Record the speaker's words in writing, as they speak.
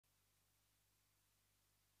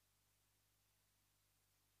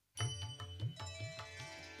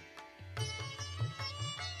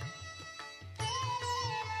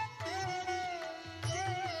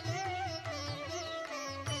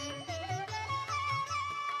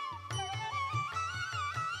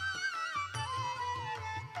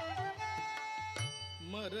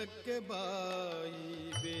ಮರಕ್ಕೆ ಬಾಯಿ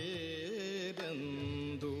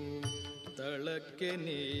ಬೇರೆಂದು ತಳಕ್ಕೆ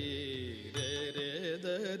ನೀರೆರೆದರೆ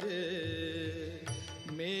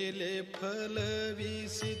ಮೇಲೆ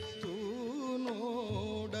ಫಲವಿಸಿತ್ತು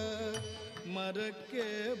ನೋಡ. ಮರಕ್ಕೆ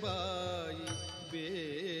ಬಾಯಿ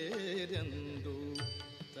ಬೇರೆಂದು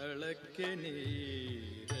ತಳಕ್ಕೆ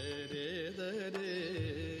ನೀರೆರೆದರೆ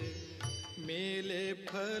ಮೇಲೆ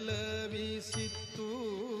ಫಲವಿಸಿತ್ತು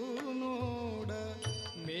ನೋಡ.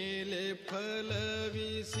 ಮೇಲೆ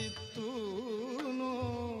ಫಲವಿಸಿತ್ತು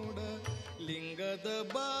ನೋಡ. ಲಿಂಗದ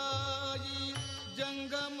ಬಾಯಿ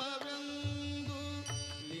ಜಂಗಮವೆಂದು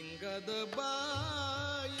ಲಿಂಗದ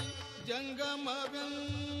ಬಾಯಿ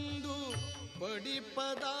ಜಂಗಮವೆಂದು ಬಡಿ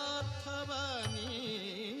ಪದಾರ್ಥವ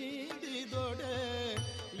ನೀಡಿದೊಡೆ.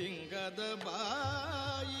 ಲಿಂಗದ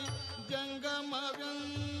ಬಾಯಿ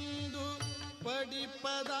ಜಂಗಮವೆಂದು ಬಡಿ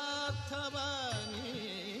ಪದಾರ್ಥವ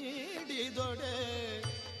ನೀಡಿದೊಡೆ.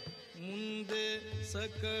 ಮುಂದೆ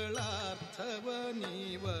ಸಕಲಾರ್ಥವ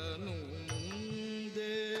ನೀವನು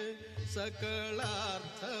ಮುಂದೆ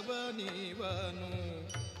ಸಕಲಾರ್ಥವ ನೀವನು.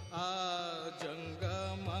 ಆ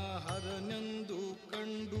ಜಂಗಮ ಹರನೆಂದು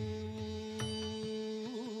ಕಂಡು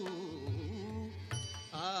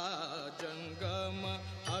ಆ ಜಂಗಮ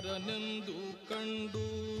ಹರನೆಂದು ಕಂಡು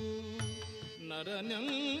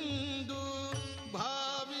ನರನೆಂದು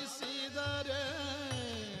ಭಾವಿಸಿದರೆ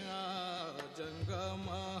ಆ ಜಂಗಮ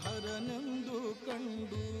ಹರನೆಂದು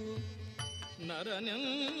ಕಂಡು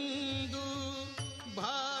ನರನೆಂದು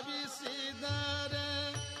ಭಾವಿಸಿದರೆ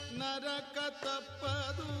ನರಕ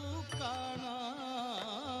ತಪ್ಪದು ಕಾಣ.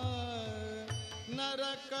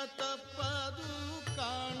 ನರಕ ತಪ್ಪದು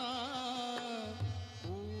ಕಾಣ.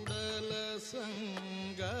 ಕೂಡಲ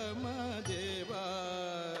ಸಂಗಮ ದೇವ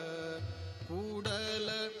ಕೂಡಲ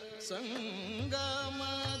ಸಂಗಮ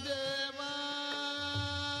ದೇವ.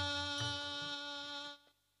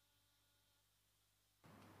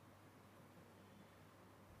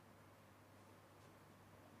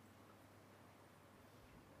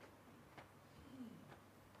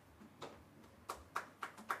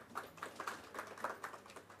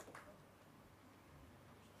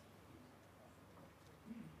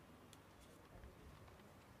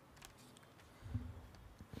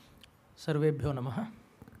 ಸರ್ವೇಭ್ಯೋ ನಮಃ.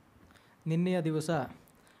 ನಿನ್ನೆಯ ದಿವಸ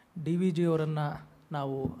ಡಿ ವಿ ಜಿಯವರನ್ನು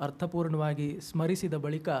ನಾವು ಅರ್ಥಪೂರ್ಣವಾಗಿ ಸ್ಮರಿಸಿದ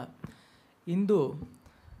ಬಳಿಕ ಇಂದು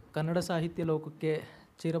ಕನ್ನಡ ಸಾಹಿತ್ಯ ಲೋಕಕ್ಕೆ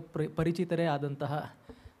ಪರಿಚಿತರೇ ಆದಂತಹ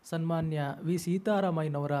ಸನ್ಮಾನ್ಯ ವಿ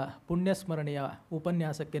ಸೀತಾರಾಮಯ್ಯನವರ ಪುಣ್ಯಸ್ಮರಣೆಯ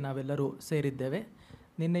ಉಪನ್ಯಾಸಕ್ಕೆ ನಾವೆಲ್ಲರೂ ಸೇರಿದ್ದೇವೆ.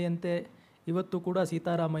 ನಿನ್ನೆಯಂತೆ ಇವತ್ತು ಕೂಡ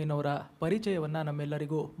ಸೀತಾರಾಮಯ್ಯನವರ ಪರಿಚಯವನ್ನು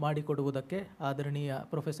ನಮ್ಮೆಲ್ಲರಿಗೂ ಮಾಡಿಕೊಡುವುದಕ್ಕೆ ಆದರಣೀಯ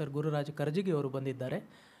ಪ್ರೊಫೆಸರ್ ಗುರುರಾಜ ಕರಜಗಿ ಅವರು ಬಂದಿದ್ದಾರೆ.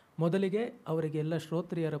 ಮೊದಲಿಗೆ ಅವರಿಗೆ ಎಲ್ಲ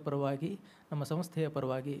ಶ್ರೋತ್ರಿಯರ ಪರವಾಗಿ ನಮ್ಮ ಸಂಸ್ಥೆಯ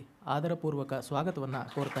ಪರವಾಗಿ ಆದರಪೂರ್ವಕ ಸ್ವಾಗತವನ್ನು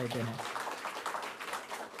ಕೋರ್ತಾ ಇದ್ದೇನೆ.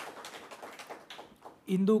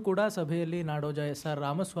 ಇಂದು ಕೂಡ ಸಭೆಯಲ್ಲಿ ನಾಡೋಜ ಎಸ್ ಆರ್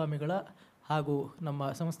ರಾಮಸ್ವಾಮಿಗಳ ಹಾಗೂ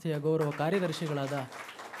ನಮ್ಮ ಸಂಸ್ಥೆಯ ಗೌರವ ಕಾರ್ಯದರ್ಶಿಗಳಾದ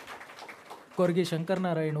ಕೊರ್ಗಿ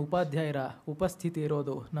ಶಂಕರನಾರಾಯಣ ಉಪಾಧ್ಯಾಯರ ಉಪಸ್ಥಿತಿ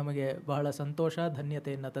ಇರೋದು ನಮಗೆ ಬಹಳ ಸಂತೋಷ,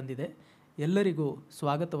 ಧನ್ಯತೆಯನ್ನು ತಂದಿದೆ. ಎಲ್ಲರಿಗೂ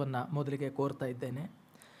ಸ್ವಾಗತವನ್ನು ಮೊದಲಿಗೆ ಕೋರ್ತಾ ಇದ್ದೇನೆ.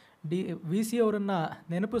 ವಿ ಸಿ ಅವರನ್ನು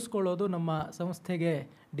ನೆನಪಿಸ್ಕೊಳ್ಳೋದು ನಮ್ಮ ಸಂಸ್ಥೆಗೆ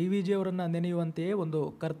ಡಿ ವಿ ಜಿ ಅವರನ್ನು ನೆನೆಯುವಂತೆಯೇ ಒಂದು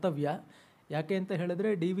ಕರ್ತವ್ಯ. ಯಾಕೆ ಅಂತ ಹೇಳಿದ್ರೆ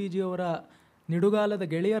ಡಿ ವಿ ಜಿ ಅವರ ನಿಡುಗಾಲದ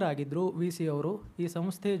ಗೆಳೆಯರಾಗಿದ್ದರು ವಿ ಸಿ ಅವರು. ಈ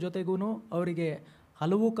ಸಂಸ್ಥೆಯ ಜೊತೆಗೂ ಅವರಿಗೆ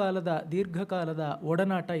ಹಲವು ಕಾಲದ ದೀರ್ಘಕಾಲದ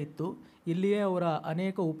ಒಡನಾಟ ಇತ್ತು. ಇಲ್ಲಿಯೇ ಅವರ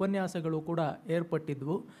ಅನೇಕ ಉಪನ್ಯಾಸಗಳು ಕೂಡ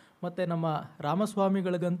ಏರ್ಪಟ್ಟಿದ್ವು. ಮತ್ತು ನಮ್ಮ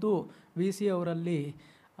ರಾಮಸ್ವಾಮಿಗಳಿಗಂತೂ ವಿ ಸಿ ಅವರಲ್ಲಿ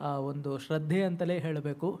ಒಂದು ಶ್ರದ್ಧೆ ಅಂತಲೇ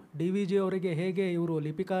ಹೇಳಬೇಕು. ಡಿ ವಿ ಜಿ ಅವರಿಗೆ ಹೇಗೆ ಇವರು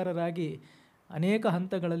ಲಿಪಿಕಾರರಾಗಿ ಅನೇಕ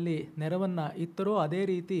ಹಂತಗಳಲ್ಲಿ ನೆರವನ್ನು ಇತ್ತರೋ ಅದೇ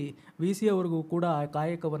ರೀತಿ ವಿ ಸಿ ಅವರಿಗೂ ಕೂಡ ಆ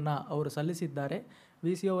ಕಾಯಕವನ್ನು ಅವರು ಸಲ್ಲಿಸಿದ್ದಾರೆ.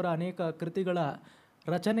 ವಿ ಸಿ ಅವರ ಅನೇಕ ಕೃತಿಗಳ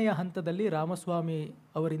ರಚನೆಯ ಹಂತದಲ್ಲಿ ರಾಮಸ್ವಾಮಿ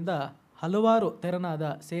ಅವರಿಂದ ಹಲವಾರು ತೆರನಾದ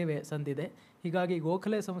ಸೇವೆ ಸಂದಿದೆ. ಹೀಗಾಗಿ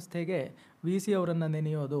ಗೋಖಲೆ ಸಂಸ್ಥೆಗೆ ವಿ ಸಿ ಅವರನ್ನು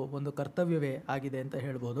ನೆನೆಯೋದು ಒಂದು ಕರ್ತವ್ಯವೇ ಆಗಿದೆ ಅಂತ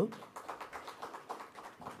ಹೇಳ್ಬೋದು.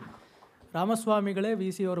 ರಾಮಸ್ವಾಮಿಗಳೇ ವಿ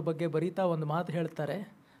ಸಿ ಅವರ ಬಗ್ಗೆ ಬರೀತಾ ಒಂದು ಮಾತು ಹೇಳ್ತಾರೆ.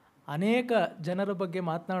 ಅನೇಕ ಜನರ ಬಗ್ಗೆ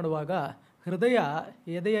ಮಾತನಾಡುವಾಗ ಹೃದಯ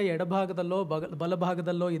ಎದೆಯ ಎಡಭಾಗದಲ್ಲೋ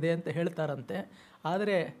ಬಲಭಾಗದಲ್ಲೋ ಇದೆ ಅಂತ ಹೇಳ್ತಾರಂತೆ.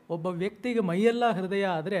 ಆದರೆ ಒಬ್ಬ ವ್ಯಕ್ತಿಗೆ ಮೈಯೆಲ್ಲ ಹೃದಯ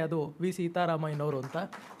ಆದರೆ ಅದು ವಿ ಸೀತಾರಾಮಯ್ಯನವರು ಅಂತ.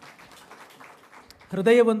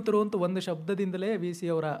 ಹೃದಯವಂತರು ಅಂತ ಒಂದು ಶಬ್ದದಿಂದಲೇ ವಿ ಸಿ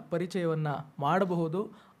ಅವರ ಪರಿಚಯವನ್ನು ಮಾಡಬಹುದು.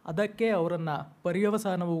 ಅದಕ್ಕೆ ಅವರನ್ನು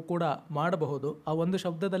ಪರ್ಯವಸಾನವೂ ಕೂಡ ಮಾಡಬಹುದು. ಆ ಒಂದು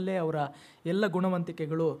ಶಬ್ದದಲ್ಲೇ ಅವರ ಎಲ್ಲ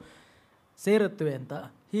ಗುಣವಂತಿಕೆಗಳು ಸೇರುತ್ತವೆ ಅಂತ.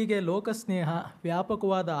 ಹೀಗೆ ಲೋಕಸ್ನೇಹ,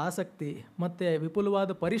 ವ್ಯಾಪಕವಾದ ಆಸಕ್ತಿ ಮತ್ತು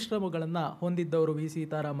ವಿಪುಲವಾದ ಪರಿಶ್ರಮಗಳನ್ನು ಹೊಂದಿದ್ದವರು ವಿ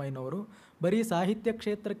ಸೀತಾರಾಮಯ್ಯನವರು. ಬರೀ ಸಾಹಿತ್ಯ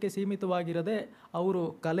ಕ್ಷೇತ್ರಕ್ಕೆ ಸೀಮಿತವಾಗಿರದೆ ಅವರು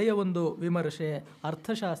ಕಲೆಯ ಒಂದು ವಿಮರ್ಶೆ,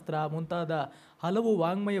 ಅರ್ಥಶಾಸ್ತ್ರ ಮುಂತಾದ ಹಲವು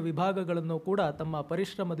ವಾಂಗ್ಮಯ ವಿಭಾಗಗಳನ್ನು ಕೂಡ ತಮ್ಮ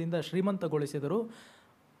ಪರಿಶ್ರಮದಿಂದ ಶ್ರೀಮಂತಗೊಳಿಸಿದರು.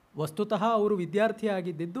 ವಸ್ತುತಃ ಅವರು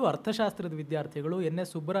ವಿದ್ಯಾರ್ಥಿಯಾಗಿದ್ದು ಅರ್ಥಶಾಸ್ತ್ರದ ವಿದ್ಯಾರ್ಥಿಗಳು. ಎನ್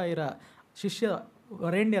ಎಸ್ ಸುಬ್ಬರಾಯರ ಶಿಷ್ಯ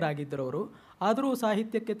ವರೇಣ್ಯರಾಗಿದ್ದರು ಅವರು. ಆದರೂ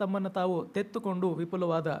ಸಾಹಿತ್ಯಕ್ಕೆ ತಮ್ಮನ್ನು ತಾವು ತೆತ್ತುಕೊಂಡು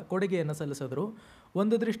ವಿಪುಲವಾದ ಕೊಡುಗೆಯನ್ನು ಸಲ್ಲಿಸಿದರು.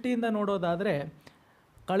 ಒಂದು ದೃಷ್ಟಿಯಿಂದ ನೋಡೋದಾದರೆ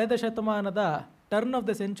ಕಳೆದ ಶತಮಾನದ ಟರ್ನ್ ಆಫ್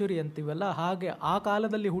ದ ಸೆಂಚುರಿ ಅಂತೀವಲ್ಲ, ಹಾಗೆ ಆ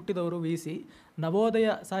ಕಾಲದಲ್ಲಿ ಹುಟ್ಟಿದವರು ವಿ.ಸಿ. ನವೋದಯ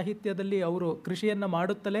ಸಾಹಿತ್ಯದಲ್ಲಿ ಅವರು ಕೃಷಿಯನ್ನು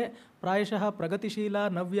ಮಾಡುತ್ತಲೇ ಪ್ರಾಯಶಃ ಪ್ರಗತಿಶೀಲ,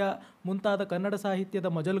 ನವ್ಯ ಮುಂತಾದ ಕನ್ನಡ ಸಾಹಿತ್ಯದ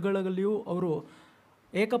ಮಜಲುಗಳಲ್ಲಿಯೂ ಅವರು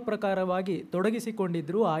ಏಕಪ್ರಕಾರವಾಗಿ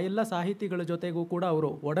ತೊಡಗಿಸಿಕೊಂಡಿದ್ದರು. ಆ ಎಲ್ಲ ಸಾಹಿತಿಗಳ ಜೊತೆಗೂ ಕೂಡ ಅವರು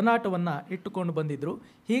ಒಡನಾಟವನ್ನು ಇಟ್ಟುಕೊಂಡು ಬಂದಿದ್ದರು.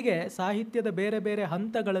 ಹೀಗೆ ಸಾಹಿತ್ಯದ ಬೇರೆ ಬೇರೆ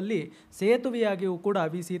ಹಂತಗಳಲ್ಲಿ ಸೇತುವೆಯಾಗಿಯೂ ಕೂಡ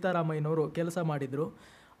ವಿ ಸೀತಾರಾಮಯ್ಯನವರು ಕೆಲಸ ಮಾಡಿದರು.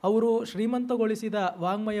 ಅವರು ಶ್ರೀಮಂತಗೊಳಿಸಿದ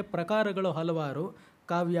ವಾङ्ಮಯ ಪ್ರಕಾರಗಳು ಹಲವಾರು: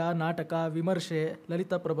 ಕಾವ್ಯ, ನಾಟಕ, ವಿಮರ್ಶೆ,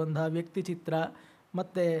 ಲಲಿತ ಪ್ರಬಂಧ, ವ್ಯಕ್ತಿಚಿತ್ರ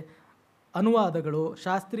ಮತ್ತು ಅನುವಾದಗಳು,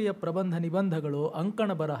 ಶಾಸ್ತ್ರೀಯ ಪ್ರಬಂಧ ನಿಬಂಧಗಳು,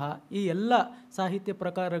 ಅಂಕಣ ಬರಹ, ಈ ಎಲ್ಲ ಸಾಹಿತ್ಯ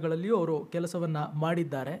ಪ್ರಕಾರಗಳಲ್ಲಿಯೂ ಅವರು ಕೆಲಸವನ್ನು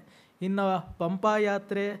ಮಾಡಿದ್ದಾರೆ. ಇನ್ನು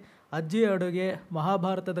ಪಂಪಾಯಾತ್ರೆ, ಅಜ್ಜಿ ಅಡುಗೆ,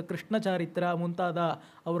 ಮಹಾಭಾರತದ ಕೃಷ್ಣ ಚಾರಿತ್ರ ಮುಂತಾದ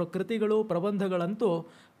ಅವರ ಕೃತಿಗಳು, ಪ್ರಬಂಧಗಳಂತೂ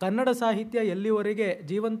ಕನ್ನಡ ಸಾಹಿತ್ಯ ಎಲ್ಲಿವರೆಗೆ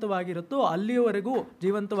ಜೀವಂತವಾಗಿರುತ್ತೋ ಅಲ್ಲಿಯವರೆಗೂ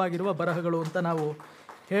ಜೀವಂತವಾಗಿರುವ ಬರಹಗಳು ಅಂತ ನಾವು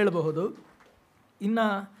ಹೇಳಬಹುದು. ಇನ್ನು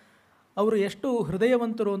ಅವರು ಎಷ್ಟು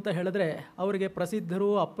ಹೃದಯವಂತರು ಅಂತ ಹೇಳಿದ್ರೆ, ಅವರಿಗೆ ಪ್ರಸಿದ್ಧರು,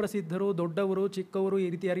 ಅಪ್ರಸಿದ್ಧರು, ದೊಡ್ಡವರು, ಚಿಕ್ಕವರು ಈ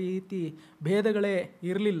ರೀತಿ ಭೇದಗಳೇ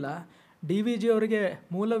ಇರಲಿಲ್ಲ. ಡಿ.ವಿ.ಜಿ ಅವರಿಗೆ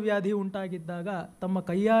ಮೂಲವ್ಯಾಧಿ ಉಂಟಾಗಿದ್ದಾಗ ತಮ್ಮ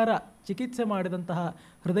ಕೈಯಾರ ಚಿಕಿತ್ಸೆ ಮಾಡಿದಂತಹ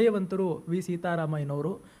ಹೃದಯವಂತರು ವಿ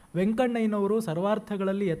ಸೀತಾರಾಮಯ್ಯನವರು. ವೆಂಕಣ್ಣಯ್ಯನವರು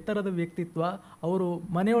ಸರ್ವಾರ್ಥಗಳಲ್ಲಿ ಎತ್ತರದ ವ್ಯಕ್ತಿತ್ವ. ಅವರು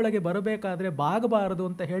ಮನೆಯೊಳಗೆ ಬರಬೇಕಾದ್ರೆ ಬಾಗಬಾರದು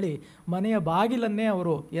ಅಂತ ಹೇಳಿ ಮನೆಯ ಬಾಗಿಲನ್ನೇ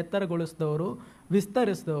ಅವರು ಎತ್ತರಗೊಳಿಸಿದವರು,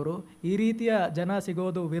 ವಿಸ್ತರಿಸಿದವರು. ಈ ರೀತಿಯ ಜನ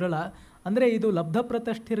ಸಿಗೋದು ವಿರಳ. ಅಂದರೆ ಇದು ಲಬ್ಧ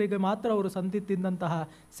ಪ್ರತಿಷ್ಠರಿಗೆ ಮಾತ್ರ ಅವರು ಸಂತಿದ್ದಂತಹ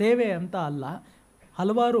ಸೇವೆ ಅಂತ ಅಲ್ಲ,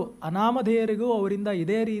 ಹಲವಾರು ಅನಾಮಧೇಯರಿಗೂ ಅವರಿಂದ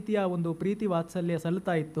ಇದೇ ರೀತಿಯ ಒಂದು ಪ್ರೀತಿ ವಾತ್ಸಲ್ಯ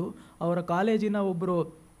ಸಲ್ತಾ ಇತ್ತು. ಅವರ ಕಾಲೇಜಿನ ಒಬ್ಬರು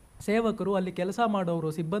ಸೇವಕರು, ಅಲ್ಲಿ ಕೆಲಸ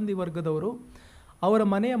ಮಾಡೋರು, ಸಿಬ್ಬಂದಿ ವರ್ಗದವರು ಅವರ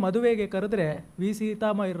ಮನೆಯ ಮದುವೆಗೆ ಕರೆದ್ರೆ ವಿ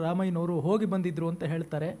ಸೀತಾರಾಮಯ್ಯನವರು ಹೋಗಿ ಬಂದಿದ್ದರು ಅಂತ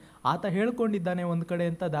ಹೇಳ್ತಾರೆ. ಆತ ಹೇಳ್ಕೊಂಡಿದ್ದಾನೆ ಒಂದು ಕಡೆ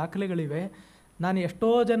ಅಂತ ದಾಖಲೆಗಳಿವೆ. ನಾನು ಎಷ್ಟೋ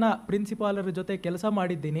ಜನ ಪ್ರಿನ್ಸಿಪಾಲರ ಜೊತೆ ಕೆಲಸ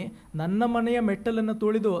ಮಾಡಿದ್ದೀನಿ, ನನ್ನ ಮನೆಯ ಮೆಟ್ಟಲನ್ನು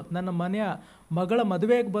ತುಳಿದು ನನ್ನ ಮನೆಯ ಮಗಳ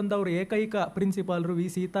ಮದುವೆಗೆ ಬಂದವರು ಏಕೈಕ ಪ್ರಿನ್ಸಿಪಾಲರು ವಿ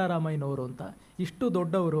ಸೀತಾರಾಮಯ್ಯನವರು ಅಂತ. ಇಷ್ಟು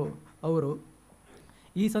ದೊಡ್ಡವರು ಅವರು.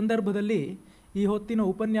 ಈ ಸಂದರ್ಭದಲ್ಲಿ ಈ ಹೊತ್ತಿನ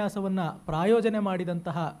ಉಪನ್ಯಾಸವನ್ನು ಪ್ರಾಯೋಜನೆ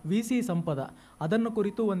ಮಾಡಿದಂತಹ ವಿ.ಸಿ. ಸಂಪದ, ಅದನ್ನು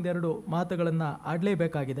ಕುರಿತು ಒಂದೆರಡು ಮಾತುಗಳನ್ನು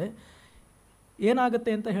ಆಡಲೇಬೇಕಾಗಿದೆ.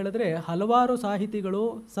 ಏನಾಗುತ್ತೆ ಅಂತ ಹೇಳಿದ್ರೆ, ಹಲವಾರು ಸಾಹಿತಿಗಳು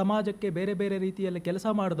ಸಮಾಜಕ್ಕೆ ಬೇರೆ ಬೇರೆ ರೀತಿಯಲ್ಲಿ ಕೆಲಸ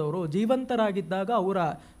ಮಾಡಿದವರು ಜೀವಂತರಾಗಿದ್ದಾಗ ಅವರ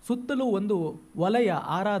ಸುತ್ತಲೂ ಒಂದು ವಲಯ,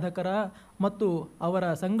 ಆರಾಧಕರ ಮತ್ತು ಅವರ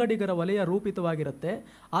ಸಂಗಡಿಗರ ವಲಯ ರೂಪಿತವಾಗಿರುತ್ತೆ.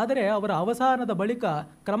 ಆದರೆ ಅವರ ಅವಸಾನದ ಬಳಿಕ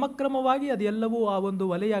ಕ್ರಮಕ್ರಮವಾಗಿ ಅದೆಲ್ಲವೂ ಆ ಒಂದು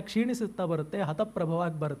ವಲಯ ಕ್ಷೀಣಿಸುತ್ತಾ ಬರುತ್ತೆ,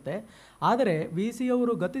 ಹತಪ್ರಭವಾಗಿ ಬರುತ್ತೆ. ಆದರೆ ವಿ.ಸಿ.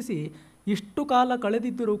 ಅವರು ಗತಿಸಿ ಇಷ್ಟು ಕಾಲ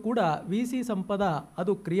ಕಳೆದಿದ್ದರೂ ಕೂಡ ವಿ.ಸಿ. ಸಂಪದ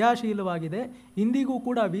ಅದು ಕ್ರಿಯಾಶೀಲವಾಗಿದೆ. ಇಂದಿಗೂ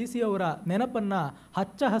ಕೂಡ ವಿ.ಸಿ. ಅವರ ನೆನಪನ್ನು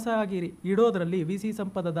ಹಚ್ಚ ಹಸಾಗಿ ಇಡೋದರಲ್ಲಿ ವಿ.ಸಿ.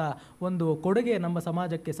 ಸಂಪದದ ಒಂದು ಕೊಡುಗೆ ನಮ್ಮ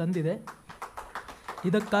ಸಮಾಜಕ್ಕೆ ಸಂದಿದೆ.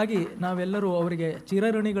 ಇದಕ್ಕಾಗಿ ನಾವೆಲ್ಲರೂ ಅವರಿಗೆ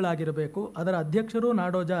ಚಿರಋಣಿಗಳಾಗಿರಬೇಕು. ಅದರ ಅಧ್ಯಕ್ಷರು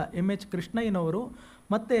ನಾಡೋಜ ಎಂ.ಎಚ್. ಕೃಷ್ಣಯ್ಯನವರು.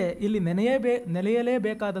 ಮತ್ತು ಇಲ್ಲಿ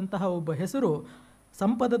ನೆಲೆಯಲೇಬೇಕಾದಂತಹ ಒಬ್ಬ ಹೆಸರು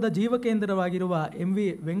ಸಂಪದದ ಜೀವಕೇಂದ್ರವಾಗಿರುವ ಎಂ.ವಿ.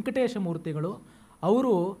 ವೆಂಕಟೇಶ ಮೂರ್ತಿಗಳು.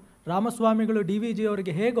 ಅವರು ರಾಮಸ್ವಾಮಿಗಳು ಡಿ.ವಿ.ಜಿ.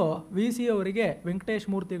 ಅವರಿಗೆ ಹೇಗೋ ವಿ.ಸಿ. ಅವರಿಗೆ ವೆಂಕಟೇಶ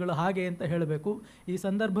ಮೂರ್ತಿಗಳು ಹಾಗೆ ಅಂತ ಹೇಳಬೇಕು. ಈ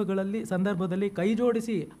ಸಂದರ್ಭದಲ್ಲಿ ಕೈ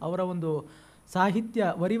ಜೋಡಿಸಿ ಅವರ ಒಂದು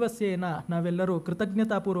ಸಾಹಿತ್ಯ ವರಿವಸ್ಯೆಯನ್ನು ನಾವೆಲ್ಲರೂ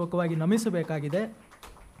ಕೃತಜ್ಞತಾಪೂರ್ವಕವಾಗಿ ನಮಿಸಬೇಕಾಗಿದೆ.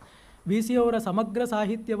 ವಿ.ಸಿ. ಅವರ ಸಮಗ್ರ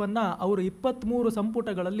ಸಾಹಿತ್ಯವನ್ನು ಅವರು 23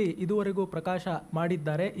 ಸಂಪುಟಗಳಲ್ಲಿ ಇದುವರೆಗೂ ಪ್ರಕಾಶ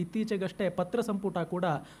ಮಾಡಿದ್ದಾರೆ. ಇತ್ತೀಚೆಗಷ್ಟೇ ಪತ್ರ ಸಂಪುಟ ಕೂಡ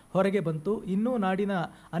ಹೊರಗೆ ಬಂತು. ಇನ್ನೂ ನಾಡಿನ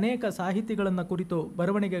ಅನೇಕ ಸಾಹಿತಿಗಳನ್ನು ಕುರಿತು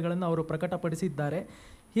ಬರವಣಿಗೆಗಳನ್ನು ಅವರು ಪ್ರಕಟಪಡಿಸಿದ್ದಾರೆ.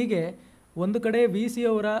 ಹೀಗೆ ಒಂದು ಕಡೆ ವಿ.ಸಿ.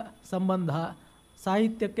 ಅವರ ಸಂಬಂಧ,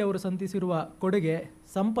 ಸಾಹಿತ್ಯಕ್ಕೆ ಅವರು ಸಂತಿಸಿರುವ ಕೊಡುಗೆ,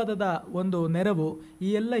 ಸಂಪದದ ಒಂದು ನೆರವು, ಈ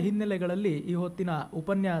ಎಲ್ಲ ಹಿನ್ನೆಲೆಗಳಲ್ಲಿ ಈ ಹೊತ್ತಿನ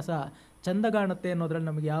ಉಪನ್ಯಾಸ ಚಂದಗಾಣುತ್ತೆ ಅನ್ನೋದ್ರಲ್ಲಿ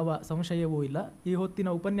ನಮಗೆ ಯಾವ ಸಂಶಯವೂ ಇಲ್ಲ. ಈ ಹೊತ್ತಿನ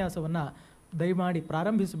ಉಪನ್ಯಾಸವನ್ನು ದಯಮಾಡಿ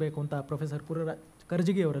ಪ್ರಾರಂಭಿಸಬೇಕು ಅಂತ ಪ್ರೊಫೆಸರ್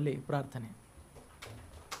ಕರಜಗಿ ಅವರಲ್ಲಿ ಪ್ರಾರ್ಥನೆ.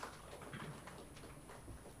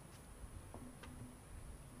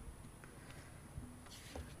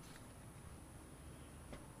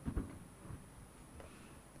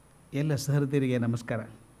 ಎಲ್ಲ ಸಹೃದಯರಿಗೆ ನಮಸ್ಕಾರ.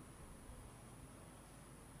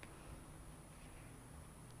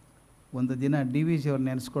 ಒಂದು ದಿನ ಡಿ.ವಿ.ಜಿ. ಅವ್ರು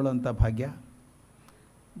ನೆನೆಸ್ಕೊಳ್ಳೋಂಥ ಭಾಗ್ಯ,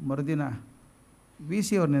 ಮರುದಿನ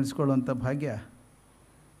ವಿ.ಸಿ. ಅವ್ರು ನೆನೆಸ್ಕೊಳ್ಳೋಂಥ ಭಾಗ್ಯ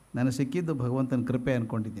ನನಗೆ ಸಿಕ್ಕಿದ್ದು ಭಗವಂತನ ಕೃಪೆ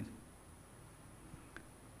ಅಂದ್ಕೊಂಡಿದ್ದೀನಿ.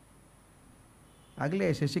 ಆಗಲೇ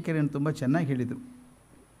ಶಶಿಕಿರಣ್ ತುಂಬ ಚೆನ್ನಾಗಿ ಹೇಳಿದರು,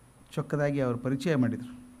 ಚೊಕ್ಕದಾಗಿ ಅವರು ಪರಿಚಯ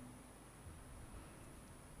ಮಾಡಿದರು.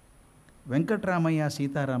 ವೆಂಕಟರಾಮಯ್ಯ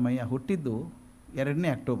ಸೀತಾರಾಮಯ್ಯ ಹುಟ್ಟಿದ್ದು 2ನೇ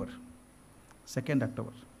ಅಕ್ಟೋಬರ್, 2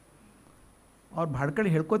 ಅಕ್ಟೋಬರ್. ಅವ್ರು ಭಾಡ್ಕಳಿ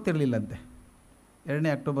ಹೇಳ್ಕೊತಿರ್ಲಿಲ್ಲಂತೆ 2ನೇ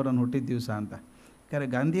ಅಕ್ಟೋಬರ್ ಅವ್ನು ಹುಟ್ಟಿದ ದಿವಸ ಅಂತ. ಯಾಕಂದರೆ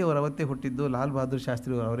ಗಾಂಧಿಯವರು ಅವತ್ತೇ ಹುಟ್ಟಿದ್ದು, ಲಾಲ್ ಬಹದ್ದೂರ್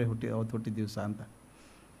ಶಾಸ್ತ್ರಿ ಅವರು ಅವರೇ ಅವತ್ತು ಹುಟ್ಟಿದ ದಿವಸ ಅಂತ.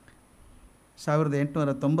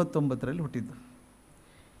 1899ರಲ್ಲಿ ಹುಟ್ಟಿದ್ದು.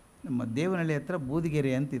 ನಮ್ಮ ದೇವನಹಳ್ಳಿ ಹತ್ರ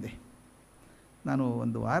ಬೂದಿಗೆರೆ ಅಂತಿದೆ. ನಾನು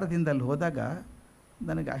ಒಂದು ವಾರದಿಂದ ಅಲ್ಲಿ ಹೋದಾಗ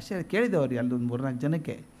ನನಗೆ ಆಶ್ಚರ್ಯ ಕೇಳಿದೆವ್ರಿ ಅಲ್ಲೊಂದು 3-4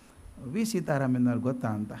 ಜನಕ್ಕೆ, ವಿ ಸೀತಾರಾಮಯ್ಯನವ್ರು ಗೊತ್ತಾ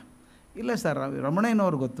ಅಂತ. ಇಲ್ಲ ಸರ್,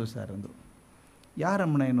 ರಮಣಯ್ಯನವ್ರು ಗೊತ್ತು ಸರ್ ಅಂದರು. ಯಾರು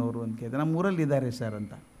ರಮಣಯ್ಯನವರು ಅಂತ ಕೇಳಿದೆ. ನಮ್ಮ ಊರಲ್ಲಿ ಇದ್ದಾರೆ ಸರ್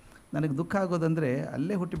ಅಂತ. ನನಗೆ ದುಃಖ ಆಗೋದಂದರೆ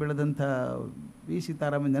ಅಲ್ಲೇ ಹುಟ್ಟಿ ಬೆಳೆದಂಥ ವಿ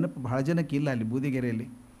ಸೀತಾರಾಮಯ್ಯ ನೆನಪು ಭಾಳ ಜನಕ್ಕೆ ಇಲ್ಲ ಅಲ್ಲಿ ಬೂದಿಗೆರೆಯಲ್ಲಿ.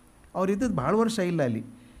 ಅವ್ರು ಇದ್ದದ್ದು ಭಾಳ ವರ್ಷ ಇಲ್ಲ ಅಲ್ಲಿ.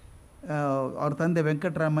 ಅವ್ರ ತಂದೆ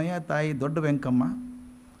ವೆಂಕಟರಾಮಯ್ಯ, ತಾಯಿ ದೊಡ್ಡ ವೆಂಕಮ್ಮ,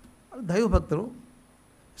 ದೈವಭಕ್ತರು,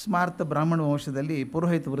 ಸ್ಮಾರ್ಥ ಬ್ರಾಹ್ಮಣ ವಂಶದಲ್ಲಿ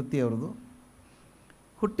ಪುರೋಹಿತ ವೃತ್ತಿ ಅವ್ರದ್ದು.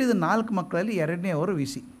 ಹುಟ್ಟಿದ 4 ಮಕ್ಕಳಲ್ಲಿ 2ನೇ ಅವರು ವಿ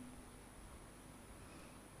ಸಿ.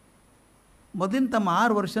 ಮೊದಲಿನ ತಮ್ಮ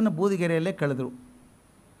 6 ವರ್ಷನ ಬೂದಿಗೆರೆಯಲ್ಲೇ ಕಳೆದರು.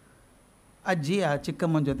 ಅಜ್ಜಿ ಆ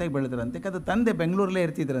ಚಿಕ್ಕಮ್ಮನ ಜೊತೆಗೆ ಬೆಳೆದ್ರಂತೆ. ಯಾಕಂದರೆ ತಂದೆ ಬೆಂಗಳೂರಲ್ಲೇ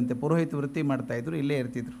ಇರ್ತಿದ್ರಂತೆ, ಪುರೋಹಿತ ವೃತ್ತಿ ಮಾಡ್ತಾಯಿದ್ರು, ಇಲ್ಲೇ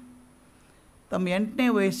ಇರ್ತಿದ್ರು. ತಮ್ಮ 8ನೇ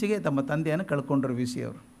ವಯಸ್ಸಿಗೆ ತಮ್ಮ ತಂದೆಯನ್ನು ಕಳ್ಕೊಂಡ್ರು ವಿ ಸಿ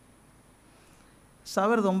ಅವರು.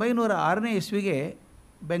 1906ನೇ ಇಸ್ವಿಗೆ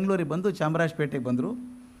ಬೆಂಗಳೂರಿಗೆ ಬಂದು ಚಾಮರಾಜಪೇಟೆಗೆ ಬಂದರು.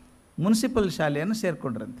 ಮುನ್ಸಿಪಲ್ ಶಾಲೆಯನ್ನು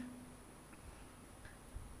ಸೇರಿಕೊಂಡ್ರಂತೆ.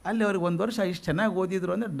 ಅಲ್ಲಿ ಅವ್ರಿಗೆ 1 ವರ್ಷ ಇಷ್ಟು ಚೆನ್ನಾಗಿ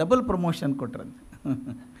ಓದಿದ್ರು ಅಂದರೆ ಡಬಲ್ ಪ್ರಮೋಷನ್ ಕೊಟ್ರಂತೆ.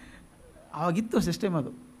 ಆವಾಗಿತ್ತು ಸಿಸ್ಟಮ್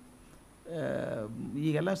ಅದು.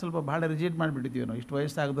 ಈಗೆಲ್ಲ ಸ್ವಲ್ಪ ಭಾಳ ರಿಜಿಟ್ ಮಾಡಿಬಿಟ್ಟಿದ್ದೀವಿ ನಾವು. ಇಷ್ಟು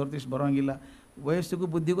ವಯಸ್ಸಾಗದವ್ರದ್ದು ಇಷ್ಟು ಬರೋಂಗಿಲ್ಲ, ವಯಸ್ಸಿಗೂ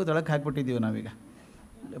ಬುದ್ಧಿಗೂ ತೊಳಕ್ಕೆ ಹಾಕಿಬಿಟ್ಟಿದ್ದೀವಿ ನಾವೀಗ.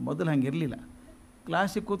 ಮೊದಲು ಹಂಗೆ ಇರಲಿಲ್ಲ.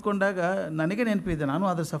 ಕ್ಲಾಸಿಗೆ ಕೂತ್ಕೊಂಡಾಗ ನನಗೆ ನೆನಪಿದೆ, ನಾನು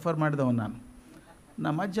ಅದು ಸಫರ್ ಮಾಡಿದವನು ನಾನು.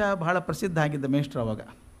 ನಮ್ಮ ಅಜ್ಜ ಭಾಳ ಪ್ರಸಿದ್ಧ ಆಗಿದ್ದ ಮೇಷ್ಟ್ರು ಅವಾಗ.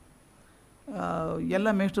 ಎಲ್ಲ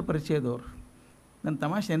ಮೇಷ್ಟ್ರು ಪರಿಚಯದವರು. ನನ್ನ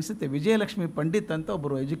ತಮಾಷೆ ಅನಿಸುತ್ತೆ, ವಿಜಯಲಕ್ಷ್ಮಿ ಪಂಡಿತ್ ಅಂತ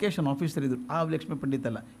ಒಬ್ಬರು ಎಜುಕೇಷನ್ ಆಫೀಸರ್ ಇದ್ದರು. ಆ ಲಕ್ಷ್ಮಿ ಪಂಡಿತ್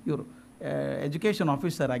ಅಲ್ಲ, ಇವರು ಎಜುಕೇಷನ್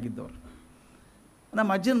ಆಫೀಸರ್ ಆಗಿದ್ದವರು. ನಮ್ಮ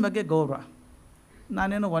ಅಜ್ಜನ ಬಗ್ಗೆ ಗೌರವ.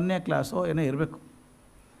 ನಾನೇನೋ 1ನೇ ಕ್ಲಾಸೋ ಏನೋ ಇರಬೇಕು.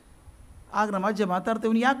 ಆಗ ನಮ್ಮ ಅಜ್ಜ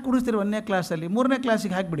ಮಾತಾಡ್ತೀವಿ, ಯಾಕೆ ಕುಡಿಸ್ತೀರಿ 1ನೇ ಕ್ಲಾಸಲ್ಲಿ, 3ನೇ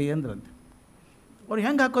ಕ್ಲಾಸಿಗೆ ಹಾಕಿಬಿಡಿ ಅಂದ್ರಂತೆ. ಅವ್ರು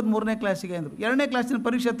ಹೆಂಗೆ ಹಾಕೋದು 3ನೇ ಕ್ಲಾಸಿಗೆ ಅಂದರು. 2ನೇ ಕ್ಲಾಸಿನ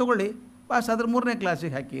ಪರೀಕ್ಷೆ ತೊಗೊಳ್ಳಿ, ಪಾಸ್ ಆದ್ರೆ 3ನೇ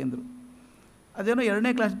ಕ್ಲಾಸಿಗೆ ಹಾಕಿ ಅಂದರು. ಅದೇನೋ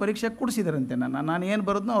 2ನೇ ಕ್ಲಾಸ್ ಪರೀಕ್ಷೆ ಕೊಡಿಸಿದಾರಂತೆ. ನಾನು ಏನು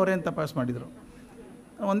ಬರೋದನ್ನೋ ಅವರೇನು ತಪಾಸ್ ಮಾಡಿದರು.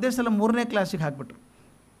 ಒಂದೇ ಸಲ 3ನೇ ಕ್ಲಾಸಿಗೆ ಹಾಕ್ಬಿಟ್ರು.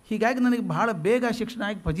 ಹೀಗಾಗಿ ನನಗೆ ಭಾಳ ಬೇಗ ಶಿಕ್ಷಣ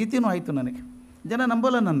ಆಗಿ ಫಜೀತಿನೂ ಆಯಿತು. ನನಗೆ ಜನ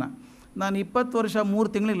ನಂಬಲ್ಲ ನನ್ನ. ನಾನು 20 ವರ್ಷ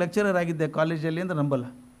 3 ತಿಂಗಳಿಗೆ ಲೆಕ್ಚರರ್ ಆಗಿದ್ದೆ ಕಾಲೇಜಲ್ಲಿ ಅಂದರೆ ನಂಬಲ್ಲ.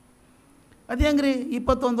 ಅದು ಹೆಂಗೆ ರೀ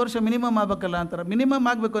 21 ವರ್ಷ ಮಿನಿಮಮ್ ಆಗಬೇಕಲ್ಲ ಅಂತಾರೆ. ಮಿನಿಮಮ್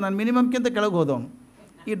ಆಗಬೇಕು, ನಾನು ಮಿನಿಮಮ್ಗಿಂತ ಕೆಳಗೆ ಹೋದವನು.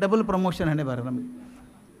 ಈ ಡಬಲ್ ಪ್ರಮೋಷನ್ ಹಣೆ ಬಾರ ನಮಗೆ.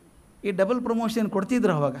 ಈ ಡಬಲ್ ಪ್ರಮೋಷನ್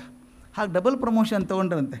ಕೊಡ್ತಿದ್ರು ಅವಾಗ. ಹಾಗೆ ಡಬಲ್ ಪ್ರಮೋಷನ್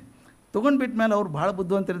ತೊಗೊಂಡ್ರಂತೆ. ತೊಗೊಂಡ್ಬಿಟ್ಟ ಮೇಲೆ ಅವ್ರು ಭಾಳ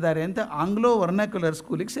ಬುದ್ಧಿವಂತರಿದ್ದಾರೆ ಅಂತ ಆಂಗ್ಲೋ ವರ್ನಾಕ್ಯುಲರ್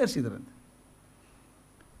ಸ್ಕೂಲಿಗೆ ಸೇರಿಸಿದ್ರಂತೆ.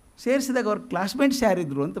 ಸೇರಿಸಿದಾಗ ಅವ್ರ ಕ್ಲಾಸ್ಮೇಟ್ಸ್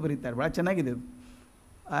ಯಾರಿದ್ರು ಅಂತ ಬರೀತಾರೆ. ಭಾಳ ಚೆನ್ನಾಗಿದೆ ಅದು.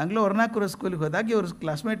 ಆಂಗ್ಲೋ ವರ್ನಾಕ್ಯುಲರ್ ಸ್ಕೂಲಿಗೆ ಹೋದಾಗ ಇವ್ರ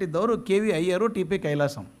ಕ್ಲಾಸ್ಮೇಟ್ ಇದ್ದವರು KV ಅಯ್ಯರು, TP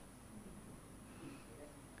ಕೈಲಾಸಂ,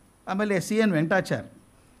 ಆಮೇಲೆ CN ವೆಂಕಟಾಚಾರ್ಯ.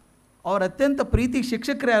 ಅವ್ರ ಅತ್ಯಂತ ಪ್ರೀತಿ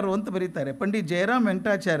ಶಿಕ್ಷಕರು ಯಾರು ಅಂತ ಬರೀತಾರೆ. ಪಂಡಿತ್ ಜಯರಾಮ್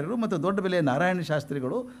ವೆಂಕಟಾಚಾರ್ಯರು ಮತ್ತು ದೊಡ್ಡ ಬೆಲೆಯ ನಾರಾಯಣ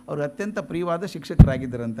ಶಾಸ್ತ್ರಿಗಳು ಅವ್ರ ಅತ್ಯಂತ ಪ್ರಿಯವಾದ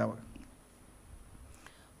ಶಿಕ್ಷಕರಾಗಿದ್ದರಂತೆ ಅವಾಗ.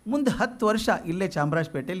 ಮುಂದೆ 10 ವರ್ಷ ಇಲ್ಲೇ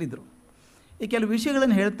ಚಾಮರಾಜಪೇಟೆಯಲ್ಲಿದ್ದರು. ಈ ಕೆಲವು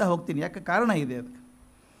ವಿಷಯಗಳನ್ನು ಹೇಳ್ತಾ ಹೋಗ್ತೀನಿ, ಯಾಕೆ ಕಾರಣ ಇದೆ ಅದಕ್ಕೆ.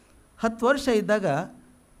 10 ವರ್ಷ ಇದ್ದಾಗ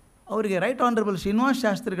ಅವರಿಗೆ ರೈಟ್ ಆನರಬಲ್ ಶ್ರೀನಿವಾಸ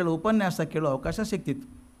ಶಾಸ್ತ್ರಿಗಳ ಉಪನ್ಯಾಸ ಕೇಳೋ ಅವಕಾಶ ಸಿಗ್ತಿತ್ತು.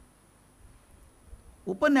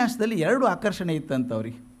 ಉಪನ್ಯಾಸದಲ್ಲಿ 2 ಆಕರ್ಷಣೆ ಇತ್ತಂತ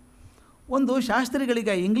ಅವ್ರಿಗೆ. ಒಂದು,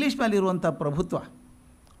 ಶಾಸ್ತ್ರಿಗಳಿಗೆ ಇಂಗ್ಲೀಷ್ ಮೇಲೆ ಇರುವಂಥ ಪ್ರಭುತ್ವ,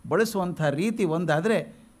 ಬಳಸುವಂಥ ರೀತಿ ಒಂದಾದರೆ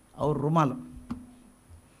ಅವ್ರ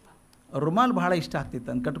ರುಮಾಲು ಭಾಳ ಇಷ್ಟ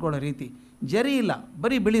ಆಗ್ತಿತ್ತಂತೆ. ಕಟ್ಕೊಳ್ಳೋ ರೀತಿ ಜರಿ ಇಲ್ಲ,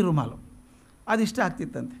 ಬರೀ ಬಿಳಿ ರುಮಾಲು, ಅದು ಇಷ್ಟ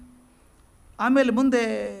ಆಗ್ತಿತ್ತಂತೆ. ಆಮೇಲೆ ಮುಂದೆ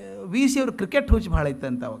ವಿ ಸಿ ಅವರು ಕ್ರಿಕೆಟ್ ಹುಚ್ಚು ಭಾಳ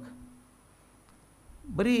ಇತ್ತಂತೆ ಅವಾಗ.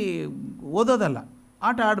 ಬರೀ ಓದೋದಲ್ಲ,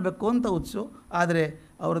 ಆಟ ಆಡಬೇಕು ಅಂತ ಹುಚ್ಚು. ಆದರೆ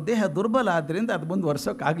ಅವ್ರ ದೇಹ ದುರ್ಬಲ ಆದ್ದರಿಂದ ಅದು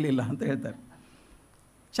ಮುಂದುವರ್ಸೋಕ್ಕಾಗಲಿಲ್ಲ ಅಂತ ಹೇಳ್ತಾರೆ.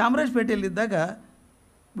 ಚಾಮರಾಜಪೇಟೆಯಲ್ಲಿದ್ದಾಗ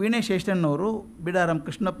ವೀಣೆ ಶೇಷಣ್ಣನವರು, ಬಿಡಾರಂ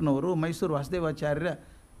ಕೃಷ್ಣಪ್ಪನವರು, ಮೈಸೂರು ವಾಸುದೇವಾಚಾರ್ಯರ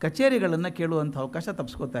ಕಚೇರಿಗಳನ್ನು ಕೇಳುವಂಥ ಅವಕಾಶ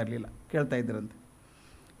ತಪ್ಪಿಸ್ಕೋತಾ ಇರಲಿಲ್ಲ, ಕೇಳ್ತಾ ಇದ್ದರಂತೆ.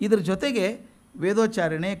 ಇದರ ಜೊತೆಗೆ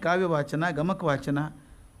ವೇದೋಚ್ಚಾರಣೆ, ಕಾವ್ಯವಾಚನ, ಗಮಕ ವಾಚನ,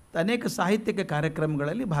 ಅನೇಕ ಸಾಹಿತ್ಯಿಕ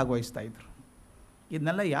ಕಾರ್ಯಕ್ರಮಗಳಲ್ಲಿ ಭಾಗವಹಿಸ್ತಾಯಿದ್ರು.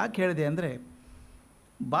 ಇದನ್ನೆಲ್ಲ ಯಾಕೆ ಹೇಳಿದೆ ಅಂದರೆ,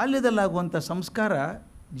 ಬಾಲ್ಯದಲ್ಲಾಗುವಂಥ ಸಂಸ್ಕಾರ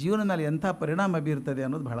ಜೀವನ ಮೇಲೆ ಎಂಥ ಪರಿಣಾಮ ಬೀರ್ತದೆ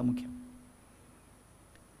ಅನ್ನೋದು ಬಹಳ ಮುಖ್ಯ.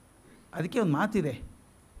 ಅದಕ್ಕೆ ಒಂದು ಮಾತಿದೆ,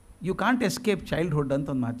 ಯು ಕಾಂಟ್ ಎಸ್ಕೇಪ್ ಚೈಲ್ಡ್ಹುಡ್ ಅಂತ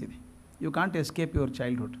ಒಂದು ಮಾತಿದೆ. You can't escape your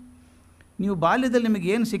childhood. ನೀವು ಬಾಲ್ಯದಲ್ಲಿ ನಿಮಗೆ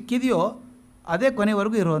ಏನು ಸಿಕ್ಕಿದೆಯೋ ಅದೇ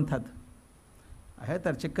ಕೊನೆವರೆಗೂ ಇರುವಂಥದ್ದು.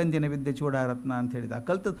 ಹೇಳ್ತಾರೆ, ಚಿಕ್ಕಂದಿನ ವಿದ್ಯೆ ಚೂಡಾರತ್ನ ಅಂತ ಹೇಳಿದ.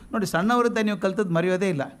 ಕಲ್ತದ್ದು ನೋಡಿ, ಸಣ್ಣವರಿದ್ದ ನೀವು ಕಲ್ತದ್ದು ಮರೆಯೋದೇ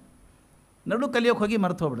ಇಲ್ಲ. ನಡು ಕಲಿಯೋಕೆ ಹೋಗಿ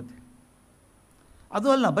ಮರೆತು ಹೋಗ್ಬಿಡುತ್ತೆ. ಅದು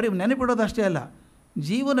ಅಲ್ಲ, ಬರೀ ನೆನಪಿಡೋದು ಅಷ್ಟೇ ಅಲ್ಲ,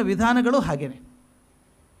 ಜೀವನ ವಿಧಾನಗಳು ಹಾಗೇನೆ.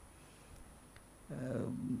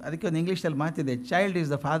 ಅದಕ್ಕೆ ಒಂದು ಇಂಗ್ಲೀಷಲ್ಲಿ ಮಾತಿದೆ, child is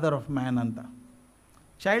the father of man ಅಂತ.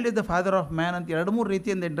 Child is the father of man ಅಂತ 2-3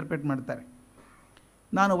 ರೀತಿಯಿಂದ ಇಂಟರ್ಪ್ರಿಟ್ ಮಾಡ್ತಾರೆ.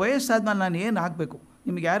 ನಾನು ವಯಸ್ಸಾದ್ಮೇಲೆ ನಾನು ಏನು ಆಗಬೇಕು,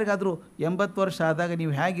 ನಿಮ್ಗೆ ಯಾರಿಗಾದರೂ 80 ವರ್ಷ ಆದಾಗ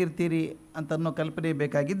ನೀವು ಹೇಗಿರ್ತೀರಿ ಅಂತ ಅನ್ನೋ ಕಲ್ಪನೆ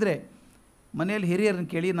ಬೇಕಾಗಿದ್ದರೆ ಮನೆಯಲ್ಲಿ ಹಿರಿಯರನ್ನು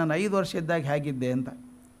ಕೇಳಿ ನಾನು 5 ವರ್ಷ ಇದ್ದಾಗ ಹೇಗಿದ್ದೆ ಅಂತ.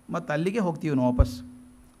 ಮತ್ತು ಅಲ್ಲಿಗೆ ಹೋಗ್ತೀವಿ ನಾವು ವಾಪಸ್,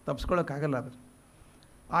 ತಪ್ಪಿಸ್ಕೊಳ್ಳೋಕ್ಕಾಗಲ್ಲ. ಅದು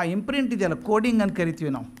ಆ ಇಂಪ್ರಿಂಟ್ ಇದೆಯಲ್ಲ, ಕೋಡಿಂಗ್ ಅಂತ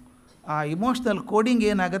ಕರಿತೀವಿ ನಾವು. ಆ ಇಮೋಷ್ನಲ್ ಕೋಡಿಂಗ್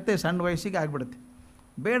ಏನಾಗುತ್ತೆ ಸಣ್ಣ ವಯಸ್ಸಿಗೆ ಆಗಿಬಿಡುತ್ತೆ.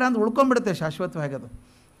 ಬೇಡ ಅಂದ್ರೆ ಉಳ್ಕೊಂಬಿಡುತ್ತೆ ಶಾಶ್ವತವಾಗಿ. ಅದು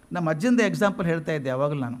ನಮ್ಮ ಅಜ್ಜಂದೇ ಎಕ್ಸಾಂಪಲ್ ಹೇಳ್ತಾ ಇದ್ದೆ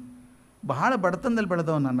ಯಾವಾಗಲೂ. ನಾನು ಬಹಳ ಬಡತನದಲ್ಲಿ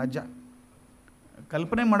ಬೆಳೆದವನು ನನ್ನ ಅಜ್ಜ.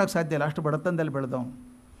 ಕಲ್ಪನೆ ಮಾಡೋಕ್ಕೆ ಸಾಧ್ಯ ಇಲ್ಲ, ಅಷ್ಟು ಬಡತನದಲ್ಲಿ ಬೆಳೆದವನು.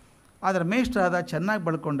 ಆದರೆ ಮೇಷ್ಟ್ರಾದ, ಚೆನ್ನಾಗಿ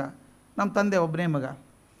ಬೆಳ್ಕೊಂಡ. ನಮ್ಮ ತಂದೆ ಒಬ್ಬನೇ ಮಗ.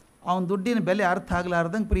 ಅವನ ದುಡ್ಡಿನ ಬೆಲೆ ಅರ್ಥ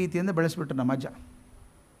ಆಗಲಾರ್ದಂಗೆ ಪ್ರೀತಿಯಿಂದ ಬೆಳೆಸ್ಬಿಟ್ರು ನಮ್ಮ ಅಜ್ಜ.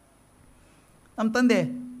 ನಮ್ಮ ತಂದೆ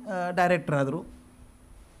ಡೈರೆಕ್ಟರ್ ಆದರು.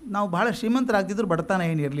 ನಾವು ಭಾಳ ಶ್ರೀಮಂತರಾಗ್ತಿದ್ರು, ಬಡತನ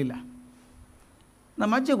ಏನು ಇರಲಿಲ್ಲ.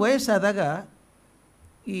 ನಮ್ಮ ಅಜ್ಜಿಗೆ ವಯಸ್ಸಾದಾಗ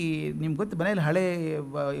ಈ ನಿಮ್ಗೆ ಗೊತ್ತು ಮನೇಲಿ ಹಳೆ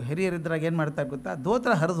ಹಿರಿಯರಿದ್ರಾಗ ಏನು ಮಾಡ್ತಾರೆ ಗೊತ್ತಾ,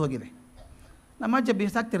 ಧೋತ್ರ ಹರಿದು ಹೋಗಿದೆ. ನಮ್ಮ ಅಜ್ಜ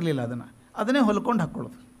ಬೀಸಾಕ್ತಿರ್ಲಿಲ್ಲ ಅದನ್ನೇ ಹೊಲ್ಕೊಂಡು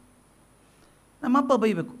ಹಾಕ್ಕೊಳ್ಳೋದು. ನಮ್ಮಪ್ಪ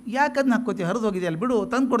ಬೈಬೇಕು, ಯಾಕೆ ಅದನ್ನ ಹಾಕ್ಕೋತೀವಿ, ಹರಿದು ಹೋಗಿದೆಯಲ್ಲ ಬಿಡು,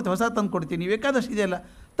 ತಂದು ಕೊಡ್ತೀವಿ, ಹೊಸ ತಂದು ಕೊಡ್ತೀವಿ, ನೀವು ಬೇಕಾದಷ್ಟು ಇದೆಯಲ್ಲ,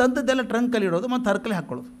 ತಂದದ್ದೆಲ್ಲ ಟ್ರಂಕಲ್ಲಿ ಇಡೋದು ಮತ್ತು ಹರ್ಕಲ್ಲಿ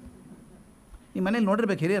ಹಾಕ್ಕೊಳ್ಳೋದು. ನಿಮ್ಮ ಮನೇಲಿ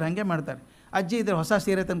ನೋಡಿರ್ಬೇಕು, ಹಿರಿಯರು ಹಾಗೆ ಮಾಡ್ತಾರೆ. ಅಜ್ಜಿ ಇದ್ರೆ ಹೊಸ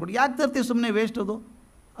ಸೀರೆ ತಂದು ಕೊಡಿ, ಯಾಕೆ ತರ್ತೀವಿ ಸುಮ್ಮನೆ ವೇಸ್ಟ್ ಅದು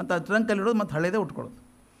ಅಂತ ಟ್ರಂಕಲ್ಲಿ ಇಡೋದು ಮತ್ತು ಹಳೇದೇ ಉಟ್ಕೊಳ್ಳೋದು.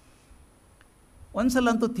 ಒಂದು ಸಲ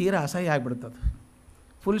ಅಂತೂ ತೀರಾ ಅಸಹ್ಯ ಆಗಿಬಿಡ್ತದೆ.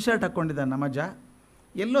 ಫುಲ್ ಶರ್ಟ್ ಹಾಕ್ಕೊಂಡಿದ್ದ ನಮ್ಮಜ್ಜ,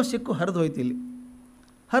 ಎಲ್ಲೋ ಸಿಕ್ಕು ಹರಿದು ಹೋಯ್ತು. ಇಲ್ಲಿ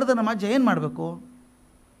ಹರಿದು ನಮ್ಮಜ್ಜ ಏನು ಮಾಡಬೇಕು,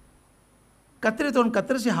 ಕತ್ತರಿ ತೊಗೊಂಡು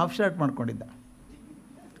ಕತ್ತರಿಸಿ ಹಾಫ್ ಶರ್ಟ್ ಮಾಡ್ಕೊಂಡಿದ್ದ.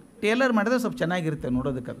 ಟೇಲರ್ ಮಾಡಿದ್ರೆ ಸ್ವಲ್ಪ ಚೆನ್ನಾಗಿರುತ್ತೆ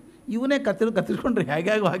ನೋಡೋದಕ್ಕೆ. ಅದು ಇವನೇ ಕತ್ತರಿಸ್ಕೊಂಡ್ರೆ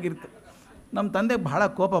ಹೇಗಾಗೂ ಆಗಿರುತ್ತೆ. ನಮ್ಮ ತಂದೆಗೆ ಭಾಳ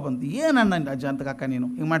ಕೋಪ ಬಂತು. ಏನು ಅಣ್ಣ ಅಜ್ಜ ಅಂತ ಕಾಕ ನೀನು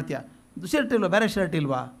ಹಿಂಗೆ ಮಾಡ್ತೀಯಾ, ಶರ್ಟ್ ಇಲ್ವಾ, ಬೇರೆ ಶರ್ಟ್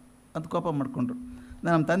ಇಲ್ವಾ ಅಂತ ಕೋಪ ಮಾಡಿಕೊಂಡ್ರು.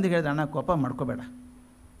 ನಾನು ನಮ್ಮ ತಂದೆಗೆ ಹೇಳಿದೆ, ಅಣ್ಣ ಕೋಪ ಮಾಡ್ಕೋಬೇಡ,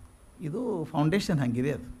 ಇದು ಫೌಂಡೇಶನ್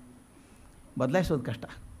ಹಾಗಿದೆ, ಅದು ಬದಲಾಯಿಸೋದು ಕಷ್ಟ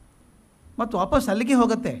ಮತ್ತು ವಾಪಸ್ ಅಲ್ಲಿಗೆ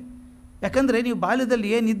ಹೋಗುತ್ತೆ. ಯಾಕಂದರೆ ನೀವು ಬಾಲ್ಯದಲ್ಲಿ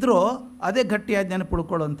ಏನಿದ್ರೋ ಅದೇ ಗಟ್ಟಿಯಾದ ನೆನಪು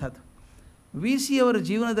ಉಳ್ಕೊಳ್ಳೋವಂಥದ್ದು. ವಿ ಸಿ ಅವರ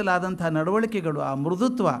ಜೀವನದಲ್ಲಿ ಆದಂಥ ನಡವಳಿಕೆಗಳು, ಆ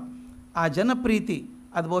ಮೃದುತ್ವ, ಆ ಜನಪ್ರೀತಿ,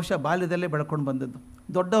 ಅದು ಬಹುಶಃ ಬಾಲ್ಯದಲ್ಲೇ ಬೆಳ್ಕೊಂಡು ಬಂದದ್ದು,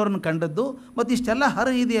 ದೊಡ್ಡವ್ರನ್ನ ಕಂಡದ್ದು. ಮತ್ತು ಇಷ್ಟೆಲ್ಲ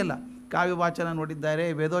ಇದೆಯಲ್ಲ, ಕಾವ್ಯ ವಾಚನ ನೋಡಿದ್ದಾರೆ,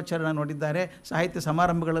 ವೇದೋಚ್ಚಾರಣ ನೋಡಿದ್ದಾರೆ, ಸಾಹಿತ್ಯ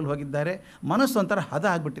ಸಮಾರಂಭಗಳಲ್ಲಿ ಹೋಗಿದ್ದಾರೆ. ಮನಸ್ಸು ಒಂಥರ ಹದ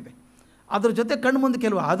ಆಗಿಬಿಟ್ಟಿದೆ. ಅದ್ರ ಜೊತೆ ಕಣ್ಣು ಮುಂದೆ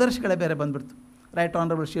ಕೆಲವು ಆದರ್ಶಗಳೇ ಬೇರೆ ಬಂದುಬಿಡ್ತು. ರೈಟ್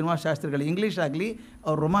ಆನರಬಲ್ ಶ್ರೀನಿವಾಸ ಶಾಸ್ತ್ರಿಗಳು ಇಂಗ್ಲೀಷ್ ಆಗಲಿ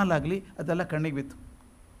ಅವ್ರ ರುಮಾಲಾಗಲಿ ಅದೆಲ್ಲ ಕಣ್ಣಿಗೆ ಬಿತ್ತು.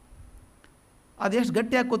 ಅದೆಷ್ಟು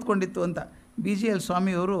ಗಟ್ಟಿಯಾಗಿ ಕೂತ್ಕೊಂಡಿತ್ತು ಅಂತ BGL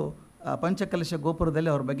ಸ್ವಾಮಿಯವರು ಪಂಚಕಲಶ ಗೋಪುರದಲ್ಲಿ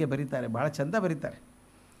ಅವ್ರ ಬಗ್ಗೆ ಬರೀತಾರೆ, ಭಾಳ ಚೆಂದ ಬರೀತಾರೆ.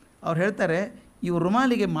 ಅವ್ರು ಹೇಳ್ತಾರೆ, ಇವು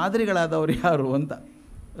ರುಮಾಲಿಗೆ ಮಾದರಿಗಳಾದವರು ಯಾರು ಅಂತ.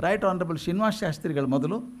 ರೈಟ್ ಆನರಬಲ್ ಶ್ರೀನಿವಾಸ ಶಾಸ್ತ್ರಿಗಳು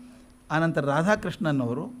ಮೊದಲು, ಆನಂತರ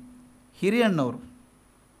ರಾಧಾಕೃಷ್ಣನ್ನವರು, ಹಿರಿಯಣ್ಣವರು,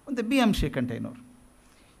 ಮತ್ತು BM ಶ್ರೀಕಂಠಯ್ಯನವರು,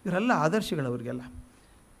 ಇವರೆಲ್ಲ ಆದರ್ಶಗಳವರಿಗೆಲ್ಲ.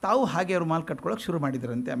 ತಾವು ಹಾಗೆ ರುಮಾಲು ಕಟ್ಕೊಳ್ಳೋಕೆ ಶುರು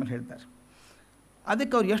ಮಾಡಿದ್ರಂತೆ. ಆಮೇಲೆ ಹೇಳ್ತಾರೆ,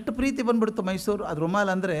 ಅದಕ್ಕೆ ಅವ್ರು ಎಷ್ಟು ಪ್ರೀತಿ ಬಂದುಬಿಡ್ತು ಮೈಸೂರು. ಅದು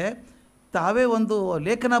ರುಮಾಲು ಅಂದರೆ ತಾವೇ ಒಂದು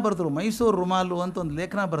ಲೇಖನ ಬರೆದ್ರು, ಮೈಸೂರು ರುಮಾಲು ಅಂತ ಒಂದು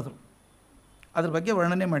ಲೇಖನ ಬರೆದ್ರು, ಅದ್ರ ಬಗ್ಗೆ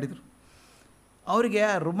ವರ್ಣನೆ ಮಾಡಿದರು. ಅವರಿಗೆ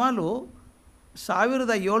ಆ ರುಮಾಲು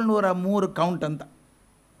 1703 ಕೌಂಟ್ ಅಂತ,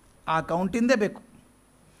 ಆ ಕೌಂಟಿಂದೇ ಬೇಕು.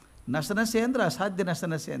 ನಸನಸೆ ಅಂದರೆ ಅಸಾಧ್ಯ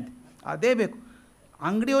ನಸನಸೆ ಅಂತ, ಅದೇ ಬೇಕು.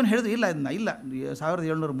 ಅಂಗಡಿಯವನು ಹೇಳಿದ್ರು, ಇಲ್ಲ ಇದನ್ನ ಇಲ್ಲ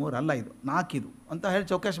 1703 ಅಲ್ಲ, ಇದು 4 ಇದು ಅಂತ ಹೇಳಿ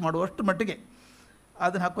ಚೌಕಾಶಿ ಮಾಡುವಷ್ಟು ಮಟ್ಟಿಗೆ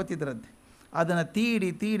ಅದನ್ನು ಹಾಕ್ಕೋತಿದ್ರಂತೆ. ಅದನ್ನು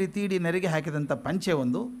ತೀಡಿ ನೆರಿಗೆ ಹಾಕಿದಂಥ ಪಂಚೆ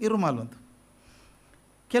ಒಂದು, ಈ ರುಮಾಲು ಒಂದು.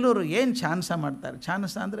 ಕೆಲವರು ಏನು ಛಾನ್ಸ ಮಾಡ್ತಾರೆ,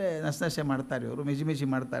 ಛಾನ್ಸ ಅಂದರೆ ನಸನಸೆ ಮಾಡ್ತಾರೆ, ಇವರು ಮಿಜಿ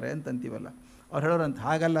ಮಾಡ್ತಾರೆ ಅಂತಂತೀವಲ್ಲ, ಅವ್ರು ಹೇಳೋರಂತ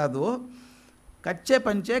ಹಾಗಲ್ಲ, ಅದು ಕಚ್ಚೆ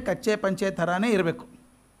ಪಂಚೆ ಥರನೇ ಇರಬೇಕು.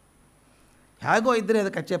 ಹೇಗೋ ಇದ್ದರೆ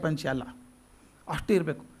ಅದು ಕಚ್ಚೆ ಪಂಚೆ ಅಲ್ಲ, ಅಷ್ಟು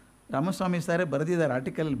ಇರಬೇಕು. ರಾಮಸ್ವಾಮಿ ಸಾರೇ ಬರೆದಿದ್ದಾರೆ,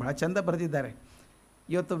 ಆರ್ಟಿಕಲಲ್ಲಿ ಭಾಳ ಚೆಂದ ಬರೆದಿದ್ದಾರೆ.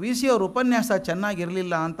 ಇವತ್ತು VC ಅವ್ರ ಉಪನ್ಯಾಸ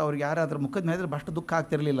ಚೆನ್ನಾಗಿರಲಿಲ್ಲ ಅಂತ ಅವ್ರಿಗೆ ಯಾರಾದರೂ ಮುಖದ ಮೇಲೆ ಅಷ್ಟು ದುಃಖ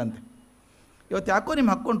ಆಗ್ತಿರಲಿಲ್ಲಂತೆ. ಇವತ್ತು ಯಾಕೋ ನಿಮ್ಮ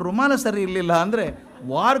ಹಾಕ್ಕೊಂಡು ರುಮಾಲ ಸರಿ ಇರಲಿಲ್ಲ ಅಂದರೆ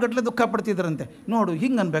ವಾರಗಟ್ಟಲೆ ದುಃಖ ಪಡ್ತಿದ್ರಂತೆ. ನೋಡು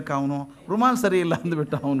ಹಿಂಗೆ ಅನ್ಬೇಕಾ ಅವನು, ರುಮಾಲು ಸರಿ ಇಲ್ಲ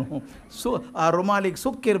ಅಂದ್ಬಿಟ್ಟು ಅವನು. ಆ ರುಮಾಲಿಗೆ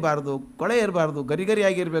ಸುಕ್ಕಿರಬಾರ್ದು, ಕೊಳೆ ಇರಬಾರ್ದು,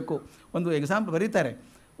 ಗರಿಯಾಗಿರಬೇಕು. ಒಂದು ಎಕ್ಸಾಂಪಲ್ ಬರೀತಾರೆ,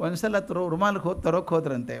 ಒಂದು ಸಲ ರುಮಾಲಿಗೆ ತರೋಕ್ಕೆ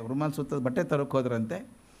ಹೋದ್ರಂತೆ, ರುಮಾಲು ಸುತ್ತದ ಬಟ್ಟೆ ತರೋಕ್ಕೆ ಹೋದ್ರಂತೆ.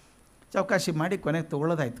 ಚೌಕಾಶಿ ಮಾಡಿ ಕೊನೆಗೆ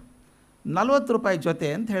ತೊಗೊಳ್ಳೋದಾಯಿತು. 40 ರೂಪಾಯಿ ಜೊತೆ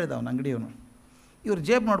ಅಂತ ಹೇಳ್ದ ಅವನು ಅಂಗಡಿಯವನು. ಇವ್ರು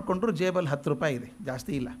ಜೇಬು ನೋಡಿಕೊಂಡ್ರು, ಜೇಬಲ್ಲಿ 10 ರೂಪಾಯಿ ಇದೆ,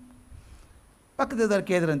 ಜಾಸ್ತಿ ಇಲ್ಲ. ಪಕ್ಕದವ್ರು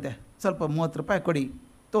ಕೇಳಿದ್ರಂತೆ, ಸ್ವಲ್ಪ 30 ರೂಪಾಯಿ ಕೊಡಿ,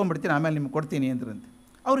 ತೊಗೊಂಡ್ಬಿಡ್ತೀನಿ, ಆಮೇಲೆ ನಿಮ್ಗೆ ಕೊಡ್ತೀನಿ ಅಂದ್ರಂತೆ.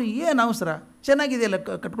 ಅವರು ಏನು ಅವಸರ, ಚೆನ್ನಾಗಿದೆಯಲ್ಲ,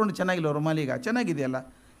 ಕಟ್ಕೊಂಡು ಚೆನ್ನಾಗಿಲ್ಲ ರುಮಾಲಿಗ, ಚೆನ್ನಾಗಿದೆಯಲ್ಲ,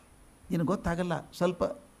 ನಿನಗೆ ಗೊತ್ತಾಗಲ್ಲ, ಸ್ವಲ್ಪ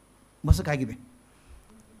ಮಸಕಾಗಿದೆ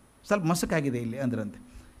ಇಲ್ಲಿ ಅಂದ್ರಂತೆ.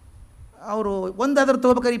 ಅವರು ಒಂದಾದ್ರೂ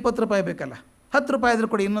ತೊಗೋಬೇಕಾದ್ರೆ 20 ರೂಪಾಯಿ ಬೇಕಲ್ಲ, 10 ರೂಪಾಯಿ ಆದರೂ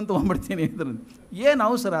ಕೊಡಿ, ಇನ್ನೊಂದು ತೊಗೊಂಡ್ಬಿಡ್ತೀನಿ ಅಂದ್ರಂತೆ. ಏನು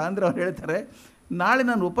ಅವಸರ ಅಂದರೆ ಅವ್ರು ಹೇಳ್ತಾರೆ, ನಾಳೆ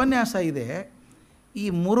ನನ್ನ ಉಪನ್ಯಾಸ ಇದೆ, ಈ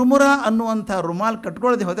ಮುರುಮುರ ಅನ್ನುವಂಥ ರುಮಾಲ್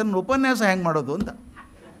ಕಟ್ಕೊಳ್ಳೋದೇ ಹೋದರೆ ನನ್ನ ಉಪನ್ಯಾಸ ಹೆಂಗೆ ಮಾಡೋದು ಅಂತ.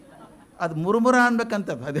 ಅದು ಮುರುಮುರ ಅನ್ಬೇಕಂತ,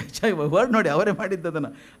 ಅದು ಹೆಚ್ಚಾಗಿ ವರ್ಡ್ ನೋಡಿ ಅವರೇ ಮಾಡಿದ್ದದನ್ನು.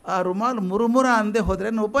 ಆ ರುಮಾಲು ಮುರುಮುರ ಅಂದೇ ಹೋದರೆ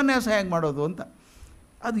ನಾನು ಉಪನ್ಯಾಸ ಹೆಂಗೆ ಮಾಡೋದು ಅಂತ.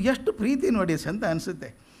 ಅದು ಎಷ್ಟು ಪ್ರೀತಿ ನೋಡಿ ಅಂತ ಅನಿಸುತ್ತೆ.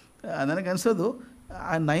 ನನಗನ್ಸೋದು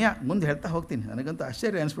ಆ ನಯ ಮುಂದೆ ಹೇಳ್ತಾ ಹೋಗ್ತೀನಿ, ನನಗಂತೂ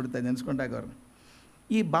ಆಶ್ಚರ್ಯ ಅನಿಸ್ಬಿಡ್ತದೆ ನೆನೆಸ್ಕೊಂಡಾಗ ಅವ್ರನ್ನ.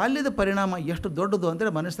 ಈ ಬಾಲ್ಯದ ಪರಿಣಾಮ ಎಷ್ಟು ದೊಡ್ಡದು ಅಂದರೆ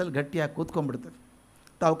ಮನಸ್ಸಲ್ಲಿ ಗಟ್ಟಿಯಾಗಿ ಕೂತ್ಕೊಂಡ್ಬಿಡ್ತದೆ.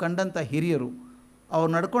 ತಾವು ಕಂಡಂಥ ಹಿರಿಯರು, ಅವ್ರು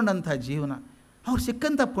ನಡ್ಕೊಂಡಂಥ ಜೀವನ, ಅವ್ರು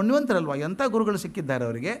ಸಿಕ್ಕಂಥ ಪುಣ್ಯವಂತರಲ್ವ, ಎಂಥ ಗುರುಗಳು ಸಿಕ್ಕಿದ್ದಾರೆ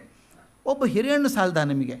ಅವರಿಗೆ. ಒಬ್ಬ ಹಿರಿಯಣ್ಣ ಸಾಲ್ದ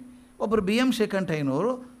ನಿಮಗೆ, ಒಬ್ಬರು BM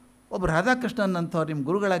ಶ್ರೀಕಂಠಯ್ಯನವರು, ಒಬ್ಬರು ರಾಧಾಕೃಷ್ಣನ್ ಅಂಥವ್ರು ನಿಮ್ಮ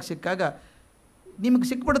ಗುರುಗಳಾಗಿ ಸಿಕ್ಕಾಗ ನಿಮಗೆ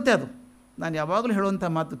ಸಿಕ್ಬಿಡುತ್ತೆ ಅದು. ನಾನು ಯಾವಾಗಲೂ ಹೇಳುವಂಥ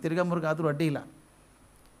ಮಾತು, ತಿರ್ಗಮುರ್ಗ ಆದರೂ ಅಡ್ಡಿ ಇಲ್ಲ.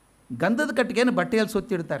 ಗಂಧದ ಕಟ್ಟಿಗೆಯನ್ನು ಬಟ್ಟೆಯಲ್ಲಿ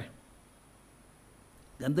ಸುತ್ತಿಡ್ತಾರೆ,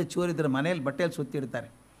 ಗಂಧದ ಚೂರಿದ್ರೆ ಮನೆಯಲ್ಲಿ ಬಟ್ಟೆಯಲ್ಲಿ ಸುತ್ತಿಡ್ತಾರೆ.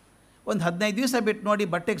 ಒಂದು 15 ದಿವಸ ಬಿಟ್ಟು ನೋಡಿ,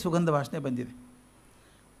 ಬಟ್ಟೆಗೆ ಸುಗಂಧ ವಾಸನೆ ಬಂದಿದೆ.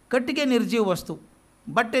 ಕಟ್ಟಿಗೆ ನಿರ್ಜೀವ ವಸ್ತು,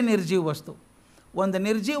 ಬಟ್ಟೆ ನಿರ್ಜೀವ ವಸ್ತು. ಒಂದು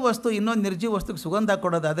ನಿರ್ಜೀವ ವಸ್ತು ಇನ್ನೊಂದು ನಿರ್ಜೀವ ವಸ್ತುಗೆ ಸುಗಂಧ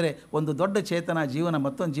ಕೊಡೋದಾದರೆ ಒಂದು ದೊಡ್ಡ ಚೇತನ ಜೀವನ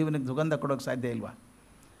ಮತ್ತೊಂದು ಜೀವನಕ್ಕೆ ಸುಗಂಧ ಕೊಡೋಕ್ಕೆ ಸಾಧ್ಯ ಇಲ್ವಾ?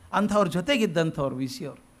 ಅಂಥವ್ರ ಜೊತೆಗಿದ್ದಂಥವ್ರು VC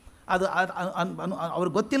ಅವರು, ಅದು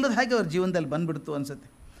ಅವ್ರಿಗೆ ಗೊತ್ತಿಲ್ಲದ ಹಾಗೆ ಅವ್ರ ಜೀವನದಲ್ಲಿ ಬಂದುಬಿಡ್ತು ಅನಿಸುತ್ತೆ.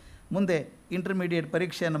 ಮುಂದೆ ಇಂಟರ್ಮೀಡಿಯೇಟ್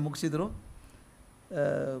ಪರೀಕ್ಷೆಯನ್ನು ಮುಗಿಸಿದರು.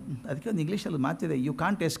 ಅದಕ್ಕೆ ಒಂದು ಇಂಗ್ಲೀಷಲ್ಲಿ ಮಾತಿದೆ, you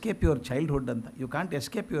can't escape your childhood ಅಂತ. You can't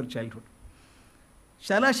escape your childhood.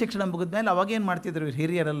 ಶಾಲಾ ಶಿಕ್ಷಣ ಮುಗಿದ ಮೇಲೆ ಅವಾಗೇನು ಮಾಡ್ತಿದ್ರು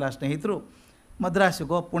ಹಿರಿಯರೆಲ್ಲ ಸ್ನೇಹಿತರು,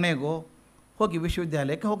 ಮದ್ರಾಸಿಗೋ ಪುಣೆಗೋ ಹೋಗಿ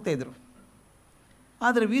ವಿಶ್ವವಿದ್ಯಾಲಯಕ್ಕೆ ಹೋಗ್ತಾಯಿದ್ರು.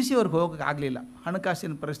 ಆದರೆ ವಿ ಸಿ ಅವ್ರಿಗೆ ಹೋಗೋಕ್ಕಾಗಲಿಲ್ಲ,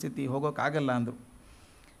 ಹಣಕಾಸಿನ ಪರಿಸ್ಥಿತಿ ಹೋಗೋಕ್ಕಾಗಲ್ಲ ಅಂದರು.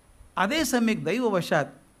 ಅದೇ ಸಮಯಕ್ಕೆ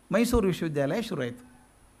ದೈವವಶಾತ್ ಮೈಸೂರು ವಿಶ್ವವಿದ್ಯಾಲಯ ಶುರುವಾಯಿತು.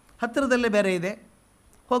 ಹತ್ತಿರದಲ್ಲೇ ಬೇರೆ ಇದೆ,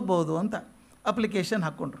 ಹೋಗ್ಬೋದು ಅಂತ ಅಪ್ಲಿಕೇಶನ್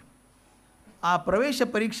ಹಾಕ್ಕೊಂಡ್ರು. ಆ ಪ್ರವೇಶ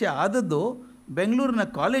ಪರೀಕ್ಷೆ ಆದದ್ದು ಬೆಂಗಳೂರಿನ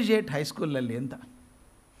ಕಾಲೇಜಿಯೇಟ್ ಹೈಸ್ಕೂಲಲ್ಲಿ ಅಂತ.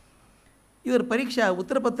 ಇವರು ಪರೀಕ್ಷಾ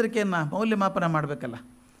ಉತ್ತರ ಪತ್ರಿಕೆಯನ್ನು ಮೌಲ್ಯಮಾಪನ ಮಾಡಬೇಕಲ್ಲ.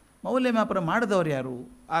 ಮೌಲ್ಯಮಾಪನ ಮಾಡಿದವರು ಯಾರು?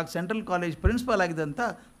 ಆಗ ಸೆಂಟ್ರಲ್ ಕಾಲೇಜ್ ಪ್ರಿನ್ಸಿಪಾಲ್ ಆಗಿದ್ದಂಥ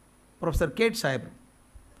ಪ್ರೊಫೆಸರ್ ಟೇಟ್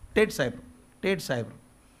ಸಾಹೇಬರು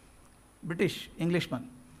ಬ್ರಿಟಿಷ್ ಇಂಗ್ಲೀಷ್ಮನ್.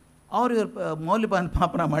 ಅವರು ಇವರು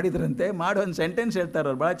ಮೌಲ್ಯಮಾಪನ ಮಾಡಿದ್ರಂತೆ. ಮಾಡೋ ಒಂದು ಸೆಂಟೆನ್ಸ್ ಹೇಳ್ತಾರೆ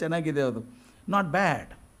ಅವ್ರು, ಭಾಳ ಚೆನ್ನಾಗಿದೆ ಅದು. ನಾಟ್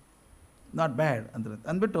ಬ್ಯಾಡ್ ಅಂದ್ರೆ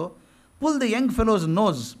ಅಂದ್ಬಿಟ್ಟು, full the Young fellows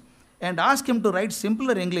nose and ask him to right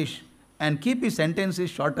simpler English and keep ಈ ಸೆಂಟೆನ್ಸ್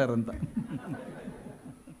ಈಸ್ ಶಾರ್ಟರ್ ಅಂತ.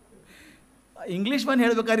 ಇಂಗ್ಲೀಷ್ಮನ್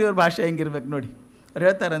ಹೇಳ್ಬೇಕಾದ್ರೆ ಇವ್ರ ಭಾಷೆ ಹೆಂಗಿರ್ಬೇಕು ನೋಡಿ. ಅವ್ರು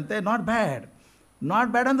ಹೇಳ್ತಾರಂತೆ, ನಾಟ್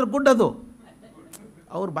ಬ್ಯಾಡ್ ಅಂದ್ರೆ ಗುಡ್. ಅದು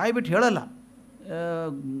ಅವ್ರು ಬಾಯಿ ಬಿಟ್ಟು ಹೇಳಲ್ಲ,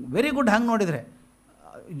 ವೆರಿ ಗುಡ್. ಹಂಗೆ ನೋಡಿದರೆ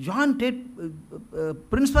John ಟೇಟ್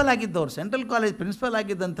principal ಆಗಿದ್ದವ್ರು, central college principal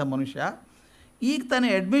ಆಗಿದ್ದಂಥ ಮನುಷ್ಯ, ಈಗ ತಾನೇ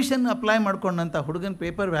ಅಡ್ಮಿಷನ್ ಅಪ್ಲೈ ಮಾಡ್ಕೊಂಡಂಥ ಹುಡುಗನ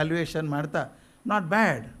ಪೇಪರ್ ವ್ಯಾಲ್ಯೂಯೇಷನ್ ಮಾಡ್ತಾ ನಾಟ್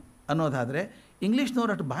ಬ್ಯಾಡ್ ಅನ್ನೋದಾದರೆ,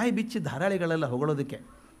 ಇಂಗ್ಲೀಷ್ನವ್ರು ಅಷ್ಟು ಬಾಯಿ ಬಿಚ್ಚಿ ಧಾರಾಳಿಗಳೆಲ್ಲ ಹೊಗಳೋದಕ್ಕೆ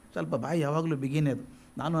ಸ್ವಲ್ಪ ಬಾಯಿ ಯಾವಾಗಲೂ ಬಿಗಿನೇ ಅದು.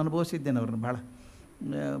 ನಾನು ಅನುಭವಿಸಿದ್ದೇನೆ ಅವ್ರನ್ನ ಭಾಳ.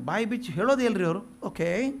 ಬಾಯಿ ಬಿಚ್ಚಿ ಹೇಳೋದೇ ಇಲ್ಲರಿ ಅವರು.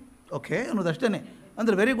 ಓಕೆ ಅನ್ನೋದಷ್ಟೇ,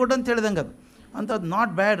 ಅಂದರೆ ವೆರಿ ಗುಡ್ ಅಂತ ಹೇಳಿದಂಗೆ ಅದು. ಅಂಥದ್ದು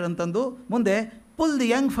ನಾಟ್ ಬ್ಯಾಡ್ ಅಂತಂದು ಮುಂದೆ full the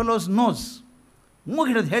Young fellows nose,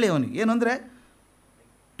 ಮೂಗಿಡೋದು ಹೇಳಿ ಅವನಿಗೆ ಏನಂದರೆ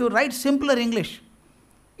ಟು ರೈಟ್ ಸಿಂಪ್ಲರ್ ಇಂಗ್ಲೀಷ್.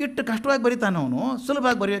 ಇಟ್ಟು ಕಷ್ಟವಾಗಿ ಬರೀತಾನೆ ಅವನು,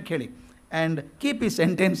 ಸುಲಭವಾಗಿ ಬರೆಯೋಕ್ಕೆ ಹೇಳಿ. ಆ್ಯಂಡ್ ಕೀಪ್ ಈ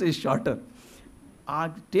ಸೆಂಟೆನ್ಸ್ ಈಸ್ ಶಾರ್ಟರ್. ಆ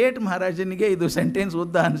ಟೇಟ್ ಮಹಾರಾಜನಿಗೆ ಇದು ಸೆಂಟೆನ್ಸ್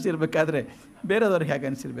ಉದ್ದ ಅನಿಸಿರ್ಬೇಕಾದ್ರೆ ಬೇರೆದವ್ರಿಗೆ ಹೇಗೆ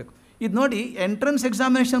ಅನಿಸಿರ್ಬೇಕು. ಇದು ನೋಡಿ, ಎಂಟ್ರೆನ್ಸ್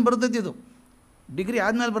ಎಕ್ಸಾಮಿನೇಷನ್ ಬರೆದಿದ್ದು, ಡಿಗ್ರಿ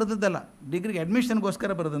ಆದಮೇಲೆ ಬರೆದದ್ದಲ್ಲ, ಡಿಗ್ರಿಗೆ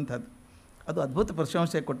ಅಡ್ಮಿಷನ್ಗೋಸ್ಕರ ಬರೆದಂಥದ್ದು. ಅದು ಅದ್ಭುತ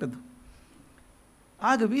ಪ್ರಶಂಸೆ ಕೊಟ್ಟದ್ದು.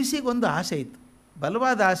 ಆಗ ವಿ ಸಿಗೊಂದು ಆಸೆ ಇತ್ತು,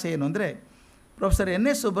 ಬಲವಾದ ಆಸೆ. ಏನು ಅಂದರೆ, ಪ್ರೊಫೆಸರ್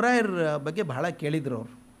NS ಸುಬ್ಬರಾಯರ ಬಗ್ಗೆ ಬಹಳ ಕೇಳಿದರು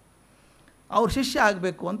ಅವರು. ಅವ್ರ ಶಿಷ್ಯ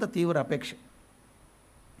ಆಗಬೇಕು ಅಂತ ತೀವ್ರ ಅಪೇಕ್ಷೆ.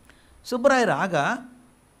 ಸುಬ್ಬರಾಯರು ಆಗ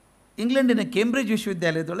ಇಂಗ್ಲೆಂಡಿನ ಕೇಂಬ್ರಿಡ್ಜ್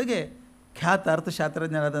ವಿಶ್ವವಿದ್ಯಾಲಯದೊಳಗೆ ಖ್ಯಾತ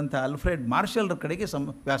ಅರ್ಥಶಾಸ್ತ್ರಜ್ಞರಾದಂಥ ಅಲ್ಫ್ರೆಡ್ ಮಾರ್ಷಲ್ರ ಕಡೆಗೆ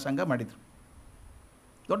ವ್ಯಾಸಂಗ ಮಾಡಿದರು.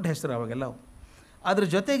 ದೊಡ್ಡ ಹೆಸರು ಅವಾಗೆಲ್ಲ. ಅದ್ರ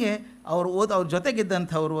ಜೊತೆಗೆ ಅವ್ರ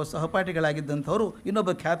ಜೊತೆಗಿದ್ದಂಥವರು, ಸಹಪಾಠಿಗಳಾಗಿದ್ದಂಥವರು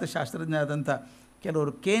ಇನ್ನೊಬ್ಬ ಖ್ಯಾತ ಶಾಸ್ತ್ರಜ್ಞರಾದಂಥ,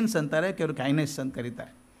 ಕೆಲವರು ಕೇನ್ಸ್ ಅಂತಾರೆ, ಕೆಲವರು ಕೈನೆಸ್ ಅಂತ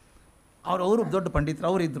ಕರೀತಾರೆ. ಅವರು ದೊಡ್ಡ ಪಂಡಿತರು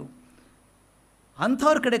ಅವರಿದ್ದರು.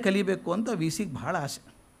 ಅಂಥವ್ರ ಕಡೆ ಕಲಿಬೇಕು ಅಂತ ವಿ ಸಿಗೆ ಭಾಳ ಆಸೆ.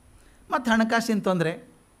 ಮತ್ತು ಹಣಕಾಸಿನ ತೊಂದರೆ,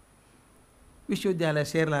 ವಿಶ್ವವಿದ್ಯಾಲಯ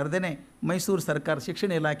ಸೇರಲಾರ್ದೇ ಮೈಸೂರು ಸರ್ಕಾರ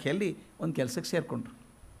ಶಿಕ್ಷಣ ಇಲಾಖೆಯಲ್ಲಿ ಒಂದು ಕೆಲಸಕ್ಕೆ ಸೇರಿಕೊಂಡ್ರು.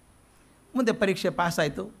 ಮುಂದೆ ಪರೀಕ್ಷೆ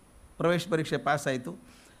ಪಾಸಾಯಿತು, ಪ್ರವೇಶ ಪರೀಕ್ಷೆ ಪಾಸಾಯಿತು.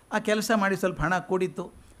 ಆ ಕೆಲಸ ಮಾಡಿ ಸ್ವಲ್ಪ ಹಣ ಕೂಡಿತ್ತು.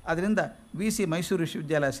 ಅದರಿಂದ ವಿ ಸಿ ಮೈಸೂರು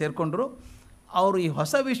ವಿಶ್ವವಿದ್ಯಾಲಯ ಸೇರಿಕೊಂಡ್ರು. ಅವರು ಈ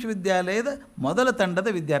ಹೊಸ ವಿಶ್ವವಿದ್ಯಾಲಯದ ಮೊದಲ ತಂಡದ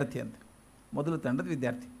ವಿದ್ಯಾರ್ಥಿ.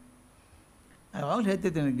 ಯಾವಾಗಲೂ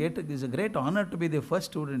ಹೇಳ್ತಿದ್ದೀನಿ, it is a great honour to be the first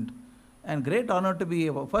student and great honour to B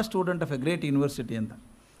first student of A great university ಅಂತ.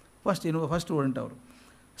 ಫಸ್ಟ್ ಸ್ಟೂಡೆಂಟ್ ಅವರು.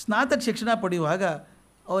 ಸ್ನಾತಕ ಶಿಕ್ಷಣ ಪಡೆಯುವಾಗ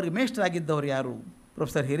ಅವ್ರಿಗೆ ಮೇಷ್ಟ್ರಾಗಿದ್ದವರು ಯಾರು?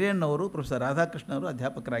 Professor ಹಿರಿಯಣ್ಣವರು, professor ರಾಧಾಕೃಷ್ಣವರು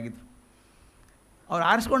ಅಧ್ಯಾಪಕರಾಗಿದ್ದರು. ಅವ್ರು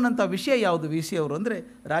ಆರಿಸ್ಕೊಂಡಂಥ ವಿಷಯ ಯಾವುದು ವಿ ಸಿ ಅವರು ಅಂದರೆ,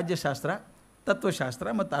 ರಾಜ್ಯಶಾಸ್ತ್ರ, ತತ್ವಶಾಸ್ತ್ರ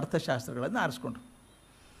ಮತ್ತು ಅರ್ಥಶಾಸ್ತ್ರಗಳನ್ನು ಆರಿಸ್ಕೊಂಡ್ರು.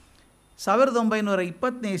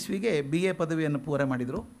 1920 ಇಸ್ವಿಗೆ BA ಪದವಿಯನ್ನು ಪೂರ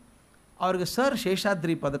ಮಾಡಿದರು. ಅವ್ರಿಗೆ ಸರ್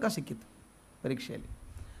ಶೇಷಾದ್ರಿ ಪದಕ ಸಿಕ್ಕಿತ್ತು ಪರೀಕ್ಷೆಯಲ್ಲಿ.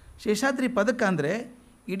 ಶೇಷಾದ್ರಿ ಪದಕ ಅಂದರೆ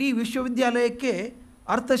ಇಡೀ ವಿಶ್ವವಿದ್ಯಾಲಯಕ್ಕೆ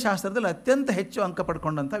ಅರ್ಥಶಾಸ್ತ್ರದಲ್ಲಿ ಅತ್ಯಂತ ಹೆಚ್ಚು ಅಂಕ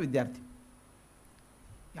ಪಡ್ಕೊಂಡಂಥ ವಿದ್ಯಾರ್ಥಿ.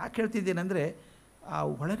 ಯಾಕೆ ಹೇಳ್ತಿದ್ದೇನೆಂದರೆ, ಆ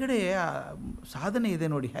ಒಳಗಡೆ ಆ ಸಾಧನೆ ಇದೆ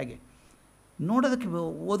ನೋಡಿ. ಹೇಗೆ ನೋಡೋದಕ್ಕೆ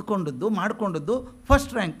ಓದ್ಕೊಂಡದ್ದು, ಮಾಡಿಕೊಂಡದ್ದು,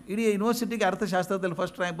 ಫಸ್ಟ್ ರ್ಯಾಂಕ್, ಇಡೀ ಯೂನಿವರ್ಸಿಟಿಗೆ ಅರ್ಥಶಾಸ್ತ್ರದಲ್ಲಿ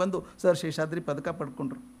ಫಸ್ಟ್ ರ್ಯಾಂಕ್ ಬಂದು ಸರ್ ಶೇಷಾದ್ರಿ ಪದಕ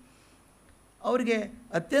ಪಡ್ಕೊಂಡ್ರು. ಅವರಿಗೆ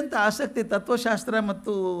ಅತ್ಯಂತ ಆಸಕ್ತಿ ತತ್ವಶಾಸ್ತ್ರ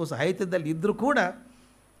ಮತ್ತು ಸಾಹಿತ್ಯದಲ್ಲಿ ಇದ್ದರೂ ಕೂಡ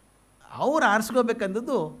ಅವ್ರು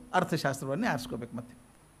ಆರಿಸ್ಕೋಬೇಕಂದದ್ದು ಅರ್ಥಶಾಸ್ತ್ರವನ್ನೇ ಆರಿಸ್ಕೋಬೇಕು.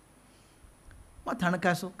 ಮತ್ತು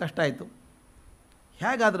ಹಣಕಾಸು ಕಷ್ಟ ಆಯಿತು.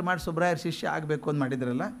 ಹೇಗಾದ್ರೂ ಮಾಡಿ ಸುಬ್ರಾಯರ್ ಶಿಷ್ಯ ಆಗಬೇಕು ಅಂತ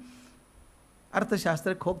ಮಾಡಿದ್ರಲ್ಲ,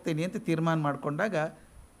 ಅರ್ಥಶಾಸ್ತ್ರಕ್ಕೆ ಹೋಗ್ತೀನಿ ಅಂತ ತೀರ್ಮಾನ ಮಾಡಿಕೊಂಡಾಗ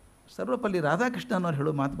ಸರ್ವಪಲ್ಲಿ ರಾಧಾಕೃಷ್ಣನ್ ಅವ್ರು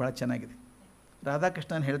ಹೇಳೋ ಮಾತು ಭಾಳ ಚೆನ್ನಾಗಿದೆ.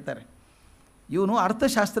 ರಾಧಾಕೃಷ್ಣನ್ ಹೇಳ್ತಾರೆ, ಇವನು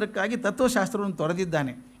ಅರ್ಥಶಾಸ್ತ್ರಕ್ಕಾಗಿ ತತ್ವಶಾಸ್ತ್ರವನ್ನು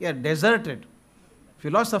ತೊರೆದಿದ್ದಾನೆ. Deserted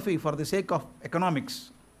philosophy for the sake of economics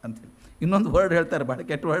ಅಂತೇಳಿ ಇನ್ನೊಂದು ವರ್ಡ್ ಹೇಳ್ತಾರೆ, ಭಾಳ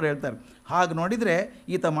ಕೆಟ್ಟ ವರ್ಡ್ ಹೇಳ್ತಾರೆ. ಹಾಗೆ ನೋಡಿದರೆ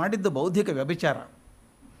ಈತ ಮಾಡಿದ್ದು ಬೌದ್ಧಿಕ ವ್ಯಭಿಚಾರ.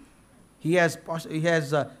 ಹಿ ಹ್ಯಾಸ್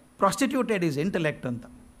ಪ್ರಾಸ್ಟಿಟ್ಯೂಟೆಡ್ ಈಸ್ ಇಂಟೆಲೆಕ್ಟ್ ಅಂತ.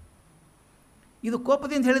 ಇದು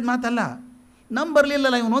ಕೋಪದಿಂದ ಹೇಳಿದ ಮಾತಲ್ಲ,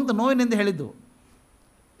 ಬರಲಿಲ್ಲಲ್ಲ ಇವನು ಅಂತ ನೋವಿನಿಂದ ಹೇಳಿದ್ದು.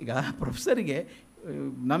 ಈಗ ಪ್ರೊಫೆಸರಿಗೆ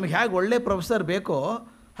ನಮಗೆ ಹೇಗೆ ಒಳ್ಳೆ ಪ್ರೊಫೆಸರ್ ಬೇಕೋ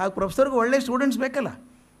ಹಾಗೆ ಪ್ರೊಫೆಸರ್ಗೂ ಒಳ್ಳೆ ಸ್ಟೂಡೆಂಟ್ಸ್ ಬೇಕಲ್ಲ.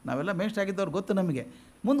 ನಾವೆಲ್ಲ ಮೇಸ್ಟ್ ಆಗಿದ್ದವ್ರು ಗೊತ್ತು ನಮಗೆ.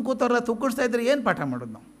 ಮುಂದೆ ಕೂತವ್ರೆಲ್ಲ ತುಕ್ಕಿಸ್ತಾ ಇದ್ರೆ ಏನು ಪಾಠ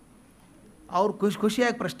ಮಾಡೋದು ನಾವು? ಅವ್ರು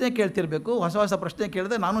ಖುಷಿಯಾಗಿ ಪ್ರಶ್ನೆ ಕೇಳ್ತಿರ್ಬೇಕು, ಹೊಸ ಹೊಸ ಪ್ರಶ್ನೆ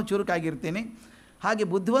ಕೇಳಿದ್ರೆ ನಾನು ಚುರುಕಾಗಿರ್ತೀನಿ. ಹಾಗೆ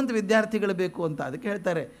ಬುದ್ಧಿವಂತ ವಿದ್ಯಾರ್ಥಿಗಳು ಬೇಕು ಅಂತ. ಅದಕ್ಕೆ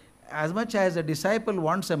ಹೇಳ್ತಾರೆ, as much as A disciple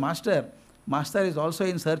wants A master is also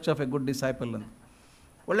in search of A good disciple ಅಂತ.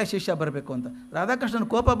 ಒಳ್ಳೆ ಶಿಷ್ಯ ಬರಬೇಕು ಅಂತ. ರಾಧಾಕೃಷ್ಣನ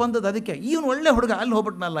ಕೋಪ ಬಂದದ್ದು ಅದಕ್ಕೆ, ಇವನು ಒಳ್ಳೆ ಹುಡುಗ, ಅಲ್ಲಿ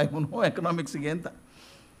ಹೋಗ್ಬಿಟ್ನಲ್ಲ ಇವನು ಎಕನಾಮಿಕ್ಸಿಗೆ ಅಂತ.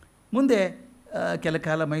 ಮುಂದೆ ಕೆಲ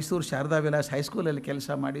ಕಾಲ ಮೈಸೂರು ಶಾರದಾ ವಿಲಾಸ್ ಹೈಸ್ಕೂಲಲ್ಲಿ ಕೆಲಸ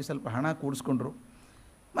ಮಾಡಿ ಸ್ವಲ್ಪ ಹಣ ಕೂಡಿಸ್ಕೊಂಡ್ರು.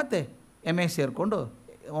 ಮತ್ತು MA ಸೇರಿಕೊಂಡು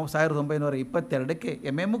 1922ಕ್ಕೆ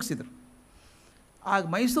MA ಮುಗಿಸಿದರು. ಆಗ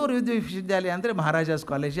ಮೈಸೂರು ವಿಶ್ವವಿದ್ಯಾಲಯ ಅಂದರೆ ಮಹಾರಾಜಾಸ್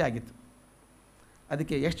ಕಾಲೇಜೇ ಆಗಿತ್ತು.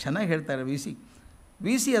 ಅದಕ್ಕೆ ಎಷ್ಟು ಚೆನ್ನಾಗಿ ಹೇಳ್ತಾರೆ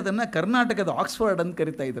ವಿ ಸಿ ಅದನ್ನು ಕರ್ನಾಟಕದ ಆಕ್ಸ್ಫರ್ಡ್ ಅಂತ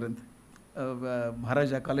ಕರಿತಾ ಇದ್ರಂತೆ,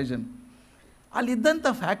 ಮಹಾರಾಜ ಕಾಲೇಜನ್ನು. ಅಲ್ಲಿದ್ದಂಥ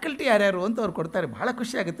ಫ್ಯಾಕಲ್ಟಿ ಯಾರ್ಯಾರು ಅಂತ ಅವ್ರು ಕೊಡ್ತಾರೆ. ಭಾಳ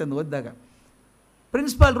ಖುಷಿ ಆಗುತ್ತೆ ಅಂತ ಓದಿದಾಗ.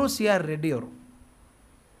 ಪ್ರಿನ್ಸಿಪಾಲ್ರು CR ರೆಡ್ಡಿ ಅವರು,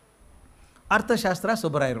 ಅರ್ಥಶಾಸ್ತ್ರ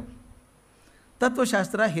ಸುಬ್ಬರಾಯರು,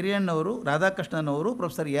 ತತ್ವಶಾಸ್ತ್ರ ಹಿರಿಯಣ್ಣವರು, ರಾಧಾಕೃಷ್ಣನವರು,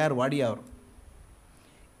 ಪ್ರೊಫೆಸರ್ AR ವಾಡಿಯಾ ಅವರು,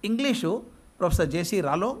 English professor JC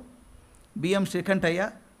ರಾಲೋ, BM Srikantaiah,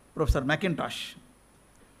 professor ಮ್ಯಾಕಿಂಟಾಶ್,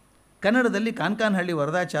 ಕನ್ನಡದಲ್ಲಿ ಕಾನ್ಕಾನಹಳ್ಳಿ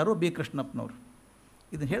ವರದಾಚಾರು, B ಕೃಷ್ಣಪ್ಪನವರು.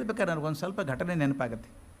 ಇದನ್ನು ಹೇಳಬೇಕಾದ್ರೆ ನನಗೊಂದು ಸ್ವಲ್ಪ ಘಟನೆ ನೆನಪಾಗುತ್ತೆ.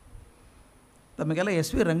 ತಮಗೆಲ್ಲ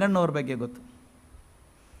SV ರಂಗಣ್ಣವ್ರ ಬಗ್ಗೆ ಗೊತ್ತು.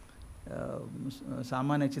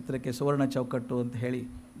 ಸಾಮಾನ್ಯ ಚಿತ್ರಕ್ಕೆ ಸುವರ್ಣ ಚೌಕಟ್ಟು ಅಂತ ಹೇಳಿ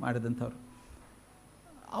ಮಾಡಿದಂಥವ್ರು.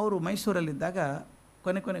 ಅವರು ಮೈಸೂರಲ್ಲಿದ್ದಾಗ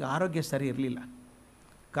ಕೊನೆಗೆ ಆರೋಗ್ಯ ಸರಿ ಇರಲಿಲ್ಲ.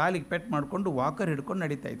 ಕಾಲಿಗೆ ಪೆಟ್ಟು ಮಾಡಿಕೊಂಡು ವಾಕರ್ ಹಿಡ್ಕೊಂಡು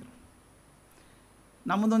ನಡೀತಾಯಿದ್ರು.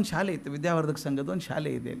 ನಮ್ಮದೊಂದು ಶಾಲೆ ಇತ್ತು, ವಿದ್ಯಾವರ್ಧಕ ಸಂಘದೊಂದು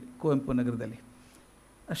ಶಾಲೆ ಇದೆ ಅಲ್ಲಿ ಕುವೆಂಪು ನಗರದಲ್ಲಿ.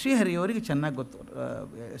 ಶ್ರೀಹರಿಯವರಿಗೆ ಚೆನ್ನಾಗಿ ಗೊತ್ತು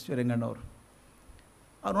SV ರಂಗಣ್ಣವರು.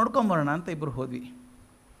 ಅವ್ರು ನೋಡ್ಕೊಂಬರೋಣ ಅಂತ ಇಬ್ಬರು ಹೋದ್ವಿ.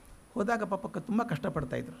 ಹೋದಾಗ ಪಾಪಕ್ಕೆ ತುಂಬ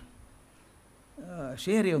ಕಷ್ಟಪಡ್ತಾಯಿದ್ರು.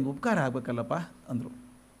 ಶ್ರೀಹರಿ ಒಂದು ಉಪಕಾರ ಆಗಬೇಕಲ್ಲಪ್ಪ ಅಂದರು.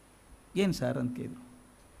 ಏನು ಸರ್ ಅಂತ ಕೇಳಿದ್ರು.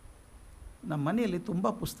 ನಮ್ಮ ಮನೆಯಲ್ಲಿ ತುಂಬ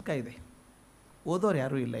ಪುಸ್ತಕ ಇದೆ, ಓದೋರು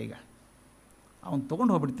ಯಾರೂ ಇಲ್ಲ, ಈಗ ಅವನು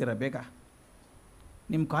ತೊಗೊಂಡು ಹೋಗ್ಬಿಡ್ತೀರಾ ಬೇಗ,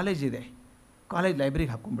 ನಿಮ್ಮ ಕಾಲೇಜ್ ಇದೆ, ಕಾಲೇಜ್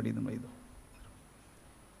ಲೈಬ್ರರಿಗೆ ಹಾಕ್ಕೊಂಬಿಡಿ ಇದನ್ನು.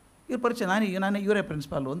 ಇವ್ರ ಪರಿಚಯ ನಾನು ಇವರೇ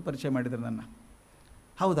ಪ್ರಿನ್ಸಿಪಾಲು ಅಂತ ಪರಿಚಯ ಮಾಡಿದ್ರು ನನ್ನ.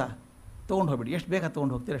 ಹೌದಾ, ತೊಗೊಂಡು ಹೋಗ್ಬಿಡಿ, ಎಷ್ಟು ಬೇಗ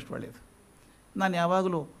ತೊಗೊಂಡು ಹೋಗ್ತೀರ ಅಷ್ಟು ಒಳ್ಳೆಯದು. ನಾನು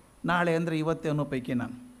ಯಾವಾಗಲೂ ನಾಳೆ ಅಂದರೆ ಇವತ್ತೇ ಅನ್ನೋ ಪೈಕಿ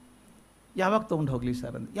ನಾನು, ಯಾವಾಗ ತೊಗೊಂಡು ಹೋಗಲಿ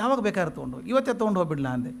ಸರ್ ಅಂದೆ. ಯಾವಾಗ ಬೇಕಾದ್ರೆ ತೊಗೊಂಡು ಹೋಗಿ, ಇವತ್ತೇ ತೊಗೊಂಡು ಹೋಗ್ಬಿಡ್ಲ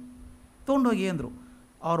ಅಂದೆ. ತೊಗೊಂಡು ಹೋಗಿ ಅಂದರು.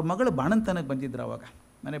 ಅವ್ರ ಮಗಳು ಬಾಣಂತನಕ್ಕೆ ಬಂದಿದ್ರು. ಆವಾಗ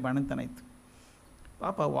ಮನೆ ಬಾಣಂತನ ಇತ್ತು.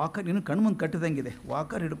 ಪಾಪ ವಾಕರ್ ಇನ್ನೂ ಕಣ್ಮುಂದೆ ಕಟ್ಟಿದಂಗಿದೆ.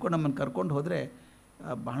 ವಾಕರ್ ಹಿಡ್ಕೊಂಡು ನಮ್ಮನ್ನು ಕರ್ಕೊಂಡು ಹೋದರೆ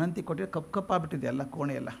ಬಾಣಂತಿ ಕೊಟ್ಟಿರೋ ಕಪ್ಪಾಗ್ಬಿಟ್ಟಿದೆ ಎಲ್ಲ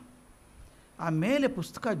ಕೋಣೆ ಎಲ್ಲ. ಆಮೇಲೆ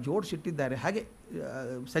ಪುಸ್ತಕ ಜೋಡಿಸಿಟ್ಟಿದ್ದಾರೆ, ಹಾಗೆ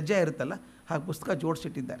ಸಜ್ಜೆ ಇರುತ್ತಲ್ಲ ಹಾಗೆ ಪುಸ್ತಕ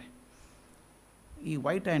ಜೋಡಿಸಿಟ್ಟಿದ್ದಾರೆ. ಈ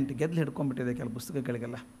ವೈಟ್ ಆ್ಯಂಟ್ ಗೆದ್ಲು ಹಿಡ್ಕೊಂಡ್ಬಿಟ್ಟಿದೆ ಕೆಲವು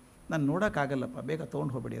ಪುಸ್ತಕಗಳಿಗೆಲ್ಲ. ನಾನು ನೋಡೋಕ್ಕಾಗಲ್ಲಪ್ಪ, ಬೇಗ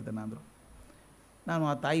ತೊಗೊಂಡು ಹೋಗ್ಬಿಡಿ ಅದನ್ನು ಅಂದರು. ನಾನು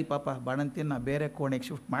ಆ ತಾಯಿ ಪಾಪ ಬಾಣಂತಿಯನ್ನು ಬೇರೆ ಕೋಣೆಗೆ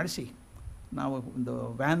ಶಿಫ್ಟ್ ಮಾಡಿಸಿ, ನಾವು ಒಂದು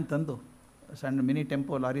ವ್ಯಾನ್ ತಂದು, ಸಣ್ಣ ಮಿನಿ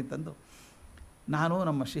ಟೆಂಪೋ ಲಾರಿ ತಂದು, ನಾನು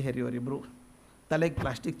ನಮ್ಮ ಶ್ರೀಹರಿಯವರಿಬ್ಬರು ತಲೆಗೆ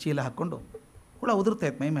ಪ್ಲಾಸ್ಟಿಕ್ ಚೀಲ ಹಾಕ್ಕೊಂಡು, ಹುಳ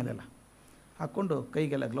ಉದುರ್ತಾಯಿತ್ತು ಮೈ ಮೇಲೆಲ್ಲ, ಹಾಕ್ಕೊಂಡು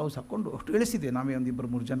ಕೈಗೆಲ್ಲ ಗ್ಲೌಸ್ ಹಾಕ್ಕೊಂಡು ಅಷ್ಟು ಇಳಿಸಿದ್ವಿ. ನಾವೇ ಒಂದು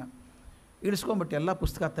 2-3 ಜನ ಇಳಿಸ್ಕೊಂಬಿಟ್ಟು ಎಲ್ಲ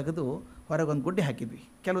ಪುಸ್ತಕ ತೆಗೆದು ಹೊರಗೊಂದು ಗುಡ್ಡೆ ಹಾಕಿದ್ವಿ.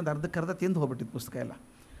 ಕೆಲವೊಂದು ಅರ್ಧಕ್ಕರ್ಧ ತಿಂದು ಹೋಗ್ಬಿಟ್ಟಿದ್ದು ಪುಸ್ತಕ ಎಲ್ಲ.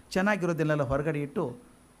 ಚೆನ್ನಾಗಿರೋದನ್ನೆಲ್ಲ ಹೊರಗಡೆ ಇಟ್ಟು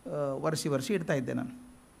ಒರೆಸಿ ಇಡ್ತಾಯಿದ್ದೆ ನಾನು.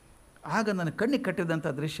 ಆಗ ನನ್ನ ಕಣ್ಣಿಗೆ ಕಟ್ಟಿದಂಥ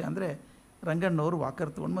ದೃಶ್ಯ ಅಂದರೆ, ರಂಗಣ್ಣವರು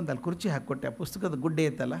ವಾಕರ್ ತೊಗೊಂಡು ಬಂದು ಅಲ್ಲಿ ಕುರ್ಚಿ ಹಾಕ್ಕೊಟ್ಟೆ. ಆ ಪುಸ್ತಕದ ಗುಡ್ಡೆ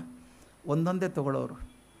ಇತ್ತಲ್ಲ, ಒಂದೊಂದೇ ತೊಗೊಳ್ಳೋರು.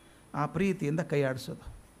 ಆ ಪ್ರೀತಿಯಿಂದ ಕೈ ಆಡಿಸೋದು.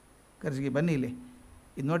 ಕರ್ಜಿಗೆ ಬನ್ನಿ ಇಲ್ಲಿ,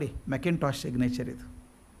 ಇದು ನೋಡಿ ಮ್ಯಾಕಿಂಟಾಶ್ ಸಿಗ್ನೇಚರ್,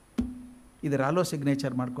 ಇದು ರಾಲೋ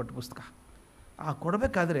ಸಿಗ್ನೇಚರ್ ಮಾಡಿಕೊಟ್ಟು ಪುಸ್ತಕ. ಆ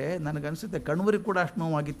ಕೊಡಬೇಕಾದ್ರೆ ನನಗನ್ಸುತ್ತೆ ಕಣ್ವರಿಗೆ ಕೂಡ ಅಷ್ಟು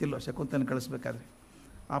ನೋವಾಗಿತ್ತಿಲ್ಲೋ ಶಕುಂತನ ಕಳಿಸ್ಬೇಕಾದ್ರೆ.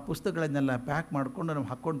 ಆ ಪುಸ್ತಕಗಳನ್ನೆಲ್ಲ ಪ್ಯಾಕ್ ಮಾಡಿಕೊಂಡು ನಾವು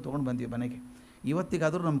ಹಾಕ್ಕೊಂಡು ತೊಗೊಂಡು ಬಂದ್ವಿ ಮನೆಗೆ.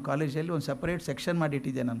 ಇವತ್ತಿಗಾದರೂ ನಮ್ಮ ಕಾಲೇಜಲ್ಲಿ ಒಂದು ಸಪ್ರೇಟ್ ಸೆಕ್ಷನ್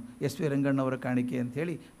ಮಾಡಿಟ್ಟಿದ್ದೆ ನಾನು, SV ರಂಗಣ್ಣವರ ಕಾಣಿಕೆ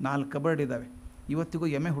ಅಂಥೇಳಿ 4 ಕಬರ್ಡ್ ಇದ್ದಾವೆ. ಇವತ್ತಿಗೂ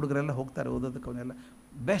MA ಹುಡುಗರೆಲ್ಲ ಹೋಗ್ತಾರೆ ಓದೋದಕ್ಕೆ. ಅವನ್ನೆಲ್ಲ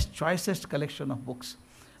ಬೆಸ್ಟ್ ಚಾಯ್ಸೆಸ್ಟ್ ಕಲೆಕ್ಷನ್ ಆಫ್ ಬುಕ್ಸ್.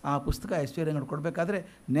 ಆ ಪುಸ್ತಕ SV ರಂಗಣ್ಣ ಕೊಡಬೇಕಾದ್ರೆ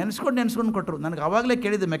ನೆನೆಸ್ಕೊಂಡು ಕೊಟ್ಟರು. ನನಗೆ ಆವಾಗಲೇ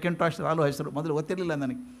ಕೇಳಿದ್ದೆ ಮ್ಯಾಕಿಂಟಾಶ್ ರಾಲೋ ಹೆಸರು, ಮೊದಲು ಗೊತ್ತಿರಲಿಲ್ಲ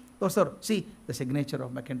ನನಗೆ. ತೋರ್ಸೋರು, ದ ಸಿಗ್ನೇಚರ್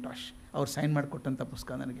ಆಫ್ ಮ್ಯಾಕಿಂಟಾಶ್, ಅವ್ರು ಸೈನ್ ಮಾಡಿಕೊಟ್ಟಂಥ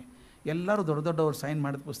ಪುಸ್ತಕ ನನಗೆ. ಎಲ್ಲರೂ ದೊಡ್ಡವ್ರು ಸೈನ್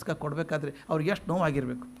ಮಾಡಿದ ಪುಸ್ತಕ ಕೊಡಬೇಕಾದ್ರೆ ಅವ್ರಿಗೆ ಎಷ್ಟು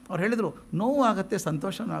ನೋವಾಗಿರಬೇಕು. ಅವ್ರು ಹೇಳಿದರು, ನೋವು ಆಗುತ್ತೆ,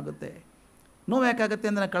 ಸಂತೋಷವೂ ಆಗುತ್ತೆ. ನೋವು ಯಾಕಾಗುತ್ತೆ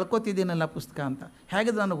ಅಂದರೆ ನಾನು ಕಳ್ಕೊತಿದ್ದೀನಲ್ಲ ಪುಸ್ತಕ ಅಂತ.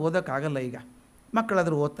 ಹೇಗಿದ್ರೆ ನನಗೆ ಓದೋಕ್ಕಾಗಲ್ಲ, ಈಗ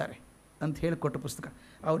ಮಕ್ಕಳಾದರೂ ಓದ್ತಾರೆ ಅಂತ ಹೇಳಿಕೊಟ್ಟ ಪುಸ್ತಕ.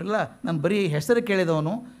 ಅವರೆಲ್ಲ ನಾನು ಬರೀ ಹೆಸರು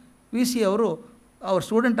ಕೇಳಿದವನು. VC ಅವರು ಅವ್ರ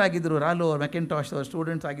ಸ್ಟೂಡೆಂಟ್ ಆಗಿದ್ದರು, ರಾಲೋ ಅವ್ರ ಮ್ಯಾಕಿಂಟಾಶ್ ಅವ್ರ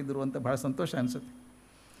ಸ್ಟೂಡೆಂಟ್ಸ್ ಆಗಿದ್ದರು ಅಂತ ಭಾಳ ಸಂತೋಷ ಅನಿಸುತ್ತೆ.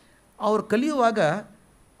 ಅವ್ರು ಕಲಿಯುವಾಗ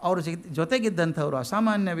ಅವ್ರ ಜೊತೆಗಿದ್ದಂಥವ್ರು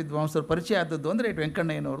ಅಸಾಮಾನ್ಯ ವಿದ್ವಾಂಸರು ಪರಿಚಯ ಆದದ್ದು ಅಂದರೆ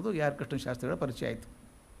ವೆಂಕಣ್ಣಯ್ಯನವ್ರದ್ದು AR ಕೃಷ್ಣ ಶಾಸ್ತ್ರಿಗಳ ಪರಿಚಯ ಆಯಿತು.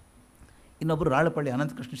 ಇನ್ನೊಬ್ಬರು ರಾಳಪಳ್ಳಿ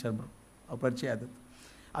ಅನಂತಕೃಷ್ಣ ಶರ್ಮರು ಅವ್ರ ಪರಿಚಯ ಆದದ್ದು.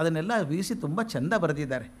 ಅದನ್ನೆಲ್ಲ VC ತುಂಬ ಚೆಂದ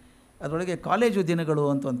ಬರೆದಿದ್ದಾರೆ. ಅದರೊಳಗೆ ಕಾಲೇಜು ದಿನಗಳು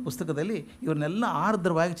ಅಂತ ಒಂದು ಪುಸ್ತಕದಲ್ಲಿ ಇವ್ರನ್ನೆಲ್ಲ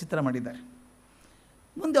ಆರ್ದ್ರವಾಗಿ ಚಿತ್ರ ಮಾಡಿದ್ದಾರೆ.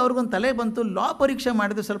 ಮುಂದೆ ಅವ್ರಿಗೊಂದು ತಲೆ ಬಂತು, ಲಾ ಪರೀಕ್ಷೆ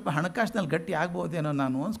ಮಾಡಿದ್ರೆ ಸ್ವಲ್ಪ ಹಣಕಾಸಿನಲ್ಲಿ ಗಟ್ಟಿ ಆಗ್ಬೋದೇನೋ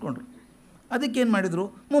ನಾನು ಅನ್ಸ್ಕೊಂಡ್ರು. ಅದಕ್ಕೇನು ಮಾಡಿದರು,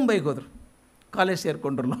 ಮುಂಬೈಗೆ ಹೋದರು, ಕಾಲೇಜ್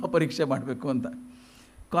ಸೇರಿಕೊಂಡ್ರು ಲಾ ಪರೀಕ್ಷೆ ಮಾಡಬೇಕು ಅಂತ.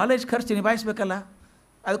 ಕಾಲೇಜ್ ಖರ್ಚು ನಿಭಾಯಿಸ್ಬೇಕಲ್ಲ,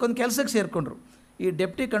 ಅದಕ್ಕೊಂದು ಕೆಲಸಕ್ಕೆ ಸೇರಿಕೊಂಡ್ರು. ಈ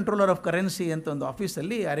ಡೆಪ್ಟಿ ಕಂಟ್ರೋಲರ್ ಆಫ್ ಕರೆನ್ಸಿ ಅಂತ ಒಂದು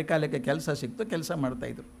ಆಫೀಸಲ್ಲಿ ಅರೆಕಾಲಕ್ಕೆ ಕೆಲಸ ಸಿಕ್ತು, ಕೆಲಸ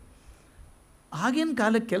ಮಾಡ್ತಾಯಿದ್ರು. ಆಗಿನ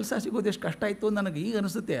ಕಾಲಕ್ಕೆ ಕೆಲಸ ಸಿಗೋದು ಎಷ್ಟು ಕಷ್ಟ ಇತ್ತು ನನಗೆ ಈಗ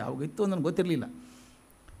ಅನಿಸುತ್ತೆ, ಅವಾಗಿತ್ತು ನನಗೆ ಗೊತ್ತಿರಲಿಲ್ಲ.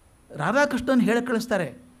 ರಾಧಾಕೃಷ್ಣನ್ ಹೇಳಿ ಕಳಿಸ್ತಾರೆ,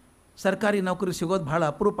 ಸರ್ಕಾರಿ ನೌಕರಿ ಸಿಗೋದು ಭಾಳ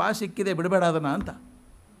ಅಪರೂಪ, ಸಿಕ್ಕಿದೆ ಬಿಡಬೇಡ ಅದನ್ನು ಅಂತ.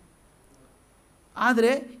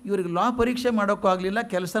 ಆದರೆ ಇವ್ರಿಗೆ ಲಾ ಪರೀಕ್ಷೆ ಮಾಡೋಕ್ಕೂ ಆಗಲಿಲ್ಲ,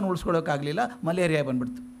 ಕೆಲಸನ ಉಳಿಸ್ಕೊಳ್ಳೋಕ್ಕಾಗಲಿಲ್ಲ. ಮಲೇರಿಯಾ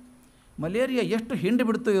ಬಂದುಬಿಡ್ತು. ಮಲೇರಿಯಾ ಎಷ್ಟು ಹಿಂಡು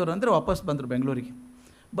ಬಿಡ್ತು ಇವರು ಅಂದರೆ ವಾಪಸ್ ಬಂದರು ಬೆಂಗಳೂರಿಗೆ.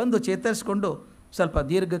 ಬಂದು ಚೇತರಿಸ್ಕೊಂಡು ಸ್ವಲ್ಪ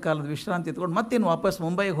ದೀರ್ಘಕಾಲದ ವಿಶ್ರಾಂತಿ ಎತ್ಕೊಂಡು ಮತ್ತೇನು ವಾಪಸ್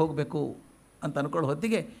ಮುಂಬೈಗೆ ಹೋಗಬೇಕು ಅಂತ ಅಂದ್ಕೊಳ್ಳೋ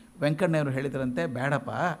ಹೊತ್ತಿಗೆ ವೆಂಕಣ್ಣಯ್ಯವರು ಹೇಳಿದ್ರಂತೆ, ಬೇಡಪ್ಪ,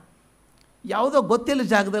 ಯಾವುದೋ ಗೊತ್ತಿಲ್ಲ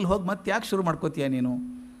ಜಾಗದಲ್ಲಿ ಹೋಗಿ ಮತ್ತೆ ಯಾಕೆ ಶುರು ಮಾಡ್ಕೋತೀಯ ನೀನು?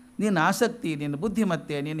 ನಿನ್ನ ಆಸಕ್ತಿ, ನಿನ್ನ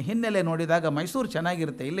ಬುದ್ಧಿಮತ್ತೆ, ನಿನ್ನ ಹಿನ್ನೆಲೆ ನೋಡಿದಾಗ ಮೈಸೂರು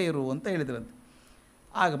ಚೆನ್ನಾಗಿರುತ್ತೆ, ಇಲ್ಲೇ ಇರು ಅಂತ ಹೇಳಿದ್ರಂತೆ.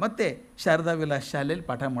 ಆಗ ಮತ್ತೆ ಶಾರದಾ ವಿಲಾಸ್ ಶಾಲೆಯಲ್ಲಿ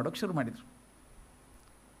ಪಾಠ ಮಾಡೋಕ್ಕೆ ಶುರು ಮಾಡಿದರು.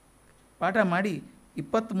 ಪಾಠ ಮಾಡಿ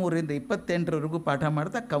 23ರಿಂದ 28ರವರೆಗೂ ಪಾಠ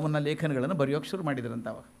ಮಾಡ್ತಾ ಕವನ ಲೇಖನಗಳನ್ನು ಬರೆಯೋಕ್ಕೆ ಶುರು ಮಾಡಿದ್ರಂತ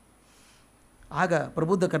ಅವಾಗ. ಆಗ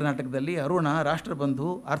ಪ್ರಬುದ್ಧ ಕರ್ನಾಟಕದಲ್ಲಿ ಅರುಣ, ರಾಷ್ಟ್ರಬಂಧು,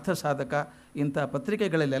 ಅರ್ಥಸಾಧಕ ಇಂಥ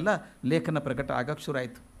ಪತ್ರಿಕೆಗಳಲ್ಲೆಲ್ಲ ಲೇಖನ ಪ್ರಕಟ ಆಗೋಕ್ಕೆ ಶುರು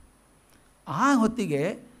ಆಯಿತು. ಆ ಹೊತ್ತಿಗೆ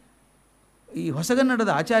ಈ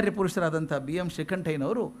ಹೊಸಗನ್ನಡದ ಆಚಾರ್ಯ ಪುರುಷರಾದಂಥ BM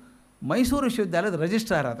ಶ್ರೀಕಂಠಯ್ಯನವರು ಮೈಸೂರು ವಿಶ್ವವಿದ್ಯಾಲಯದ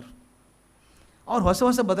ರಿಜಿಸ್ಟ್ರಾರ್ ಆದರು. ಅವ್ರು ಹೊಸ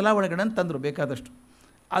ಹೊಸ ಬದಲಾವಣೆಗಳನ್ನು ತಂದರು ಬೇಕಾದಷ್ಟು.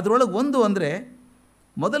 ಅದರೊಳಗೆ ಒಂದು ಅಂದರೆ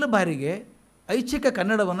ಮೊದಲ ಬಾರಿಗೆ ಐಚ್ಛಿಕ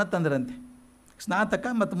ಕನ್ನಡವನ್ನು ತಂದರಂತೆ. ಸ್ನಾತಕ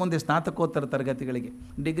ಮತ್ತು ಮುಂದೆ ಸ್ನಾತಕೋತ್ತರ ತರಗತಿಗಳಿಗೆ,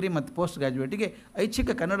 ಡಿಗ್ರಿ ಮತ್ತು ಪೋಸ್ಟ್ ಗ್ರ್ಯಾಜುಯೇಟಿಗೆ ಐಚ್ಛಿಕ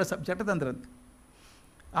ಕನ್ನಡ ಸಬ್ಜೆಕ್ಟ್ ತಂದರಂತೆ.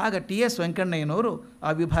 ಆಗ TS ವೆಂಕಣ್ಣಯ್ಯನವರು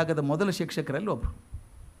ಆ ವಿಭಾಗದ ಮೊದಲ ಶಿಕ್ಷಕರಲ್ಲಿ ಒಬ್ಬರು.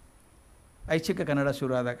 ಐಚ್ಛಿಕ ಕನ್ನಡ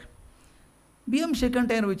ಶುರು ಆದಾಗ BM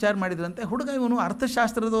ಶ್ರೀಕಂಠಯ್ಯನವರು ವಿಚಾರ ಮಾಡಿದ್ರಂತೆ, ಹುಡುಗ ಇವನು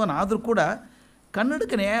ಅರ್ಥಶಾಸ್ತ್ರದವನಾದರೂ ಕೂಡ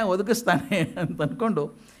ಕನ್ನಡಕ್ಕೆ ನ್ಯಾಯ ಒದಗಿಸ್ತಾನೆ ಅಂತ ಅಂದ್ಕೊಂಡು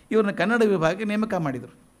ಇವ್ರನ್ನ ಕನ್ನಡ ವಿಭಾಗಕ್ಕೆ ನೇಮಕ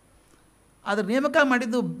ಮಾಡಿದರು. ಆದರೆ ನೇಮಕ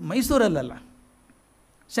ಮಾಡಿದ್ದು ಮೈಸೂರಲ್ಲ,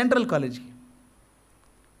 ಸೆಂಟ್ರಲ್ ಕಾಲೇಜಿಗೆ,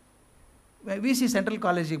 VC ಸೆಂಟ್ರಲ್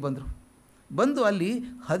ಕಾಲೇಜಿಗೆ ಬಂದು ಅಲ್ಲಿ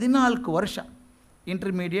 14 ವರ್ಷ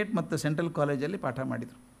ಇಂಟರ್ಮೀಡಿಯೇಟ್ ಮತ್ತು ಸೆಂಟ್ರಲ್ ಕಾಲೇಜಲ್ಲಿ ಪಾಠ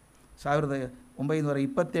ಮಾಡಿದರು.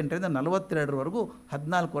 1928ರಿಂದ 42ರವರೆಗೂ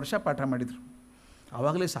 14 ವರ್ಷ ಪಾಠ ಮಾಡಿದರು.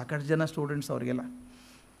 ಆವಾಗಲೇ ಸಾಕಷ್ಟು ಜನ ಸ್ಟೂಡೆಂಟ್ಸ್ ಅವರಿಗೆಲ್ಲ.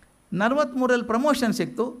 43ರಲ್ಲಿ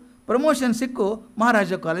ಪ್ರಮೋಷನ್ ಸಿಕ್ಕು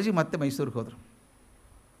ಮಹಾರಾಜ ಕಾಲೇಜಿಗೆ ಮತ್ತೆ ಮೈಸೂರಿಗೆ ಹೋದರು.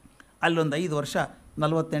 ಅಲ್ಲೊಂದು 5 ವರ್ಷ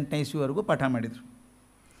 48ನೇ ಇಸ್ವಿವರೆಗೂ ಪಾಠ ಮಾಡಿದರು.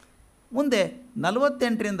 ಮುಂದೆ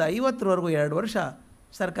 48ರಿಂದ 50ರವರೆಗೂ 2 ವರ್ಷ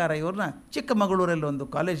ಸರ್ಕಾರ ಇವ್ರನ್ನ ಚಿಕ್ಕಮಗಳೂರಲ್ಲಿ ಒಂದು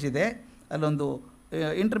ಕಾಲೇಜ್ ಇದೆ, ಅಲ್ಲೊಂದು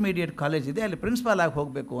ಇಂಟರ್ಮೀಡಿಯೇಟ್ ಕಾಲೇಜ್ ಇದೆ, ಅಲ್ಲಿ ಪ್ರಿನ್ಸಿಪಾಲ್ ಆಗಿ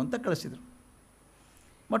ಹೋಗಬೇಕು ಅಂತ ಕಳಿಸಿದರು.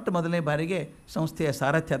 ಮೊದಲನೇ ಬಾರಿಗೆ ಸಂಸ್ಥೆಯ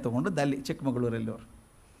ಸಾರಥ್ಯ ತೊಗೊಂಡದ್ದು ಅಲ್ಲಿ ಚಿಕ್ಕಮಗಳೂರಲ್ಲಿ ಅವರು.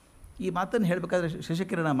 ಈ ಮಾತನ್ನು ಹೇಳಬೇಕಾದ್ರೆ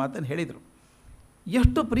ಶಶಿಕಿರಣ ಮಾತನ್ನು ಹೇಳಿದರು.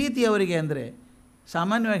 ಎಷ್ಟು ಪ್ರೀತಿ ಅವರಿಗೆ ಅಂದರೆ,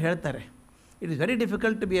 ಸಾಮಾನ್ಯವಾಗಿ ಹೇಳ್ತಾರೆ, it is very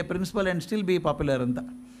difficult to B A principal and still be popular ಅಂತ.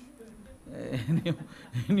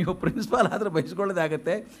 ನೀವು ಪ್ರಿನ್ಸಿಪಾಲ್ ಆದರೆ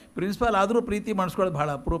ಬಯಸ್ಕೊಳ್ಳೋದಾಗತ್ತೆ, ಪ್ರಿನ್ಸಿಪಾಲ್ ಆದರೂ ಪ್ರೀತಿ ಮಾಡಿಸ್ಕೊಳ್ಳೋದು ಭಾಳ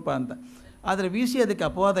ಅಪರೂಪ ಅಂತ. ಆದರೆ VC ಅದಕ್ಕೆ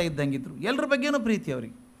ಅಪವಾದ ಇದ್ದಂಗಿದ್ರು. ಎಲ್ಲರ ಬಗ್ಗೆನೂ ಪ್ರೀತಿ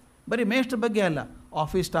ಅವರಿಗೆ, ಬರೀ ಮೇಷ್ಟ್ರ ಬಗ್ಗೆ ಅಲ್ಲ,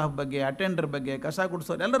 ಆಫೀಸ್ ಸ್ಟಾಫ್ ಬಗ್ಗೆ, ಅಟೆಂಡರ್ ಬಗ್ಗೆ, ಕಸ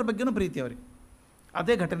ಗುಡಿಸೋರು ಎಲ್ಲರ ಬಗ್ಗೆನೂ ಪ್ರೀತಿ ಅವರಿಗೆ.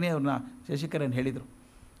 ಅದೇ ಘಟನೆ ಅವ್ರನ್ನ ಶಶಿಕರನ್ ಹೇಳಿದರು.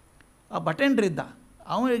 ಆ ಅಟೆಂಡರ್ ಇದ್ದ,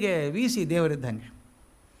 ಅವನಿಗೆ VC ದೇವರಿದ್ದಂಗೆ.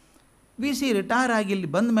 VC ರಿಟೈರ್ ಆಗಿ ಇಲ್ಲಿ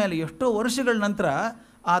ಬಂದ ಮೇಲೆ ಎಷ್ಟೋ ವರ್ಷಗಳ ನಂತರ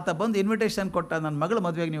ಆತ ಬಂದು ಇನ್ವಿಟೇಷನ್ ಕೊಟ್ಟ, ನನ್ನ ಮಗಳ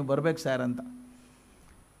ಮದುವೆಗೆ ನೀವು ಬರಬೇಕು ಸರ್ ಅಂತ.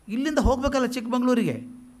 ಇಲ್ಲಿಂದ ಹೋಗಬೇಕಲ್ಲ ಚಿಕ್ಕಮಗಳೂರಿಗೆ,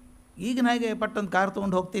 ಈಗ ನನಗೆ ಪಟ್ಟೊಂದು ಕಾರ್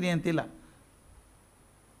ತೊಗೊಂಡು ಹೋಗ್ತೀನಿ ಅಂತಿಲ್ಲ.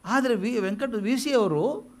 ಆದರೆ VC ಅವರು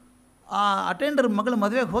ಆ ಅಟೆಂಡರ್ ಮಗಳ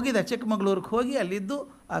ಮದುವೆಗೆ ಹೋಗಿದ್ದ, ಚಿಕ್ಕಮಗಳೂರಿಗೆ ಹೋಗಿ ಅಲ್ಲಿದ್ದು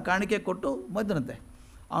ಆ ಕಾಣಿಕೆ ಕೊಟ್ಟು ಬಂದನಂತೆ.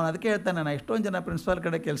 ಅವನು ಅದಕ್ಕೆ ಹೇಳ್ತಾನೆ, ನಾನು ಎಷ್ಟೊಂದು ಜನ ಪ್ರಿನ್ಸಿಪಾಲ್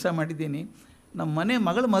ಕಡೆ ಕೆಲಸ ಮಾಡಿದ್ದೀನಿ, ನಮ್ಮ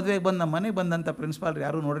ಮಗಳ ಮದುವೆಗೆ ನಮ್ಮ ಮನೆಗೆ ಬಂದಂಥ ಪ್ರಿನ್ಸಿಪಾಲ್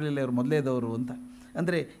ಯಾರೂ ನೋಡಲಿಲ್ಲ, ಇವರು ಮೊದಲೇದವರು ಅಂತ.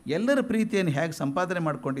 ಅಂದರೆ ಎಲ್ಲರ ಪ್ರೀತಿಯನ್ನು ಹೇಗೆ ಸಂಪಾದನೆ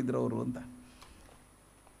ಮಾಡ್ಕೊಂಡಿದ್ರು ಅವರು ಅಂತ.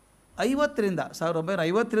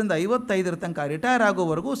 1950ರಿಂದ 55 ತನಕ ರಿಟೈರ್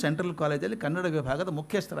ಆಗೋವರೆಗೂ ಸೆಂಟ್ರಲ್ ಕಾಲೇಜಲ್ಲಿ ಕನ್ನಡ ವಿಭಾಗದ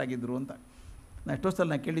ಮುಖ್ಯಸ್ಥರಾಗಿದ್ದರು ಅಂತ. ನಾನು ಎಷ್ಟೋ ಸಲ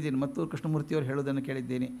ನಾನು ಕೇಳಿದ್ದೀನಿ, ಮತ್ತೂರು ಕೃಷ್ಣಮೂರ್ತಿಯವರು ಹೇಳೋದನ್ನು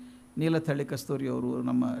ಕೇಳಿದ್ದೀನಿ. ನೀಲಥಳ್ಳಿ ಕಸ್ತೂರಿಯವರು,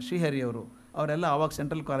 ನಮ್ಮ ಶ್ರೀಹರಿಯವರು, ಅವರೆಲ್ಲ ಆವಾಗ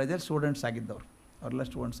ಸೆಂಟ್ರಲ್ ಕಾಲೇಜಲ್ಲಿ ಸ್ಟೂಡೆಂಟ್ಸ್ ಆಗಿದ್ದವರು.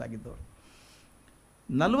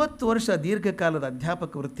 40 ವರ್ಷ ದೀರ್ಘಕಾಲದ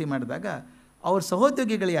ಅಧ್ಯಾಪಕ ವೃತ್ತಿ ಮಾಡಿದಾಗ ಅವ್ರ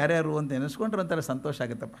ಸಹೋದ್ಯೋಗಿಗಳು ಯಾರ್ಯಾರು ಅಂತ ನೆನೆಸ್ಕೊಂಡ್ರೆ ಒಂಥರ ಸಂತೋಷ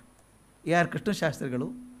ಆಗುತ್ತಪ್ಪ. AR ಕೃಷ್ಣಶಾಸ್ತ್ರಿಗಳು,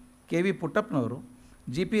 KV ಪುಟ್ಟಪ್ಪನವರು,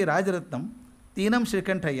 GP Rajaratnam, Tinam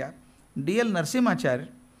Srikantaiah, DL Narasimhacharya,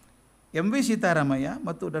 MV Sitaramayya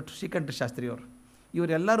ಮತ್ತು ಡಾಕ್ಟರ್ ಶ್ರೀಕಂಠ ಶಾಸ್ತ್ರಿಯವರು,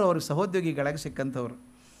 ಇವರೆಲ್ಲರೂ ಅವ್ರಿಗೆ ಸಹೋದ್ಯೋಗಿಗಳಾಗಿ ಸಿಕ್ಕಂಥವ್ರು.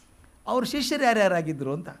 ಅವ್ರ ಶಿಷ್ಯರು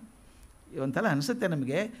ಯಾರ್ಯಾರಾಗಿದ್ದರು ಅಂತ ಒಂಥರ ಅನಿಸುತ್ತೆ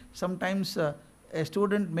ನಮಗೆ. Sometimes A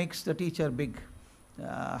student makes the teacher big,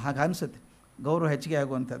 ಹಾಗೆ ಅನಿಸುತ್ತೆ, ಗೌರವ ಹೆಚ್ಚಿಗೆ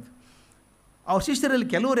ಆಗುವಂಥದ್ದು. ಅವ್ರ ಶಿಷ್ಯರಲ್ಲಿ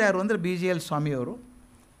ಕೆಲವರು ಯಾರು ಅಂದರೆ BGL ಸ್ವಾಮಿಯವರು,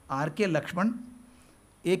 RK Lakshman,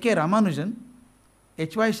 AK Ramanujan,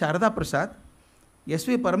 HY Sharada Prasad,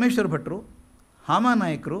 SV Parameshwara ಭಟ್ರು,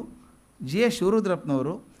 ಹಾಮಾನಾಯಕರು, GS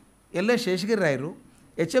ಶಿವರುದ್ರಪ್ಪನವರು, LS ಶೇಷಗಿರಿರಾಯರು,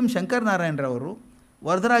 HM ಶಂಕರನಾರಾಯಣರವರು,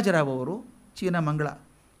 ವರದರಾಜರಾವ್ ಅವರು, ಚೀನಾ ಮಂಗಳ,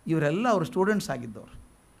 ಇವರೆಲ್ಲ ಅವರು ಸ್ಟೂಡೆಂಟ್ಸ್ ಆಗಿದ್ದವರು.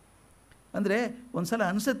 ಅಂದರೆ ಒಂದು ಸಲ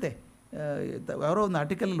ಅನಿಸುತ್ತೆ, ಯಾರೋ ಒಂದು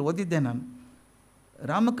ಆರ್ಟಿಕಲಲ್ಲಿ ಓದಿದ್ದೆ ನಾನು,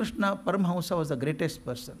 Ramakrishna Paramahamsa was the greatest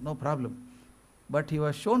person, no problem, but he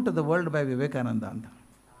was shown to the world by Vivekananda ಅಂತ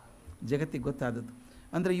ಜಗತ್ತಿಗೆ ಗೊತ್ತಾದದ್ದು.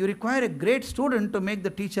 ಅಂದರೆ you require A great student to make the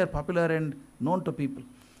teacher popular and known to people.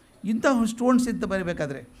 ಇಂಥ ಸ್ಟೂಡೆಂಟ್ಸ್ ಇಂತ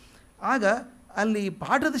ಬರೀಬೇಕಾದ್ರೆ ಆಗ ಅಲ್ಲಿ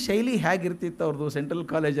ಪಾಠದ ಶೈಲಿ ಹೇಗಿರ್ತಿತ್ತು ಅವ್ರದ್ದು ಸೆಂಟ್ರಲ್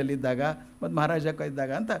ಕಾಲೇಜಲ್ಲಿದ್ದಾಗ ಮತ್ತು ಮಹಾರಾಜಕ್ಕೆ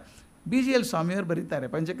ಇದ್ದಾಗ ಅಂತ BGL ಸ್ವಾಮಿಯವರು ಬರೀತಾರೆ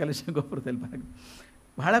ಪಂಚಕಲಶ ಗೋಪುರದಲ್ಲಿ.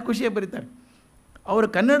 ಬಹಳ ಖುಷಿಯಾಗಿ ಬರೀತಾರೆ. ಅವರು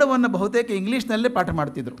ಕನ್ನಡವನ್ನು ಬಹುತೇಕ ಇಂಗ್ಲೀಷ್ನಲ್ಲೇ ಪಾಠ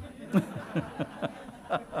ಮಾಡ್ತಿದ್ರು.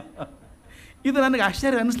 ಇದು ನನಗೆ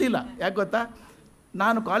ಆಶ್ಚರ್ಯ ಅನ್ನಿಸ್ಲಿಲ್ಲ. ಯಾಕೆ ಗೊತ್ತಾ,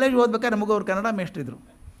 ನಾನು ಕಾಲೇಜ್ ಓದ್ಬೇಕಾದ್ರೆ ನಮಗೂ ಅವ್ರು ಕನ್ನಡ ಮೇಷ್ಟ್ರಿದ್ರು.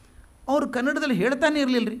 ಅವರು ಕನ್ನಡದಲ್ಲಿ ಹೇಳ್ತಾನೆ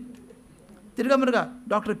ಇರಲಿಲ್ಲ ರೀ. ತಿರ್ಗಾ ಮೃಗ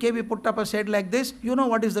doctor KV Puttappa shed like this, you know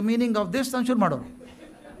what is the meaning of this ಅಂತ ಶುರು ಮಾಡೋರು.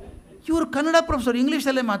 ಇವರು ಕನ್ನಡ ಪ್ರೊಫೆಸರ್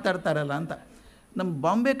ಇಂಗ್ಲೀಷಲ್ಲೇ ಮಾತಾಡ್ತಾರಲ್ಲ ಅಂತ. ನಮ್ಮ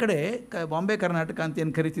ಬಾಂಬೆ ಕಡೆ ಬಾಂಬೆ ಕರ್ನಾಟಕ ಅಂತ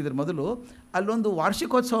ಏನು ಕರಿತಿದ್ರು ಮೊದಲು, ಅಲ್ಲೊಂದು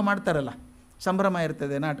ವಾರ್ಷಿಕೋತ್ಸವ ಮಾಡ್ತಾರಲ್ಲ, ಸಂಭ್ರಮ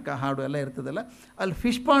ಇರ್ತದೆ, ನಾಟಕ ಹಾಡು ಎಲ್ಲ ಇರ್ತದಲ್ಲ, ಅಲ್ಲಿ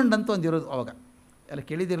ಫಿಶ್ ಪಾಂಡ್ ಅಂತ ಒಂದು ಇರೋದು. ಅವಾಗ ಎಲ್ಲ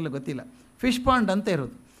ಕೇಳಿದಿರಲ್ಲ ಗೊತ್ತಿಲ್ಲ, ಫಿಶ್ ಪಾಂಡ್ ಅಂತ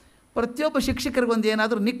ಇರೋದು. ಪ್ರತಿಯೊಬ್ಬ ಶಿಕ್ಷಕರಿಗೊಂದು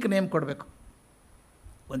ಏನಾದರೂ ನಿಕ್ ನೇಮ್ ಕೊಡಬೇಕು,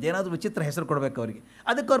 ಒಂದೇನಾದರೂ ವಿಚಿತ್ರ ಹೆಸರು ಕೊಡಬೇಕು ಅವರಿಗೆ.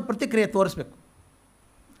 ಅದಕ್ಕೆ ಅವ್ರ ಪ್ರತಿಕ್ರಿಯೆ ತೋರಿಸ್ಬೇಕು.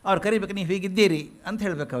 ಅವ್ರು ಕರಿಬೇಕು, ನೀವು ಹೀಗಿದ್ದೀರಿ ಅಂತ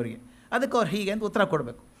ಹೇಳಬೇಕು ಅವರಿಗೆ. ಅದಕ್ಕೆ ಅವ್ರು ಹೀಗೆ ಅಂತ ಉತ್ತರ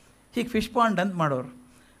ಕೊಡಬೇಕು. ಹೀಗೆ ಫಿಶ್ ಪಾಂಡ್ ಅಂತ ಮಾಡೋರು.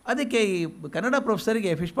 ಅದಕ್ಕೆ ಈ ಕನ್ನಡ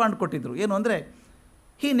ಪ್ರೊಫೆಸರಿಗೆ ಫಿಶ್ ಪಾಂಡ್ ಕೊಟ್ಟಿದ್ದರು. ಏನು ಅಂದರೆ,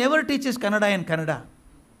 he never teaches Kannada in Kannada,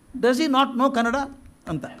 does he not no Kannada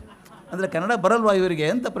ಅಂತ. ಅಂದರೆ ಕನ್ನಡ ಬರಲ್ವಾ ಇವರಿಗೆ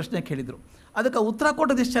ಅಂತ ಪ್ರಶ್ನೆ ಕೇಳಿದರು. ಅದಕ್ಕೆ ಉತ್ತರ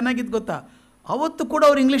ಕೊಟ್ಟದ್ದು ಎಷ್ಟು ಚೆನ್ನಾಗಿದ್ದು ಗೊತ್ತಾ, ಅವತ್ತು ಕೂಡ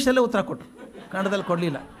ಅವ್ರು ಇಂಗ್ಲೀಷಲ್ಲೇ ಉತ್ತರ ಕೊಟ್ಟರು, ಕನ್ನಡದಲ್ಲಿ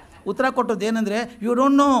ಕೊಡಲಿಲ್ಲ. ಉತ್ತರ ಕೊಟ್ಟದ್ದು ಏನಂದರೆ, you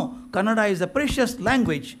don't know Kannada is a precious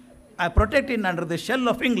language, I protected under the shell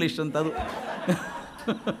of English ಅಂತ. ಅದು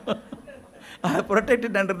I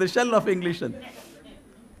protected under the shell of English ಅಂತ.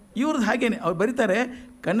 ಇವ್ರದ್ದು ಹಾಗೇನೆ ಅವ್ರು ಬರೀತಾರೆ,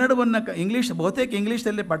 ಕನ್ನಡವನ್ನು ಇಂಗ್ಲೀಷ್ ಬಹುತೇಕ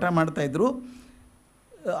ಇಂಗ್ಲೀಷಲ್ಲೇ ಪಾಠ ಮಾಡ್ತಾಯಿದ್ರು.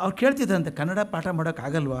 ಅವ್ರು ಕೇಳ್ತಿದ್ರಂತೆ, ಕನ್ನಡ ಪಾಠ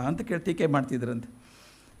ಮಾಡೋಕ್ಕಾಗಲ್ವಾ ಅಂತ ಟೀಕೆ ಮಾಡ್ತಿದ್ರಂತೆ.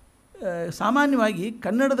 ಸಾಮಾನ್ಯವಾಗಿ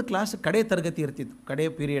ಕನ್ನಡದ ಕ್ಲಾಸ್ ಕಡೆ ತರಗತಿ ಇರ್ತಿತ್ತು, ಕಡೆ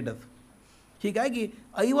ಪೀರಿಯಡ್ ಅದು. ಹೀಗಾಗಿ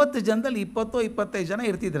 50 ಜನದಲ್ಲಿ 20-25 ಜನ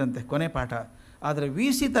ಇರ್ತಿದ್ರಂತೆ ಕೊನೆ ಪಾಠ. ಆದರೆ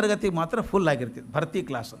VC ತರಗತಿ ಮಾತ್ರ ಫುಲ್ ಆಗಿರ್ತಿತ್ತು, ಭರ್ತಿ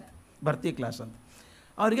ಕ್ಲಾಸ್ ಅಂತ.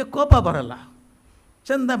 ಅವರಿಗೆ ಕೋಪ ಬರಲ್ಲ,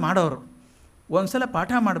 ಚೆಂದ ಮಾಡೋರು. ಒಂದು ಸಲ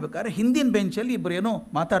ಪಾಠ ಮಾಡಬೇಕಾದ್ರೆ ಹಿಂದಿನ ಬೆಂಚಲ್ಲಿ ಇಬ್ಬರು ಏನೋ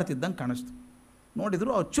ಮಾತಾಡ್ತಿದ್ದಂಗೆ ಕಾಣಿಸ್ತು. ನೋಡಿದ್ರು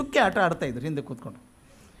ಅವ್ರು ಚುಕ್ಕೆ ಆಟ ಆಡ್ತಾಯಿದ್ರು ಹಿಂದೆ ಕೂತ್ಕೊಂಡು.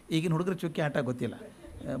 ಈಗಿನ ಹುಡುಗರು ಚುಕ್ಕೆ ಆಟ ಗೊತ್ತಿಲ್ಲ,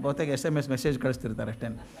 ಬಹುತೇಕ SMS ಮೆಸೇಜ್ ಕಳಿಸ್ತಿರ್ತಾರೆ ಅಷ್ಟೇ.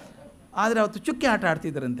 ಆದರೆ ಅವತ್ತು ಚುಕ್ಕೆ ಆಟ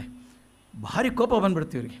ಆಡ್ತಿದ್ದರಂತೆ. ಭಾರಿ ಕೋಪ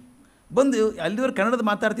ಬಂದುಬಿಡ್ತು ಇವರಿಗೆ. ಬಂದು ಅಲ್ಲಿವರು ಕನ್ನಡದ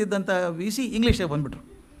ಮಾತಾಡ್ತಿದ್ದಂಥ VC ಇಂಗ್ಲೀಷಾಗಿ ಬಂದುಬಿಟ್ರು.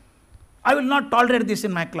 I will not tolerate this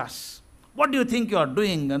in my class, what you think you are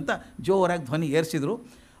doing ಅಂತ ಜೋರಾಗಿ ಧ್ವನಿ ಏರಿಸಿದ್ರು.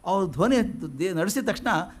 ಅವ್ರು ಧ್ವನಿ ನಡೆಸಿದ ತಕ್ಷಣ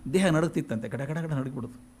ದೇಹ ನಡುಗ್ತಿತ್ತಂತೆ, ಗಡ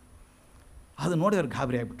ನಡುಗ್ಬಿಡೋದು. ಅದು ನೋಡಿ ಅವ್ರು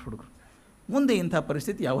ಗಾಬರಿ ಆಗಿಬಿಟ್ಟು ಹುಡುಗರು. ಮುಂದೆ ಇಂಥ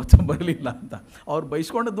ಪರಿಸ್ಥಿತಿ ಯಾವತ್ತೂ ಬರಲಿಲ್ಲ ಅಂತ. ಅವ್ರು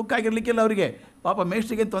ಬೈಸ್ಕೊಂಡು ದುಃಖ ಆಗಿರಲಿಕ್ಕಿಲ್ಲ ಅವರಿಗೆ, ಪಾಪ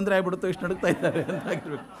ಮೇಷ್ಟ್ರಿಗೆ ತೊಂದರೆ ಆಗಿಬಿಡುತ್ತೋ ಇಷ್ಟು ನಡುಗ್ತಾ ಇದ್ದಾರೆ ಅಂತ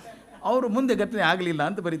ಆಗಿರ್ಬೇಕು. ಅವರು ಮುಂದೆ ಘಟನೆ ಆಗಲಿಲ್ಲ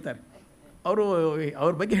ಅಂತ ಬರೀತಾರೆ. ಅವರು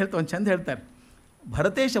ಅವ್ರ ಬಗ್ಗೆ ಒಂದು ಚಂದ ಹೇಳ್ತಾರೆ.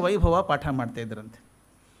 ಭರತೇಶ ವೈಭವ ಪಾಠ ಮಾಡ್ತಾಯಿದ್ರಂತೆ.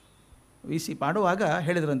 VC ಪಾಡುವಾಗ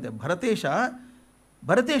ಹೇಳಿದ್ರಂತೆ,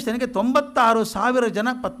 ಭರತೇಶನಿಗೆ 96,000 ಜನ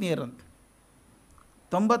ಪತ್ನಿಯರಂತೆ.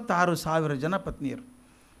 96,000 ಜನ ಪತ್ನಿಯರು.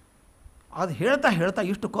 ಅದು ಹೇಳ್ತಾ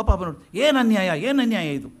ಇಷ್ಟು ಕೋಪ ಬಂದ್ಬಿಟ್ಟು, ಏನು ಅನ್ಯಾಯ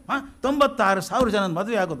ಇದು, 96,000 ಜನ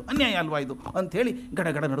ಮದುವೆ ಆಗೋದು ಅನ್ಯಾಯ ಅಲ್ವಾ ಇದು ಅಂಥೇಳಿ ಗಡ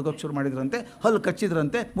ನಡುಗೋಕ್ಕೆ ಶುರು ಮಾಡಿದ್ರಂತೆ. ಹಲ್ಲು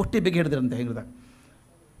ಕಚ್ಚಿದ್ರಂತೆ, ಮುಷ್ಟಿ ಬಿಗಿ ಹಿಡಿದ್ರಂತೆ ಹೆಂಗ್ದಾಗ.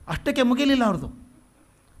 ಅಷ್ಟಕ್ಕೆ ಮುಗಿಲಿಲ್ಲ ಅವ್ರದ್ದು.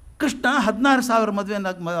 ಕೃಷ್ಣ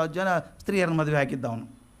 16,000 ಜನ ಸ್ತ್ರೀಯರನ್ನು ಮದುವೆ ಹಾಕಿದ್ದ ಅವನು,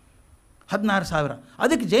 16,000.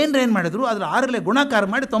 ಅದಕ್ಕೆ ಜೈನರು ಏನು ಮಾಡಿದರು, ಅದರ 6 ಗುಣಾಕಾರ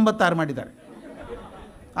ಮಾಡಿ 96 ಮಾಡಿದ್ದಾರೆ.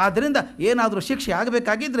 ಆದ್ದರಿಂದ ಏನಾದರೂ ಶಿಕ್ಷೆ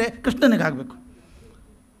ಆಗಬೇಕಾಗಿದ್ದರೆ ಕೃಷ್ಣನಿಗೆ ಆಗಬೇಕು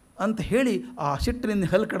ಅಂತ ಹೇಳಿ ಆ ಸಿಟ್ಟಿನಿಂದ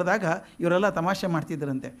ಹಲ್ಲು ಕಡ್ದಾಗ ಇವರೆಲ್ಲ ತಮಾಷೆ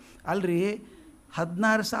ಮಾಡ್ತಿದ್ದರಂತೆ. ಅಲ್ರಿ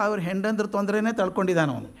 16,000 ಹೆಂಡಂದ್ರ ತೊಂದರೆನೇ ತಳ್ಕೊಂಡಿದ್ದಾನ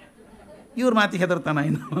ಅವನು, ಇವ್ರ ಮಾತಿಗೆ ಹೆದರ್ತಾನ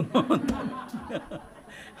ಇನ್ನು.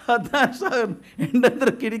 16,000 ಹೆಂಡಂದ್ರ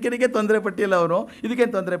ಕಿರಿಕಿರಿಗೆ ತೊಂದರೆ ಪಟ್ಟಿಲ್ಲ ಅವನು,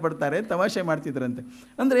 ಇದಕ್ಕೇನು ತೊಂದರೆ ಪಡ್ತಾರೆ ತಮಾಷೆ ಮಾಡ್ತಿದ್ರಂತೆ.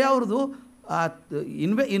 ಅಂದರೆ ಅವ್ರದ್ದು ಆ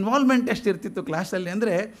ಇನ್ವಾಲ್ವ್ಮೆಂಟ್ ಎಷ್ಟು ಇರ್ತಿತ್ತು ಕ್ಲಾಸಲ್ಲಿ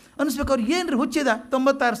ಅಂದರೆ ಅನಿಸ್ಬೇಕು, ಅವ್ರು ಏನು ರೀ ಹುಚ್ಚಿದ,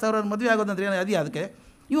 96,000 ಮದುವೆ ಆಗೋದಂದ್ರೆ ಏನು ಅದೇ ಅದಕ್ಕೆ,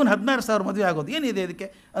 ಇವನು 16,000 ಮದುವೆ ಆಗೋದು ಏನಿದೆ ಇದಕ್ಕೆ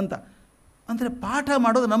ಅಂತ. ಅಂದರೆ ಪಾಠ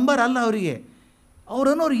ಮಾಡೋದು ನಂಬರ್ ಅಲ್ಲ ಅವರಿಗೆ,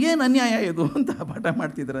 ಅವ್ರು ಏನು ಅನ್ಯಾಯ ಇದು ಅಂತ ಪಾಠ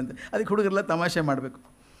ಮಾಡ್ತಿದ್ರಂತೆ. ಅದಕ್ಕೆ ಹುಡುಗರೆಲ್ಲ ತಮಾಷೆ ಮಾಡಬೇಕು.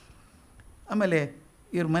 ಆಮೇಲೆ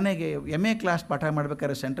ಇವ್ರ ಮನೆಗೆ MA ಕ್ಲಾಸ್ ಪಾಠ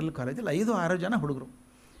ಮಾಡಬೇಕಾದ್ರೆ ಸೆಂಟ್ರಲ್ ಕಾಲೇಜಲ್ಲಿ 5-6 ಜನ ಹುಡುಗರು.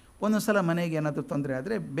 ಒಂದೊಂದು ಸಲ ಮನೆಗೆ ಏನಾದರೂ ತೊಂದರೆ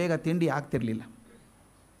ಆದರೆ ಬೇಗ ತಿಂಡಿ ಆಗ್ತಿರಲಿಲ್ಲ,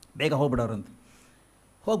 ಬೇಗ ಹೋಗ್ಬಿಡೋರಂತ.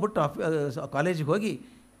 ಹೋಗ್ಬಿಟ್ಟು ಕಾಲೇಜಿಗೆ ಹೋಗಿ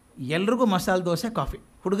ಎಲ್ರಿಗೂ ಮಸಾಲೆ ದೋಸೆ ಕಾಫಿ,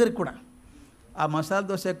 ಹುಡುಗರಿಗೆ ಕೂಡ ಆ ಮಸಾಲೆ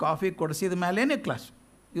ದೋಸೆ ಕಾಫಿ ಕೊಡಿಸಿದ ಮೇಲೇ ಕ್ಲಾಸ್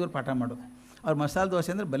ಇವ್ರು ಪಾಠ ಮಾಡೋದು. ಅವ್ರು ಮಸಾಲೆ ದೋಸೆ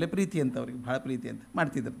ಅಂದರೆ ಬಲೆ ಪ್ರೀತಿ ಅಂತ, ಅವ್ರಿಗೆ ಭಾಳ ಪ್ರೀತಿ ಅಂತ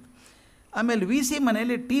ಮಾಡ್ತಿದ್ರಂತೆ. ಆಮೇಲೆ VC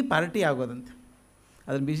ಮನೆಯಲ್ಲಿ ಟೀ ಪಾರ್ಟಿ ಆಗೋದಂತೆ.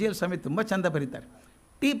 ಅದನ್ನು BGL ಸ್ವಾಮಿ ತುಂಬ ಚೆಂದ ಬರೀತಾರೆ.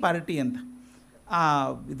 ಟೀ ಪಾರ್ಟಿ ಅಂತ ಆ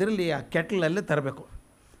ಇದರಲ್ಲಿ ಆ ಕೆಟ್ಲಲ್ಲೇ ತರಬೇಕು,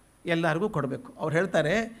 ಎಲ್ಲರಿಗೂ ಕೊಡಬೇಕು. ಅವ್ರು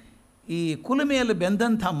ಹೇಳ್ತಾರೆ, ಈ ಕುಲುಮೆಯಲ್ಲಿ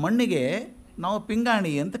ಬೆಂದಂಥ ಮಣ್ಣಿಗೆ ನಾವು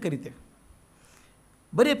ಪಿಂಗಾಣಿ ಅಂತ ಕರಿತೇವೆ.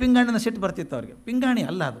 ಬರೀ ಪಿಂಗಾಣಿನ ಸಿಟ್ಟು ಬರ್ತಿತ್ತು ಅವ್ರಿಗೆ. ಪಿಂಗಾಣಿ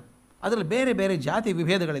ಅಲ್ಲ ಅದು, ಅದರಲ್ಲಿ ಬೇರೆ ಬೇರೆ ಜಾತಿ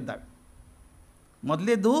ವಿಭೇದಗಳಿದ್ದಾವೆ.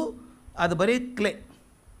 ಮೊದಲೇದ್ದು ಅದು ಬರೀ ಕ್ಲೇ,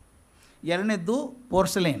 ಎರಡನೇದ್ದು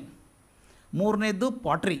ಪೋರ್ಸಲೇನ್, ಮೂರನೇದ್ದು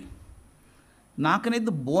ಪಾಟ್ರಿ,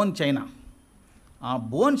 ನಾಲ್ಕನೇದ್ದು ಬೋನ್ ಚೈನಾ. ಆ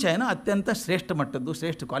ಬೋನ್ ಚೈನಾ ಅತ್ಯಂತ ಶ್ರೇಷ್ಠ ಮಟ್ಟದ್ದು,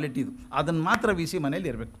 ಶ್ರೇಷ್ಠ ಕ್ವಾಲಿಟಿದು. ಅದನ್ನು ಮಾತ್ರ VC ಮನೇಲಿ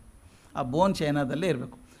ಇರಬೇಕು, ಆ ಬೋನ್ ಚೈನಾದಲ್ಲೇ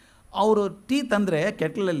ಇರಬೇಕು. ಅವರು ಟೀ ತಂದರೆ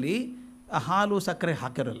ಕೆಟ್ಲಲ್ಲಿ ಹಾಲು ಸಕ್ಕರೆ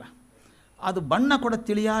ಹಾಕಿರೋಲ್ಲ, ಅದು ಬಣ್ಣ ಕೂಡ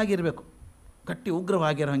ತಿಳಿಯಾಗಿರಬೇಕು, ಗಟ್ಟಿ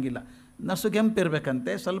ಉಗ್ರವಾಗಿರೋ ಹಾಗಿಲ್ಲ,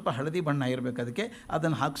 ನಸುಗೆಂಪಿರಬೇಕಂತೆ, ಸ್ವಲ್ಪ ಹಳದಿ ಬಣ್ಣ ಇರಬೇಕು. ಅದಕ್ಕೆ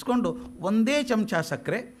ಅದನ್ನು ಹಾಕ್ಸ್ಕೊಂಡು ಒಂದೇ ಚಮಚ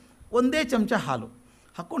ಸಕ್ಕರೆ, ಒಂದೇ ಚಮಚ ಹಾಲು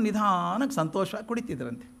ಹಾಕ್ಕೊಂಡು ನಿಧಾನಕ್ಕೆ ಸಂತೋಷವಾಗಿ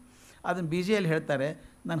ಕುಡಿತಿದ್ರಂತೆ. ಅದನ್ನು ಬಿ ಜಿಯಲ್ಲಿ ಹೇಳ್ತಾರೆ,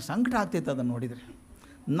 ನನಗೆ ಸಂಕಟ ಆಗ್ತಿತ್ತು ಅದನ್ನು ನೋಡಿದರೆ.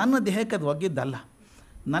 ನನ್ನ ದೇಹಕ್ಕೆ ಅದು ಒಗ್ಗಿದ್ದಲ್ಲ,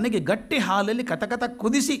 ನನಗೆ ಗಟ್ಟಿ ಹಾಲಲ್ಲಿ ಕತಕತ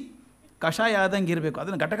ಕುದಿಸಿ ಕಷಾಯ ಆದಂಗೆ ಇರಬೇಕು,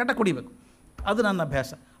 ಅದನ್ನು ಘಟಘಟ ಕುಡಿಬೇಕು, ಅದು ನನ್ನ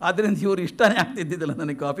ಅಭ್ಯಾಸ. ಆದ್ದರಿಂದ ಇವರು ಇಷ್ಟನೇ ಆಗ್ತಿದ್ದಿದ್ದಲ್ಲ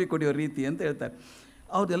ನನಗೆ ಕಾಫಿ ಕುಡಿಯೋ ರೀತಿ ಅಂತ ಹೇಳ್ತಾರೆ.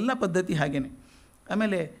 ಅವ್ರದ್ದೆಲ್ಲ ಪದ್ಧತಿ ಹಾಗೇ.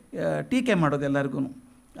 ಆಮೇಲೆ ಟೀಕೆ ಮಾಡೋದು ಎಲ್ಲರಿಗೂ,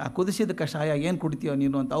 ಆ ಕುದಿಸಿದ ಕಷಾಯ ಏನು ಕುಡಿತೀಯೋ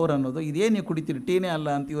ನೀನು ಅಂತ ಅವ್ರು ಅನ್ನೋದು, ಇದೇನು ನೀವು ಕುಡಿತೀರಿ ಟೀನೇ ಅಲ್ಲ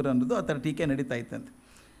ಅಂತ ಇವ್ರು ಅನ್ನೋದು, ಆ ಥರ ಟೀಕೆ ನಡೀತಾ ಇತ್ತಂತೆ.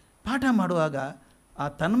 ಪಾಠ ಮಾಡುವಾಗ ಆ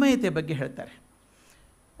ತನ್ಮಯತೆ ಬಗ್ಗೆ ಹೇಳ್ತಾರೆ.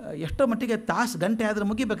 ಎಷ್ಟೋ ಮಟ್ಟಿಗೆ ತಾಸು ಗಂಟೆ ಆದರೆ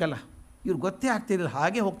ಮುಗಿಬೇಕಲ್ಲ, ಇವ್ರು ಗೊತ್ತೇ ಆಗ್ತಿದ್ದಿಲ್ಲ,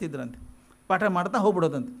 ಹಾಗೆ ಹೋಗ್ತಿದ್ರಂತೆ, ಪಾಠ ಮಾಡ್ತಾ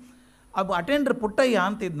ಹೋಗ್ಬಿಡೋದಂತೆ. ಅದು ಅಟೆಂಡ್ರ್ ಪುಟ್ಟಯ್ಯ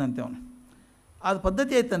ಅಂತ ಇದ್ದಂತೆ ಅವನು, ಅದು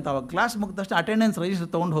ಪದ್ಧತಿ ಆಯ್ತಂತ. ಅವಾಗ ಕ್ಲಾಸ್ ಮುಗಿದ ತಕ್ಷಣ ಅಟೆಂಡೆನ್ಸ್ ರಿಜಿಸ್ಟರ್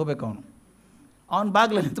ತೊಗೊಂಡು ಹೋಗ್ಬೇಕು ಅವನು. ಅವ್ನು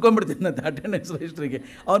ಬಾಗಿಲಲ್ಲಿ ನಿಂತ್ಕೊಂಡ್ಬಿಡ್ತಿದ್ದಂತೆ ಅಟೆಂಡೆನ್ಸ್ ರಿಜಿಸ್ಟ್ರಿಗೆ.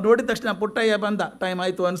 ಅವ್ನು ನೋಡಿದ ತಕ್ಷಣ ಪುಟ್ಟಯ್ಯ ಬಂದ, ಟೈಮ್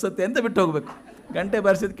ಆಯಿತು ಅನಿಸುತ್ತೆ ಅಂತ ಬಿಟ್ಟು ಹೋಗಬೇಕು, ಗಂಟೆ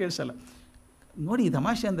ಬಾರಿಸಿದ್ದು ಕೇಳಿಸಲ್ಲ. ನೋಡಿ ಈ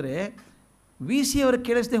ತಮಾಷೆ ಅಂದರೆ, ವಿ ಸಿ ಅವ್ರಿಗೆ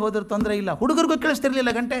ಕೇಳಿಸ್ದೆ ಹೋದ್ರೆ ತೊಂದರೆ ಇಲ್ಲ, ಹುಡುಗರಿಗೂ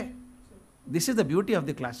ಕೇಳಿಸ್ತಿರ್ಲಿಲ್ಲ ಗಂಟೆ. This is the beauty of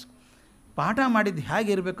the class. ಪಾಠ ಮಾಡಿದ್ದು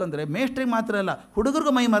ಹೇಗೆ ಇರಬೇಕು ಅಂದರೆ, ಮೇಷ್ಟ್ರಿಗೆ ಮಾತ್ರ ಅಲ್ಲ,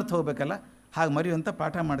 ಹುಡುಗರಿಗೂ ಮೈ ಮರೆತು ಹೋಗಬೇಕಲ್ಲ, ಹಾಗೆ ಮರೆಯುವಂಥ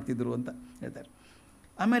ಪಾಠ ಮಾಡ್ತಿದ್ರು ಅಂತ ಹೇಳ್ತಾರೆ.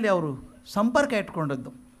 ಆಮೇಲೆ ಅವರು ಸಂಪರ್ಕ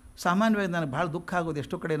ಇಟ್ಕೊಂಡದ್ದು ಸಾಮಾನ್ಯವಾಗಿ ನನಗೆ ಭಾಳ ದುಃಖ ಆಗೋದು.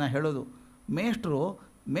 ಎಷ್ಟೋ ಕಡೆ ನಾನು ಹೇಳೋದು, ಮೇಷ್ಟ್ರು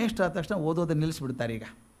ಆದ ತಕ್ಷಣ ಓದೋದನ್ನು ನಿಲ್ಲಿಸ್ಬಿಡ್ತಾರೆ ಈಗ.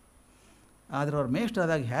 ಆದರೆ ಅವ್ರು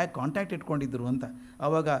ಮೇಷ್ಟ್ರಾದಾಗ ಹೇಗೆ ಕಾಂಟ್ಯಾಕ್ಟ್ ಇಟ್ಕೊಂಡಿದ್ರು ಅಂತ.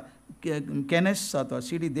 ಆವಾಗ ಕೆನೆಸ್ ಅಥವಾ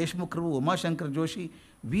C D ದೇಶಮುಖರು, Umashankar Joshi,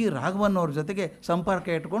 V Raghavan ಅವ್ರ ಜೊತೆಗೆ ಸಂಪರ್ಕ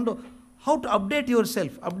ಇಟ್ಕೊಂಡು how to update your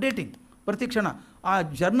self, updating ಪ್ರತಿ ಕ್ಷಣ. ಆ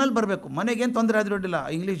ಜರ್ನಲ್ ಬರಬೇಕು, ಮನೆಗೇನು ತೊಂದರೆ ಆದರೂ ಅಡ್ಡಿಲ್ಲ,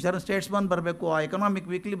 ಇಂಗ್ಲೀಷ್ ಸ್ಟೇಟ್ಸ್ಮನ್ ಬರಬೇಕು, ಆ ಎಕನಾಮಿಕ್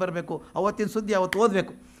ವೀಕ್ಲಿ ಬರಬೇಕು, ಅವತ್ತಿನ ಸುದ್ದಿ ಅವತ್ತು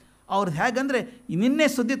ಓದಬೇಕು. ಅವ್ರದ್ದು ಹೇಗಂದರೆ ನಿನ್ನೆ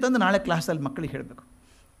ಸುದ್ದಿ ತಂದು ನಾಳೆ ಕ್ಲಾಸಲ್ಲಿ ಮಕ್ಕಳಿಗೆ ಹೇಳಬೇಕು.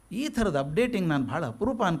 ಈ ಥರದ ಅಪ್ಡೇಟಿಂಗ್ ನಾನು ಭಾಳ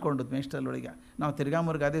ಅಪರೂಪ ಅಂದ್ಕೊಂಡದ್ದು ಮೇಷ್ಟ್ರಲ್ಲೊಳಗೆ. ನಾವು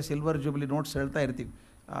ತಿರ್ಗಾಮುರ್ಗ ಅದೇ ಸಿಲ್ವರ್ ಜೂಬ್ಲಿ ನೋಟ್ಸ್ ಹೇಳ್ತಾ ಇರ್ತೀವಿ,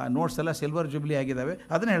 ಆ ನೋಟ್ಸ್ ಎಲ್ಲ ಸಿಲ್ವರ್ ಜೂಬ್ಲಿ ಆಗಿದ್ದಾವೆ,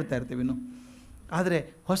 ಅದನ್ನೇ ಹೇಳ್ತಾ ಇರ್ತೀವಿ ಇನ್ನು. ಆದರೆ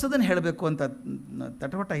ಹೊಸದನ್ನು ಹೇಳಬೇಕು ಅಂತ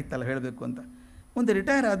ತಟವಟ ಇತ್ತಲ್ಲ, ಹೇಳಬೇಕು ಅಂತ. ಮುಂದೆ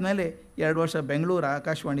ರಿಟೈರ್ ಆದಮೇಲೆ 2 ವರ್ಷ ಬೆಂಗಳೂರು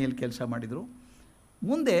ಆಕಾಶವಾಣಿಯಲ್ಲಿ ಕೆಲಸ ಮಾಡಿದರು.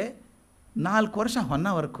 ಮುಂದೆ 4 ವರ್ಷ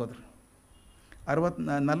ಹೊನ್ನಾವರಕ್ಕೆ ಹೋದರು.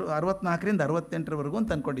 64ರಿಂದ 68ರವರೆಗೂ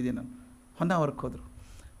ಅಂತ ಅಂದ್ಕೊಂಡಿದ್ದೀನಿ ನಾನು. ಹೊನ್ನಾವರಕ್ಕೆ ಹೋದರು.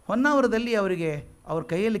 ಹೊನ್ನಾವರದಲ್ಲಿ ಅವರಿಗೆ ಅವ್ರ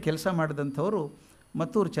ಕೈಯಲ್ಲಿ ಕೆಲಸ ಮಾಡಿದಂಥವರು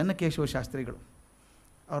ಮತ್ತೂರು ಚೆನ್ನಕೇಶವ ಶಾಸ್ತ್ರಿಗಳು.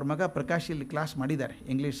 ಅವ್ರ ಮಗ ಪ್ರಕಾಶ್ ಇಲ್ಲಿ ಕ್ಲಾಸ್ ಮಾಡಿದ್ದಾರೆ,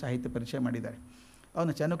 ಇಂಗ್ಲೀಷ್ ಸಾಹಿತ್ಯ ಪರಿಚಯ ಮಾಡಿದ್ದಾರೆ.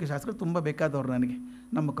 ಅವನು ಚೆನ್ನಕೇಶವ ಶಾಸ್ತ್ರಿಗಳು ತುಂಬ ಬೇಕಾದವರು ನನಗೆ.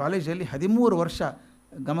 ನಮ್ಮ ಕಾಲೇಜಲ್ಲಿ 13 ವರ್ಷ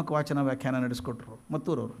ಗಮಕ ವಾಚನ ವ್ಯಾಖ್ಯಾನ ನಡೆಸ್ಕೊಟ್ರು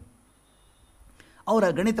ಮತ್ತೂರವರು. ಅವರ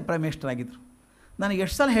ಗಣಿತ ಪ್ರಮೇಷ್ಠರಾಗಿದ್ದರು. ನನಗೆ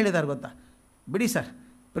ಎಷ್ಟು ಸಲ ಹೇಳಿದ್ದಾರೆ ಗೊತ್ತಾ, ಬಿಡಿ ಸರ್,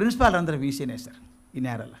 ಪ್ರಿನ್ಸಿಪಾಲ್ ಅಂದರೆ ವಿ ಸಿನೇ ಸರ್,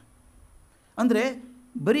 ಇನ್ಯಾರಲ್ಲ. ಅಂದರೆ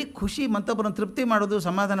ಬರೀ ಖುಷಿ ಮತ್ತೊಬ್ಬರನ್ನು ತೃಪ್ತಿ ಮಾಡೋದು,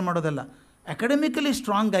 ಸಮಾಧಾನ ಮಾಡೋದಲ್ಲ, ಅಕಾಡೆಮಿಕಲಿ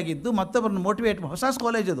ಸ್ಟ್ರಾಂಗ್ ಆಗಿದ್ದು ಮತ್ತೊಬ್ಬರನ್ನ ಮೋಟಿವೇಟ್. ಹೊಸ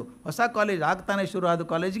ಕಾಲೇಜ್ ಅದು, ಹೊಸ ಕಾಲೇಜ್ ಆಗ್ತಾನೆ ಶುರು ಆದ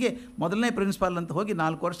ಕಾಲೇಜ್ಗೆ ಮೊದಲನೇ ಪ್ರಿನ್ಸಿಪಾಲ್ ಅಂತ ಹೋಗಿ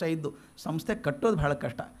 4 ವರ್ಷ ಇದ್ದು. ಸಂಸ್ಥೆ ಕಟ್ಟೋದು ಭಾಳ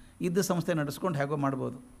ಕಷ್ಟ, ಇದ್ದ ಸಂಸ್ಥೆ ನಡೆಸ್ಕೊಂಡು ಹೇಗೋ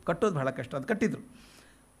ಮಾಡ್ಬೋದು, ಕಟ್ಟೋದು ಭಾಳ ಕಷ್ಟ. ಅದು ಕಟ್ಟಿದ್ರು.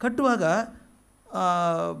 ಕಟ್ಟುವಾಗ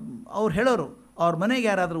ಅವ್ರು ಹೇಳೋರು, ಅವ್ರ ಮನೆಗೆ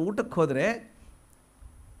ಯಾರಾದರೂ ಊಟಕ್ಕೆ ಹೋದರೆ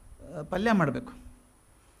ಪಲ್ಯ ಮಾಡಬೇಕು.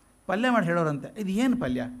 ಪಲ್ಯ ಮಾಡಿ ಹೇಳೋರಂತೆ, ಇದು ಏನು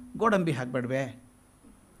ಪಲ್ಯ, ಗೋಡಂಬಿ ಹಾಕಬೇಡ್ವೆ.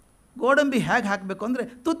 ಗೋಡಂಬಿ ಹೇಗೆ ಹಾಕಬೇಕು ಅಂದರೆ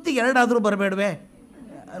ತುತ್ತಿಗೆ 2 ಆದರೂ ಬರಬೇಡ್ವೆ.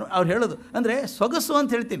 ಅವ್ರು ಹೇಳೋದು ಅಂದರೆ ಸೊಗಸು ಅಂತ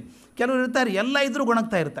ಹೇಳ್ತೀನಿ. ಕೆಲವರು ಇರ್ತಾರೆ, ಎಲ್ಲ ಇದ್ದರೂ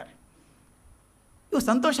ಗೊಣಗ್ತಾ ಇರ್ತಾರೆ. ಇವು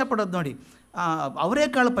ಸಂತೋಷ ಪಡೋದು ನೋಡಿ.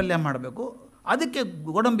 ಅವರೇಕಾಳು ಪಲ್ಯ ಮಾಡಬೇಕು, ಅದಕ್ಕೆ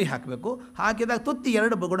ಗೋಡಂಬಿ ಹಾಕಬೇಕು, ಹಾಕಿದಾಗ ತುತ್ತಿ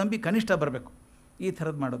 2 ಗೋಡಂಬಿ ಕನಿಷ್ಠ ಬರಬೇಕು. ಈ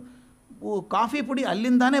ಥರದ್ದು ಮಾಡೋದು. ಕಾಫಿ ಪುಡಿ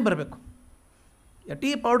ಅಲ್ಲಿಂದಾನೇ ಬರಬೇಕು, ಟೀ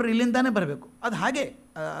ಪೌಡ್ರ್ ಇಲ್ಲಿಂದಾನೇ ಬರಬೇಕು. ಅದು ಹಾಗೆ,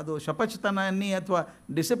 ಅದು ಶಪಚತನ ಅನ್ನಿ ಅಥವಾ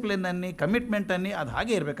ಡಿಸಿಪ್ಲಿನ್ ಅನ್ನಿ, ಕಮಿಟ್ಮೆಂಟ್ ಅನ್ನಿ, ಅದು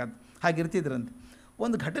ಹಾಗೆ ಇರಬೇಕಂತ. ಹಾಗಿರ್ತಿದ್ರಂತೆ.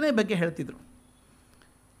 ಒಂದು ಘಟನೆ ಬಗ್ಗೆ ಹೇಳ್ತಿದ್ರು.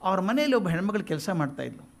 ಅವ್ರ ಮನೆಯಲ್ಲಿ ಒಬ್ಬ ಹೆಣ್ಮಗಳು ಕೆಲಸ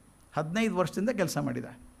ಮಾಡ್ತಾಯಿದ್ಲು, 15 ವರ್ಷದಿಂದ ಕೆಲಸ ಮಾಡಿದ.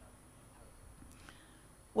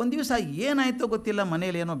 ಒಂದು ದಿವಸ ಏನಾಯಿತೋ ಗೊತ್ತಿಲ್ಲ,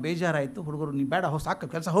 ಮನೇಲಿ ಏನೋ ಬೇಜಾರಾಯಿತು. ಹುಡುಗರು, ನೀ ಬೇಡ ಸಾಕು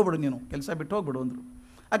ಕೆಲಸ ಹೋಗ್ಬಿಡು, ನೀನು ಕೆಲಸ ಬಿಟ್ಟು ಹೋಗ್ಬಿಡು ಅಂದರು.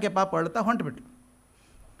 ಆಕೆ ಪಾಪ ಅಳ್ತಾ ಹೊಂಟ್ಬಿಟ್ಲು.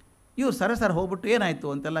 ಇವ್ರು ಸರ ಹೋಗ್ಬಿಟ್ಟು ಏನಾಯಿತು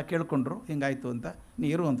ಅಂತೆಲ್ಲ ಕೇಳ್ಕೊಂಡ್ರು. ಹಿಂಗಾಯಿತು ಅಂತ. ನೀ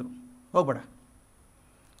ಇರು ಅಂದರು. ಹೋಗ್ಬೇಡ.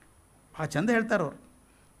 ಭಾಳ ಚಂದ ಹೇಳ್ತಾರವ್ರು,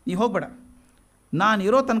 ನೀ ಹೋಗ್ಬೇಡ, ನಾನು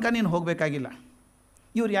ಇರೋ ತನಕ ನೀನು ಹೋಗಬೇಕಾಗಿಲ್ಲ.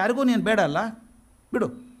 ಇವ್ರು ಯಾರಿಗೂ ನೀನು ಬೇಡ ಅಲ್ಲ, ಬಿಡು,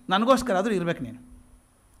 ನನಗೋಸ್ಕರ ಆದರೂ ಇರಬೇಕು ನೀನು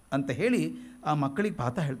ಅಂತ ಹೇಳಿ ಆ ಮಕ್ಕಳಿಗೆ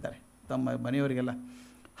ಪಾಠ ಹೇಳ್ತಾರೆ, ತಮ್ಮ ಮನೆಯವರಿಗೆಲ್ಲ.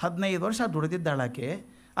 15 ವರ್ಷ ದುಡಿದಿದ್ದಾಳೆ ಆಕೆ.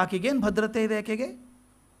 ಆಕೆಗೇನು ಭದ್ರತೆ ಇದೆ ಆಕೆಗೆ?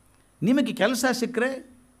 ನಿಮಗೆ ಕೆಲಸ ಸಿಕ್ಕರೆ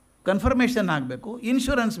ಕನ್ಫರ್ಮೇಷನ್ ಆಗಬೇಕು,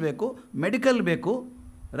 ಇನ್ಶೂರೆನ್ಸ್ ಬೇಕು, ಮೆಡಿಕಲ್ ಬೇಕು,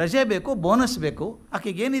 ರಜೆ ಬೇಕು, ಬೋನಸ್ ಬೇಕು.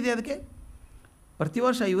 ಆಕೆಗೇನಿದೆ ಅದಕ್ಕೆ? ಪ್ರತಿ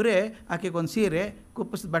ವರ್ಷ ಇವರೇ ಆಕೆಗೊಂದು ಸೀರೆ,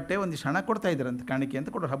 ಕುಪ್ಪಸದ ಬಟ್ಟೆ, ಒಂದಿಷ್ಟು ಹಣ ಕೊಡ್ತಾಯಿದ್ರಂತೆ ಕಾಣಿಕೆ ಅಂತ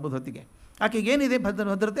ಕೊಡೋರು ಹಬ್ಬದ ಹೊತ್ತಿಗೆ. ಆಕೆಗೇನಿದೆ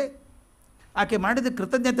ಭದ್ರತೆ? ಆಕೆ ಮಾಡಿದ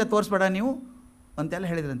ಕೃತಜ್ಞತೆ ತೋರಿಸ್ಬೇಡ ನೀವು ಅಂತೆಲ್ಲ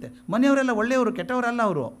ಹೇಳಿದ್ರಂತೆ. ಮನೆಯವರೆಲ್ಲ ಒಳ್ಳೆಯವರು, ಕೆಟ್ಟವರಲ್ಲ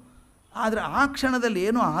ಅವರು. ಆದರೆ ಆ ಕ್ಷಣದಲ್ಲಿ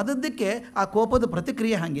ಏನೋ ಆದದ್ದಕ್ಕೆ ಆ ಕೋಪದ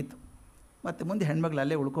ಪ್ರತಿಕ್ರಿಯೆ ಹಾಗಿತ್ತು. ಮತ್ತು ಮುಂದೆ ಹೆಣ್ಮಗಳು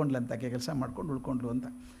ಅಲ್ಲೇ ಉಳ್ಕೊಂಡ್ಲಂತ, ಆಕೆ ಕೆಲಸ ಮಾಡ್ಕೊಂಡು ಉಳ್ಕೊಂಡ್ಲು ಅಂತ.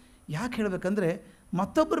 ಯಾಕೆ ಹೇಳಬೇಕಂದ್ರೆ,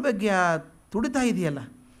 ಮತ್ತೊಬ್ಬರ ಬಗ್ಗೆ ತುಡಿತಾ ಇದೆಯಲ್ಲ,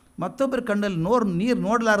 ಮತ್ತೊಬ್ಬರ ಕಣ್ಣಲ್ಲಿ ನೀರು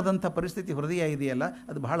ನೋಡಲಾರ್ದಂಥ ಪರಿಸ್ಥಿತಿ ಹೃದಯ ಇದೆಯಲ್ಲ,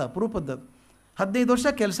 ಅದು ಬಹಳ ಅಪರೂಪದ್ದದು. 15 ವರ್ಷ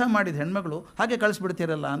ಕೆಲಸ ಮಾಡಿದ ಹೆಣ್ಮಗಳು ಹಾಗೆ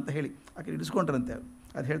ಕಳಿಸ್ಬಿಡ್ತೀರಲ್ಲ ಅಂತ ಹೇಳಿ ಆಕೆ ಇಡಿಸ್ಕೊಂಡ್ರಂತೆ.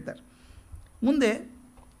 ಅದು ಹೇಳ್ತಾರೆ. ಮುಂದೆ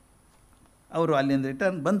ಅವರು ಅಲ್ಲಿಂದ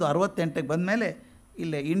ರಿಟರ್ನ್ ಬಂದು 68ಕ್ಕೆ ಬಂದ ಮೇಲೆ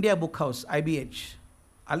ಇಲ್ಲೇ ಇಂಡಿಯಾ ಬುಕ್ ಹೌಸ್ IBH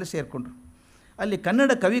ಅಲ್ಲಿ ಸೇರಿಕೊಂಡ್ರು. ಅಲ್ಲಿ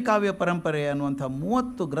ಕನ್ನಡ ಕವಿಕಾವ್ಯ ಪರಂಪರೆ ಅನ್ನುವಂಥ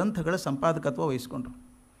 30 ಗ್ರಂಥಗಳ ಸಂಪಾದಕತ್ವ ವಹಿಸ್ಕೊಂಡ್ರು.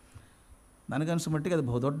 ನನಗನ್ಸೋ ಮಟ್ಟಿಗೆ ಅದು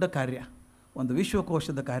ಬಹುದೊಡ್ಡ ಕಾರ್ಯ, ಒಂದು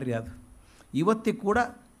ವಿಶ್ವಕೋಶದ ಕಾರ್ಯ ಅದು. ಇವತ್ತಿಗೆ ಕೂಡ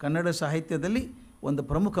ಕನ್ನಡ ಸಾಹಿತ್ಯದಲ್ಲಿ ಒಂದು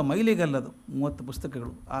ಪ್ರಮುಖ ಮೈಲಿಗಲ್ಲದು. 30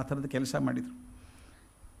 ಪುಸ್ತಕಗಳು ಆ ಥರದ ಕೆಲಸ ಮಾಡಿದರು.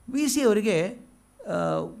 VC ಅವರಿಗೆ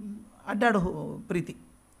ಅಡ್ಡಾಡೋ ಪ್ರೀತಿ,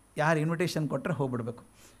 ಯಾರು ಇನ್ವಿಟೇಷನ್ ಕೊಟ್ಟರೆ ಹೋಗ್ಬಿಡ್ಬೇಕು.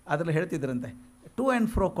 ಅದರಲ್ಲಿ ಹೇಳ್ತಿದ್ರಂತೆ, ಟು ಆ್ಯಂಡ್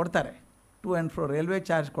ಫ್ರೋ ಕೊಡ್ತಾರೆ, to and pro railway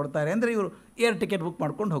charge ಕೊಡ್ತಾರೆ ಅಂದರೆ ಇವರು ಏರ್ ಟಿಕೆಟ್ ಬುಕ್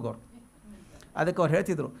ಮಾಡ್ಕೊಂಡು ಹೋಗೋರು. ಅದಕ್ಕೆ ಅವ್ರು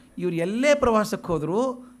ಹೇಳ್ತಿದ್ರು, ಇವ್ರು ಎಲ್ಲೇ ಪ್ರವಾಸಕ್ಕೆ ಹೋದರೂ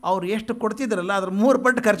ಅವ್ರು ಎಷ್ಟು ಕೊಡ್ತಿದ್ರಲ್ಲ ಅದ್ರ 3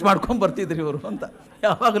 ಪಟ್ಟು ಖರ್ಚು ಮಾಡ್ಕೊಂಡು ಬರ್ತಿದ್ರು ಇವರು ಅಂತ.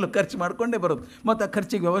 ಯಾವಾಗಲೂ ಖರ್ಚು ಮಾಡಿಕೊಂಡೇ ಬರೋದು, ಮತ್ತು ಆ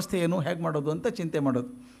ಖರ್ಚಿಗೆ ವ್ಯವಸ್ಥೆ ಏನು, ಹೇಗೆ ಮಾಡೋದು ಅಂತ ಚಿಂತೆ ಮಾಡೋದು,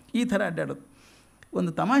 ಈ ಥರ ಅಡ್ಡಾಡೋದು.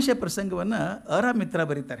 ಒಂದು ತಮಾಷೆ ಪ್ರಸಂಗವನ್ನು ಮಿತ್ರ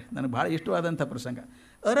ಬರೀತಾರೆ, ನನಗೆ ಭಾಳ ಇಷ್ಟವಾದಂಥ ಪ್ರಸಂಗ.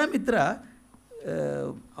 ಮಿತ್ರ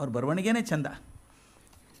ಅವ್ರ ಬರವಣಿಗೆನೇ ಚೆಂದ.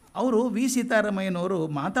 ಅವರು ವಿ ಸೀತಾರಾಮಯ್ಯನವರು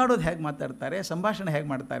ಮಾತಾಡೋದು ಹೇಗೆ ಮಾತಾಡ್ತಾರೆ, ಸಂಭಾಷಣೆ ಹೇಗೆ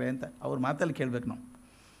ಮಾಡ್ತಾರೆ ಅಂತ ಅವ್ರ ಮಾತಲ್ಲಿ ಕೇಳಬೇಕು ನಾವು.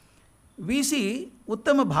 VC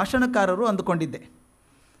ಉತ್ತಮ ಭಾಷಣಕಾರರು ಅಂದುಕೊಂಡಿದ್ದೆ,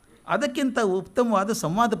 ಅದಕ್ಕಿಂತ ಉತ್ತಮವಾದ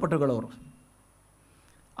ಸಂವಾದಪಟುಗಳವರು.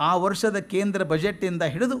 ಆ ವರ್ಷದ ಕೇಂದ್ರ ಬಜೆಟ್ಟಿಂದ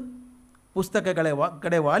ಹಿಡಿದು ಪುಸ್ತಕಗಳ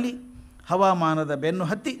ಕಡೆ ವಾಲಿ, ಹವಾಮಾನದ ಬೆನ್ನು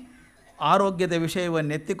ಹತ್ತಿ, ಆರೋಗ್ಯದ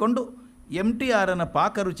ವಿಷಯವನ್ನೆತ್ತಿಕೊಂಡು, MTRನ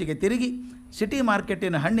ಪಾಕರುಚಿಗೆ ತಿರುಗಿ, ಸಿಟಿ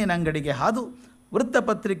ಮಾರ್ಕೆಟಿನ ಹಣ್ಣಿನ ಅಂಗಡಿಗೆ ಹಾದು,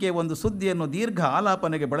 ವೃತ್ತಪತ್ರಿಕೆಯ ಒಂದು ಸುದ್ದಿಯನ್ನು ದೀರ್ಘ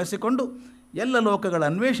ಆಲಾಪನೆಗೆ ಬಳಸಿಕೊಂಡು ಎಲ್ಲ ಲೋಕಗಳ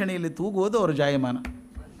ಅನ್ವೇಷಣೆಯಲ್ಲಿ ತೂಗುವುದು ಅವರ ಜಾಯಮಾನ.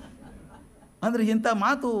 ಅಂದರೆ ಇಂಥ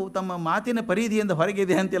ಮಾತು ತಮ್ಮ ಮಾತಿನ ಪರಿಧಿಯಿಂದ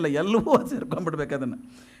ಹೊರಗಿದೆ ಅಂತೆಲ್ಲ ಎಲ್ಲವೂ ಸೇರ್ಕೊಂಡ್ಬಿಡ್ಬೇಕು ಅದನ್ನು.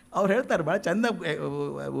 ಅವ್ರು ಹೇಳ್ತಾರೆ, ಭಾಳ ಚೆಂದ,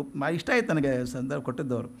 ಇಷ್ಟ ಆಯ್ತು ನನಗೆ ಸಂದರ್ಭ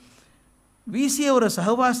ಕೊಟ್ಟಿದ್ದವರು. VC ಅವರ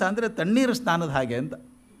ಸಹವಾಸ ಅಂದರೆ ತಣ್ಣೀರು ಸ್ನಾನದ ಹಾಗೆ ಅಂತ.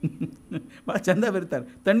 ಭಾಳ ಚೆಂದ ಬರೀತಾರೆ,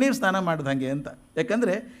 ತಣ್ಣೀರು ಸ್ನಾನ ಮಾಡಿದ ಹಾಗೆ ಅಂತ.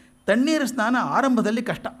 ಯಾಕಂದರೆ ತಣ್ಣೀರು ಸ್ನಾನ ಆರಂಭದಲ್ಲಿ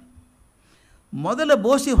ಕಷ್ಟ, ಮೊದಲ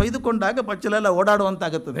ಬೋಸಿ ಹೊಯ್ದುಕೊಂಡಾಗ ಪಚ್ಚಲೆಲ್ಲ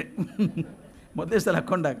ಓಡಾಡುವಂತಾಗುತ್ತದೆ ಮೊದಲೇ ಸಲ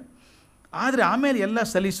ಹಾಕ್ಕೊಂಡಾಗ. ಆದರೆ ಆಮೇಲೆ ಎಲ್ಲ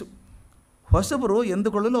ಸಲೀಸು. ಹೊಸಬರು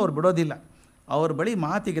ಎಂದುಕೊಳ್ಳಲು ಅವ್ರು ಬಿಡೋದಿಲ್ಲ. ಅವರ ಬಳಿ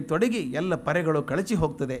ಮಾತಿಗೆ ತೊಡಗಿ ಎಲ್ಲ ಪರೆಗಳು ಕಳಚಿ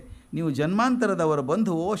ಹೋಗ್ತದೆ. ನೀವು ಜನ್ಮಾಂತರದವರ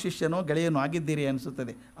ಬಂಧುವೋ ಶಿಷ್ಯನೋ ಗೆಳೆಯನೋ ಆಗಿದ್ದೀರಿ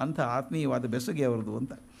ಅನಿಸುತ್ತದೆ. ಅಂಥ ಆತ್ಮೀಯವಾದ ಬೆಸುಗೆ ಅವ್ರದ್ದು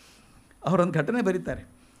ಅಂತ ಅವರೊಂದು ಘಟನೆ ಬರೀತಾರೆ.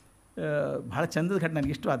 ಭಾಳ ಚಂದದ ಘಟನೆ,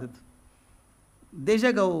 ನನಗೆ ಇಷ್ಟವಾದದ್ದು.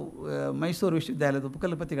 ದೇಜಗಾಂವ್ ಮೈಸೂರು ವಿಶ್ವವಿದ್ಯಾಲಯದ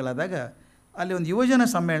ಉಪಕುಲಪತಿಗಳಾದಾಗ ಅಲ್ಲಿ ಒಂದು ಯುವಜನ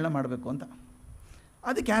ಸಮ್ಮೇಳನ ಮಾಡಬೇಕು ಅಂತ.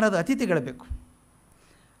 ಅದಕ್ಕೆ ಯಾರಾದರೂ ಅತಿಥಿಗಳು ಬೇಕು.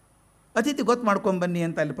 ಅತಿಥಿ ಗೊತ್ತು ಮಾಡ್ಕೊಂಬನ್ನಿ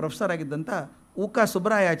ಅಂತ ಅಲ್ಲಿ ಪ್ರೊಫೆಸರ್ ಆಗಿದ್ದಂಥ ಉಕಾ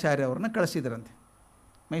ಸುಬ್ರಾಯಾಚಾರ್ಯ ಅವ್ರನ್ನ ಕಳಿಸಿದ್ರಂತೆ.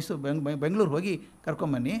 ಬೆಂಗಳೂರು ಹೋಗಿ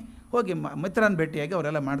ಕರ್ಕೊಂಬನ್ನಿ, ಹೋಗಿ ಮಿತ್ರನ ಭೇಟಿಯಾಗಿ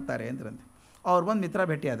ಅವರೆಲ್ಲ ಮಾಡ್ತಾರೆ ಅಂದ್ರಂತೆ. ಅವ್ರು ಬಂದು ಮಿತ್ರ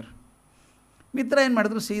ಭೇಟಿಯಾದರು. ಮಿತ್ರ ಏನು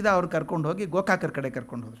ಮಾಡಿದ್ರು, ಸೀದಾ ಅವ್ರು ಕರ್ಕೊಂಡು ಹೋಗಿ ಗೋಕಾಕರ ಕಡೆ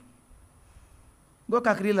ಕರ್ಕೊಂಡು ಹೋದರು.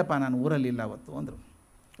 ಗೋಕಾಕ್ರಿ ಇಲ್ಲಪ್ಪ, ನಾನು ಊರಲ್ಲಿಲ್ಲ ಅವತ್ತು ಅಂದರು.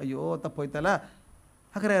 ಅಯ್ಯೋ ತಪ್ಪೋಯ್ತಲ್ಲ,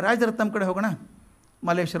 ಹಾಗಾದ್ರೆ ರಾಜರತ್ನಂ ಕಡೆ ಹೋಗೋಣ.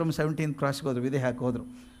 ಮಲ್ಲೇಶ್ವರಂ 17th ಕ್ರಾಸ್ಗೆ ಹೋದರು, ವಿದೆ ಹಾಕಿ ಹೋದರು.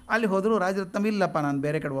 ಅಲ್ಲಿ ಹೋದರು, ರಾಜರತ್ನಂ ಇಲ್ಲಪ್ಪ, ನಾನು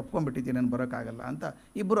ಬೇರೆ ಕಡೆ ಒಪ್ಕೊಂಡ್ಬಿಟ್ಟಿದ್ದೀನಿ, ನಾನು ಬರೋಕ್ಕಾಗಲ್ಲ ಅಂತ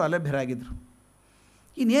ಇಬ್ಬರು ಅಲಭ್ಯರಾಗಿದ್ದರು.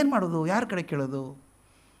 ಇನ್ನೇನು ಮಾಡೋದು, ಯಾರ ಕಡೆ ಕೇಳೋದು?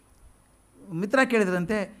 ಮಿತ್ರ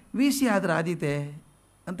ಕೇಳಿದ್ರಂತೆ, VC ಆದ್ರೆ ಆದೀತೆ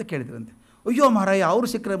ಅಂತ ಕೇಳಿದ್ರಂತೆ. ಅಯ್ಯೋ ಮಹಾರಾಯ, ಅವರು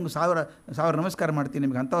ಸಿಕ್ಕರೆ ನಮ್ಗೆ ಸಾವಿರ ನಮಸ್ಕಾರ ಮಾಡ್ತೀನಿ,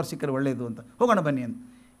 ನಿಮಗೆ ಅಂಥವ್ರು ಸಿಕ್ಕರೆ ಒಳ್ಳೆಯದು ಅಂತ, ಹೋಗೋಣ ಬನ್ನಿ ಅಂತ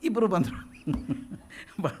ಇಬ್ಬರು ಬಂದರು.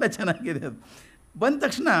 ಭಾಳ ಚೆನ್ನಾಗಿದೆ ಅದು. ಬಂದ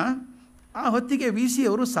ತಕ್ಷಣ ಆ ಹೊತ್ತಿಗೆ VC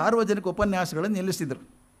ಅವರು ಸಾರ್ವಜನಿಕ ಉಪನ್ಯಾಸಗಳನ್ನು ನಿಲ್ಲಿಸಿದರು.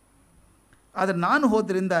 ಆದರೆ ನಾನು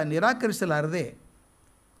ಹೋದ್ರಿಂದ ನಿರಾಕರಿಸಲಾರದೆ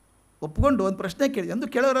ಒಪ್ಕೊಂಡು ಒಂದು ಪ್ರಶ್ನೆ ಕೇಳಿ, ಎಂದು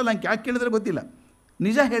ಕೇಳೋರಲ್ಲ, ನಂಗೆ ಯಾಕೆ ಕೇಳಿದ್ರೆ ಗೊತ್ತಿಲ್ಲ,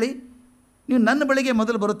 ನಿಜ ಹೇಳಿ, ನೀವು ನನ್ನ ಬಳಿಗೆ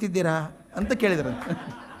ಮೊದಲು ಬರುತ್ತಿದ್ದೀರಾ ಅಂತ ಕೇಳಿದ್ರಂತೆ.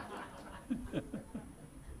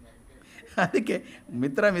 ಅದಕ್ಕೆ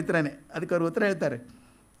ಮಿತ್ರನೇ ಅದಕ್ಕೆ ಅವ್ರು ಉತ್ತರ ಹೇಳ್ತಾರೆ.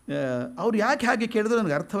 ಅವ್ರು ಯಾಕೆ ಹಾಗೆ ಕೇಳಿದ್ರು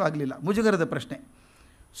ನನಗೆ ಅರ್ಥವಾಗಲಿಲ್ಲ. ಮುಜುಗರದ ಪ್ರಶ್ನೆ.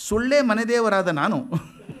 ಸುಳ್ಳೇ ಮನೆದೇವರಾದ ನಾನು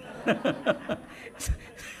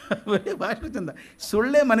ಭಾಷೆ ಚಂದ.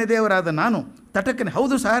 ಸುಳ್ಳೇ ಮನೆದೇವರಾದ ನಾನು ತಟಕ್ಕನೆ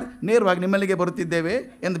ಹೌದು ಸಾರ್, ನೇರವಾಗಿ ನಿಮ್ಮಲ್ಲಿಗೆ ಬರುತ್ತಿದ್ದೇವೆ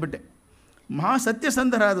ಎಂದುಬಿಟ್ಟೆ.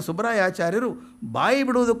 ಮಹಾಸತ್ಯಸಂಧರಾದ ಸುಬ್ರಾಯಾಚಾರ್ಯರು ಬಾಯಿ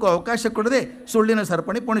ಬಿಡುವುದಕ್ಕೂ ಅವಕಾಶ ಕೊಡದೆ ಸುಳ್ಳಿನ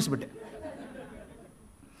ಸರಪಣಿ ಪೋಣಿಸಿಬಿಟ್ಟೆ.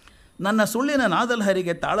 ನನ್ನ ಸುಳ್ಳಿನ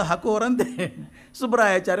ನಾದಲಹರಿಗೆ ತಾಳ ಹಾಕುವವರಂತೆ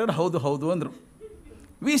ಸುಬ್ರಾಯಾಚಾರ್ಯರು ಹೌದು ಹೌದು ಅಂದರು.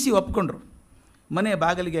 VC ಒಪ್ಕೊಂಡ್ರು. ಮನೆ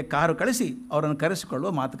ಬಾಗಿಲಿಗೆ ಕಾರು ಕಳಿಸಿ ಅವರನ್ನು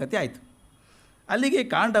ಕರೆಸಿಕೊಳ್ಳುವ ಮಾತುಕತೆ ಆಯಿತು. ಅಲ್ಲಿಗೆ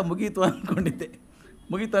ಕಾಂಡ ಮುಗೀತು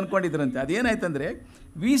ಅಂದ್ಕೊಂಡಿದ್ರಂತೆ. ಅದೇನಾಯ್ತಂದರೆ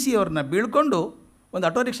VC ಅವ್ರನ್ನ ಬೀಳ್ಕೊಂಡು ಒಂದು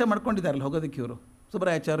ಆಟೋ ರಿಕ್ಷಾ ಮಾಡ್ಕೊಂಡಿದ್ದಾರಲ್ಲ ಹೋಗೋದಕ್ಕೆ ಇವರು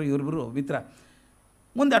ಸುಬ್ರಾಯಾಚಾರ್ಯರು, ಇವರಿಬ್ಬರು ಮಿತ್ರ.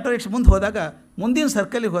 ಮುಂದೆ ಆಟೋ ರಿಕ್ಷಾ ಮುಂದೆ ಹೋದಾಗ, ಮುಂದಿನ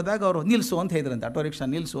ಸರ್ಕಲಿಗೆ ಹೋದಾಗ ಅವರು ನಿಲ್ಲಿಸು ಅಂತ ಹೇಳಿದ್ರಂತೆ. ಆಟೋ ರಿಕ್ಷಾ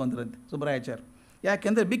ನಿಲ್ಲಿಸು ಅಂದ್ರಂತೆ ಸುಬ್ರಾಯಾಚಾರ್ಯರು.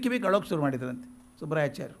 ಯಾಕೆಂದರೆ ಬಿಕ್ಕಿ ಅಳೋಕ್ಕೆ ಶುರು ಮಾಡಿದ್ರಂತೆ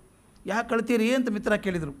ಸುಬ್ರಾಯಾಚಾರ್ಯರು. ಯಾಕೆ ಕಳ್ತೀರಿ ಅಂತ ಮಿತ್ರ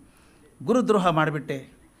ಕೇಳಿದರು. ಗುರುದ್ರೋಹ ಮಾಡಿಬಿಟ್ಟೆ,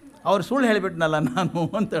 ಅವ್ರು ಸುಳ್ಳು ಹೇಳಿಬಿಟ್ನಲ್ಲ ನಾನು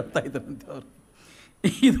ಅಂತ ಹೇಳ್ತಾ ಇದ್ರಂತೆ ಅವರು.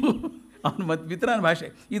 ಇದು ಅವನ ಮಿತ್ರನ ಭಾಷೆ.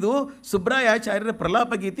 ಇದು ಸುಬ್ರಾಯಾಚಾರ್ಯರ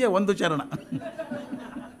ಪ್ರಲಾಪ ಗೀತೆಯ ಒಂದು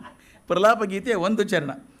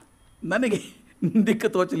ಚರಣ. ನನಗೆ ದಿಕ್ಕು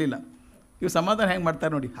ತೋಚಲಿಲ್ಲ. ಇವ್ರು ಸಮಾಧಾನ ಹೆಂಗೆ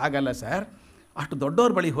ಮಾಡ್ತಾರೆ ನೋಡಿ. ಹಾಗಲ್ಲ ಸರ್, ಅಷ್ಟು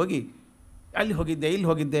ದೊಡ್ಡವ್ರ ಬಳಿ ಹೋಗಿ ಅಲ್ಲಿ ಹೋಗಿದ್ದೆ ಇಲ್ಲಿ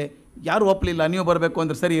ಹೋಗಿದ್ದೆ ಯಾರೂ ಒಪ್ಪಲಿಲ್ಲ, ನೀವು ಬರಬೇಕು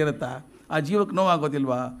ಅಂದರೆ ಸರಿ ಇರುತ್ತಾ, ಆ ಜೀವಕ್ಕೆ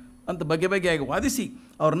ನೋವಾಗೋದಿಲ್ವಾ ಅಂತ ಬಗೆಯಾಗಿ ವಾದಿಸಿ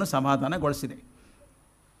ಅವ್ರನ್ನ ಸಮಾಧಾನಗೊಳಿಸಿದೆ.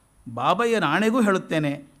 ಬಾಬಯ್ಯನ ಆಣೆಗೂ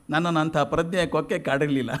ಹೇಳುತ್ತೇನೆ, ನನ್ನನ್ನು ಅಂಥ ಪ್ರಜ್ಞೆಯ ಕೊಕ್ಕೆ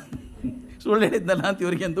ಕಾಡಿರಲಿಲ್ಲ. ಸುಳ್ಳು ಹೇಳಿದ್ನಲ್ಲ ಅಂತ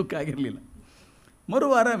ಇವ್ರಿಗೆ ದುಃಖ ಆಗಿರಲಿಲ್ಲ.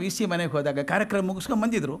 ಮರುವಾರ ವಿ ಸಿ ಮನೆಗೆ ಹೋದಾಗ ಕಾರ್ಯಕ್ರಮ ಮುಗಿಸ್ಕೊಂಡು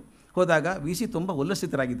ಬಂದಿದ್ದರು. ಹೋದಾಗ ವಿ ಸಿ ತುಂಬ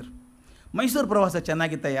ಉಲ್ಲಸಿತರಾಗಿದ್ದರು. ಮೈಸೂರು ಪ್ರವಾಸ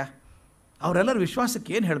ಚೆನ್ನಾಗಿತ್ತಯ್ಯ, ಅವರೆಲ್ಲರ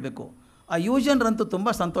ವಿಶ್ವಾಸಕ್ಕೆ ಏನು ಹೇಳಬೇಕು, ಆ ಯುವಜನರಂತೂ ತುಂಬ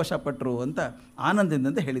ಸಂತೋಷಪಟ್ಟರು ಅಂತ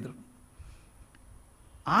ಆನಂದದಿಂದ ಹೇಳಿದರು.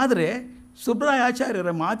 ಆದರೆ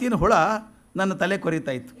ಸುಬ್ರಾಯಾಚಾರ್ಯರ ಮಾತಿನ ಹುಳ ನನ್ನ ತಲೆ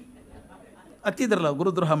ಕೊರಿತಾ ಇತ್ತು. ಹತ್ತಿದ್ರಲ್ಲ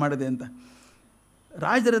ಗುರುದ್ರೋಹ ಮಾಡಿದೆ ಅಂತ.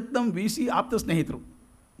 ರಾಜರತ್ನಂ ವಿ ಸಿ ಆಪ್ತ ಸ್ನೇಹಿತರು.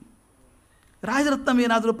 ರಾಜರತ್ನಂ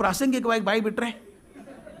ಏನಾದರೂ ಪ್ರಾಸಂಗಿಕವಾಗಿ ಬಾಯಿ ಬಿಟ್ಟರೆ,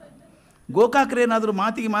 ಗೋಕಾಕ್ರೆ ಏನಾದರೂ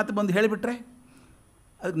ಮಾತಿಗೆ ಮಾತು ಬಂದು ಹೇಳಿಬಿಟ್ರೆ,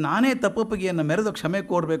 ಅದಕ್ಕೆ ನಾನೇ ತಪ್ಪೊಪ್ಪಿಗೆಯನ್ನು ಮೆರೆದು ಕ್ಷಮೆ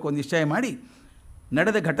ಕೋರಬೇಕು ಅಂತ ನಿಶ್ಚಯ ಮಾಡಿ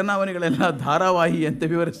ನಡೆದ ಘಟನಾವಳಿಗಳೆಲ್ಲ ಧಾರಾವಾಹಿ ಅಂತ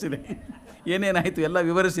ವಿವರಿಸಿದೆ. ಏನೇನಾಯಿತು ಎಲ್ಲ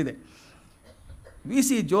ವಿವರಿಸಿದೆ. ವಿ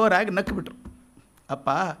ಸಿ ಜೋರಾಗಿ ನಕ್ಕಿಬಿಟ್ರು. ಅಪ್ಪ,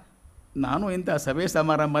 ನಾನು ಇಂಥ ಸಭೆ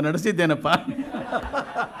ಸಮಾರಂಭ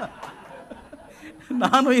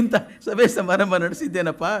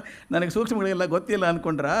ನಡೆಸಿದ್ದೇನಪ್ಪ, ನನಗೆ ಸೂಕ್ಷ್ಮಗಳೆಲ್ಲ ಗೊತ್ತಿಲ್ಲ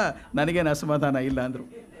ಅಂದ್ಕೊಂಡ್ರ, ನನಗೇನು ಅಸಮಾಧಾನ ಇಲ್ಲ ಅಂದರು.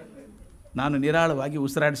 ನಾನು ನಿರಾಳವಾಗಿ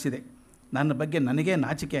ಉಸಿರಾಡಿಸಿದೆ. ನನ್ನ ಬಗ್ಗೆ ನನಗೇ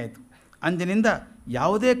ನಾಚಿಕೆ ಆಯಿತು. ಅಂದಿನಿಂದ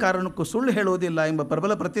ಯಾವುದೇ ಕಾರಣಕ್ಕೂ ಸುಳ್ಳು ಹೇಳುವುದಿಲ್ಲ ಎಂಬ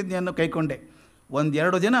ಪ್ರಬಲ ಪ್ರತಿಜ್ಞೆಯನ್ನು ಕೈಕೊಂಡೆ.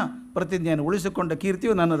 1-2 ದಿನ ಪ್ರತಿಜ್ಞೆಯನ್ನು ಉಳಿಸಿಕೊಂಡ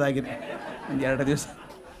ಕೀರ್ತಿಯು ನನ್ನದಾಗಿದೆ. 1-2 ದಿವಸ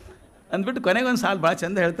ಅಂದ್ಬಿಟ್ಟು ಕೊನೆಗೊಂದು ಸಾಲು ಭಾಳ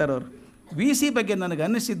ಚೆಂದ ಹೇಳ್ತಾರೆ ಅವರು. ವಿ ಸಿ ಬಗ್ಗೆ ನನಗೆ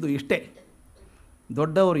ಅನ್ನಿಸಿದ್ದು ಇಷ್ಟೇ,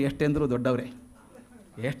 ದೊಡ್ಡವರು ಎಷ್ಟೆಂದರೂ ದೊಡ್ಡವರೇ.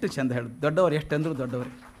 ಎಷ್ಟು ಚೆಂದ ಹೇಳೋದು, ದೊಡ್ಡವರು ಎಷ್ಟೆಂದರೂ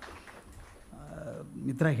ದೊಡ್ಡವರೇ.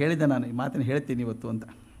 ಮಿತ್ರ ಹೇಳಿದೆ, ನಾನು ಈ ಮಾತನ್ನು ಹೇಳ್ತೀನಿ ಇವತ್ತು ಅಂತ.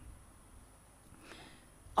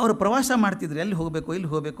 ಅವರು ಪ್ರವಾಸ ಮಾಡ್ತಿದ್ರು, ಎಲ್ಲಿ ಹೋಗಬೇಕು ಇಲ್ಲಿ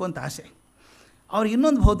ಹೋಗಬೇಕು ಅಂತ ಆಸೆ. ಅವ್ರಿಗೆ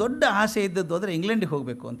ಇನ್ನೊಂದು ದೊಡ್ಡ ಆಸೆ ಇದ್ದದ್ದು ಅಂದರೆ ಇಂಗ್ಲೆಂಡಿಗೆ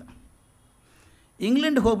ಹೋಗಬೇಕು ಅಂತ.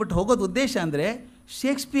 ಇಂಗ್ಲೆಂಡ್ಗೆ ಹೋಗೋದು ಉದ್ದೇಶ ಅಂದರೆ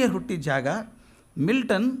ಶೇಕ್ಸ್ಪಿಯರ್ ಹುಟ್ಟಿದ ಜಾಗ,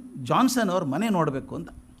 ಮಿಲ್ಟನ್, ಜಾನ್ಸನ್ ಅವ್ರ ಮನೆ ನೋಡಬೇಕು ಅಂತ.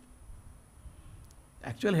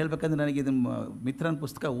 ಆ್ಯಕ್ಚುಲಿ ಹೇಳಬೇಕಂದ್ರೆ ನನಗೆ ಇದನ್ನು ಮಿತ್ರನ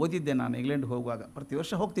ಪುಸ್ತಕ ಓದಿದ್ದೆ ನಾನು ಇಂಗ್ಲೆಂಡ್ಗೆ ಹೋಗುವಾಗ. ಪ್ರತಿ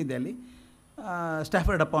ವರ್ಷ ಹೋಗ್ತಿದ್ದೆ ಅಲ್ಲಿ.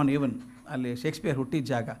 ಸ್ಟ್ಯಾಫರ್ಡ್ ಅಪಾನ್ ಏವನ್, ಅಲ್ಲಿ ಶೇಕ್ಸ್ಪಿಯರ್ ಹುಟ್ಟಿದ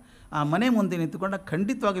ಜಾಗ. ಆ ಮನೆ ಮುಂದೆ ನಿಂತುಕೊಂಡಾಗ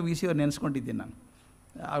ಖಂಡಿತವಾಗಿ ವಿ ಸಿ ಅವ್ರು ನೆನೆಸ್ಕೊಂಡಿದ್ದೀನಿ ನಾನು.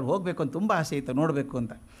 ಅವ್ರು ಹೋಗಬೇಕು ಅಂತ ತುಂಬ ಆಸೆ ಇತ್ತು, ನೋಡಬೇಕು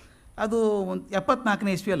ಅಂತ. ಅದು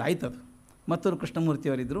 74ನೇ ಇಸ್ವಿಯಲ್ಲಿ ಆಯ್ತು. ಅದು ಮತ್ತೂರು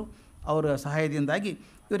ಕೃಷ್ಣಮೂರ್ತಿಯವರಿದ್ದರು. ಅವರ ಸಹಾಯದಿಂದಾಗಿ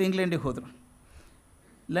ಇವರು ಇಂಗ್ಲೆಂಡಿಗೆ ಹೋದರು.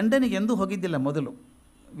 ಲಂಡನಿಗೆ ಎಂದೂ ಹೋಗಿದ್ದಿಲ್ಲ ಮೊದಲು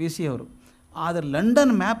ವಿ ಸಿ ಅವರು. ಆದರೆ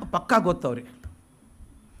ಲಂಡನ್ ಮ್ಯಾಪ್ ಪಕ್ಕಾ ಗೊತ್ತವ್ರಿಗೆ.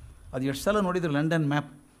 ಅದು ಎಷ್ಟು ಸಲ ನೋಡಿದ್ರು ಲಂಡನ್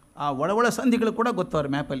ಮ್ಯಾಪ್. ಆ ಒಳ ಸಂಧಿಗಳು ಕೂಡ ಗೊತ್ತವ್ರ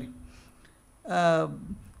ಮ್ಯಾಪಲ್ಲಿ.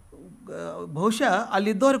 ಬಹುಶಃ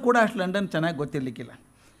ಅಲ್ಲಿದ್ದವರು ಕೂಡ ಅಷ್ಟು ಲಂಡನ್ ಚೆನ್ನಾಗಿ ಗೊತ್ತಿರಲಿಕ್ಕಿಲ್ಲ.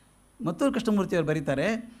 ಮತ್ತೂರು ಕೃಷ್ಣಮೂರ್ತಿಯವರು ಬರೀತಾರೆ,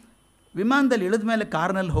 ವಿಮಾನದಲ್ಲಿ ಇಳಿದ ಮೇಲೆ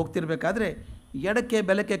ಕಾರ್ನಲ್ಲಿ ಹೋಗ್ತಿರ್ಬೇಕಾದ್ರೆ ಎಡಕ್ಕೆ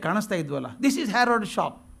ಬೆಲಕ್ಕೆ ಕಾಣಿಸ್ತಾ ಇದ್ವಲ್ಲ, ದಿಸ್ ಈಸ್ ಹ್ಯಾರೋಡ್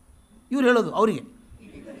ಶಾಪ್. ಇವ್ರು ಹೇಳೋದು ಅವರಿಗೆ.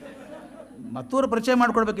 ಮತ್ತೂರು ಪರಿಚಯ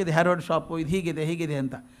ಮಾಡ್ಕೊಳ್ಬೇಕಿದೆ, ಹ್ಯಾರೋಡ್ ಶಾಪು ಇದು ಹೀಗಿದೆ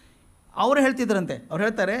ಅಂತ. ಅವರು ಹೇಳ್ತಿದ್ರಂತೆ. ಅವ್ರು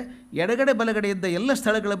ಹೇಳ್ತಾರೆ, ಎಡಗಡೆ ಬಲಗಡೆ ಇದ್ದ ಎಲ್ಲ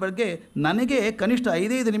ಸ್ಥಳಗಳ ಬಗ್ಗೆ ನನಗೆ ಕನಿಷ್ಠ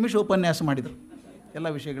 5 ನಿಮಿಷ ಉಪನ್ಯಾಸ ಮಾಡಿದರು, ಎಲ್ಲ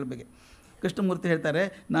ವಿಷಯಗಳ ಬಗ್ಗೆ. ಕೃಷ್ಣಮೂರ್ತಿ ಹೇಳ್ತಾರೆ,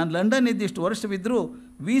 ನಾನು ಲಂಡನ್ ಇದ್ದಿಷ್ಟು ವರ್ಷವಿದ್ದರೂ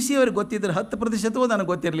ವಿ ಸಿ ಅವ್ರಿಗೆ ಗೊತ್ತಿದ್ದರೆ 10% ನನಗೆ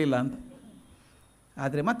ಗೊತ್ತಿರಲಿಲ್ಲ ಅಂತ.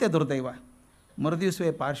 ಆದರೆ ಮತ್ತೆ ದುರ್ದೈವ,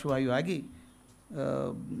 ಮರುದಿವಸವೇ ಪಾರ್ಶ್ವವಾಯು ಆಗಿ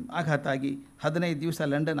ಆಘಾತ ಆಗಿ 15 ದಿವಸ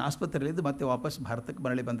ಲಂಡನ್ ಆಸ್ಪತ್ರೆಯಲ್ಲಿದ್ದು ಮತ್ತೆ ವಾಪಸ್ ಭಾರತಕ್ಕೆ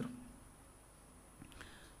ಮರಳಿ ಬಂದರು.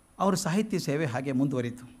 ಅವರ ಸಾಹಿತ್ಯ ಸೇವೆ ಹಾಗೆ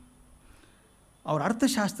ಮುಂದುವರಿತು. ಅವರ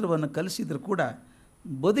ಅರ್ಥಶಾಸ್ತ್ರವನ್ನು ಕಲಿಸಿದರೂ ಕೂಡ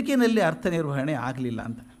ಬದುಕಿನಲ್ಲಿ ಅರ್ಥ ನಿರ್ವಹಣೆ ಆಗಲಿಲ್ಲ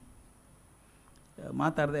ಅಂತ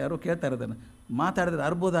ಮಾತಾಡಿದೆ. ಯಾರೋ ಕೇಳ್ತಾ ಇರೋದನ್ನು, ಮಾತಾಡಿದ್ರೆ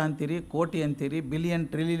ಅರ್ಬುದ ಅಂತೀರಿ, ಕೋಟಿ ಅಂತೀರಿ, ಬಿಲಿಯನ್,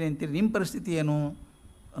 ಟ್ರಿಲಿಯನ್ ಅಂತೀರಿ, ನಿಮ್ಮ ಪರಿಸ್ಥಿತಿ ಏನು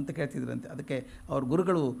ಅಂತ ಕೇಳ್ತಿದ್ರಂತೆ. ಅದಕ್ಕೆ ಅವ್ರ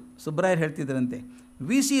ಗುರುಗಳು ಸುಬ್ರಾಯರು ಹೇಳ್ತಿದ್ರಂತೆ,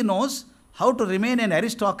 V C nose how to remain N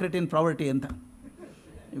ಅರಿಸ್ಟಾಕ್ರೇಟ್ in poverty ಅಂತ.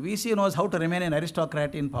 V C nose how to remain N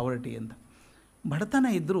ಅರಿಸ್ಟಾಕ್ರಾಟ್ in poverty ಅಂತ. ಬಡತನ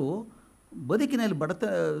ಇದ್ದರೂ ಬದುಕಿನಲ್ಲಿ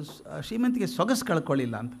ಶ್ರೀಮಂತಿಗೆ ಸೊಗಸು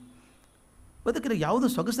ಕಳ್ಕೊಳ್ಳಿಲ್ಲ ಅಂತ. ಬದುಕಿನ ಯಾವುದೂ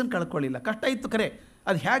ಸೊಗಸನ್ನು ಕಳ್ಕೊಳ್ಳಿಲ್ಲ. ಕಷ್ಟ ಇತ್ತು ಖರೆ,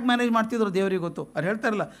 ಅದು ಹೇಗೆ ಮ್ಯಾನೇಜ್ ಮಾಡ್ತಿದ್ರು ದೇವರಿಗೆ ಗೊತ್ತು. ಅವ್ರು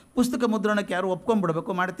ಹೇಳ್ತಾರಲ್ಲ, ಪುಸ್ತಕ ಮುದ್ರಣಕ್ಕೆ ಯಾರು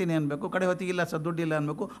ಒಪ್ಕೊಂಡ್ಬಿಡ್ಬೇಕು, ಮಾಡ್ತೀನಿ ಅನ್ಬೇಕು, ಕಡೆ ಹೊತ್ತಿಗಿಲ್ಲ ಸರ್ ದುಡ್ಡಿಲ್ಲ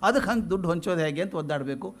ಅನ್ಬೇಕು, ಅದಕ್ಕೆ ಹಂಗೆ ದುಡ್ಡು ಹೊಂಚೋದು ಹೇಗೆ ಅಂತ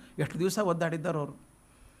ಒದ್ದಾಡಬೇಕು. ಎಷ್ಟು ದಿವಸ ಒದ್ದಾಡಿದ್ದಾರೆ ಅವರು.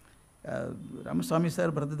 ರಾಮಸ್ವಾಮಿ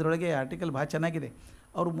ಸರ್ ಬರೆದಿದ್ರೊಳಗೆ ಆರ್ಟಿಕಲ್ ಭಾಳ ಚೆನ್ನಾಗಿದೆ.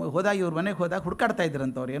 ಅವರು ಹೋದಾಗ ಇವ್ರ ಮನೆಗೆ ಹೋದಾಗ ಹುಡ್ಕಾಡ್ತಾ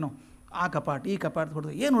ಇದ್ರಂತೆ ಅವ್ರು. ಏನೋ ಆ ಕಪಾಟ್ ಈ ಕಪಾಟ್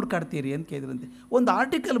ಹೊಡೆದು ಏನು ಹುಡ್ಕಾಡ್ತೀರಿ ಅಂತ ಕೇಳಿದ್ರಂತೆ. ಒಂದು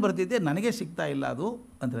ಆರ್ಟಿಕಲ್ ಬರೆದಿದ್ದೆ, ನನಗೆ ಸಿಗ್ತಾ ಇಲ್ಲ ಅದು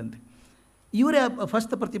ಅಂದ್ರಂತೆ. ಇವರೇ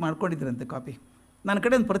ಫಸ್ಟ್ ಪ್ರತಿ ಮಾಡ್ಕೊಂಡಿದ್ರಂತೆ ಕಾಪಿ. ನನ್ನ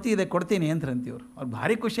ಕಡೆ ಒಂದು ಪ್ರತಿ ಇದೆ ಕೊಡ್ತೀನಿ ಅಂದ್ರಂತೆ ಇವರು. ಅವ್ರು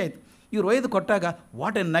ಭಾರಿ ಖುಷಿ ಆಯಿತು. ಇವ್ರು ಒಯ್ದು ಕೊಟ್ಟಾಗ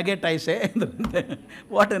ವಾಟ್ ಎನ್ ನಗೆಟ್ ಐಸೆ ಅಂದ್ರಂತೆ.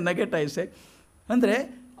 ವಾಟ್ ಎನ್ ನಗೆಟ್ ಐಸೆ ಅಂದರೆ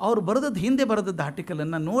ಅವ್ರು ಬರೆದದ್ದು ಹಿಂದೆ ಬರೆದದ್ದು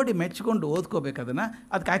ಆರ್ಟಿಕಲನ್ನು ನೋಡಿ ಮೆಚ್ಚಿಕೊಂಡು ಓದ್ಕೋಬೇಕು, ಅದನ್ನು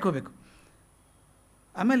ಅದು ಕಾಯ್ಕೋಬೇಕು.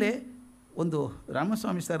 ಆಮೇಲೆ ಒಂದು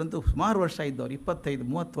ರಾಮಸ್ವಾಮಿ ಸರ್ ಅಂತೂ ಸುಮಾರು ವರ್ಷ ಇದ್ದವ್ರು,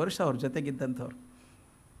 25-30 ವರ್ಷ ಅವ್ರ ಜೊತೆಗಿದ್ದಂಥವ್ರು,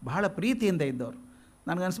 ಬಹಳ ಪ್ರೀತಿಯಿಂದ ಇದ್ದವರು.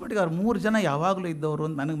 ನನಗನ್ಸ್ಬಿಟ್ಟಿಗೆ ಅವ್ರು 3 ಜನ ಯಾವಾಗಲೂ ಇದ್ದವರು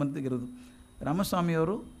ಅಂತ ನನಗೆ ಮನಸ್ಸಿಗಿರೋದು.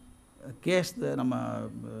 ರಾಮಸ್ವಾಮಿಯವರು, ಕೆ ಎಸ್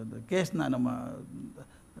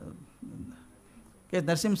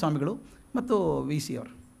ನರಸಿಂಹಸ್ವಾಮಿಗಳು ಮತ್ತು ವಿ ಸಿ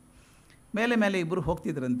ಅವರು ಮೇಲೆ ಇಬ್ಬರು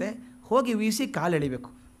ಹೋಗ್ತಿದ್ರಂತೆ. ಹೋಗಿ ವಿ.ಸಿ ಕಾಲು ಎಳಿಬೇಕು,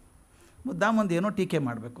 ಮುದ್ದಾಮೊಂದು ಏನೋ ಟೀಕೆ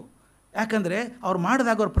ಮಾಡಬೇಕು. ಯಾಕಂದರೆ ಅವ್ರು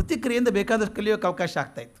ಮಾಡಿದಾಗ ಅವ್ರ ಪ್ರತಿಕ್ರಿಯೆಯಿಂದ ಬೇಕಾದಷ್ಟು ಕಲಿಯೋಕ್ಕೆ ಅವಕಾಶ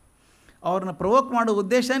ಆಗ್ತಾಯಿತ್ತು. ಅವ್ರನ್ನ ಪ್ರವೋಕ್ ಮಾಡೋ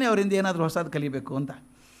ಉದ್ದೇಶನೇ ಅವರಿಂದ ಏನಾದರೂ ಹೊಸದು ಕಲಿಬೇಕು ಅಂತ.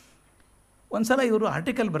 ಒಂದು ಸಲ ಇವರು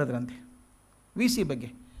ಆರ್ಟಿಕಲ್ ಬರೆದ್ರಂತೆ ವಿ.ಸಿ ಬಗ್ಗೆ.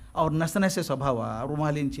 ಅವ್ರ ನಸನಸೆ ಸ್ವಭಾವ,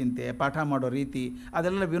 ರುಮಾಲಿನ ಚಿಂತೆ, ಪಾಠ ಮಾಡೋ ರೀತಿ,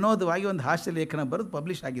 ಅದೆಲ್ಲ ವಿನೋದವಾಗಿ ಒಂದು ಹಾಸ್ಯ ಲೇಖನ ಬರೆದು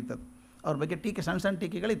ಪಬ್ಲಿಷ್ ಆಗಿತ್ತದು. ಅವ್ರ ಬಗ್ಗೆ ಟೀಕೆ, ಸಣ್ಣ ಸಣ್ಣ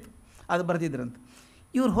ಟೀಕೆಗಳಿತ್ತು, ಅದು ಬರೆದಿದ್ರಂತೆ.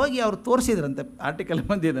 ಇವ್ರು ಹೋಗಿ ಅವ್ರು ತೋರಿಸಿದ್ರಂತೆ, ಆರ್ಟಿಕಲ್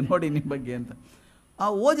ಬಂದಿದೆ ನೋಡಿ ನಿಮ್ಮ ಬಗ್ಗೆ ಅಂತ. ಆ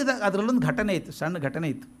ಓದಿದಾಗ ಅದರಲ್ಲೊಂದು ಘಟನೆ ಇತ್ತು, ಸಣ್ಣ ಘಟನೆ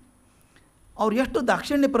ಇತ್ತು. ಅವ್ರು ಎಷ್ಟು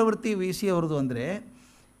ದಾಕ್ಷಿಣ್ಯ ಪ್ರವೃತ್ತಿ ವಿ.ಸಿ ಅವ್ರದ್ದು ಅಂದರೆ,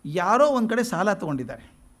 ಯಾರೋ ಒಂದು ಕಡೆ ಸಾಲ ತೊಗೊಂಡಿದ್ದಾರೆ,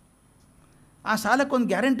 ಆ ಸಾಲಕ್ಕೊಂದು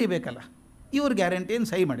ಗ್ಯಾರಂಟಿ ಬೇಕಲ್ಲ, ಇವ್ರ ಗ್ಯಾರಂಟಿಯನ್ನು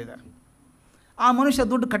ಸಹಿ ಮಾಡಿದ್ದಾರೆ. ಆ ಮನುಷ್ಯ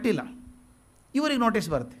ದುಡ್ಡು ಕಟ್ಟಿಲ್ಲ, ಇವ್ರಿಗೆ ನೋಟಿಸ್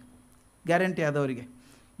ಬರುತ್ತೆ ಗ್ಯಾರಂಟಿ ಆದವರಿಗೆ.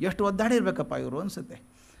 ಎಷ್ಟು ಒದ್ದಾಡಿರ್ಬೇಕಪ್ಪ ಇವರು ಅನಿಸುತ್ತೆ.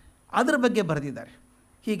 ಅದ್ರ ಬಗ್ಗೆ ಬರೆದಿದ್ದಾರೆ.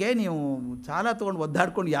 ಹೀಗೆ ನೀವು ಸಾಲ ತೊಗೊಂಡು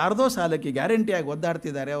ಒದ್ದಾಡ್ಕೊಂಡು ಯಾರ್ದೋ ಸಾಲಕ್ಕೆ ಗ್ಯಾರಂಟಿಯಾಗಿ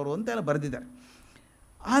ಒದ್ದಾಡ್ತಿದ್ದಾರೆ ಅವರು ಅಂತೆಲ್ಲ ಬರೆದಿದ್ದಾರೆ.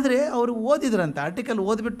 ಆದರೆ ಅವರು ಓದಿದ್ರಂತೆ, ಆರ್ಟಿಕಲ್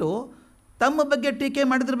ಓದಿಬಿಟ್ಟು ತಮ್ಮ ಬಗ್ಗೆ ಟೀಕೆ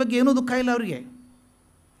ಮಾಡಿದ್ರ ಬಗ್ಗೆ ಏನೂ ದುಃಖ ಇಲ್ಲ ಅವರಿಗೆ.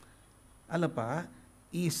 ಅಲ್ಲಪ್ಪ,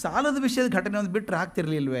 ಈ ಸಾಲದ ವಿಷಯದ ಘಟನೆ ಒಂದು ಬಿಟ್ಟರೆ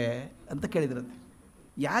ಆಗ್ತಿರ್ಲಿಲ್ವೇ ಅಂತ ಕೇಳಿದ್ರಂತೆ.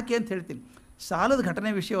 ಯಾಕೆ ಅಂತ ಹೇಳ್ತೀನಿ. ಸಾಲದ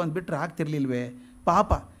ಘಟನೆ ವಿಷಯ ಒಂದು ಬಿಟ್ಟರೆ ಆಗ್ತಿರ್ಲಿಲ್ವೇ,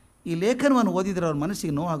 ಪಾಪ ಈ ಲೇಖನವನ್ನು ಓದಿದ್ರೆ ಅವ್ರ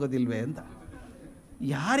ಮನಸ್ಸಿಗೆ ನೋವಾಗೋದಿಲ್ವೇ ಅಂತ.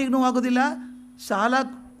 ಯಾರಿಗೆ ನೋವಾಗೋದಿಲ್ಲ? ಸಾಲ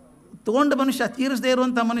ತೊಗೊಂಡ ಮನುಷ್ಯ, ತೀರಿಸದೇ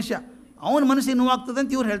ಇರುವಂಥ ಮನುಷ್ಯ, ಅವನ ಮನಸ್ಸಿಗೆ ನೋವಾಗ್ತದೆ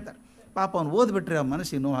ಅಂತ ಇವ್ರು ಹೇಳ್ತಾರೆ. ಪಾಪ ಅವ್ನು ಓದ್ಬಿಟ್ರೆ ಅವ್ನ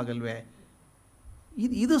ಮನಸ್ಸಿಗೆ ನೋವಾಗಲ್ವೇ?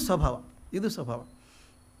 ಇದು ಸ್ವಭಾವ, ಇದು ಸ್ವಭಾವ.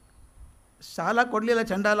 ಸಾಲ ಕೊಡಲಿಲ್ಲ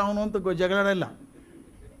ಚಂಡಾಲ ಅವನು ಅಂತ ಜಗಳಾಡಲ್ಲ.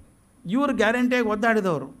 ಇವರು ಗ್ಯಾರಂಟಿಯಾಗಿ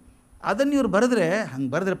ಒದ್ದಾಡಿದವರು. ಅದನ್ನು ಇವ್ರು ಬರೆದ್ರೆ, ಹಂಗೆ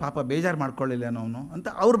ಬರೆದ್ರೆ ಪಾಪ ಬೇಜಾರು ಮಾಡ್ಕೊಳ್ಳಿಲ್ಲ ಅವನು ಅಂತ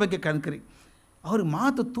ಅವ್ರ ಬಗ್ಗೆ ಕಣ್ಕರಿ. ಅವ್ರಿಗೆ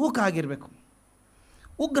ಮಾತು ತೂಕ ಆಗಿರಬೇಕು,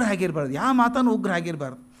 ಉಗ್ರ ಆಗಿರಬಾರ್ದು. ಯಾವ ಮಾತನ್ನು ಉಗ್ರ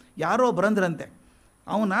ಆಗಿರಬಾರ್ದು. ಯಾರೋ ಬರಂದ್ರಂತೆ,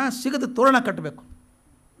 ಅವನ ಸಿಗದ ತೋರಣ ಕಟ್ಟಬೇಕು.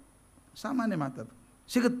 ಸಾಮಾನ್ಯ ಮಾತದು,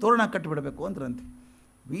 ಸಿಗದ ತೋರಣ ಕಟ್ಟಿಬಿಡಬೇಕು ಅಂದ್ರಂತೆ.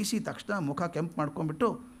 ವಿ.ಸಿ ತಕ್ಷಣ ಮುಖ ಕೆಂಪು ಮಾಡ್ಕೊಂಡ್ಬಿಟ್ಟು,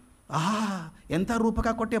 ಎಂಥ ರೂಪಕ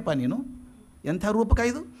ಕೊಟ್ಟೆಯಪ್ಪ ನೀನು, ಎಂಥ ರೂಪಕ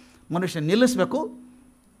ಇದು. ಮನುಷ್ಯ ನಿಲ್ಲಿಸ್ಬೇಕು,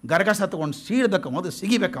 ಗರಗಸ ತೊಗೊಂಡು ಸೀಳಬೇಕು, ಮೊದಲು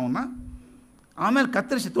ಸಿಗಿಬೇಕು ಅವನ್ನ, ಆಮೇಲೆ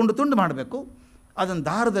ಕತ್ತರಿಸಿ ತುಂಡು ತುಂಡು ಮಾಡಬೇಕು, ಅದನ್ನು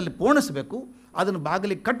ದಾರದಲ್ಲಿ ಪೋಣಿಸ್ಬೇಕು, ಅದನ್ನು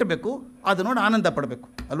ಬಾಗಿಲಿಗೆ ಕಟ್ಟಬೇಕು, ಅದು ನೋಡಿ ಆನಂದ ಪಡಬೇಕು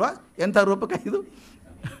ಅಲ್ವಾ? ಎಂಥ ರೂಪಕ ಇದು.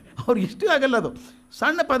 ಅವ್ರಿಗೆ ಇಷ್ಟೂ ಆಗಲ್ಲ ಅದು.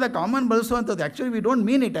 ಸಣ್ಣ ಪದ common ಬಳಸುವಂಥದ್ದು. Actually we don't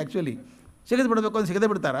mean it. Actually ಸಿಗದೆ ಬಿಡಬೇಕು ಅಂತ ಸಿಗದೆ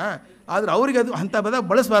ಬಿಡ್ತಾರಾ, ಆದರೆ ಅವ್ರಿಗೆ ಅದು ಅಂಥ ಪದ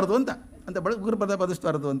ಬಳಸಬಾರ್ದು ಅಂತ, ಉಗ್ರ ಪದ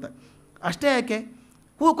ಬಳಸಬಾರ್ದು ಅಂತ. ಅಷ್ಟೇ ಯಾಕೆ,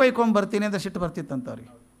 ಹೂ ಕೊಯ್ಕೊಂಬರ್ತೀನಿ ಅಂತ ಸಿಟ್ಟು ಬರ್ತಿತ್ತಂತ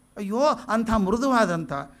ಅವ್ರಿಗೆ. ಅಯ್ಯೋ, ಅಂಥ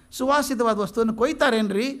ಮೃದುವಾದಂಥ ಸುವಾಸಿತವಾದ ವಸ್ತುವನ್ನು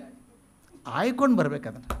ಕೊಯ್ತಾರೇನ್ರಿ? ಆಯ್ಕೊಂಡು ಬರ್ಬೇಕು.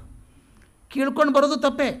 ಅದನ್ನು ಕೀಳ್ಕೊಂಡು ಬರೋದು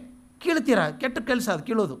ತಪ್ಪೇ. ಕೀಳ್ತೀರಾ, ಕೆಟ್ಟ ಕೆಲಸ ಅದು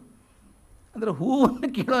ಕೀಳೋದು. ಅಂದರೆ ಹೂವನ್ನು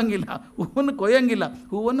ಕೀಳೋಂಗಿಲ್ಲ, ಹೂವನ್ನು ಕೊಯ್ಯೋಂಗಿಲ್ಲ,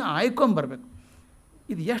 ಹೂವನ್ನು ಆಯ್ಕೊಂಬರ್ಬೇಕು.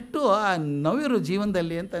 ಇದು ಎಷ್ಟು ನೋವಿರು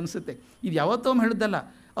ಜೀವನದಲ್ಲಿ ಅಂತ ಅನಿಸುತ್ತೆ. ಇದು ಯಾವತ್ತೊಮ್ಮೆ ಹೇಳಿದ್ದಲ್ಲ.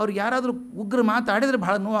 ಅವ್ರಿಗೆ ಯಾರಾದರೂ ಉಗ್ರ ಮಾತಾಡಿದರೆ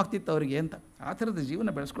ಭಾಳ ನೋವಾಗ್ತಿತ್ತು ಅವರಿಗೆ ಅಂತ. ಆ ಥರದ ಜೀವನ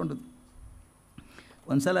ಬೆಳೆಸ್ಕೊಂಡದ್ದು.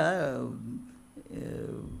 ಒಂದು ಸಲ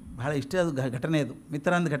ಭಾಳ ಇಷ್ಟ ಅದು ಘಟನೆ, ಅದು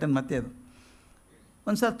ಮಿತ್ರಾಂದ ಘಟನೆ. ಮತ್ತೆ ಅದು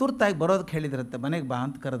ಒಂದು ಸಲ ತುರ್ತಾಗಿ ಬರೋದಕ್ಕೆ ಹೇಳಿದ್ರಂತೆ, ಮನೆಗೆ ಬಾ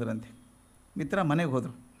ಅಂತ ಕರೆದ್ರಂತೆ. ಮಿತ್ರ ಮನೆಗೆ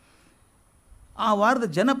ಹೋದರು. ಆ ವಾರದ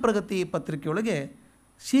ಜನಪ್ರಗತಿ ಪತ್ರಿಕೆಯೊಳಗೆ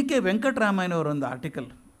ಸಿ.ಕೆ. ವೆಂಕಟರಾಮಯ್ಯನವರೊಂದು ಆರ್ಟಿಕಲ್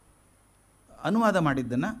ಅನುವಾದ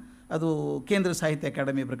ಮಾಡಿದ್ದನ್ನು, ಅದು ಕೇಂದ್ರ ಸಾಹಿತ್ಯ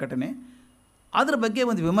ಅಕಾಡೆಮಿ ಪ್ರಕಟಣೆ, ಅದರ ಬಗ್ಗೆ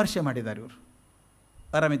ಒಂದು ವಿಮರ್ಶೆ ಮಾಡಿದ್ದಾರೆ ಇವರು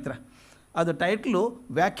ಪರಮಿತ್ರ. ಅದು ಟೈಟ್ಲು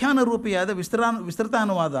ವ್ಯಾಖ್ಯಾನ ರೂಪಿಯಾದ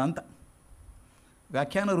ವಿಸ್ತೃತಾನುವಾದ ಅಂತ,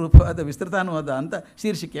 ವ್ಯಾಖ್ಯಾನ ರೂಪವಾದ ವಿಸ್ತೃತಾನುವಾದ ಅಂತ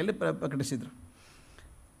ಶೀರ್ಷಿಕೆಯಲ್ಲಿ ಪ್ರಕಟಿಸಿದರು.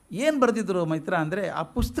 ಏನು ಬರೆದಿದ್ದರು ಮಿತ್ರ ಅಂದರೆ, ಆ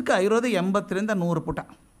ಪುಸ್ತಕ ಇರೋದೇ 80ರಿಂದ 100 ಪುಟ,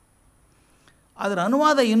 ಅದರ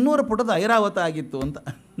ಅನುವಾದ 200 ಪುಟದ ಐರಾವತ ಆಗಿತ್ತು ಅಂತ.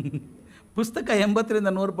 ಪುಸ್ತಕ 80ರಿಂದ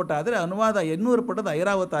 100 ಪುಟ ಆದರೆ ಅನುವಾದ 200 ಪುಟದ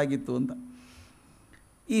ಐರಾವತ ಆಗಿತ್ತು ಅಂತ.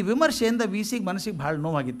 ಈ ವಿಮರ್ಶೆಯಿಂದ ವಿ.ಸಿಗೆ ಮನಸ್ಸಿಗೆ ಭಾಳ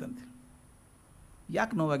ನೋವಾಗಿತ್ತಂತೆ.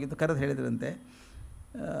 ಯಾಕೆ ನೋವಾಗಿತ್ತು? ಕರೆದು ಹೇಳಿದ್ರಂತೆ,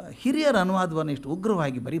 ಹಿರಿಯರ ಅನುವಾದವನ್ನು ಇಷ್ಟು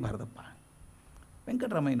ಉಗ್ರವಾಗಿ ಬರೀಬಾರ್ದಪ್ಪ.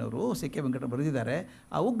 ವೆಂಕಟರಾಮಯ್ಯನವರು ಸಿ.ಕೆ. ವೆಂಕಟರಾಮಯ್ಯ ಬರೆದಿದ್ದಾರೆ,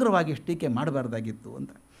 ಆ ಉಗ್ರವಾಗಿ ಇಷ್ಟು ಟೀಕೆ ಮಾಡಬಾರ್ದಾಗಿತ್ತು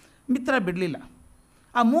ಅಂತ. ಮಿತ್ರ ಬಿಡಲಿಲ್ಲ.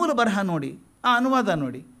 ಆ ಮೂಲ ಬರಹ ನೋಡಿ, ಆ ಅನುವಾದ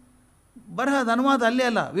ನೋಡಿ. ಬರಹದ ಅನುವಾದ ಅಲ್ಲೇ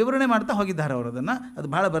ಅಲ್ಲ, ವಿವರಣೆ ಮಾಡ್ತಾ ಹೋಗಿದ್ದಾರೆ ಅವರು. ಅದನ್ನು ಅದು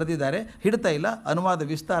ಭಾಳ ಬರೆದಿದ್ದಾರೆ, ಹಿಡ್ತಾ ಇಲ್ಲ, ಅನುವಾದ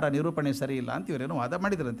ವಿಸ್ತಾರ ನಿರೂಪಣೆ ಸರಿ ಇಲ್ಲ ಅಂತ ಇವರೇನೋ ವಾದ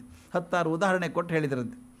ಮಾಡಿದ್ರಂತೆ. 10 ಉದಾಹರಣೆ ಕೊಟ್ಟು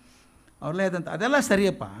ಹೇಳಿದ್ರಂತೆ. ಅವ್ರಲ್ಲೇ ಇದ್ದಂತೆ, ಅದೆಲ್ಲ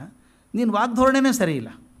ಸರಿಯಪ್ಪ, ನೀನು ವಾಗ್ಧೋರಣೆನೇ ಸರಿ ಇಲ್ಲ,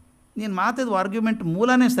 ನೀನು ಮಾತಿದ ಆರ್ಗ್ಯುಮೆಂಟ್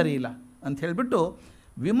ಮೂಲನೇ ಸರಿ ಇಲ್ಲ ಅಂತ ಹೇಳಿಬಿಟ್ಟು,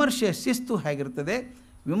 ವಿಮರ್ಶೆ ಶಿಸ್ತು ಹೇಗಿರ್ತದೆ,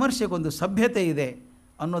 ವಿಮರ್ಶೆಗೊಂದು ಸಭ್ಯತೆ ಇದೆ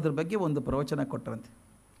ಅನ್ನೋದ್ರ ಬಗ್ಗೆ ಒಂದು ಪ್ರವಚನ ಕೊಟ್ಟರಂತೆ.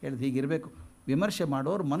 ಹೇಳಿದ ಹೀಗಿರಬೇಕು, ವಿಮರ್ಶೆ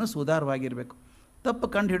ಮಾಡೋರು ಮನಸ್ಸು ಉದಾರವಾಗಿರಬೇಕು. ತಪ್ಪು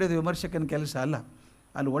ಕಂಡು ಹಿಡಿಯೋದು ವಿಮರ್ಶಕನ ಕೆಲಸ ಅಲ್ಲ,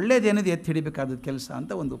 ಅಲ್ಲಿ ಒಳ್ಳೇದೇನಿದೆ ಎತ್ತಿ ಹಿಡಿಬೇಕಾದ ಕೆಲಸ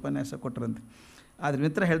ಅಂತ ಒಂದು ಉಪನ್ಯಾಸ ಕೊಟ್ಟರಂತೆ. ಆದರೆ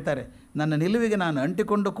ಮಿತ್ರ ಹೇಳ್ತಾರೆ, ನನ್ನ ನಿಲುವಿಗೆ ನಾನು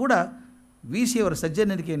ಅಂಟಿಕೊಂಡು ಕೂಡ ವಿ.ಸಿ ಅವರ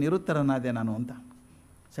ಸಜ್ಜನಿಕೆ ನಿರುತ್ತರನಾದೆ ನಾನು ಅಂತ.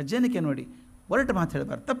 ಸಜ್ಜನಿಕೆ ನೋಡಿ, ಹೊರಟು ಮಾತು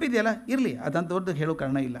ಹೇಳಬಾರ್ದು, ತಪ್ಪಿದೆಯಲ್ಲ, ಇರಲಿ, ಅದಂತ ದೊಡ್ಡ ಹೇಳೋ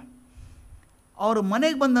ಕಾರಣ ಇಲ್ಲ. ಅವರು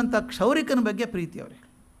ಮನೆಗೆ ಬಂದಂಥ ಕ್ಷೌರಿಕನ ಬಗ್ಗೆ ಪ್ರೀತಿ ಅವ್ರಿಗೆ.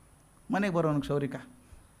 ಮನೆಗೆ ಬರೋನು ಕ್ಷೌರಿಕ,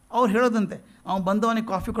 ಅವ್ರು ಹೇಳೋದಂತೆ, ಅವ್ನು ಬಂದವನಿಗೆ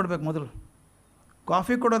ಕಾಫಿ ಕೊಡಬೇಕು ಮೊದಲು.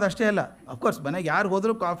 ಕಾಫಿ ಕೊಡೋದು ಅಷ್ಟೇ ಅಲ್ಲ, ಅಫ್ಕೋರ್ಸ್ ಮನೆಗೆ ಯಾರು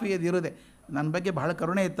ಹೋದರೂ ಕಾಫಿ ಅದು ಇರೋದೆ. ನನ್ನ ಬಗ್ಗೆ ಭಾಳ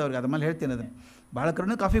ಕರುಣೆ ಇತ್ತು ಅವ್ರಿಗೆ, ಅದ ಮೇಲೆ ಹೇಳ್ತೀನಿ ಅದನ್ನು. ಭಾಳ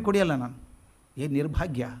ಕರುಣೆ ಕಾಫಿ ಕುಡಿಯಲ್ಲ ನಾನು. ಏನು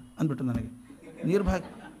ನಿರ್ಭಾಗ್ಯ ಅಂದ್ಬಿಟ್ಟು ನನಗೆ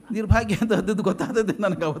ನಿರ್ಭಾಗ್ಯ ಅಂತ ಅದ್ದದ್ದು ಗೊತ್ತಾದದ್ದು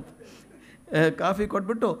ನನಗೆ ಅವತ್ತು. ಕಾಫಿ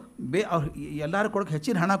ಕೊಟ್ಬಿಟ್ಟು ಅವ್ರು ಎಲ್ಲರೂ ಕೊಡೋಕ್ಕೆ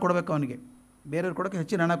ಹೆಚ್ಚಿನ ಹಣ ಕೊಡಬೇಕು ಅವನಿಗೆ, ಬೇರೆಯವ್ರು ಕೊಡೋಕ್ಕೆ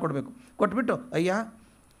ಹೆಚ್ಚಿನ ಹಣ ಕೊಡಬೇಕು. ಕೊಟ್ಬಿಟ್ಟು, ಅಯ್ಯ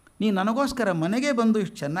ನೀನು ನನಗೋಸ್ಕರ ಮನೆಗೆ ಬಂದು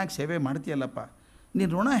ಇಷ್ಟು ಚೆನ್ನಾಗಿ ಸೇವೆ ಮಾಡ್ತೀಯಲ್ಲಪ್ಪ, ನೀನು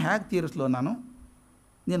ಋಣ ಹೇಗೆ ತೀರಿಸ್ಲೋ ನಾನು,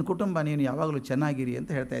 ನಿನ್ನ ಕುಟುಂಬ ನೀನು ಯಾವಾಗಲೂ ಚೆನ್ನಾಗಿರಿ ಅಂತ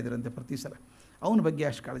ಹೇಳ್ತಾ ಇದ್ರಂತೆ ಪ್ರತಿ ಸಲ. ಅವನ ಬಗ್ಗೆ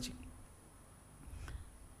ಅಷ್ಟು ಕಾಳಜಿ.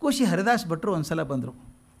 ಖುಷಿ ಹರಿದಾಸ್ ಭಟ್ರು ಒಂದು ಸಲ ಬಂದರು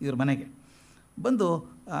ಇವ್ರ ಮನೆಗೆ. ಬಂದು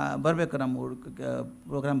ಬರಬೇಕು, ನಮ್ಮ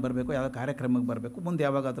ಪ್ರೋಗ್ರಾಮ್ ಬರಬೇಕು, ಯಾವ ಕಾರ್ಯಕ್ರಮಕ್ಕೆ ಬರಬೇಕು, ಮುಂದೆ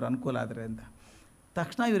ಯಾವಾಗಾದರೂ ಅನುಕೂಲ ಆದರೆ ಅಂತ.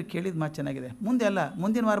 ತಕ್ಷಣ ಇವ್ರು ಕೇಳಿದ ಮಾತು ಚೆನ್ನಾಗಿದೆ. ಮುಂದೆ ಅಲ್ಲ,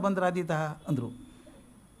 ಮುಂದಿನ ವಾರ ಬಂದ್ರೆ ಆದೀತಾ ಅಂದರು.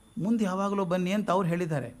 ಮುಂದೆ ಯಾವಾಗಲೂ ಬನ್ನಿ ಅಂತ ಅವ್ರು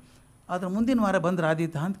ಹೇಳಿದ್ದಾರೆ, ಆದರೆ ಮುಂದಿನ ವಾರ ಬಂದ್ರೆ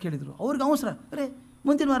ಆದೀತಾ ಅಂತ ಕೇಳಿದರು. ಅವ್ರಿಗೆ ಅವಸರ, ಅರೆ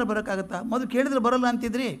ಮುಂದಿನ ವಾರ ಬರೋಕ್ಕಾಗತ್ತಾ, ಮೊದಲು ಕೇಳಿದ್ರೆ ಬರೋಲ್ಲ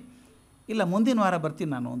ಅಂತಿದ್ರಿ. ಇಲ್ಲ ಮುಂದಿನ ವಾರ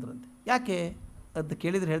ಬರ್ತೀನಿ ನಾನು ಅಂದ್ರಂತೆ. ಯಾಕೆ ಅದು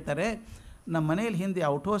ಕೇಳಿದರೆ ಹೇಳ್ತಾರೆ, ನಮ್ಮ ಮನೆಯಲ್ಲಿ ಹಿಂದೆ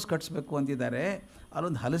ಔಟ್ ಹೌಸ್ ಕಟ್ಟಿಸ್ಬೇಕು ಅಂತಿದ್ದಾರೆ,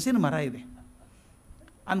 ಅಲ್ಲೊಂದು ಹಲಸಿನ ಮರ ಇದೆ,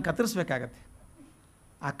 ಅದನ್ನು ಕತ್ತರಿಸ್ಬೇಕಾಗತ್ತೆ.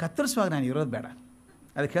 ಆ ಕತ್ತರಿಸುವಾಗ ನಾನು ಇರೋದು ಬೇಡ.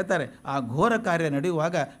 ಅದಕ್ಕೆ ಹೇಳ್ತಾರೆ, ಆ ಘೋರ ಕಾರ್ಯ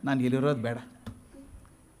ನಡೆಯುವಾಗ ನಾನು ಇಲ್ಲಿರೋದು ಬೇಡ.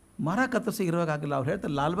 ಮರ ಕತ್ತರಿಸಿ ಇರೋವಾಗಲ್ಲ. ಅವ್ರು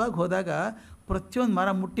ಹೇಳ್ತಾರೆ, ಲಾಲ್ಬಾಗ್ ಹೋದಾಗ ಪ್ರತಿಯೊಂದು ಮರ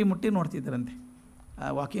ಮುಟ್ಟಿ ನೋಡ್ತಿದ್ರಂತೆ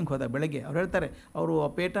ವಾಕಿಂಗ್ ಹೋದಾಗ ಬೆಳಗ್ಗೆ. ಅವ್ರು ಹೇಳ್ತಾರೆ, ಅವರು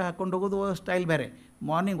ಪೇಟ ಹಾಕ್ಕೊಂಡು ಹೋಗೋದು ಸ್ಟೈಲ್ ಬೇರೆ.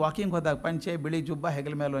 ಮಾರ್ನಿಂಗ್ ವಾಕಿಂಗ್ ಹೋದಾಗ ಪಂಚೆ, ಬಿಳಿ ಜುಬ್ಬ,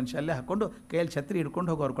 ಹೆಗಲ ಮೇಲೆ ಒಂದು ಶಲ್ಲೆ ಹಾಕ್ಕೊಂಡು ಕೈಯಲ್ಲಿ ಛತ್ರಿ ಹಿಡ್ಕೊಂಡು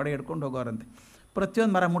ಹೋಗೋರು, ಕೊಡೆ ಹಿಡ್ಕೊಂಡು ಹೋಗೋರಂತೆ.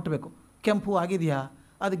 ಪ್ರತಿಯೊಂದು ಮರ ಮುಟ್ಟಬೇಕು. ಕೆಂಪು ಆಗಿದೆಯಾ,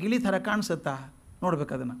 ಅದು ಗಿಳಿ ಥರ ಕಾಣಿಸುತ್ತಾ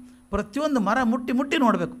ನೋಡ್ಬೇಕು ಅದನ್ನು. ಪ್ರತಿಯೊಂದು ಮರ ಮುಟ್ಟಿ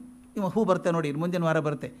ನೋಡಬೇಕು. ಇವ ಹೂ ಬರುತ್ತೆ ನೋಡಿ, ಮುಂದಿನ ವಾರ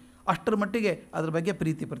ಬರುತ್ತೆ, ಅಷ್ಟರ ಮಟ್ಟಿಗೆ ಅದ್ರ ಬಗ್ಗೆ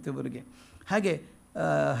ಪ್ರೀತಿ ಪ್ರತಿಯೊಬ್ಬರಿಗೆ. ಹಾಗೆ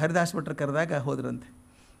ಹರಿದಾಸ್ ಭಟ್ರು ಕರೆದಾಗ ಹೋದ್ರಂತೆ.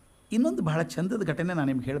 ಇನ್ನೊಂದು ಬಹಳ ಚಂದದ ಘಟನೆ ನಾನು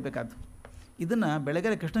ನಿಮ್ಗೆ ಹೇಳಬೇಕಾದ್ದು. ಇದನ್ನು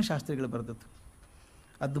ಬೆಳಗೆರೆ ಕೃಷ್ಣಶಾಸ್ತ್ರಿಗಳು ಬರೆದದ್ದು,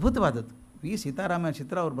 ಅದ್ಭುತವಾದದ್ದು. ವಿ ಸೀತಾರಾಮ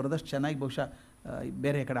ಚಿತ್ರ ಅವ್ರು ಬರೆದಷ್ಟು ಚೆನ್ನಾಗಿ ಬಹುಶಃ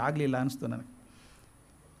ಬೇರೆ ಕಡೆ ಆಗಲಿಲ್ಲ ಅನ್ನಿಸ್ತು ನನಗೆ.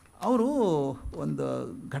 ಅವರು ಒಂದು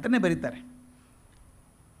ಘಟನೆ ಬರೀತಾರೆ.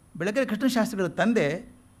 ಬೆಳಗೆರೆ ಕೃಷ್ಣಶಾಸ್ತ್ರಿಗಳ ತಂದೆ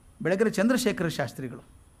ಬೆಳಗೆರೆ ಚಂದ್ರಶೇಖರ ಶಾಸ್ತ್ರಿಗಳು.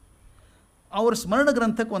 ಅವ್ರ ಸ್ಮರಣ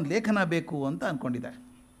ಗ್ರಂಥಕ್ಕೆ ಒಂದು ಲೇಖನ ಬೇಕು ಅಂತ ಅಂದ್ಕೊಂಡಿದ್ದಾರೆ.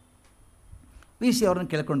 ವಿ ಸಿ ಅವ್ರನ್ನ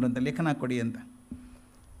ಕೇಳ್ಕೊಂಡ್ರಂತೆ, ಲೇಖನ ಕೊಡಿ ಅಂತ.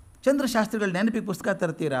 ಚಂದ್ರಶಾಸ್ತ್ರಿಗಳ ನೆನಪಿಗೆ ಪುಸ್ತಕ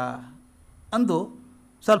ತರ್ತೀರಾ ಅಂದು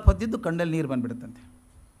ಸ್ವಲ್ಪ ಹೊತ್ತಿದ್ದು ಕಣ್ಣಲ್ಲಿ ನೀರು ಬಂದುಬಿಡುತ್ತಂತೆ.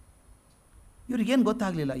 ಇವ್ರಿಗೇನು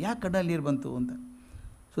ಗೊತ್ತಾಗಲಿಲ್ಲ, ಯಾಕೆ ಕಣ್ಣಲ್ಲಿ ನೀರು ಬಂತು ಅಂತ.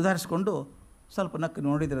 ಸುಧಾರಿಸ್ಕೊಂಡು ಸ್ವಲ್ಪ ನಕ್ಕು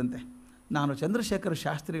ನೋಡಿದ್ರಂತೆ. ನಾನು ಚಂದ್ರಶೇಖರ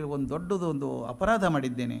ಶಾಸ್ತ್ರಿಗಳು ಒಂದು ದೊಡ್ಡದೊಂದು ಅಪರಾಧ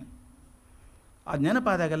ಮಾಡಿದ್ದೇನೆ, ಅದು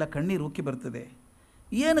ನೆನಪಾದಾಗೆಲ್ಲ ಕಣ್ಣೀರು ಉಕ್ಕಿ ಬರ್ತದೆ.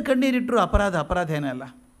 ಏನು ಕಣ್ಣೀರಿಟ್ಟರು ಅಪರಾಧ ಏನಲ್ಲ,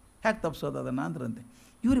 ಹೇಗೆ ತಪ್ಪಿಸೋದು ಅದನ್ನು ಅಂದ್ರಂತೆ.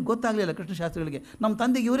 ಇವ್ರಿಗೆ ಗೊತ್ತಾಗಲಿಲ್ಲ ಕೃಷ್ಣಶಾಸ್ತ್ರಿಗಳಿಗೆ, ನಮ್ಮ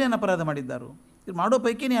ತಂದೆಗೆ ಇವರೇನು ಅಪರಾಧ ಮಾಡಿದ್ದಾರು, ಇವ್ರು ಮಾಡೋ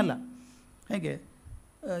ಪೈಕಿನೇ ಅಲ್ಲ. ಹೇಗೆ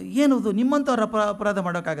ಏನದು ನಿಮ್ಮಂಥವ್ರು ಅಪರಾಧ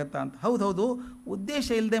ಮಾಡೋಕ್ಕಾಗತ್ತಾ ಅಂತ. ಹೌದು, ಉದ್ದೇಶ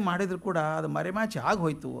ಇಲ್ಲದೆ ಮಾಡಿದರೂ ಕೂಡ ಅದು ಮರೆಮಾಚಿ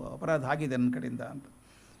ಆಗೋಯ್ತು, ಅಪರಾಧ ಆಗಿದೆ ನನ್ನ ಕಡೆಯಿಂದ ಅಂತ.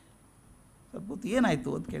 ಸ್ವಲ್ಪ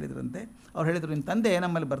ಏನಾಯಿತು ಅಂತ ಕೇಳಿದ್ರಂತೆ. ಅವ್ರು ಹೇಳಿದರು, ನಿಮ್ಮ ತಂದೆ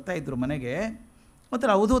ನಮ್ಮಲ್ಲಿ ಬರ್ತಾಯಿದ್ರು ಮನೆಗೆ,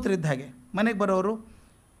 ಮತ್ತು ಅವಧೂತರಿದ್ದ ಹಾಗೆ ಮನೆಗೆ ಬರೋರು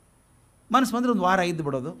ಮನಸ್ಸು ಬಂದರೆ ಒಂದು ವಾರ ಇದ್ದು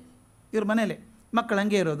ಬಿಡೋದು, ಇವ್ರ ಮನೇಲೆ ಮಕ್ಕಳು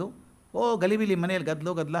ಹಂಗೆ ಇರೋದು. ಗಲಿಬಿಲಿ ಮನೇಲಿ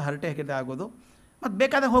ಗದ್ದಲ ಹರಟೆ ಹೆಗಡೆ ಆಗೋದು, ಮತ್ತು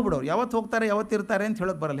ಬೇಕಾದಾಗ ಹೋಗ್ಬಿಡೋರು. ಯಾವತ್ತು ಹೋಗ್ತಾರೆ ಯಾವತ್ತು ಇರ್ತಾರೆ ಅಂತ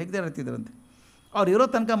ಹೇಳೋಕ್ಕೆ ಬರಲ್ಲ, ಹೇಗೆ ಇರ್ತಿದ್ರಂತೆ. ಅವ್ರು ಇರೋ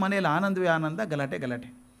ತನಕ ಮನೇಲಿ ಆನಂದವೇ ಆನಂದ, ಗಲಾಟೆ.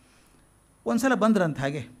 ಒಂದು ಸಲ ಬಂದ್ರಂತೆ.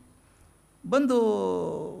 ಹಾಗೆ ಬಂದು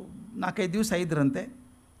 4-5 ದಿವಸ ಇದ್ರಂತೆ.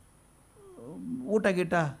 ಊಟ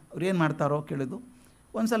ಗೀಟ ಅವ್ರು ಏನು ಮಾಡ್ತಾರೋ ಕೇಳಿದ್ದು.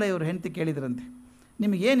 ಒಂದು ಸಲ ಇವ್ರು ಹೆಂಡತಿ ಕೇಳಿದ್ರಂತೆ,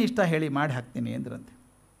 ನಿಮಗೇನು ಇಷ್ಟ ಹೇಳಿ ಮಾಡಿ ಹಾಕ್ತೀನಿ ಅಂದ್ರಂತೆ.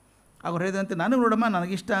 ಅವ್ರು ಹೇಳಿದ್ರಂತೆ, ನನಗೆ ನೋಡಮ್ಮ,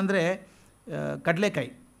 ನನಗಿಷ್ಟ ಅಂದರೆ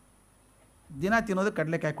ಕಡಲೆಕಾಯಿ, ದಿನ ತಿನ್ನೋದು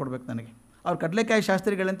ಕಡಲೆಕಾಯಿ ಕೊಡ್ಬೇಕು ನನಗೆ. ಅವ್ರು ಕಡಲೆಕಾಯಿ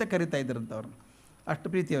ಶಾಸ್ತ್ರಿಗಳಂತೆ ಕರಿತಾ ಇದ್ರಂತೆ ಅವ್ರನ್ನ, ಅಷ್ಟು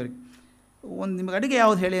ಪ್ರೀತಿ ಅವ್ರಿಗೆ. ಒಂದು ನಿಮಗೆ ಅಡುಗೆ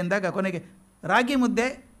ಯಾವುದು ಹೇಳಿ ಅಂದಾಗ ಕೊನೆಗೆ ರಾಗಿ ಮುದ್ದೆ,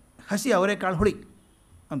 ಹಸಿ ಅವರೆಕಾಳು ಹುಳಿ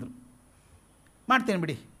ಅಂದರು. ಮಾಡ್ತೀನಿ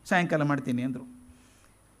ಬಿಡಿ, ಸಾಯಂಕಾಲ ಮಾಡ್ತೀನಿ ಅಂದರು.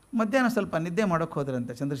 ಮಧ್ಯಾಹ್ನ ಸ್ವಲ್ಪ ನಿದ್ದೆ ಮಾಡೋಕ್ಕೆ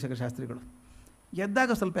ಹೋದ್ರಂತೆ ಚಂದ್ರಶೇಖರ ಶಾಸ್ತ್ರಿಗಳು.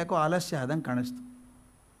 ಎದ್ದಾಗ ಸ್ವಲ್ಪ ಯಾಕೋ ಆಲಸ್ಯ ಆದಂಗೆ ಕಾಣಿಸ್ತು.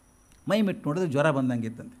 ಮೈ ಮಿಟ್ಟು ನೋಡಿದ್ರೆ ಜ್ವರ ಬಂದಂಗೆ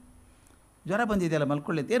ಇತ್ತಂತೆ. ಜ್ವರ ಬಂದಿದೆಯಲ್ಲ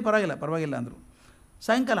ಮಲ್ಕೊಳ್ಳಿ, ಏನು ಪರವಾಗಿಲ್ಲ ಅಂದರು.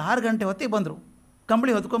 ಸಾಯಂಕಾಲ 6 ಗಂಟೆ ಹೊತ್ತಿಗೆ ಬಂದರು.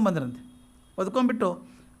 ಕಂಬಳಿ ಹೊದ್ಕೊಂಡ್ಬಂದ್ರಂತೆ. ಹೊದ್ಕೊಂಡ್ಬಿಟ್ಟು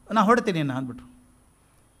ನಾ ಹೊಡ್ತೀನಿ ನಾ ಅಂದ್ಬಿಟ್ರು.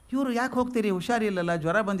 ಇವರು ಯಾಕೆ ಹೋಗ್ತೀರಿ, ಹುಷಾರಿಲ್ಲಲ್ಲ,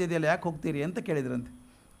 ಜ್ವರ ಬಂದಿದೆಯಲ್ಲ, ಯಾಕೆ ಹೋಗ್ತೀರಿ ಅಂತ ಕೇಳಿದ್ರಂತೆ.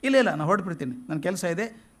 ಇಲ್ಲ ನಾನು ಹೊರಟ್ಬಿಡ್ತೀನಿ, ನನ್ನ ಕೆಲಸ ಇದೆ,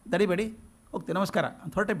 ದಡಿಬೇಡಿ, ಹೋಗ್ತೀನಿ, ನಮಸ್ಕಾರ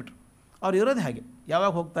ಅಂತ ಹೊರಟೇ ಬಿಟ್ರು. ಅವ್ರು ಇರೋದೇ ಹಾಗೆ,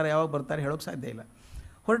 ಯಾವಾಗ ಹೋಗ್ತಾರೆ ಯಾವಾಗ ಬರ್ತಾರೆ ಹೇಳೋಕ್ಕೆ ಸಾಧ್ಯ ಇಲ್ಲ.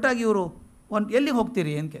 ಹೊರಟಾಗಿ ಇವರು ಎಲ್ಲಿಗೆ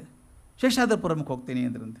ಹೋಗ್ತೀರಿ ಅಂತ ಕೇಳಿ, ಶೇಷಾದ್ರಪುರಮಕ್ಕೆ ಹೋಗ್ತೀನಿ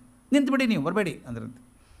ಅಂದ್ರಂತೆ. ನಿಂತುಬಿಡಿ, ನೀವು ಬರಬೇಡಿ ಅಂದ್ರಂತೆ.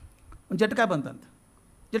 ಒಂದು ಜಟಕಾ ಬಂತಂತೆ,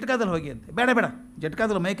 ಜಟಕಾದಲ್ಲಿ ಹೋಗಿ ಅಂತೆ. ಬೇಡ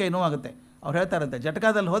ಜಟಕಾದಲ್ಲಿ ಮೈ ಕೈ ನೋವಾಗುತ್ತೆ. ಅವ್ರು ಹೇಳ್ತಾರಂತೆ,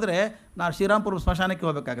 ಜಟಕಾದಲ್ಲಿ ಹೋದರೆ ನಾನು ಶ್ರೀರಾಮ್ಪುರ ಸ್ಮಶಾನಕ್ಕೆ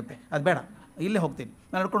ಹೋಗಬೇಕಾಗತ್ತೆ, ಅದು ಬೇಡ, ಇಲ್ಲೇ ಹೋಗ್ತೀನಿ,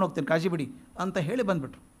 ನಾನು ನಡ್ಕೊಂಡು ಹೋಗ್ತೀನಿ, ಕಾಳಜಿ ಬಿಡಿ ಅಂತ ಹೇಳಿ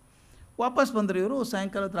ಬಂದುಬಿಟ್ರು. ವಾಪಸ್ ಬಂದರು ಇವರು.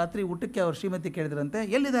 ಸಾಯಂಕಾಲದ ರಾತ್ರಿ ಊಟಕ್ಕೆ ಅವ್ರು ಶ್ರೀಮತಿ ಕೇಳಿದ್ರಂತೆ,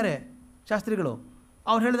 ಎಲ್ಲಿದ್ದಾರೆ ಶಾಸ್ತ್ರಿಗಳು?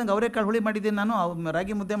 ಅವ್ರು ಹೇಳಿದಂಗೆ ಅವರೇಕಾಳು ಹುಳಿ ಮಾಡಿದ್ದೀನಿ ನಾನು,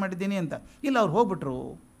 ರಾಗಿ ಮುದ್ದೆ ಮಾಡಿದ್ದೀನಿ ಅಂತ. ಇಲ್ಲ, ಅವ್ರು ಹೋಗ್ಬಿಟ್ರು.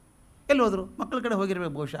 ಎಲ್ಲಿ ಹೋದರು? ಮಕ್ಕಳ ಕಡೆ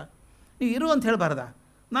ಹೋಗಿರ್ಬೇಕು ಬಹುಶಃ. ನೀವು ಇರು ಅಂತ ಹೇಳಬಾರ್ದ?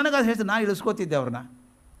 ನನಗದು ಹೇಳ್ತೀನಿ, ನಾನು ಇಳಿಸ್ಕೋತಿದ್ದೆ ಅವ್ರನ್ನ,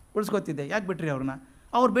 ಉಳಿಸ್ಕೋತಿದ್ದೆ. ಯಾಕೆ ಬಿಟ್ರಿ ಅವ್ರನ್ನ?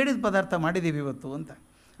 ಅವ್ರು ಬೇಡಿದ ಪದಾರ್ಥ ಮಾಡಿದ್ದೀವಿ ಇವತ್ತು ಅಂತ.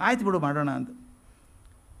 ಆಯ್ತು ಬಿಡು, ಮಾಡೋಣ ಅಂತ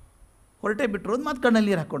ಹೊರಟೇ ಬಿಟ್ಟರು. ಅದು ಮತ್ತೆ ಕಣ್ಣಲ್ಲಿ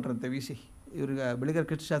ನೀರು ಹಾಕ್ಕೊಂಡ್ರಂತೆ ವಿ ಸಿ. ಇವ್ರಿಗೆ ಬೆಳಗ್ಗೆ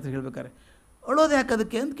ಕೃಷ್ಣಶಾಸ್ತ್ರಿ ಹೇಳ್ಬೇಕಾರೆ, ಅಳೋದು ಯಾಕೆ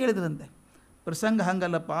ಅದಕ್ಕೆ ಅಂತ ಕೇಳಿದ್ರಂತೆ. ಪ್ರಸಂಗ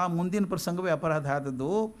ಹಂಗಲ್ಲಪ್ಪ, ಮುಂದಿನ ಪ್ರಸಂಗವೇ ಅಪರಾಧ ಆದದ್ದು.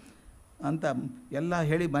 ಅಂತ ಎಲ್ಲ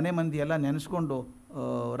ಹೇಳಿ ಮನೆ ಮಂದಿ ಎಲ್ಲ ನೆನೆಸ್ಕೊಂಡು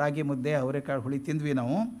ರಾಗಿ ಮುದ್ದೆ ಅವರೆಕಾಳು ಹುಳಿ ತಿಂದ್ವಿ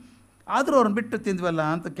ನಾವು. ಆದರೂ ಅವ್ರನ್ನ ಬಿಟ್ಟು ತಿಂದ್ವಲ್ಲ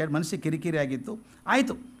ಅಂತ ಮನಸ್ಸಿಗೆ ಕಿರಿಕಿರಿ ಆಗಿತ್ತು.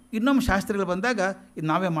 ಆಯಿತು, ಇನ್ನೊಮ್ಮೆ ಶಾಸ್ತ್ರಿಗಳು ಬಂದಾಗ ಇದು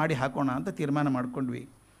ನಾವೇ ಮಾಡಿ ಹಾಕೋಣ ಅಂತ ತೀರ್ಮಾನ ಮಾಡ್ಕೊಂಡ್ವಿ.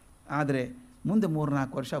 ಆದರೆ ಮುಂದೆ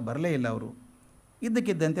 3-4 ವರ್ಷ ಬರಲೇ ಇಲ್ಲ ಅವರು.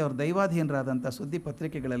 ಇದ್ದಕ್ಕಿದ್ದಂತೆ ಅವ್ರು ದೈವಾಧೀನರಾದಂಥ ಸುದ್ದಿ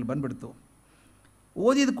ಪತ್ರಿಕೆಗಳಲ್ಲಿ ಬಂದುಬಿಡ್ತು.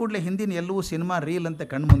 ಓದಿದ ಕೂಡಲೇ ಹಿಂದಿನ ಎಲ್ಲವೂ ಸಿನಿಮಾ ರೀಲ್ ಅಂತ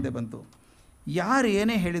ಕಣ್ಮುಂದೆ ಬಂತು. ಯಾರು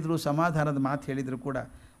ಏನೇ ಹೇಳಿದರು, ಸಮಾಧಾನದ ಮಾತು ಹೇಳಿದರೂ ಕೂಡ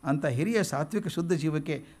ಅಂಥ ಹಿರಿಯ ಸಾತ್ವಿಕ ಶುದ್ಧ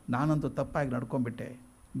ಜೀವಕ್ಕೆ ನಾನಂತೂ ತಪ್ಪಾಗಿ ನಡ್ಕೊಂಡ್ಬಿಟ್ಟೆ,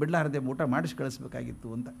 ಬಿಡಲಾರದೆ ಊಟ ಮಾಡಿಸಿ ಕಳಿಸ್ಬೇಕಾಗಿತ್ತು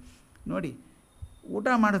ಅಂತ. ನೋಡಿ, ಊಟ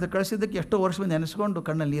ಮಾಡೋದು ಕಳಿಸಿದ್ದಕ್ಕೆ ಎಷ್ಟೋ ವರ್ಷದಿಂದ ನೆನೆಸ್ಕೊಂಡು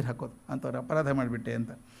ಕಣ್ಣಲ್ಲಿ ನೀರು ಹಾಕೋದು ಅಂಥವ್ರು ಅಪರಾಧ ಮಾಡಿಬಿಟ್ಟೆ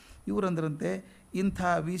ಅಂತ. ಇವರಂದ್ರಂತೆ ಇಂಥ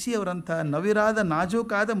ವಿ ಸಿ ಅವರಂಥ ನವಿರಾದ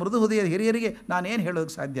ನಾಜೂಕಾದ ಮೃದು ಹೃದಯದ ಹಿರಿಯರಿಗೆ ನಾನೇನು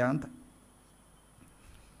ಹೇಳೋದಕ್ಕೆ ಸಾಧ್ಯ ಅಂತ.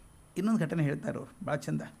 ಇನ್ನೊಂದು ಘಟನೆ ಹೇಳ್ತಾರೆ ಅವರು, ಭಾಳ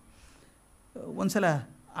ಚಂದ. ಒಂದು ಸಲ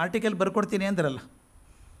ಆರ್ಟಿಕಲ್ ಬರ್ಕೊಡ್ತೀನಿ ಅಂದ್ರಲ್ಲ,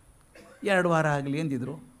 2 ವಾರ ಆಗಲಿ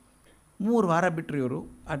ಅಂದಿದ್ರು. 3 ವಾರ ಬಿಟ್ಟರು ಇವರು,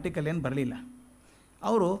 ಆರ್ಟಿಕಲ್ ಏನು ಬರಲಿಲ್ಲ.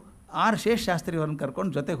 ಅವರು ಆರ್ ಶೇಷಶಾಸ್ತ್ರಿ ಅವ್ರನ್ನ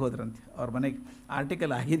ಕರ್ಕೊಂಡು ಜೊತೆಗೆ ಹೋದ್ರಂತೆ ಅವ್ರ ಮನೆಗೆ.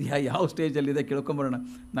 ಆರ್ಟಿಕಲ್ ಆಗಿದೆಯಾ, ಯಾವ ಸ್ಟೇಜಲ್ಲಿದೆ ಕೇಳ್ಕೊಂಬರೋಣ.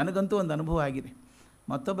 ನನಗಂತೂ ಒಂದು ಅನುಭವ ಆಗಿದೆ.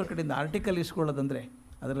 ಮತ್ತೊಬ್ಬರ ಕಡೆಯಿಂದ ಆರ್ಟಿಕಲ್ ಇಸ್ಕೊಳ್ಳೋದಂದರೆ,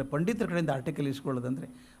 ಅದರಲ್ಲಿ ಪಂಡಿತರ ಕಡೆಯಿಂದ ಆರ್ಟಿಕಲ್ ಇಸ್ಕೊಳ್ಳೋದಂದರೆ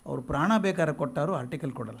ಅವರು ಪ್ರಾಣ ಬೇಕಾದ್ರೆ ಕೊಟ್ಟಾರು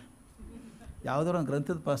ಆರ್ಟಿಕಲ್ ಕೊಡಲ್ಲ. ಯಾವುದಾದ್ರು ಒಂದು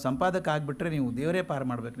ಗ್ರಂಥದ ಸಂಪಾದಕ ಆಗಿಬಿಟ್ರೆ ನೀವು ದೇವರೇ ಪಾರು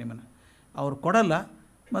ಮಾಡಬೇಕು ನಿಮ್ಮನ್ನು. ಅವ್ರು ಕೊಡಲ್ಲ,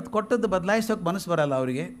 ಮತ್ತು ಕೊಟ್ಟದ್ದು ಬದಲಾಯಿಸೋಕೆ ಮನಸ್ಸು ಬರಲ್ಲ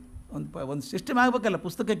ಅವರಿಗೆ. ಒಂದು ಸಿಸ್ಟಮ್ ಆಗಬೇಕಲ್ಲ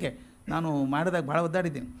ಪುಸ್ತಕಕ್ಕೆ. ನಾನು ಮಾಡಿದಾಗ ಭಾಳ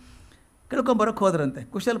ಒದ್ದಾಡಿದ್ದೀನಿ. ಕೇಳ್ಕೊಂಬರೋಕ್ಕೆ ಹೋದ್ರಂತೆ.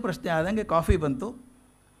 ಕುಶಲ ಪ್ರಶ್ನೆ ಆದಂಗೆ ಕಾಫಿ ಬಂತು,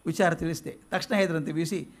 ವಿಚಾರ ತಿಳಿಸಿದೆ. ತಕ್ಷಣ ಹೇಳಿದ್ರಂತೆ ವಿ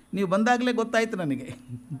ಸಿ, ನೀವು ಬಂದಾಗಲೇ ಗೊತ್ತಾಯಿತು ನನಗೆ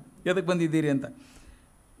ಎದಕ್ಕೆ ಬಂದಿದ್ದೀರಿ ಅಂತ.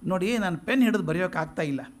 ನೋಡಿ, ನಾನು ಪೆನ್ ಹಿಡಿದು ಬರೆಯೋಕೆ ಆಗ್ತಾ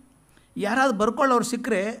ಇಲ್ಲ. ಯಾರಾದ್ರು ಬರ್ಕೊಳ್ಳೋರು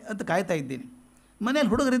ಸಿಕ್ಕರೆ ಅಂತ ಕಾಯ್ತಾ ಇದ್ದೀನಿ. ಮನೇಲಿ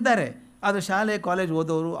ಹುಡುಗರಿದ್ದಾರೆ, ಆದರೆ ಶಾಲೆ ಕಾಲೇಜ್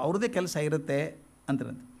ಓದೋರು ಅವ್ರದ್ದೇ ಕೆಲಸ ಇರುತ್ತೆ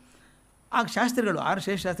ಅಂತರಂತೆ. ಆಗ ಶಾಸ್ತ್ರಿಗಳು, ಆರ್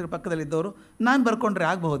ಶೇಷಶಾಸ್ತ್ರಿ ಪಕ್ಕದಲ್ಲಿದ್ದವರು, ನಾನು ಬರ್ಕೊಂಡ್ರೆ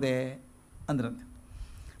ಆಗಬಹುದೇ ಅಂದ್ರಂತೆ.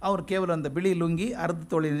 ಅವ್ರು ಕೇವಲ ಒಂದು ಬಿಳಿ ಲುಂಗಿ, ಅರ್ಧ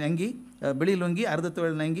ತೋಳಿನ ಅಂಗಿ, ಬಿಳಿ ಲುಂಗಿ, ಅರ್ಧ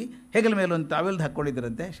ತೋಳಿನ ಅಂಗಿ, ಹೆಗಲ ಮೇಲೆ ಒಂದು ಟಾವೆಲ್ದು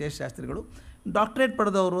ಹಾಕ್ಕೊಂಡಿದ್ದರಂತೆ ಶೇಷಶಾಸ್ತ್ರಿಗಳು. ಡಾಕ್ಟ್ರೇಟ್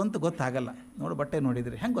ಪಡೆದವರು ಅಂತ ಗೊತ್ತಾಗಲ್ಲ. ನೋಡು, ಬಟ್ಟೆ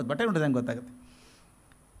ನೋಡಿದರೆ ಹೆಂಗೆ ಬಟ್ಟೆ ನೋಡಿದ್ರೆ ಹೆಂಗೆ ಗೊತ್ತಾಗುತ್ತೆ.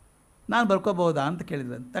 ನಾನು ಬರ್ಕೋಬಹುದಾ ಅಂತ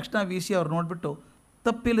ಕೇಳಿದ್ರಂತೆ. ತಕ್ಷಣ ವಿ ಸಿ ಅವ್ರು ನೋಡಿಬಿಟ್ಟು,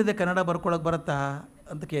 ತಪ್ಪಿಲ್ಲದೆ ಕನ್ನಡ ಬರ್ಕೊಳ್ಳೋಕೆ ಬರುತ್ತಾ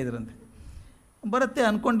ಅಂತ ಕೇಳಿದ್ರಂತೆ. ಬರುತ್ತೆ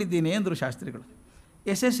ಅಂದ್ಕೊಂಡಿದ್ದೀನಿ ಅಂದರು ಶಾಸ್ತ್ರಿಗಳು.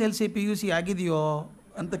 SSLC PUC ಆಗಿದೆಯೋ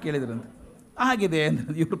ಅಂತ ಕೇಳಿದ್ರಂತೆ. ಆಗಿದೆ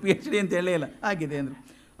ಅಂದರು. ಇವರು PhD ಅಂತ ಹೇಳೇ ಇಲ್ಲ, ಆಗಿದೆ ಅಂದರು.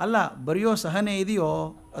 ಅಲ್ಲ, ಬರೆಯೋ ಸಹನೆ ಇದೆಯೋ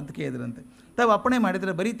ಅಂತ ಕೇಳಿದ್ರಂತೆ. ತಾವು ಅಪ್ಪಣೆ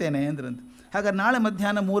ಮಾಡಿದರೆ ಬರೀತೇನೆ ಅಂದ್ರಂತೆ. ಹಾಗಾದ್ರೆ ನಾಳೆ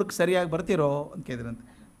ಮಧ್ಯಾಹ್ನ 3ಕ್ಕೆ ಸರಿಯಾಗಿ ಬರ್ತೀರೋ ಅಂತ ಕೇಳಿದ್ರಂತೆ.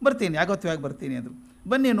 ಬರ್ತೀನಿ, ಯಾವತ್ತುವಾಗಿ ಬರ್ತೀನಿ ಅಂದರು.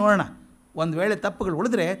 ಬನ್ನಿ ನೋಡೋಣ, ಒಂದು ವೇಳೆ ತಪ್ಪುಗಳು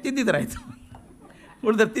ಉಳಿದ್ರೆ ತಿದ್ದಿದ್ರಾಯ್ತು,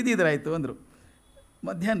 ಉಳಿದ್ರೆ ತಿದ್ದಿದ್ರಾಯ್ತು ಅಂದರು.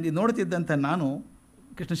 ಮಧ್ಯಾಹ್ನ ನೋಡ್ತಿದ್ದಂಥ ನಾನು,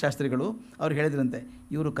 ಕೃಷ್ಣಶಾಸ್ತ್ರಿಗಳು ಅವ್ರು ಹೇಳಿದ್ರಂತೆ,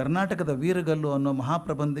 ಇವರು ಕರ್ನಾಟಕದ ವೀರಗಲ್ಲು ಅನ್ನೋ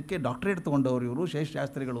ಮಹಾಪ್ರಬಂಧಕ್ಕೆ ಡಾಕ್ಟ್ರೇಟ್ ತೊಗೊಂಡವರು ಇವರು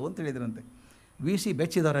ಶೇಷಶಾಸ್ತ್ರಿಗಳು ಅಂತ ಹೇಳಿದ್ರಂತೆ. ವಿ ಸಿ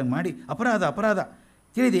ಬೆಚ್ಚಿದವ್ರಂಗೆ ಮಾಡಿ, ಅಪರಾಧ ಅಪರಾಧ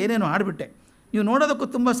ತಿಳಿದು ಏನೇನೋ ಆಡಿಬಿಟ್ಟೆ. ನೀವು ನೋಡೋದಕ್ಕೂ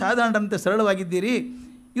ತುಂಬ ಸಾಧಾರಣಂತೆ ಸರಳವಾಗಿದ್ದೀರಿ.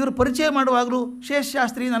 ಇವರು ಪರಿಚಯ ಮಾಡುವಾಗಲೂ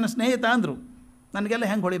ಶೇಷಶಾಸ್ತ್ರಿ ನನ್ನ ಸ್ನೇಹಿತ ಅಂದರು. ನನಗೆಲ್ಲ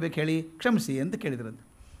ಹೆಂಗೆ ಹೊಳಿಬೇಕು ಹೇಳಿ, ಕ್ಷಮಿಸಿ ಅಂತ ಕೇಳಿದ್ರಂತೆ.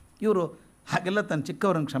 ಇವರು, ಹಾಗೆಲ್ಲ ತನ್ನ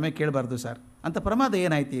ಚಿಕ್ಕವ್ರನ್ನ ಕ್ಷಮೆ ಕೇಳಬಾರ್ದು ಸರ್, ಅಂಥ ಪ್ರಮಾದ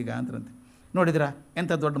ಏನಾಯ್ತು ಈಗ ಅಂತರಂತೆ. ನೋಡಿದ್ರಾ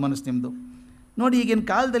ಎಂಥ ದೊಡ್ಡ ಮನಸ್ಸು ನಿಮ್ಮದು. ನೋಡಿ, ಈಗಿನ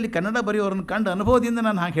ಕಾಲದಲ್ಲಿ ಕನ್ನಡ ಬರೆಯೋರನ್ನು ಕಂಡು ಅನುಭವದಿಂದ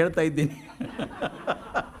ನಾನು ಹಾಗೆ ಹೇಳ್ತಾ ಇದ್ದೀನಿ.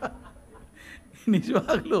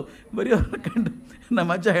 ನಿಜವಾಗಲೂ ಬರೆಯೋರನ್ನ ಕಂಡು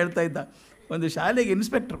ನಮ್ಮ ಅಜ್ಜ ಹೇಳ್ತಾ ಇದ್ದ. ಒಂದು ಶಾಲೆಗೆ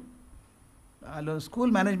ಇನ್ಸ್ಪೆಕ್ಟ್ರು, ಅಲ್ಲೊಂದು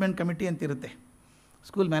ಸ್ಕೂಲ್ ಮ್ಯಾನೇಜ್ಮೆಂಟ್ ಕಮಿಟಿ ಅಂತಿರುತ್ತೆ,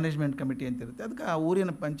 ಸ್ಕೂಲ್ ಮ್ಯಾನೇಜ್ಮೆಂಟ್ ಕಮಿಟಿ ಅಂತಿರುತ್ತೆ. ಅದಕ್ಕೆ ಆ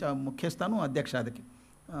ಊರಿನ ಮುಖ್ಯಸ್ಥನೂ ಅಧ್ಯಕ್ಷ, ಅದಕ್ಕೆ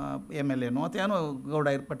MLA ಅಥವಾ ಗೌಡ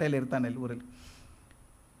ಪಟೇಲ್ ಇರ್ತಾನೆ ಅಲ್ಲಿ ಊರಲ್ಲಿ.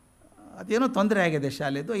 ಅದೇನೋ ತೊಂದರೆ ಆಗಿದೆ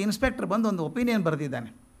ಶಾಲೆದು. ಇನ್ಸ್ಪೆಕ್ಟರ್ ಬಂದು ಒಂದು ಒಪಿನಿಯನ್ ಬರೆದಿದ್ದಾನೆ.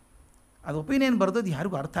 ಅದು ಒಪಿನಿಯನ್ ಬರೆದದ್ದು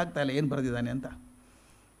ಯಾರಿಗೂ ಅರ್ಥ ಆಗ್ತಾ ಇಲ್ಲ ಏನು ಬರೆದಿದ್ದಾನೆ ಅಂತ.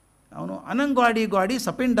 ಅವನು ಅನಂಗ್ವಾಡಿ ಗಾಡಿ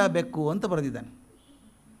ಸಪಿಂಡ ಬೆಕ್ಕು ಅಂತ ಬರೆದಿದ್ದಾನೆ.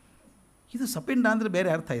 ಇದು ಸಪಿಂಡ ಅಂದರೆ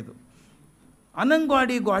ಬೇರೆ ಅರ್ಥ, ಇದು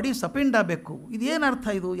ಅನಂಗ್ವಾಡಿ ಗಾಡಿ ಸಪಿಂಡ ಬೆಕ್ಕು, ಇದೇನು ಅರ್ಥ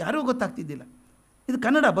ಇದು ಯಾರಿಗೂ ಗೊತ್ತಾಗ್ತಿದ್ದಿಲ್ಲ. ಇದು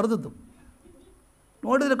ಕನ್ನಡ ಬರೆದದ್ದು.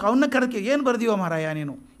 ನೋಡಿದ್ರೆ ಅವನ್ನ ಕರಕ್ಕೆ ಏನು ಬರೆದೀವೋ ಮಹಾರಾಯ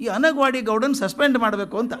ನೀನು, ಈ ಅನಗ್ವಾಡಿ ಗೌಡನ್ ಸಸ್ಪೆಂಡ್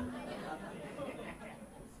ಮಾಡಬೇಕು ಅಂತ.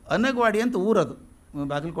 ಅನಗ್ವಾಡಿ ಅಂತ ಊರದು,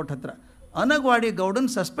 ಬಾಗಲಕೋಟೆ ಹತ್ರ. ಅನಗ್ವಾಡಿ ಗೌಡನ್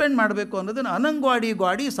ಸಸ್ಪೆಂಡ್ ಮಾಡಬೇಕು ಅನ್ನೋದನ್ನು ಅನಂಗ್ವಾಡಿ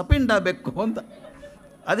ಗಾಡಿ ಸಪಿಂಡ ಬೆಕ್ಕು ಅಂತ.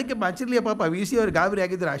 ಅದಕ್ಕೆ ಬಾಚಿರ್ಲಿಯ ಪಾಪ ವಿ ಸಿ ಅವ್ರಿಗೆ ಗಾಬರಿ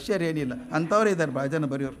ಆಗಿದ್ರೆ ಆಶ್ಚರ್ಯ ಏನಿಲ್ಲ, ಅಂಥವರೇ ಇದ್ದಾರೆ ಭಾಳ ಜನ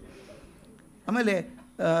ಬರೆಯೋರು. ಆಮೇಲೆ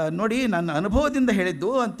ನೋಡಿ, ನನ್ನ ಅನುಭವದಿಂದ ಹೇಳಿದ್ದು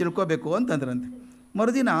ಅಂತ ತಿಳ್ಕೊಬೇಕು ಅಂತಂದ್ರಂತೆ.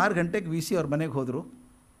 ಮರುದಿನ 6 ಗಂಟೆಗೆ ವಿ ಸಿ ಅವ್ರ ಮನೆಗೆ ಹೋದರು.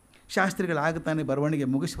 ಶಾಸ್ತ್ರಿಗಳಾಗುತ್ತಾನೆ ಬರವಣಿಗೆ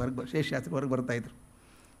ಮುಗಿಸಿ ಹೊರಗೆ ಶೇಷಶಾಸ್ತ್ರಿ ಹೊರಗೆ ಬರ್ತಾಯಿದ್ರು.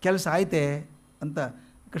 ಕೆಲಸ ಆಯ್ತೇ ಅಂತ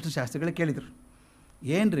ಕೃಷ್ಣಶಾಸ್ತ್ರಿಗಳು ಕೇಳಿದರು.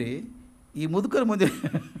 ಏನು ರೀ ಈ ಮುದುಕರ ಮುಂದೆ,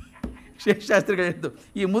 ಶೇಷಶಾಸ್ತ್ರಿಗಳು ಹೇಳಿದ್ದು,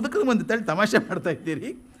 ಈ ಮುದುಕರ ಮುಂದೆ ತಳ್ಳಿ ತಮಾಷೆ ಮಾಡ್ತಾ ಇದ್ದೀರಿ,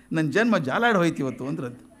 ನನ್ನ ಜನ್ಮ ಜಾಲಾಡಿ ಹೋಯ್ತು ಇವತ್ತು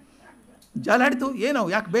ಅಂದ್ರಂತೆ. ಜಾಲಾಡಿತು ಏನೋ,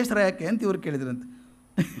 ಯಾಕೆ ಬೇಸರ ಯಾಕೆ ಅಂತ ಇವ್ರು ಕೇಳಿದ್ರಂತೆ.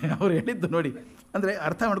 ಅವ್ರು ಹೇಳಿದ್ದು ನೋಡಿ, ಅಂದರೆ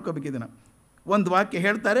ಅರ್ಥ ಮಾಡ್ಕೋಬೇಕಿದೆ. ನಾವು ಒಂದು ವಾಕ್ಯ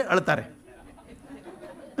ಹೇಳ್ತಾರೆ, ಅಳ್ತಾರೆ,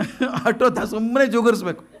 ಅಷ್ಟೊತ್ತ ಸುಮ್ಮನೆ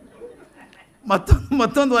ಜೋಗರಿಸ್ಬೇಕು.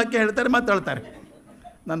 ಮತ್ತೊಂದು ವಾಕ್ಯ ಹೇಳ್ತಾರೆ, ಮತ್ತೆ ಅಳ್ತಾರೆ.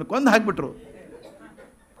 ನನ್ನ ಕೊಂದು ಹಾಕಿಬಿಟ್ರು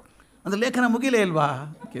ಅಂದರೆ ಲೇಖನ ಮುಗಿಲೇ ಇಲ್ವಾ?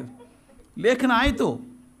 ಲೇಖನ ಆಯಿತು,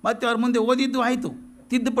 ಮತ್ತು ಅವ್ರ ಮುಂದೆ ಓದಿದ್ದು ಆಯಿತು,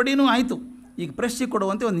 ತಿದ್ದುಪಡಿನೂ ಆಯಿತು. ಈಗ ಪ್ರೆಸ್ಸಿಗೆ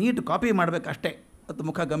ಕೊಡುವಂತೆ ಒಂದು ನೀಟ್ ಕಾಪಿ ಮಾಡಬೇಕು ಅಷ್ಟೇ ಮತ್ತು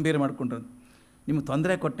ಮುಖ ಗಂಭೀರ ಮಾಡ್ಕೊಂಡ್ರು. ನಿಮಗೆ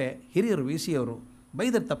ತೊಂದರೆ ಕೊಟ್ಟೆ, ಹಿರಿಯರು ವಿ ಸಿ ಅವರು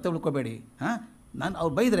ಬೈದ್ರೆ ತಪ್ಪು ತಿಳ್ಕೊಬೇಡಿ, ಹಾಂ ನಾನು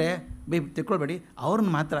ಅವ್ರು ಬೈದರೆ ತಿಳ್ಕೊಳ್ಬೇಡಿ,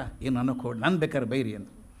 ಅವ್ರನ್ನ ಮಾತ್ರ ಏನು ಅನ್ನೋಕ್ಕೆ ಹೋಗಿ ನಾನು ಬೇಕಾದ್ರೆ ಬೈರಿ ಅಂತ.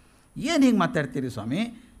 ಏನು ಹಿಂಗೆ ಮಾತಾಡ್ತೀರಿ ಸ್ವಾಮಿ,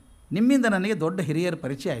 ನಿಮ್ಮಿಂದ ನನಗೆ ದೊಡ್ಡ ಹಿರಿಯರ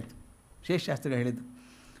ಪರಿಚಯ ಆಯಿತು. ಶೇಷಶಾಸ್ತ್ರಿಗಳು ಹೇಳಿದ್ದು,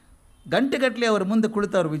 ಗಂಟೆಗಟ್ಟಲೆ ಅವರ ಮುಂದೆ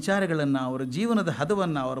ಕುಳಿತು ಅವ್ರ ವಿಚಾರಗಳನ್ನು, ಅವರ ಜೀವನದ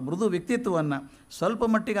ಹದವನ್ನು, ಅವರ ಮೃದು ವ್ಯಕ್ತಿತ್ವವನ್ನು ಸ್ವಲ್ಪ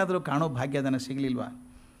ಮಟ್ಟಿಗಾದರೂ ಕಾಣೋ ಭಾಗ್ಯ ನನಗೆ ಸಿಗಲಿಲ್ವಾ?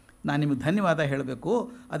 ನಾನು ನಿಮಗೆ ಧನ್ಯವಾದ ಹೇಳಬೇಕು,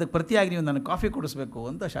 ಅದಕ್ಕೆ ಪ್ರತಿಯಾಗಿ ನೀವು ನನಗೆ ಕಾಫಿ ಕೊಡಿಸ್ಬೇಕು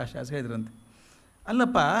ಅಂತ ಶಾಸ್ತ್ರಿ ಹೇಳಿದ್ರಂತೆ.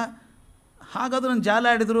 ಅಲ್ಲಪ್ಪ, ಹಾಗಾದ್ರೂ ನನ್ನ ಜಾಲ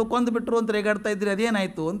ಆಡಿದ್ರು, ಕೊಂದುಬಿಟ್ರು ಅಂತ ರೇಗಾಡ್ತಾ ಇದ್ರಿ,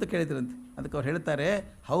 ಅದೇನಾಯಿತು ಅಂತ ಕೇಳಿದ್ರಂತೆ. ಅದಕ್ಕೆ ಅವ್ರು ಹೇಳ್ತಾರೆ,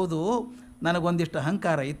 ಹೌದು, ನನಗೊಂದಿಷ್ಟು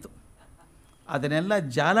ಅಹಂಕಾರ ಇತ್ತು, ಅದನ್ನೆಲ್ಲ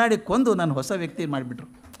ಜಾಲಾಡಿ ಕೊಂದು ನಾನು ಹೊಸ ವ್ಯಕ್ತಿ ಮಾಡಿಬಿಟ್ರು.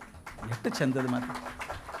 ಎಷ್ಟು ಚಂದದ ಮಾತು,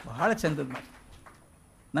 ಬಹಳ ಚಂದದ ಮಾತು.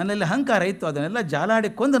 ನನ್ನಲ್ಲಿ ಅಹಂಕಾರ ಇತ್ತು, ಅದನ್ನೆಲ್ಲ ಜಾಲಾಡಿ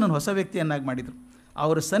ಕೊಂದು ನಾನು ಹೊಸ ವ್ಯಕ್ತಿಯನ್ನಾಗಿ ಮಾಡಿದರು.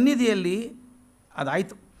 ಅವರ ಸನ್ನಿಧಿಯಲ್ಲಿ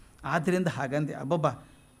ಅದಾಯಿತು. ಆದ್ದರಿಂದ ಹಾಗಂದೆ, ಅಬ್ಬಬ್ಬ,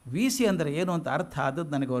 ವಿ ಸಿ ಅಂದರೆ ಏನು ಅಂತ ಅರ್ಥ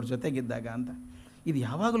ಆದದ್ದು ನನಗೆ ಅವ್ರ ಜೊತೆಗಿದ್ದಾಗ ಅಂತ. ಇದು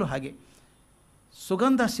ಯಾವಾಗಲೂ ಹಾಗೆ,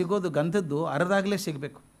 ಸುಗಂಧ ಸಿಗೋದು, ಗಂಧದ್ದು ಅರದಾಗಲೇ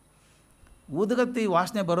ಸಿಗಬೇಕು. ಊದುಗತ್ತಿ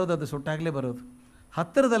ವಾಸನೆ ಬರೋದು, ಅದು ಸುಟ್ಟಾಗಲೇ ಬರೋದು.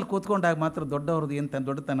 ಹತ್ತಿರದಲ್ಲಿ ಕೂತ್ಕೊಂಡಾಗ ಮಾತ್ರ ದೊಡ್ಡವ್ರದ್ದು ಎಂತ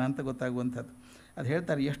ದೊಡ್ಡತನ ಅಂತ ಗೊತ್ತಾಗುವಂಥದ್ದು. ಅದು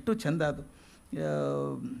ಹೇಳ್ತಾರೆ, ಎಷ್ಟು ಚೆಂದ ಅದು.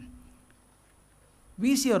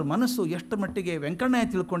 ವಿ ಸಿ ಅವ್ರ ಮನಸ್ಸು ಎಷ್ಟು ಮಟ್ಟಿಗೆ ವೆಂಕಣ್ಣಯ್ಯ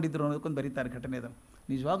ತಿಳ್ಕೊಂಡಿದ್ರು ಅನ್ನೋದಕ್ಕೊಂದು ಬರೀತಾರೆ ಘಟನೆ. ಅದು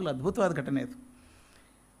ನಿಜವಾಗ್ಲೂ ಅದ್ಭುತವಾದ ಘಟನೆ ಅದು.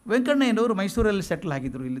 ವೆಂಕಣ್ಣಯ್ಯನವರು ಮೈಸೂರಲ್ಲಿ ಸೆಟ್ಲ್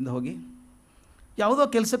ಆಗಿದ್ದರು. ಇಲ್ಲಿಂದ ಹೋಗಿ ಯಾವುದೋ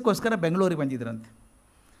ಕೆಲಸಕ್ಕೋಸ್ಕರ ಬೆಂಗಳೂರಿಗೆ ಬಂದಿದ್ರಂತೆ.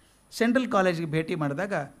 ಸೆಂಟ್ರಲ್ ಕಾಲೇಜಿಗೆ ಭೇಟಿ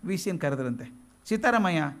ಮಾಡಿದಾಗ ವಿ ಸಿನ ಕರೆದ್ರಂತೆ.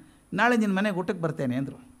 ಸೀತಾರಾಮಯ್ಯ, ನಾಳೆ ನಿನ್ನ ಮನೆಗೆ ಊಟಕ್ಕೆ ಬರ್ತೇನೆ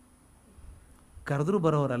ಅಂದರು. ಕರೆದ್ರೂ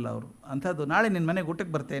ಬರೋರಲ್ಲ ಅವರು, ಅಂಥದ್ದು ನಾಳೆ ನಿನ್ನ ಮನೆಗೆ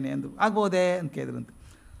ಊಟಕ್ಕೆ ಬರ್ತೇನೆ ಅಂದರು. ಆಗ್ಬೋದೇ ಅಂತ ಕೇಳಿದ್ರಂತೆ.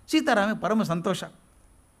 ಸೀತಾರಾಮಯ್ಯ ಪರಮ ಸಂತೋಷ,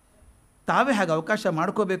 ತಾವೇ ಹಾಗೆ ಅವಕಾಶ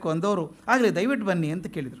ಮಾಡ್ಕೋಬೇಕು ಅಂದವರು, ಆಗಲಿ ದಯವಿಟ್ಟು ಬನ್ನಿ ಅಂತ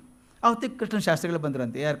ಕೇಳಿದರು. ಅವತ್ತಿಗೆ ಕೃಷ್ಣಶಾಸ್ತ್ರಿಗಳು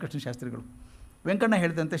ಬಂದ್ರಂತೆ, ಯಾರು ಕೃಷ್ಣಶಾಸ್ತ್ರಿಗಳು. ವೆಂಕಣ್ಣ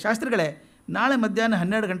ಹೇಳಿದಂತೆ, ಶಾಸ್ತ್ರಿಗಳೇ, ನಾಳೆ ಮಧ್ಯಾಹ್ನ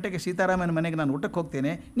 12 ಗಂಟೆಗೆ ಸೀತಾರಾಮನ ಮನೆಗೆ ನಾನು ಊಟಕ್ಕೆ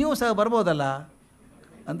ಹೋಗ್ತೇನೆ, ನೀವು ಸಹ ಬರ್ಬೋದಲ್ಲ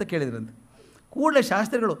ಅಂತ ಕೇಳಿದ್ರಂತೆ. ಕೂಡಲೇ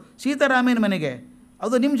ಶಾಸ್ತ್ರಿಗಳು, ಸೀತಾರಾಮನ ಮನೆಗೆ,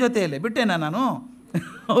 ಅದು ನಿಮ್ಮ ಜೊತೆಯಲ್ಲೇ ಬಿಟ್ಟೇನಾ ನಾನು?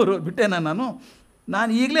 ಅವರು ಬಿಟ್ಟೇನಾ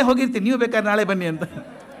ನಾನು ಈಗಲೇ ಹೋಗಿರ್ತೀನಿ, ನೀವು ಬೇಕಾದ್ರೆ ನಾಳೆ ಬನ್ನಿ ಅಂತ.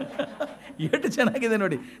 ಎಷ್ಟು ಚೆನ್ನಾಗಿದೆ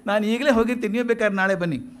ನೋಡಿ, ನಾನು ಈಗಲೇ ಹೋಗಿರ್ತೀನಿ, ನೀವು ಬೇಕಾದ್ರೆ ನಾಳೆ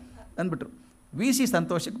ಬನ್ನಿ ಅಂದ್ಬಿಟ್ರು. ವಿ ಸಿ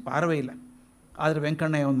ಸಂತೋಷಕ್ಕೆ ಪಾರವೇ ಇಲ್ಲ. ಆದರೆ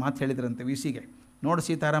ವೆಂಕಣ್ಣಯ್ಯ ಒಂದು ಮಾತು ಹೇಳಿದ್ರಂತೆ ವಿ ಸಿಗೆ, ನೋಡು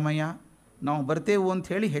ಸೀತಾರಾಮಯ್ಯ, ನಾವು ಬರ್ತೇವೆ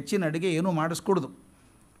ಅಂಥೇಳಿ ಹೆಚ್ಚಿನ ಅಡುಗೆ ಏನೂ ಮಾಡಿಸ್ಕೊಡ್ದು,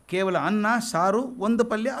 ಕೇವಲ ಅನ್ನ ಸಾರು, ಒಂದು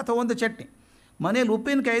ಪಲ್ಯ ಅಥವಾ ಒಂದು ಚಟ್ನಿ, ಮನೇಲಿ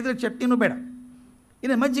ಉಪ್ಪಿನಕಾಯಿ ಇದ್ದರೆ ಚಟ್ನಿನೂ ಬೇಡ,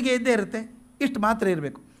 ಇನ್ನು ಮಜ್ಜಿಗೆ ಇದ್ದೇ ಇರುತ್ತೆ, ಇಷ್ಟು ಮಾತ್ರ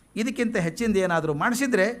ಇರಬೇಕು. ಇದಕ್ಕಿಂತ ಹೆಚ್ಚಿಂದ ಏನಾದರೂ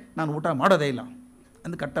ಮಾಡಿಸಿದರೆ ನಾನು ಊಟ ಮಾಡೋದೇ ಇಲ್ಲ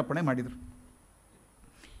ಅಂದು ಕಟ್ಟಪ್ಪಣೆ ಮಾಡಿದರು.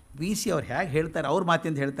 ವಿ ಸಿ ಅವ್ರು ಹೇಗೆ ಹೇಳ್ತಾರೆ, ಅವ್ರ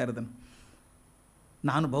ಮಾತಿಂದ ಹೇಳ್ತಾ ಇರೋದನ್ನು,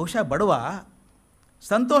 ನಾನು ಬಹುಶಃ ಬಡವ,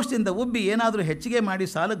 ಸಂತೋಷದಿಂದ ಉಬ್ಬಿ ಏನಾದರೂ ಹೆಚ್ಚಿಗೆ ಮಾಡಿ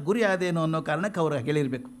ಸಾಲಕ್ಕೆ ಗುರಿ ಆದೇನೋ ಅನ್ನೋ ಕಾರಣಕ್ಕೆ ಅವ್ರು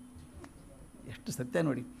ಹೇಳಿರಬೇಕು. ಎಷ್ಟು ಸತ್ಯ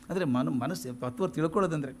ನೋಡಿ. ಅಂದರೆ ಮನಸ್ಸು ತತ್ವ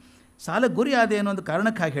ತಿಳ್ಕೊಳ್ಳೋದಂದರೆ ಸಾಲಕ್ಕೆ ಗುರಿ ಆದೇನೋ ಒಂದು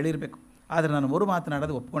ಕಾರಣಕ್ಕೆ ಹಾಗೆ ಹೇಳಿರಬೇಕು. ಆದರೆ ನಾನು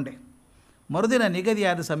ಮಾತನಾಡೋದು ಒಪ್ಕೊಂಡೆ. ಮರುದಿನ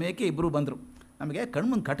ನಿಗದಿಯಾದ ಸಮಯಕ್ಕೆ ಇಬ್ಬರು ಬಂದರು. ನಮಗೆ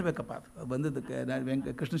ಕಣ್ಮುಂದೆ ಕಟ್ಟಬೇಕಪ್ಪ, ಅದು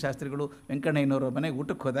ಬಂದದ್ದಕ್ಕೆ ಕೃಷ್ಣಶಾಸ್ತ್ರಿಗಳು ವೆಂಕಣ್ಣಯ್ಯನವರ ಮನೆಗೆ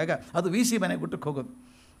ಊಟಕ್ಕೆ ಹೋದಾಗ, ಅದು ವಿ ಸಿ ಮನೆಗೆ ಊಟಕ್ಕೆ ಹೋಗೋದು.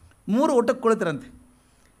 3 ಊಟಕ್ಕೆ ಕುಳಿತರಂತೆ.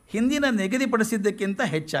 ಹಿಂದಿನ ನಿಗದಿಪಡಿಸಿದ್ದಕ್ಕಿಂತ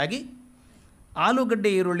ಹೆಚ್ಚಾಗಿ ಆಲೂಗಡ್ಡೆ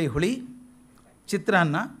ಈರುಳ್ಳಿ ಹುಳಿ,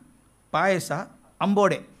 ಚಿತ್ರಾನ್ನ, ಪಾಯಸ,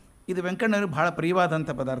 ಅಂಬೋಡೆ, ಇದು ವೆಂಕಣ್ಣಯ್ಯವ್ರಿಗೆ ಭಾಳ ಪ್ರಿಯವಾದಂಥ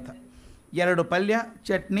ಪದಾರ್ಥ. 2 ಪಲ್ಯ,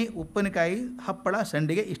 ಚಟ್ನಿ, ಉಪ್ಪಿನಕಾಯಿ, ಹಪ್ಪಳ,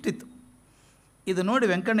 ಸಂಡಿಗೆ ಇಷ್ಟಿತ್ತು. ಇದು ನೋಡಿ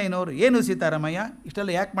ವೆಂಕಣ್ಣಯ್ಯನವರು, ಏನು ಸೀತಾರಾಮಯ್ಯ,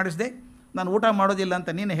 ಇಷ್ಟೆಲ್ಲ ಯಾಕೆ ಮಾಡಿಸಿದೆ, ನಾನು ಊಟ ಮಾಡೋದಿಲ್ಲ ಅಂತ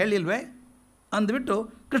ನೀನು ಹೇಳಿಲ್ವೇ ಅಂದ್ಬಿಟ್ಟು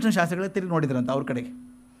ಕೃಷ್ಣಶಾಸ್ತ್ರಿಗಳಿಗೆ ತಿರುಗಿ ನೋಡಿದ್ರಂತೆ ಅವ್ರ ಕಡೆಗೆ.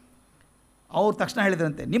 ಅವ್ರು ತಕ್ಷಣ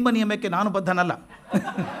ಹೇಳಿದ್ರಂತೆ, ನಿಮ್ಮ ನಿಯಮಕ್ಕೆ ನಾನು ಬದ್ಧನಲ್ಲ.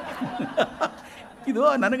 ಇದು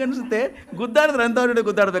ನನಗನ್ನಿಸುತ್ತೆ, ಗುದ್ದಾಡಿದ್ರೆ ಅಂಥವ್ರಿಗೆ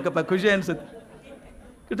ಗುದ್ದಾಡಬೇಕಪ್ಪ, ಖುಷಿ ಅನಿಸುತ್ತೆ.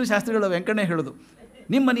 ಕೃಷ್ಣಶಾಸ್ತ್ರಿಗಳು ವೆಂಕಣ್ಣಯ್ಯ ಹೇಳೋದು,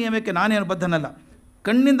 ನಿಮ್ಮ ನಿಯಮಕ್ಕೆ ನಾನೇನು ಬದ್ಧನಲ್ಲ,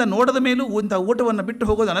 ಕಣ್ಣಿಂದ ನೋಡದ ಮೇಲೂ ಇಂಥ ಊಟವನ್ನು ಬಿಟ್ಟು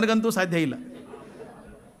ಹೋಗೋದು ನನಗಂತೂ ಸಾಧ್ಯ ಇಲ್ಲ.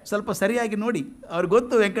 ಸ್ವಲ್ಪ ಸರಿಯಾಗಿ ನೋಡಿ, ಅವ್ರಿಗೆ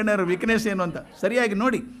ಗೊತ್ತು ವೆಂಕಣ್ಣಯ್ಯವ್ರ ವೀಕ್ನೆಸ್ ಏನು ಅಂತ. ಸರಿಯಾಗಿ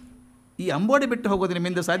ನೋಡಿ, ಈ ಅಂಬೋಡೆ ಬಿಟ್ಟು ಹೋಗೋದು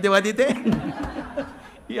ನಿಮ್ಮಿಂದ ಸಾಧ್ಯವಾದೀತೆ,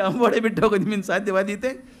 ಈ ಅಂಬೋಡೆ ಬಿಟ್ಟು ಹೋಗೋದು ನಿಮ್ಮಿಂದ ಸಾಧ್ಯವಾದೀತೆ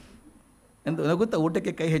ಎಂದು ನಗುತ್ತಾ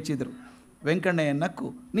ಊಟಕ್ಕೆ ಕೈ ಹೆಚ್ಚಿದರು. ವೆಂಕಣ್ಣಯ್ಯ ನಕ್ಕು,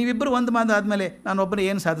 ನೀವಿಬ್ಬರು ಒಂದು ಮಾತು ಆದಮೇಲೆ ನಾನೊಬ್ಬನೇ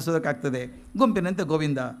ಏನು ಸಾಧಿಸೋದಕ್ಕಾಗ್ತದೆ, ಗುಂಪಿನಂತೆ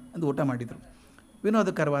ಗೋವಿಂದ ಎಂದು ಊಟ ಮಾಡಿದರು.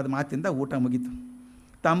 ವಿನೋದಕರವಾದ ಮಾತಿಂದ ಊಟ ಮುಗೀತು.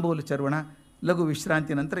 ತಾಂಬೂಲ ಚರ್ವಣ, ಲಘು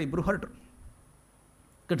ವಿಶ್ರಾಂತಿ ನಂತರ ಇಬ್ಬರು ಹೊರಟರು.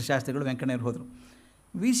 ಕೃಷ್ಣಶಾಸ್ತ್ರಿಗಳು ವೆಂಕಣ್ಣಯ್ಯರು ಹೋದರು.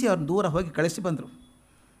 ವಿ ಸಿ ಅವ್ರನ್ನ ದೂರ ಹೋಗಿ ಕಳಿಸಿ ಬಂದರು.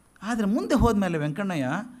 ಆದರೆ ಮುಂದೆ ಹೋದ್ಮೇಲೆ ವೆಂಕಣ್ಣಯ್ಯ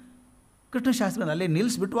ಕೃಷ್ಣಶಾಸ್ತ್ರಿಗಳನ್ನ ಅಲ್ಲೇ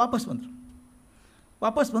ನಿಲ್ಲಿಸ್ಬಿಟ್ಟು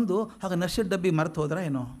ವಾಪಸ್ ಬಂದು ಆಗ ನರ್ಷದ ಡಬ್ಬಿ ಮರೆತು ಹೋದ್ರ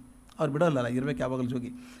ಏನೋ, ಅವ್ರು ಬಿಡೋಲ್ಲ, ಇರಬೇಕು ಯಾವಾಗಲೂ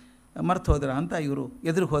ಜೋಗಿ, ಮರೆತು ಹೋದ್ರ ಅಂತ ಇವರು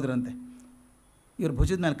ಎದುರಿಗೆ ಹೋದ್ರಂತೆ. ಇವ್ರು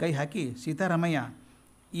ಭುಜದ ಮೇಲೆ ಕೈ ಹಾಕಿ, ಸೀತಾರಾಮಯ್ಯ,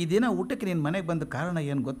 ಈ ದಿನ ಊಟಕ್ಕೆ ನಿನ್ನ ಮನೆಗೆ ಬಂದ ಕಾರಣ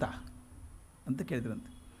ಏನು ಗೊತ್ತಾ ಅಂತ ಕೇಳಿದ್ರಂತೆ.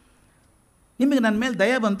 ನಿಮಗೆ ನನ್ನ ಮೇಲೆ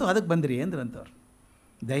ದಯ ಬಂತು, ಅದಕ್ಕೆ ಬಂದಿರಿ ಅಂದ್ರಂತವ್ರು.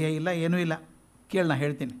 ದಯ ಇಲ್ಲ, ಏನೂ ಇಲ್ಲ, ಕೇಳಿ ನಾ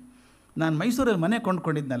ಹೇಳ್ತೀನಿ. ನಾನು ಮೈಸೂರಲ್ಲಿ ಮನೆ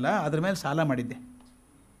ಕೊಂಡ್ಕೊಂಡಿದ್ನಲ್ಲ, ಅದ್ರ ಮೇಲೆ ಸಾಲ ಮಾಡಿದ್ದೆ.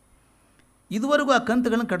 ಇದುವರೆಗೂ ಆ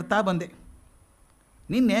ಕಂತುಗಳನ್ನು ಕಟ್ತಾ ಬಂದೆ.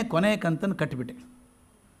 ನಿನ್ನೆ ಕೊನೆಯ ಕಂತನ್ನು ಕಟ್ಟಿಬಿಟ್ಟೆ.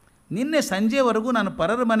 ನಿನ್ನೆ ಸಂಜೆವರೆಗೂ ನಾನು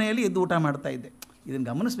ಪರರ ಮನೆಯಲ್ಲಿ ಎದ್ದು ಊಟ ಮಾಡ್ತಾಯಿದ್ದೆ. ಇದನ್ನು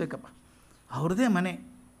ಗಮನಿಸ್ಬೇಕಪ್ಪ, ಅವ್ರದ್ದೇ ಮನೆ,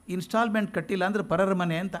 ಇನ್ಸ್ಟಾಲ್ಮೆಂಟ್ ಕಟ್ಟಿಲ್ಲ ಅಂದರೆ ಪರರ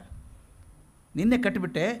ಮನೆ ಅಂತ. ನಿನ್ನೆ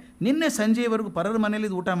ಕಟ್ಟಿಬಿಟ್ಟೆ, ನಿನ್ನೆ ಸಂಜೆಯವರೆಗೂ ಪರರ ಮನೆಯಲ್ಲಿ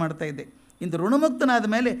ಊಟ ಮಾಡ್ತಾಯಿದ್ದೆ. ಇಂದು ಋಣಮುಕ್ತನಾದ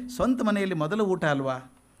ಮೇಲೆ ಸ್ವಂತ ಮನೆಯಲ್ಲಿ ಮೊದಲು ಊಟ ಅಲ್ವಾ.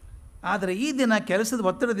 ಆದರೆ ಈ ದಿನ ಕೆಲಸದ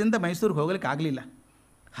ಒತ್ತಡದಿಂದ ಮೈಸೂರಿಗೆ ಹೋಗ್ಲಿಕ್ಕೆ ಆಗಲಿಲ್ಲ.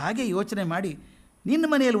 ಹಾಗೆ ಯೋಚನೆ ಮಾಡಿ ನಿನ್ನ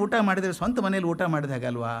ಮನೆಯಲ್ಲಿ ಊಟ ಮಾಡಿದರೆ ಸ್ವಂತ ಮನೆಯಲ್ಲಿ ಊಟ ಮಾಡಿದ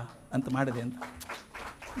ಹಾಗಲ್ವಾ ಅಂತ ಮಾಡಿದೆ ಅಂತ.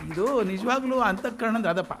 ಇದು ನಿಜವಾಗ್ಲೂ ಅಂತಃಕರಣ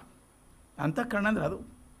ಅಂದ್ರೆ ಅದಪ್ಪ. ಅಂತಃಕರಣ ಅಂದ್ರೆ ಅದು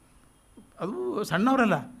ಅದು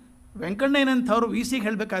ಸಣ್ಣವರಲ್ಲ. ವೆಂಕಣ್ಣಯ್ಯನಂಥವ್ರು ವಿ ಸಿಗೆ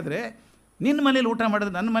ಹೇಳಬೇಕಾದ್ರೆ ನಿನ್ನ ಮನೇಲಿ ಊಟ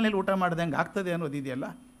ಮಾಡಿದ್ರೆ ನನ್ನ ಮನೇಲಿ ಊಟ ಮಾಡ್ದಂಗೆ ಆಗ್ತದೆ ಅನ್ನೋದಿದೆಯಲ್ಲ,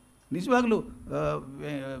 ನಿಜವಾಗ್ಲೂ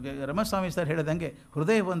ರಮಸ್ವಾಮಿ ಸರ್ ಹೇಳಿದಂಗೆ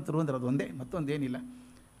ಹೃದಯವಂತರು ಅಂದ್ರೆ ಅದು ಒಂದೇ, ಮತ್ತೊಂದೇನಿಲ್ಲ.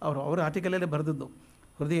 ಅವರ ಆರ್ಟಿಕಲಲ್ಲೇ ಬರೆದದ್ದು,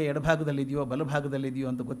 ಹೃದಯ ಎಡಭಾಗದಲ್ಲಿದೆಯೋ ಬಲಭಾಗದಲ್ಲಿದೆಯೋ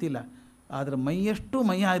ಅಂತ ಗೊತ್ತಿಲ್ಲ, ಆದರೆ ಮೈಯಷ್ಟು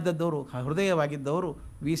ಮೈಯ ಇದ್ದದ್ದವರು ಹೃದಯವಾಗಿದ್ದವರು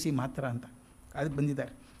ವಿ ಸಿ ಮಾತ್ರ ಅಂತ ಅದಕ್ಕೆ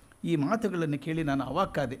ಬಂದಿದ್ದಾರೆ. ಈ ಮಾತುಗಳನ್ನು ಕೇಳಿ ನಾನು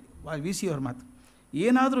ಅವಾಕ್ಕಾದೆ. ವಿ ಸಿ ಅವ್ರ ಮಾತು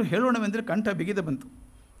ಏನಾದರೂ ಹೇಳೋಣವೆಂದರೆ ಕಂಠ ಬಿಗಿದ ಬಂತು.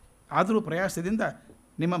 ಆದರೂ ಪ್ರಯಾಸದಿಂದ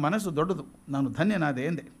ನಿಮ್ಮ ಮನಸ್ಸು ದೊಡ್ಡದು, ನಾನು ಧನ್ಯನಾದೆ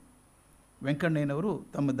ಎಂದೆ. ವೆಂಕಣ್ಣಯ್ಯನವರು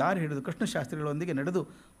ತಮ್ಮ ದಾರಿ ಹಿಡಿದು ಕೃಷ್ಣಶಾಸ್ತ್ರಿಗಳೊಂದಿಗೆ ನಡೆದು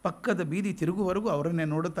ಪಕ್ಕದ ಬೀದಿ ತಿರುಗುವವರೆಗೂ ಅವರನ್ನೇ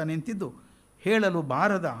ನೋಡುತ್ತಾ ನಿಂತಿದ್ದು ಹೇಳಲು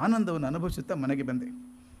ಬಾರದ ಆನಂದವನ್ನು ಅನುಭವಿಸುತ್ತಾ ಮನೆಗೆ ಬಂದೆ.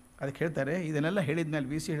 ಅದಕ್ಕೆ ಹೇಳ್ತಾರೆ, ಇದನ್ನೆಲ್ಲ ಹೇಳಿದ ಮೇಲೆ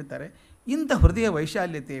ವಿ ಸಿ ಹೇಳ್ತಾರೆ, ಇಂಥ ಹೃದಯ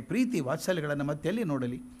ವೈಶಾಲ್ಯತೆ ಪ್ರೀತಿ ವಾತ್ಸಲ್ಯಗಳನ್ನು ಮತ್ತೆಲ್ಲಿ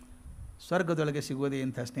ನೋಡಲಿ, ಸ್ವರ್ಗದೊಳಗೆ ಸಿಗೋದೇ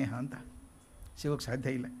ಇಂಥ ಸ್ನೇಹ ಅಂತ ಸಿಗೋಕ್ಕೆ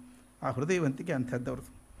ಸಾಧ್ಯ ಇಲ್ಲ. ಆ ಹೃದಯವಂತಿಕೆ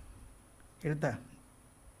ಅಂಥದ್ದವ್ರದ್ದು.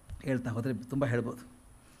 ಹೇಳ್ತಾ ಹೋದರೆ ತುಂಬ ಹೇಳ್ಬೋದು.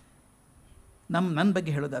 ನನ್ನ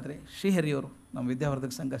ಬಗ್ಗೆ ಹೇಳೋದಾದರೆ ಶ್ರೀಹರಿಯವರು ನಮ್ಮ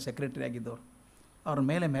ವಿದ್ಯಾವರ್ಧಕ ಸಂಘ ಸೆಕ್ರೆಟರಿ ಆಗಿದ್ದವರು, ಅವ್ರ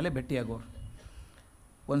ಮೇಲೆ ಭೇಟಿಯಾಗೋರು.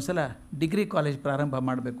 ಒಂದು ಸಲ ಡಿಗ್ರಿ ಕಾಲೇಜ್ ಪ್ರಾರಂಭ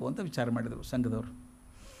ಮಾಡಬೇಕು ಅಂತ ವಿಚಾರ ಮಾಡಿದರು ಸಂಘದವರು.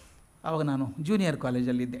 ಆವಾಗ ನಾನು ಜೂನಿಯರ್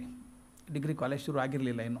ಕಾಲೇಜಲ್ಲಿದ್ದೆ, ಡಿಗ್ರಿ ಕಾಲೇಜ್ ಶುರು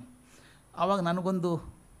ಆಗಿರಲಿಲ್ಲ ಇನ್ನು. ಆವಾಗ ನನಗೊಂದು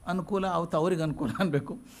ಅನುಕೂಲ, ಅವತ್ತು ಅವ್ರಿಗೆ ಅನುಕೂಲ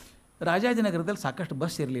ಅನ್ನಬೇಕು. ರಾಜಾಜಿನಗರದಲ್ಲಿ ಸಾಕಷ್ಟು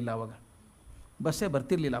ಬಸ್ ಇರಲಿಲ್ಲ, ಆವಾಗ ಬಸ್ಸೇ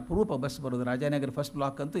ಬರ್ತಿರಲಿಲ್ಲ, ಅಪರೂಪ ಬಸ್ ಬರೋದು. ರಾಜಾಜಿನಗರ ಫಸ್ಟ್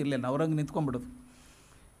ಬ್ಲಾಕ್ ಅಂತೂ ಇಲ್ಲೇ ಅವ್ರಂಗೆ ನಿಂತ್ಕೊಂಡ್ಬಿಡೋದು.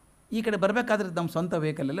 ಈ ಕಡೆ ಬರಬೇಕಾದ್ರೆ ನಮ್ಮ ಸ್ವಂತ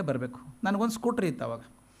ವೆಹಿಕಲಲ್ಲೇ ಬರಬೇಕು. ನನಗೊಂದು ಸ್ಕೂಟ್ರ್ ಇತ್ತು ಆವಾಗ.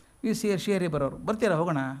 ವಿ ಸಿ ಶ್ರೀಹರಿ ಬರೋರು, ಬರ್ತೀರಾ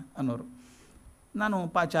ಹೋಗೋಣ ಅನ್ನೋರು. ನಾನು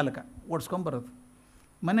ಚಾಲಕ ಓಡಿಸ್ಕೊಂಬರೋದು.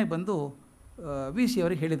 ಮನೆಗೆ ಬಂದು ವಿ ಸಿ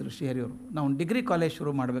ಅವ್ರಿಗೆ ಹೇಳಿದರು ಶ್ರೀಹರಿಯವರು, ನಾವು ಡಿಗ್ರಿ ಕಾಲೇಜ್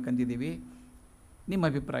ಶುರು ಮಾಡ್ಬೇಕಂತಿದ್ದೀವಿ, ನಿಮ್ಮ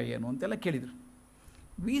ಅಭಿಪ್ರಾಯ ಏನು ಅಂತೆಲ್ಲ ಕೇಳಿದರು.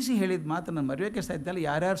 ವಿ ಸಿ ಹೇಳಿದ ಮಾತು ನಾನು ಮರೆಯೋಕ್ಕೆ ಸಾಧ್ಯ ಇಲ್ಲ.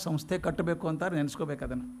 ಯಾರ್ಯಾರು ಸಂಸ್ಥೆ ಕಟ್ಟಬೇಕು ಅಂತ ನೆನೆಸ್ಕೋಬೇಕು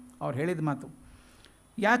ಅದನ್ನು. ಅವ್ರು ಹೇಳಿದ ಮಾತು,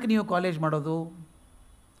 ಯಾಕೆ ನೀವು ಕಾಲೇಜ್ ಮಾಡೋದು,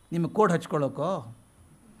 ನಿಮಗೆ ಕೋಡ್ ಹಚ್ಕೊಳ್ಳೋಕ್ಕೋ,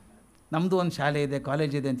 ನಮ್ಮದು ಒಂದು ಶಾಲೆ ಇದೆ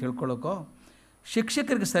ಕಾಲೇಜ್ ಇದೆ ಅಂತ ಹೇಳ್ಕೊಳ್ಳೋಕ್ಕೋ?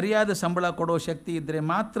 ಶಿಕ್ಷಕರಿಗೆ ಸರಿಯಾದ ಸಂಬಳ ಕೊಡೋ ಶಕ್ತಿ ಇದ್ದರೆ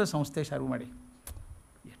ಮಾತ್ರ ಸಂಸ್ಥೆ ಶುರು ಮಾಡಿ.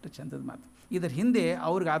 ಎಷ್ಟು ಚಂದದ ಮಾತು. ಇದರ ಹಿಂದೆ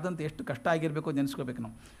ಅವ್ರಿಗೆ ಆದಂಥ ಎಷ್ಟು ಕಷ್ಟ ಆಗಿರಬೇಕು ಅಂತ ನೆನೆಸ್ಕೋಬೇಕು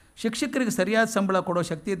ನಾವು. ಶಿಕ್ಷಕರಿಗೆ ಸರಿಯಾದ ಸಂಬಳ ಕೊಡೋ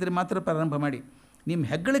ಶಕ್ತಿ ಇದ್ದರೆ ಮಾತ್ರ ಪ್ರಾರಂಭ ಮಾಡಿ, ನಿಮ್ಮ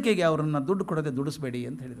ಹೆಗ್ಗಳಿಕೆಗೆ ಅವರನ್ನು ದುಡ್ಡು ಕೊಡೋದೇ ದುಡಿಸ್ಬೇಡಿ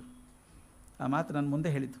ಅಂತ ಹೇಳಿದರು. ಆ ಮಾತು ನಾನು ಮುಂದೆ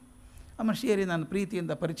ಹೇಳಿದ್ದು. ಆಮೇಲೆ ಶ್ರೀಹರಿ ನಾನು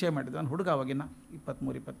ಪ್ರೀತಿಯಿಂದ ಪರಿಚಯ ಮಾಡಿದ್ದು. ನಾನು ಹುಡುಗ ಅವಾಗಿನ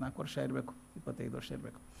 23-24 ವರ್ಷ ಇರಬೇಕು, 25 ವರ್ಷ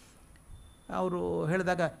ಇರಬೇಕು. ಅವರು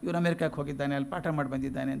ಹೇಳಿದಾಗ ಇವ್ರು ಅಮೇರಿಕಕ್ಕೆ ಹೋಗಿದ್ದಾನೆ, ಅಲ್ಲಿ ಪಾಠ ಮಾಡಿ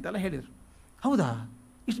ಬಂದಿದ್ದಾನೆ ಅಂತೆಲ್ಲ ಹೇಳಿದರು. ಹೌದಾ,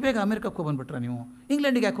 ಇಷ್ಟು ಬೇಗ ಅಮೇರಿಕಕ್ಕೆ ಹೋಗ್ಬಂದ್ಬಿಟ್ರ ನೀವು?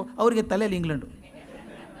 ಇಂಗ್ಲೆಂಡಿಗೆ ಯಾಕೆ ಅವರಿಗೆ ತಲೆಯಲ್ಲಿ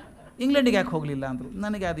ಇಂಗ್ಲೆಂಡಿಗೆ ಯಾಕೆ ಹೋಗಲಿಲ್ಲ ಅಂದರು.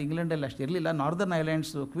 ನನಗೆ ಅದು ಇಂಗ್ಲೆಂಡಲ್ಲಿ ಅಷ್ಟು ಇರಲಿಲ್ಲ, ನಾರ್ದರ್ನ್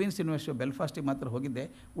ಐಲ್ಯಾಂಡ್ಸು ಕ್ವೀನ್ಸ್ ಯೂನಿವರ್ಸಿಟಿ ಬೆಲ್ಫಾಸ್ಟಿಗೆ ಮಾತ್ರ ಹೋಗಿದ್ದೆ,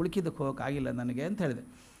 ಉಳ್ಕಿದ್ದಕ್ಕೆ ಹೋಗೋಕ್ಕಾಗಿಲ್ಲ ನನಗೆ ಅಂತ ಹೇಳಿದೆ.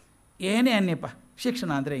 ಏನೇ ಅನ್ನಿಪ್ಪ,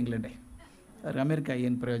 ಶಿಕ್ಷಣ ಅಂದರೆ ಇಂಗ್ಲೆಂಡೇ, ಅವ್ರಿಗೆ ಅಮೇರಿಕ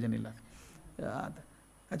ಏನು ಪ್ರಯೋಜನ ಇಲ್ಲ ಅದು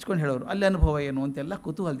ಹಚ್ಕೊಂಡು ಹೇಳೋರು. ಅಲ್ಲಿ ಅನುಭವ ಏನು ಅಂತೆಲ್ಲ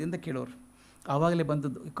ಕುತೂಹಲದಿಂದ ಕೇಳೋರು. ಆವಾಗಲೇ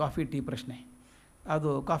ಬಂದದ್ದು ಕಾಫಿ ಟೀ ಪ್ರಶ್ನೆ. ಅದು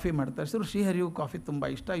ಕಾಫಿ ಮಾಡ್ತಾರೆ ಸರ್, ಶ್ರೀಹರಿಯು ಕಾಫಿ ತುಂಬ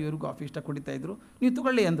ಇಷ್ಟ, ಇವ್ರಿಗೂ ಕಾಫಿ ಇಷ್ಟ, ಕುಡಿತಾಯಿದ್ರು. ನೀವು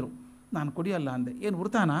ತಗೊಳ್ಳಿ ಅಂದರು. ನಾನು ಕುಡಿಯಲ್ಲ ಅಂದೆ. ಏನು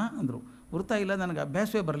ವೃತಾನಾ ಅಂದರು. ವೃತ ಇಲ್ಲ, ನನಗೆ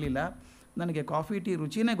ಅಭ್ಯಾಸವೇ ಬರಲಿಲ್ಲ, ನನಗೆ ಕಾಫಿ ಟೀ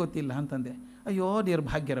ರುಚಿನೇ ಗೊತ್ತಿಲ್ಲ ಅಂತಂದೆ. ಅಯ್ಯೋ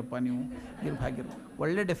ನಿರ್ಭಾಗ್ಯರಪ್ಪ ನೀವು, ನಿರ್ಭಾಗ್ಯರು.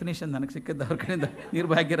 ಒಳ್ಳೆ ಡೆಫಿನೇಷನ್ ನನಗೆ ಸಿಕ್ಕಿದ್ದು ಅವ್ರ ಕಡೆಯಿಂದ,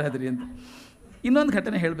 ನಿರ್ಭಾಗ್ಯರಾದ್ರಿ ಅಂತ. ಇನ್ನೊಂದು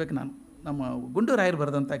ಘಟನೆ ಹೇಳಬೇಕು ನಾನು. ನಮ್ಮ ಗುಂಡೂರಾಯರು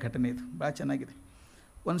ಬರೆದಂಥ ಘಟನೆ ಇದು, ಭಾಳ ಚೆನ್ನಾಗಿದೆ.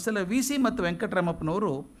 ಒಂದು ಸಲ ವಿ ಸಿ ಮತ್ತು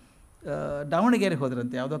ವೆಂಕಟರಾಮಪ್ಪನವರು ದಾವಣಗೆರೆಗೆ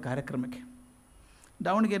ಹೋದ್ರಂತೆ ಯಾವುದೋ ಕಾರ್ಯಕ್ರಮಕ್ಕೆ.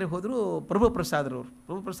 ದಾವಣಗೆರೆಗೆ ಹೋದರೂ ಪ್ರಭುಪ್ರಸಾದ್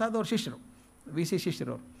ಅವ್ರ ಶಿಷ್ಯರು, V C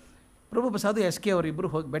ಶಿಷ್ಯರವರು. Prabhu Prasad S K ಅವರಿಬ್ಬರು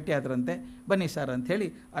ಹೋಗಿ ಭೇಟಿ ಆದ್ರಂತೆ. ಬನ್ನಿ ಸರ್ ಅಂಥೇಳಿ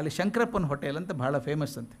ಅಲ್ಲಿ ಶಂಕರಪ್ಪನ ಹೋಟೆಲ್ ಅಂತ ಭಾಳ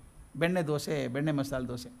ಫೇಮಸ್ ಅಂತೆ, ಬೆಣ್ಣೆ ದೋಸೆ, ಬೆಣ್ಣೆ ಮಸಾಲೆ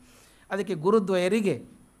ದೋಸೆ. ಅದಕ್ಕೆ ಗುರುದ್ವಯರಿಗೆ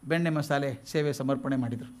ಬೆಣ್ಣೆ ಮಸಾಲೆ ಸೇವೆ ಸಮರ್ಪಣೆ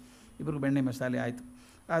ಮಾಡಿದರು. ಇಬ್ಬರಿಗೂ ಬೆಣ್ಣೆ ಮಸಾಲೆ ಆಯಿತು.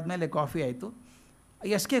 ಆದಮೇಲೆ ಕಾಫಿ ಆಯಿತು.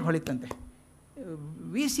 ಎಸ್ ಕೆಗೆ ಹೊಳಿತಂತೆ.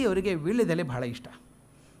 ವಿ ಸಿ ಅವರಿಗೆ ವೀಳ್ಯದೆಲೆ ಭಾಳ ಇಷ್ಟ.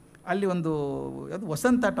 ಅಲ್ಲಿ ಒಂದು ಅದು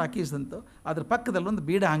ವಸಂತ ಟಾಕೀಸ್ ಅಂತ, ಅದ್ರ ಪಕ್ಕದಲ್ಲೊಂದು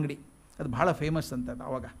ಬೀಡ ಅಂಗಡಿ, ಅದು ಭಾಳ ಫೇಮಸ್ ಅಂತ. ಅದು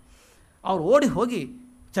ಆವಾಗ ಅವ್ರು ಓಡಿ ಹೋಗಿ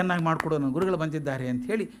ಚೆನ್ನಾಗಿ ಮಾಡಿಕೊಡೋ, ನನ್ನ ಗುರುಗಳು ಬಂದಿದ್ದಾರೆ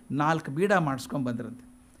ಅಂಥೇಳಿ 4 ಬೀಡ ಮಾಡಿಸ್ಕೊಂಬಂದ್ರಂತೆ.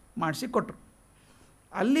 ಮಾಡಿಸಿ ಕೊಟ್ಟರು.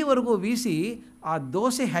 ಅಲ್ಲಿವರೆಗೂ ವಿ ಸಿ ಆ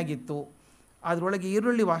ದೋಸೆ ಹೇಗಿತ್ತು, ಅದರೊಳಗೆ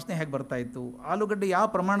ಈರುಳ್ಳಿ ವಾಸನೆ ಹೇಗೆ ಬರ್ತಾಯಿತ್ತು, ಆಲೂಗಡ್ಡೆ ಯಾವ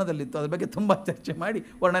ಪ್ರಮಾಣದಲ್ಲಿತ್ತು, ಅದ್ರ ಬಗ್ಗೆ ತುಂಬ ಚರ್ಚೆ ಮಾಡಿ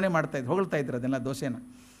ವರ್ಣನೆ ಮಾಡ್ತಾಯಿದ್ರು, ಹೊಗಳ್ತಾಯಿದ್ರು ಅದೆಲ್ಲ ದೋಸೆನ.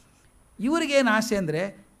 ಇವ್ರಿಗೇನು ಆಸೆ ಅಂದರೆ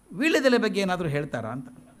ವೀಳ್ಯದೆಲೆ ಬಗ್ಗೆ ಏನಾದರೂ ಹೇಳ್ತಾರಾ ಅಂತ.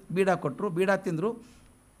 ಬೀಡ ಕೊಟ್ಟರು, ಬೀಡ ತಿಂದರು,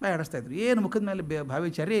 ಬಾಯಾಡಿಸ್ತಾಯಿದ್ರು. ಏನು ಮುಖದ ಮೇಲೆ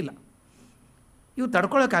ಭಾವಿಚಾರ್ಯ ಇಲ್ಲ. ಇವ್ರು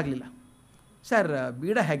ತಡ್ಕೊಳಕ್ಕಾಗಲಿಲ್ಲ. ಸರ್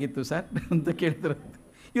ಬೀಡ ಹೇಗಿತ್ತು ಸರ್ ಅಂತ ಕೇಳಿದ್ರು.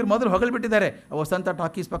 ಇವ್ರು ಮೊದಲು ಹೊಗಳ್ಬಿಟ್ಟಿದ್ದಾರೆ, ವಸಂತ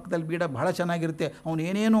ಟಾಕೀಸ್ ಪಕ್ಕದಲ್ಲಿ ಬೀಡ ಭಾಳ ಚೆನ್ನಾಗಿರುತ್ತೆ, ಅವನು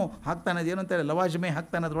ಏನೇನು ಹಾಕ್ತಾನೆ, ಅದೇನು ಅಂತಾರೆ ಲವಾಜ್ಮೆ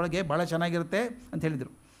ಹಾಕ್ತಾನೆ ಅದರೊಳಗೆ, ಭಾಳ ಚೆನ್ನಾಗಿರುತ್ತೆ ಅಂತ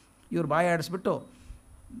ಹೇಳಿದರು. ಇವ್ರು ಬಾಯಿ ಆಡಿಸ್ಬಿಟ್ಟು,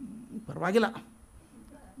 ಪರವಾಗಿಲ್ಲ,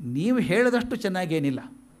 ನೀವು ಹೇಳಿದಷ್ಟು ಚೆನ್ನಾಗೇನಿಲ್ಲ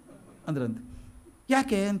ಅಂದ್ರಂತೆ.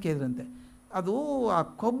 ಯಾಕೆ ಅಂತ ಕೇಳಿದ್ರಂತೆ. ಅದು ಆ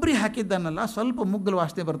ಕೊಬ್ಬರಿ ಹಾಕಿದ್ದನ್ನಲ್ಲ ಸ್ವಲ್ಪ ಮುಗ್ಗಲು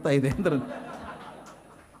ವಾಸನೆ ಬರ್ತಾ ಇದೆ ಅಂದ್ರೆ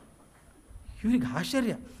ಇವ್ರಿಗೆ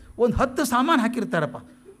ಆಶ್ಚರ್ಯ. ಒಂದು 10 ಸಾಮಾನು ಹಾಕಿರ್ತಾರಪ್ಪ,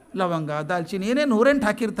 ಲವಂಗ, ದಾಲ್ಚಿನ್ನಿ, ಏನೇನು 108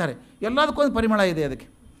 ಹಾಕಿರ್ತಾರೆ, ಎಲ್ಲದಕ್ಕೊಂದು ಪರಿಮಳ ಇದೆ ಅದಕ್ಕೆ.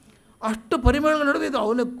 ಅಷ್ಟು ಪರಿಮಳಗಳ ನಡುವೆ ಇದು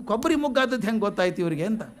ಅವನು ಕೊಬ್ಬರಿ ಮುಗ್ಗಾದದ್ದು ಹೆಂಗೆ ಗೊತ್ತಾಯ್ತು ಇವರಿಗೆ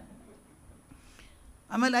ಅಂತ.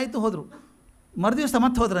 ಆಮೇಲೆ ಆಯಿತು ಹೋದರು. ಮರುದಿವಸ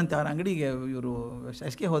ಮತ್ತೆ ಹೋದ್ರಂತೆ ಅವ್ರ ಅಂಗಡಿಗೆ, ಇವರು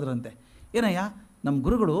ಶಾಸಕಿಗೆ ಹೋದ್ರಂತೆ. ಏನಯ್ಯ ನಮ್ಮ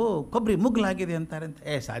ಗುರುಗಳು ಕೊಬ್ಬರಿ ಮುಗ್ಲಾಗಿದೆ ಅಂತಾರಂತೆ.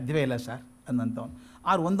 ಸಾಧ್ಯವೇ ಇಲ್ಲ ಸರ್ ಅಂದಂಥವ್ನು.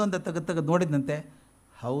 ಆರು ಒಂದೊಂದೇ ತೆಗೆದು ನೋಡಿದಂತೆ.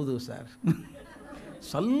 ಹೌದು ಸರ್,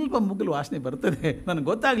 ಸ್ವಲ್ಪ ಮುಗ್ಗಲು ವಾಸನೆ ಬರ್ತದೆ, ನನಗೆ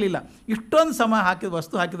ಗೊತ್ತಾಗಲಿಲ್ಲ. ಇಷ್ಟೊಂದು ಹಾಕಿದ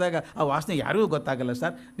ವಸ್ತು ಹಾಕಿದಾಗ ಆ ವಾಸನೆ ಯಾರಿಗೂ ಗೊತ್ತಾಗಲ್ಲ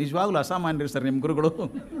ಸರ್, ನಿಜವಾಗ್ಲೂ ಅಸಾಮಾನ್ಯರು ಸರ್ ನಿಮ್ಮ ಗುರುಗಳು.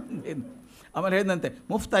 ಆಮೇಲೆ ಹೇಳಿದಂತೆ,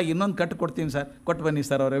 ಮುಫ್ತಾಗಿ ಇನ್ನೊಂದು ಕಟ್ಟು ಕೊಡ್ತೀನಿ ಸರ್, ಕೊಟ್ಟು ಬನ್ನಿ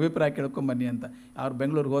ಸರ್, ಅವ್ರ ಅಭಿಪ್ರಾಯ ಕೇಳ್ಕೊಂಬನ್ನಿ ಅಂತ. ಅವ್ರು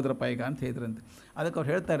ಬೆಂಗಳೂರಿಗೆ ಹೋದ್ರಪ್ಪ ಈಗ ಅಂತ ಹೇಳಿದ್ರಂತೆ. ಅದಕ್ಕೆ ಅವ್ರು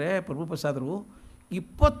ಹೇಳ್ತಾರೆ, ಪ್ರಭುಪ್ರಸಾದರು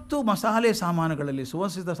 20 ಮಸಾಲೆ ಸಾಮಾನುಗಳಲ್ಲಿ,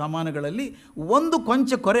 ಸುವಾಸಿತ ಸಾಮಾನುಗಳಲ್ಲಿ ಒಂದು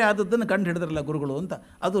ಕೊಂಚ ಕೊರೆ ಆದದ್ದನ್ನು ಕಂಡು ಹಿಡಿದ್ರಲ್ಲ ಗುರುಗಳು ಅಂತ.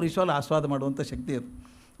 ಅದು ನಿಜವಾಗ್ಲೂ ಆಸ್ವಾದ ಮಾಡುವಂಥ ಶಕ್ತಿ ಅದು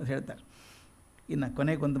ಅಂತ ಹೇಳ್ತಾರೆ. ಇನ್ನು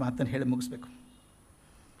ಕೊನೆಗೊಂದು ಮಾತನ್ನು ಹೇಳಿ ಮುಗಿಸ್ಬೇಕು.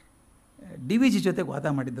 DVG ಜೊತೆಗೆ ವಾದ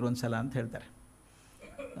ಮಾಡಿದ್ರು ಒಂದು ಸಲ ಅಂತ ಹೇಳ್ತಾರೆ.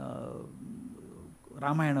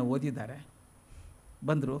 ರಾಮಾಯಣ ಓದಿದ್ದಾರೆ,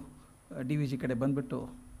 ಬಂದರು DVG ಕಡೆ ಬಂದುಬಿಟ್ಟು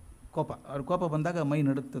ಅವ್ರ ಕೋಪ ಬಂದಾಗ ಮೈ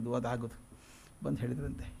ನಡುತ್ತದು, ಅದಾಗೋದು. ಬಂದು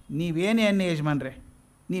ಹೇಳಿದ್ರಂತೆ, ನೀವೇನೇ ಅನ್ನಿ ಯಜಮಾನ್ರೆ,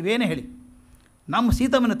 ನೀವೇನೇ ಹೇಳಿ, ನಮ್ಮ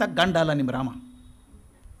ಸೀತಮ್ಮನ ತಕ್ಕ ಗಂಡ ಅಲ್ಲ ನಿಮ್ಮ ರಾಮ.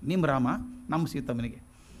 ನಿಮ್ಮ ರಾಮ ನಮ್ಮ ಸೀತಮ್ಮನಿಗೆ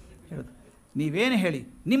ಹೇಳೋದು. ನೀವೇನೇ ಹೇಳಿ,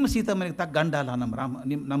 ನಿಮ್ಮ ಸೀತಮ್ಮನಿಗೆ ತಕ್ಕ ಗಂಡ ಅಲ್ಲ ನಮ್ಮ ರಾಮ.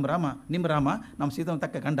 ನಿಮ್ಮ ರಾಮ ನಮ್ಮ ಸೀತಮ್ಮನ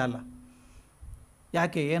ತಕ್ಕ ಗಂಡ ಅಲ್ಲ.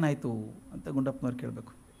 ಯಾಕೆ, ಏನಾಯಿತು ಅಂತ ಗುಂಡಪ್ಪನವ್ರು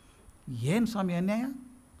ಕೇಳಬೇಕು. ಏನು ಸ್ವಾಮಿ ಅನ್ಯಾಯ?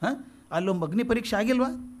 ಹಾಂ, ಅಲ್ಲೊಬ್ಬ ಅಗ್ನಿ ಪರೀಕ್ಷೆ ಆಗಿಲ್ವಾ?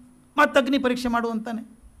 ಮತ್ತೆ ಅಗ್ನಿ ಪರೀಕ್ಷೆ ಮಾಡುವಂತಾನೆ.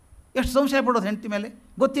 ಎಷ್ಟು ಸಂಶಯ ಪಡೋದು ಹೆಂಡತಿ ಮೇಲೆ,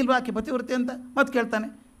 ಗೊತ್ತಿಲ್ವಾ ಆಕೆ ಪತಿವ್ರತೆ ಅಂತ ಮತ್ತೆ ಕೇಳ್ತಾನೆ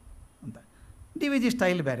ಅಂತ. DVG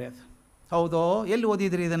ಸ್ಟೈಲ್ ಬೇರೆ ಅದು. ಹೌದೋ, ಎಲ್ಲಿ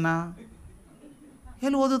ಓದಿದ್ರಿ ಇದನ್ನು?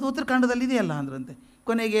 ಎಲ್ಲಿ ಓದೋದು? ಉತ್ತರಾಖಂಡದಲ್ಲಿ ಇದೆಯಲ್ಲ ಅಂದ್ರಂತೆ.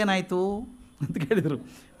 ಕೊನೆಗೆ ಏನಾಯಿತು ಅಂತ ಕೇಳಿದರು.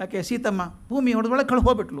 ಯಾಕೆ, ಸೀತಮ್ಮ ಭೂಮಿ ಹೊಡೆದೊಳಗೆ ಕಳು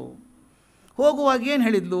ಹೋಗ್ಬಿಟ್ಲು. ಹೋಗುವಾಗ ಏನು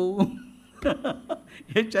ಹೇಳಿದ್ಲು?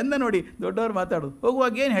 ಎಷ್ಟು ಚಂದ ನೋಡಿ ದೊಡ್ಡವ್ರು ಮಾತಾಡೋದು.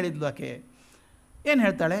 ಹೋಗುವಾಗ ಏನು ಹೇಳಿದ್ಲು ಆಕೆ? ಏನು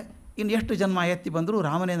ಹೇಳ್ತಾಳೆ? ಇನ್ನು ಎಷ್ಟು ಜನ್ಮ ಎತ್ತಿ ಬಂದರೂ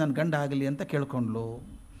ರಾಮನೇ ನನ್ನ ಗಂಡ ಆಗಲಿ ಅಂತ ಕೇಳ್ಕೊಂಡ್ಲು.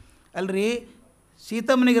 ಅಲ್ರಿ,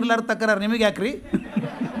 ಸೀತಮ್ಮನಿಗೆ ಇರ್ಲಾರ ತಕರಾರು ನಿಮಗೆ ಯಾಕ್ರಿ?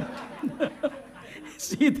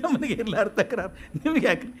 ಸೀತಮ್ಮನಿಗೆ ಇರ್ಲಾರ ತಕರಾರು ನಿಮಗೆ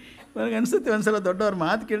ಯಾಕ್ರಿ? ನನಗೆ ಅನಿಸುತ್ತೆ ಒಂದು ಸಲ ದೊಡ್ಡವ್ರ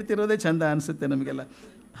ಮಾತು ಕೇಳ್ತಿರೋದೇ ಚಂದ ಅನಿಸುತ್ತೆ ನಮಗೆಲ್ಲ.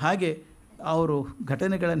 ಹಾಗೆ ಅವರು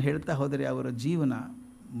ಘಟನೆಗಳನ್ನು ಹೇಳ್ತಾ ಹೋದರೆ ಅವರ ಜೀವನ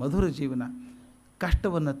ಮಧುರ ಜೀವನ,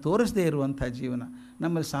 ಕಷ್ಟವನ್ನು ತೋರಿಸದೇ ಇರುವಂಥ ಜೀವನ.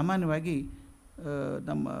 ನಮ್ಮಲ್ಲಿ ಸಾಮಾನ್ಯವಾಗಿ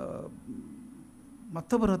ನಮ್ಮ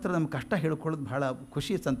ಮತ್ತೊಬ್ಬರ ಹತ್ರ ನಮ್ಮ ಕಷ್ಟ ಹೇಳ್ಕೊಳ್ಳೋದು ಭಾಳ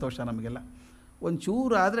ಖುಷಿ ಸಂತೋಷ ನಮಗೆಲ್ಲ.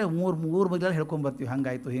 ಒಂಚೂರು ಆದರೆ ಮೂರು ಮಗಲೆಲ್ಲ ಹೇಳ್ಕೊಂಬರ್ತೀವಿ,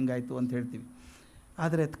 ಹಾಗಾಯಿತು ಹಿಂಗಾಯಿತು ಅಂತ ಹೇಳ್ತೀವಿ.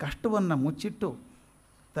 ಆದರೆ ಕಷ್ಟವನ್ನು ಮುಚ್ಚಿಟ್ಟು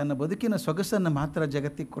ತನ್ನ ಬದುಕಿನ ಸೊಗಸನ್ನು ಮಾತ್ರ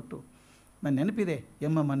ಜಗತ್ತಿಗೆ ಕೊಟ್ಟು, ನನ್ನ ನೆನಪಿದೆ,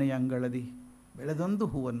 ಎಮ್ಮ ಮನೆಯ ಅಂಗಳದಿ ಬೆಳೆದೊಂದು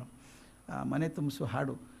ಹೂವನ್ನು, ಆ ಮನೆ ತುಂಬಿಸುವ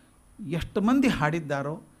ಹಾಡು. ಎಷ್ಟು ಮಂದಿ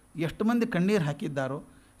ಹಾಡಿದ್ದಾರೋ, ಎಷ್ಟು ಮಂದಿ ಕಣ್ಣೀರು ಹಾಕಿದ್ದಾರೋ,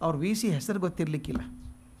 ಅವ್ರು VC ಹೆಸರು ಗೊತ್ತಿರಲಿಕ್ಕಿಲ್ಲ,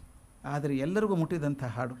 ಆದರೆ ಎಲ್ಲರಿಗೂ ಮುಟ್ಟಿದಂಥ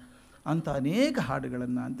ಹಾಡು. ಅಂಥ ಅನೇಕ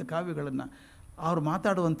ಹಾಡುಗಳನ್ನು, ಅಂಥ ಕಾವ್ಯಗಳನ್ನು, ಅವ್ರು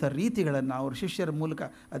ಮಾತಾಡುವಂಥ ರೀತಿಗಳನ್ನು ಅವ್ರ ಶಿಷ್ಯರ ಮೂಲಕ.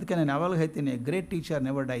 ಅದಕ್ಕೆ ನಾನು ಯಾವಾಗಲೂ ಹೇಳ್ತೀನಿ, great teacher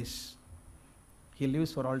never dies, he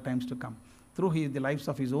lives for all times to come through the lives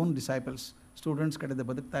of his own disciples. Students ಕಡೆದ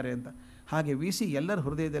ಬದುಕ್ತಾರೆ ಅಂತ. ಹಾಗೆ VC ಎಲ್ಲರ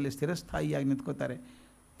ಹೃದಯದಲ್ಲಿ ಸ್ಥಿರಸ್ಥಾಯಿಯಾಗಿ ನಿಂತ್ಕೋತಾರೆ.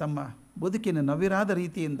 ತಮ್ಮ ಬದುಕಿನ ನವಿರಾದ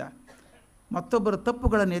ರೀತಿಯಿಂದ, ಮತ್ತೊಬ್ಬರ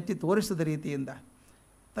ತಪ್ಪುಗಳನ್ನು ಎತ್ತಿ ತೋರಿಸಿದ ರೀತಿಯಿಂದ,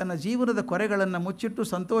 ತನ್ನ ಜೀವನದ ಕೊರೆಗಳನ್ನು ಮುಚ್ಚಿಟ್ಟು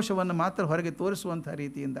ಸಂತೋಷವನ್ನು ಮಾತ್ರ ಹೊರಗೆ ತೋರಿಸುವಂಥ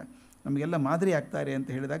ರೀತಿಯಿಂದ ನಮಗೆಲ್ಲ ಮಾದರಿ ಆಗ್ತಾರೆ ಅಂತ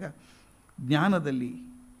ಹೇಳಿದಾಗ, ಜ್ಞಾನದಲ್ಲಿ,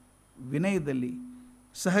 ವಿನಯದಲ್ಲಿ,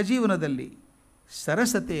 ಸಹಜೀವನದಲ್ಲಿ,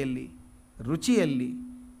 ಸರಸತೆಯಲ್ಲಿ, ರುಚಿಯಲ್ಲಿ,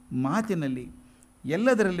 ಮಾತಿನಲ್ಲಿ,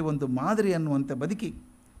 ಎಲ್ಲದರಲ್ಲಿ ಒಂದು ಮಾದರಿ ಅನ್ನುವಂಥ ಬದುಕಿ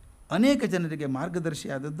ಅನೇಕ ಜನರಿಗೆ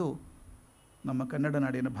ಮಾರ್ಗದರ್ಶಿಯಾದದ್ದು ನಮ್ಮ ಕನ್ನಡ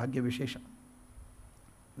ನಾಡಿನ ಭಾಗ್ಯ ವಿಶೇಷ.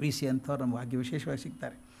 VC ಅಂಥವ್ರು ನಮ್ಮ ಭಾಗ್ಯ ವಿಶೇಷವಾಗಿ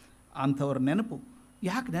ಸಿಗ್ತಾರೆ. ಅಂಥವ್ರ ನೆನಪು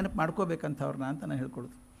ಯಾಕೆ ನೆನಪು ಮಾಡ್ಕೋಬೇಕಂಥವ್ರನ್ನ ಅಂತ ನಾನು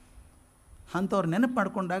ಹೇಳ್ಕೊಳ್ಳೋದು. ಅಂಥವ್ರು ನೆನಪು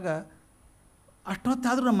ಮಾಡ್ಕೊಂಡಾಗ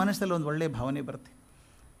ಅಷ್ಟೊತ್ತಾದರೂ ನಮ್ಮ ಮನಸ್ಸಲ್ಲಿ ಒಂದು ಒಳ್ಳೆಯ ಭಾವನೆ ಬರುತ್ತೆ.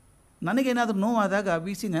 ನನಗೇನಾದರೂ ನೋವಾದಾಗ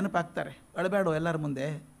VC ನೆನಪಾಗ್ತಾರೆ. ಅಳಬೇಡ ಎಲ್ಲರ ಮುಂದೆ,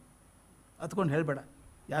 ಹತ್ಕೊಂಡು ಹೇಳಬೇಡ,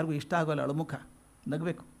 ಯಾರಿಗೂ ಇಷ್ಟ ಆಗೋಲ್ಲ, ಅಳುಮುಖ,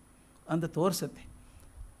 ನಗಬೇಕು ಅಂತ ತೋರಿಸುತ್ತೆ.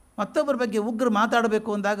 ಮತ್ತೊಬ್ಬರ ಬಗ್ಗೆ ಉಗ್ರ ಮಾತಾಡಬೇಕು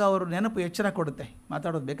ಅಂದಾಗ ಅವರು ನೆನಪು ಎಚ್ಚರ ಕೊಡುತ್ತೆ,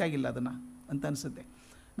 ಮಾತಾಡೋದು ಬೇಕಾಗಿಲ್ಲ ಅದನ್ನು ಅಂತ ಅನಿಸುತ್ತೆ.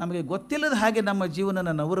 ನಮಗೆ ಗೊತ್ತಿಲ್ಲದ ಹಾಗೆ ನಮ್ಮ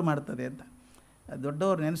ಜೀವನನ ನವರು ಮಾಡ್ತದೆ ಅಂತ.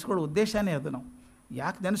 ದೊಡ್ಡವ್ರು ನೆನೆಸ್ಕೊಳ್ಳೋ ಉದ್ದೇಶನೇ ಅದು. ನಾವು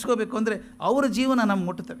ಯಾಕೆ ನೆನೆಸ್ಕೋಬೇಕು ಅಂದರೆ ಅವರ ಜೀವನ ನಮ್ಗೆ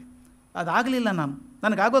ಮುಟ್ಟುತ್ತವೆ. ಅದಾಗಲಿಲ್ಲ,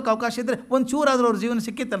 ನನಗಾಗೋಕ್ಕೆ ಅವಕಾಶ ಇದ್ದರೆ ಒಂದು ಚೂರಾದರೂ ಅವ್ರ ಜೀವನ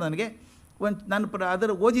ಸಿಕ್ಕಿತ್ತಲ್ಲ ನನಗೆ, ನಾನು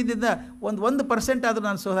ಅದರ ಓದಿದ್ದಿಂದ 1% ಆದರೂ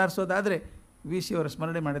ನಾನು ಸುಧಾರಿಸೋದಾದರೆ VC ಅವರ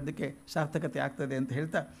ಸ್ಮರಣೆ ಮಾಡಿದ್ದಕ್ಕೆ ಸಾರ್ಥಕತೆ ಆಗ್ತದೆ ಅಂತ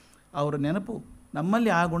ಹೇಳ್ತಾ, ಅವರ ನೆನಪು ನಮ್ಮಲ್ಲಿ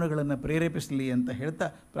ಆ ಗುಣಗಳನ್ನು ಪ್ರೇರೇಪಿಸಲಿ ಅಂತ ಹೇಳ್ತಾ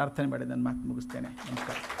ಪ್ರಾರ್ಥನೆ ಮಾಡಿ ನನ್ನ ಮಾತು ಮುಗಿಸ್ತೇನೆ.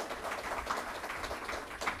 ನಮಸ್ಕಾರ.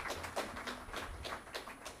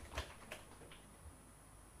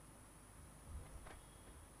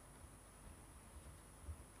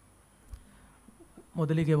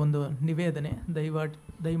 ಮೊದಲಿಗೆ ಒಂದು ನಿವೇದನೆ,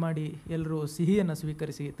 ದಯಮಾಡಿ ಎಲ್ಲರೂ ಸಿಹಿಯನ್ನು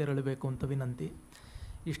ಸ್ವೀಕರಿಸಿ ತೆರಳಬೇಕು ಅಂತ ವಿನಂತಿ.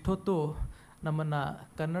 ಇಷ್ಟೊತ್ತು ನಮ್ಮನ್ನು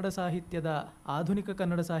ಕನ್ನಡ ಸಾಹಿತ್ಯದ ಆಧುನಿಕ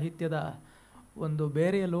ಕನ್ನಡ ಸಾಹಿತ್ಯದ ಒಂದು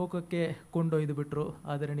ಬೇರೆಯ ಲೋಕಕ್ಕೆ ಕೊಂಡೊಯ್ದು ಬಿಟ್ಟರು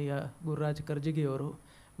ಆದರಣೀಯ ಗುರುರಾಜ್ ಕರ್ಜಗಿಯವರು.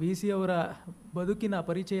 ವಿ ಸಿ ಅವರ ಬದುಕಿನ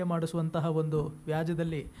ಪರಿಚಯ ಮಾಡಿಸುವಂತಹ ಒಂದು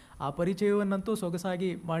ವ್ಯಾಜದಲ್ಲಿ ಆ ಪರಿಚಯವನ್ನಂತೂ ಸೊಗಸಾಗಿ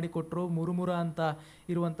ಮಾಡಿಕೊಟ್ಟರು. ಮುರುಮುರ ಅಂತ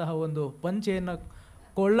ಇರುವಂತಹ ಒಂದು ಪಂಚೆಯನ್ನು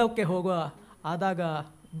ಕೊಳ್ಳೋಕ್ಕೆ ಆದಾಗ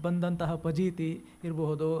ಬಂದಂತಹ ಫಜೀತಿ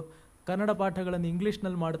ಇರಬಹುದು, ಕನ್ನಡ ಪಾಠಗಳನ್ನು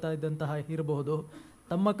ಇಂಗ್ಲೀಷ್ನಲ್ಲಿ ಮಾಡ್ತಾ ಇದ್ದಂತಹ ಇರಬಹುದು,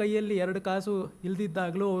 ತಮ್ಮ ಕೈಯಲ್ಲಿ 2 ಕಾಸು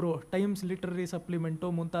ಇಲ್ದಿದ್ದಾಗಲೂ ಅವರು ಟೈಮ್ಸ್ ಲಿಟ್ರರಿ ಸಪ್ಲಿಮೆಂಟು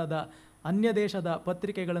ಮುಂತಾದ ಅನ್ಯ ದೇಶದ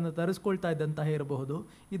ಪತ್ರಿಕೆಗಳನ್ನು ತರಿಸ್ಕೊಳ್ತಾ ಇದ್ದಂತಹ ಇರಬಹುದು.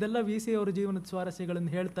 ಇದೆಲ್ಲ ವಿ ಸಿ ಅವರ ಜೀವನದ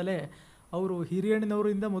ಸ್ವಾರಸ್ಯಗಳನ್ನು ಹೇಳ್ತಲೇ ಅವರು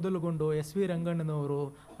ಹಿರಿಯಣ್ಣನವರಿಂದ ಮೊದಲುಗೊಂಡು ಎಸ್ ವಿ ರಂಗಣ್ಣನವರು,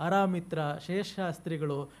 ಅರಾಮಿತ್ರ,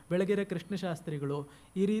 ಶೇಷಶಾಸ್ತ್ರಿಗಳು, ಬೆಳಗೆರೆ ಕೃಷ್ಣಶಾಸ್ತ್ರಿಗಳು,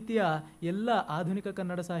 ಈ ರೀತಿಯ ಎಲ್ಲ ಆಧುನಿಕ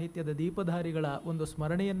ಕನ್ನಡ ಸಾಹಿತ್ಯದ ದೀಪಧಾರಿಗಳ ಒಂದು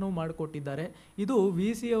ಸ್ಮರಣೆಯನ್ನು ಮಾಡಿಕೊಟ್ಟಿದ್ದಾರೆ. ಇದು ವಿ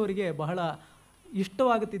ಸಿ ಅವರಿಗೆ ಬಹಳ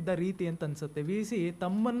ಇಷ್ಟವಾಗುತ್ತಿದ್ದ ರೀತಿ ಅಂತ ಅನಿಸುತ್ತೆ. ವಿ ಸಿ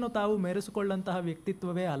ತಮ್ಮನ್ನು ತಾವು ಮೆರೆಸಿಕೊಳ್ಳಂತಹ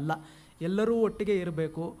ವ್ಯಕ್ತಿತ್ವವೇ ಅಲ್ಲ, ಎಲ್ಲರೂ ಒಟ್ಟಿಗೆ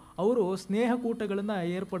ಇರಬೇಕು. ಅವರು ಸ್ನೇಹಕೂಟಗಳನ್ನು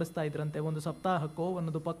ಏರ್ಪಡಿಸ್ತಾ ಇದ್ರಂತೆ, ಒಂದು ಸಪ್ತಾಹಕ್ಕೋ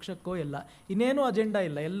ಒಂದೊಂದು ಪಕ್ಷಕ್ಕೋ ಎಲ್ಲ, ಇನ್ನೇನೂ ಅಜೆಂಡಾ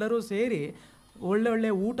ಇಲ್ಲ, ಎಲ್ಲರೂ ಸೇರಿ ಒಳ್ಳೆ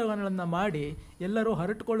ಊಟಗಳನ್ನು ಮಾಡಿ ಎಲ್ಲರೂ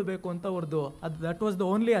ಹರಟ್ಕೊಳ್ಬೇಕು ಅಂತ ಅವ್ರದ್ದು that was the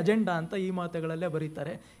only agenda ಅಂತ ಈ ಮಾತುಗಳಲ್ಲೇ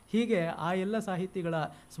ಬರೀತಾರೆ. ಹೀಗೆ ಆ ಎಲ್ಲ ಸಾಹಿತಿಗಳ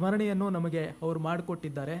ಸ್ಮರಣೆಯನ್ನು ನಮಗೆ ಅವರು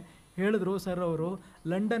ಮಾಡಿಕೊಟ್ಟಿದ್ದಾರೆ. ಹೇಳಿದ್ರು ಸರ್ ಅವರು,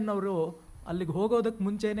 ಲಂಡನ್ನವರು ಅಲ್ಲಿಗೆ ಹೋಗೋದಕ್ಕೆ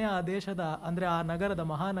ಮುಂಚೆನೇ ಆ ದೇಶದ ಅಂದರೆ ಆ ನಗರದ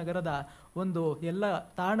ಮಹಾನಗರದ ಒಂದು ಎಲ್ಲ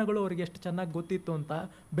ತಾಣಗಳು ಅವ್ರಿಗೆ ಎಷ್ಟು ಚೆನ್ನಾಗಿ ಗೊತ್ತಿತ್ತು ಅಂತ.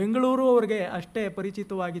 ಬೆಂಗಳೂರು ಅವ್ರಿಗೆ ಅಷ್ಟೇ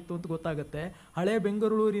ಪರಿಚಿತವಾಗಿತ್ತು ಅಂತ ಗೊತ್ತಾಗುತ್ತೆ. ಹಳೆ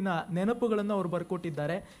ಬೆಂಗಳೂರಿನ ನೆನಪುಗಳನ್ನು ಅವ್ರು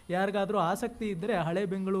ಬರ್ಕೊಟ್ಟಿದ್ದಾರೆ. ಯಾರಿಗಾದರೂ ಆಸಕ್ತಿ ಇದ್ದರೆ ಹಳೆ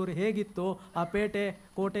ಬೆಂಗಳೂರು ಹೇಗಿತ್ತು, ಆ ಪೇಟೆ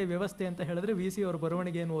ಕೋಟೆ ವ್ಯವಸ್ಥೆ ಅಂತ ಹೇಳಿದ್ರೆ ವಿ ಸಿ ಅವರ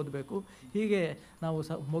ಬರವಣಿಗೆಯನ್ನು ಓದಬೇಕು. ಹೀಗೆ ನಾವು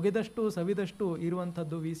ಮುಗಿದಷ್ಟು ಸವಿದಷ್ಟು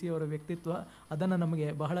ಇರುವಂಥದ್ದು ವಿ ಸಿ ಅವರ ವ್ಯಕ್ತಿತ್ವ. ಅದನ್ನು ನಮಗೆ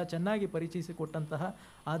ಬಹಳ ಚೆನ್ನಾಗಿ ಪರಿಚಯಿಸಿಕೊಟ್ಟಂತಹ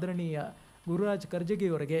ಆದರಣೀಯ ಗುರುರಾಜ್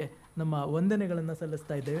ಕರ್ಜಗಿಯವರಿಗೆ ನಮ್ಮ ವಂದನೆಗಳನ್ನು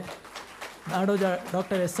ಸಲ್ಲಿಸ್ತಾ ಇದ್ದೇವೆ. ನಾಡೋಜ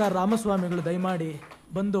ಡಾಕ್ಟರ್ ಎಸ್ ಆರ್ ರಾಮಸ್ವಾಮಿಗಳು ದಯಮಾಡಿ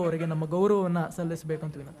ಬಂದು ಅವರಿಗೆ ನಮ್ಮ ಗೌರವವನ್ನು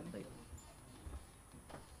ಸಲ್ಲಿಸಬೇಕಂತ ವಿನಂತಿ.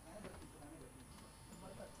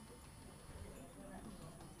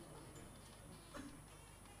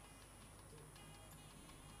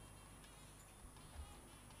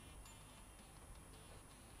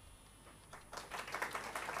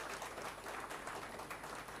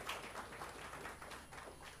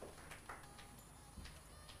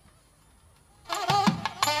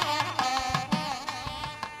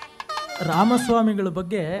 ರಾಮಸ್ವಾಮಿಗಳ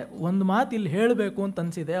ಬಗ್ಗೆ ಒಂದು ಮಾತು ಇಲ್ಲಿ ಹೇಳಬೇಕು ಅಂತ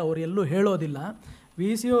ಅನಿಸಿದೆ, ಅವರು ಎಲ್ಲೂ ಹೇಳೋದಿಲ್ಲ. ವಿ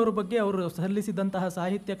ಸಿ ಅವ್ರ ಬಗ್ಗೆ ಅವರು ಸಲ್ಲಿಸಿದಂತಹ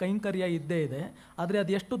ಸಾಹಿತ್ಯ ಕೈಂಕರ್ಯ ಇದ್ದೇ ಇದೆ. ಆದರೆ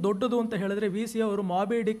ಅದು ಎಷ್ಟು ದೊಡ್ಡದು ಅಂತ ಹೇಳಿದ್ರೆ, ವಿ ಸಿ ಅವರು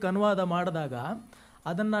ಮಾಬಿ ಡಿಕ್ ಅನುವಾದ ಮಾಡಿದಾಗ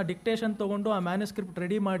ಅದನ್ನು ಡಿಕ್ಟೇಷನ್ ತೊಗೊಂಡು ಆ ಮ್ಯಾನುಸ್ಕ್ರಿಪ್ಟ್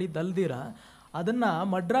ರೆಡಿ ಮಾಡಿದ್ದಲ್ದಿರ ಅದನ್ನು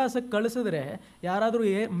ಮಡ್ರಾಸಕ್ಕೆ ಕಳಿಸಿದ್ರೆ ಯಾರಾದರೂ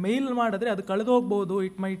ಮೇಲ್ ಮಾಡಿದ್ರೆ ಅದು ಕಳೆದೋಗ್ಬೋದು,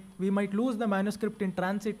 we might lose the manuscript in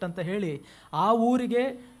transit ಅಂತ ಹೇಳಿ ಆ ಊರಿಗೆ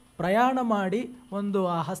ಪ್ರಯಾಣ ಮಾಡಿ ಒಂದು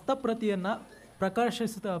ಆ ಹಸ್ತಪ್ರತಿಯನ್ನು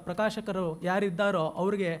ಪ್ರಕಾಶಕರು ಯಾರಿದ್ದಾರೋ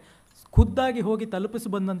ಅವರಿಗೆ ಖುದ್ದಾಗಿ ಹೋಗಿ ತಲುಪಿಸಿ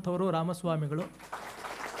ಬಂದಂಥವರು ರಾಮಸ್ವಾಮಿಗಳು.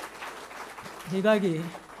 ಹೀಗಾಗಿ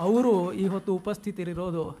ಅವರು ಈ ಹೊತ್ತು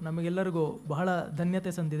ಉಪಸ್ಥಿತರಿರೋದು ನಮಗೆಲ್ಲರಿಗೂ ಬಹಳ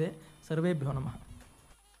ಧನ್ಯತೆ ಸಂದಿದೆ. ಸರ್ವೇಭ್ಯೋ ನಮಃ.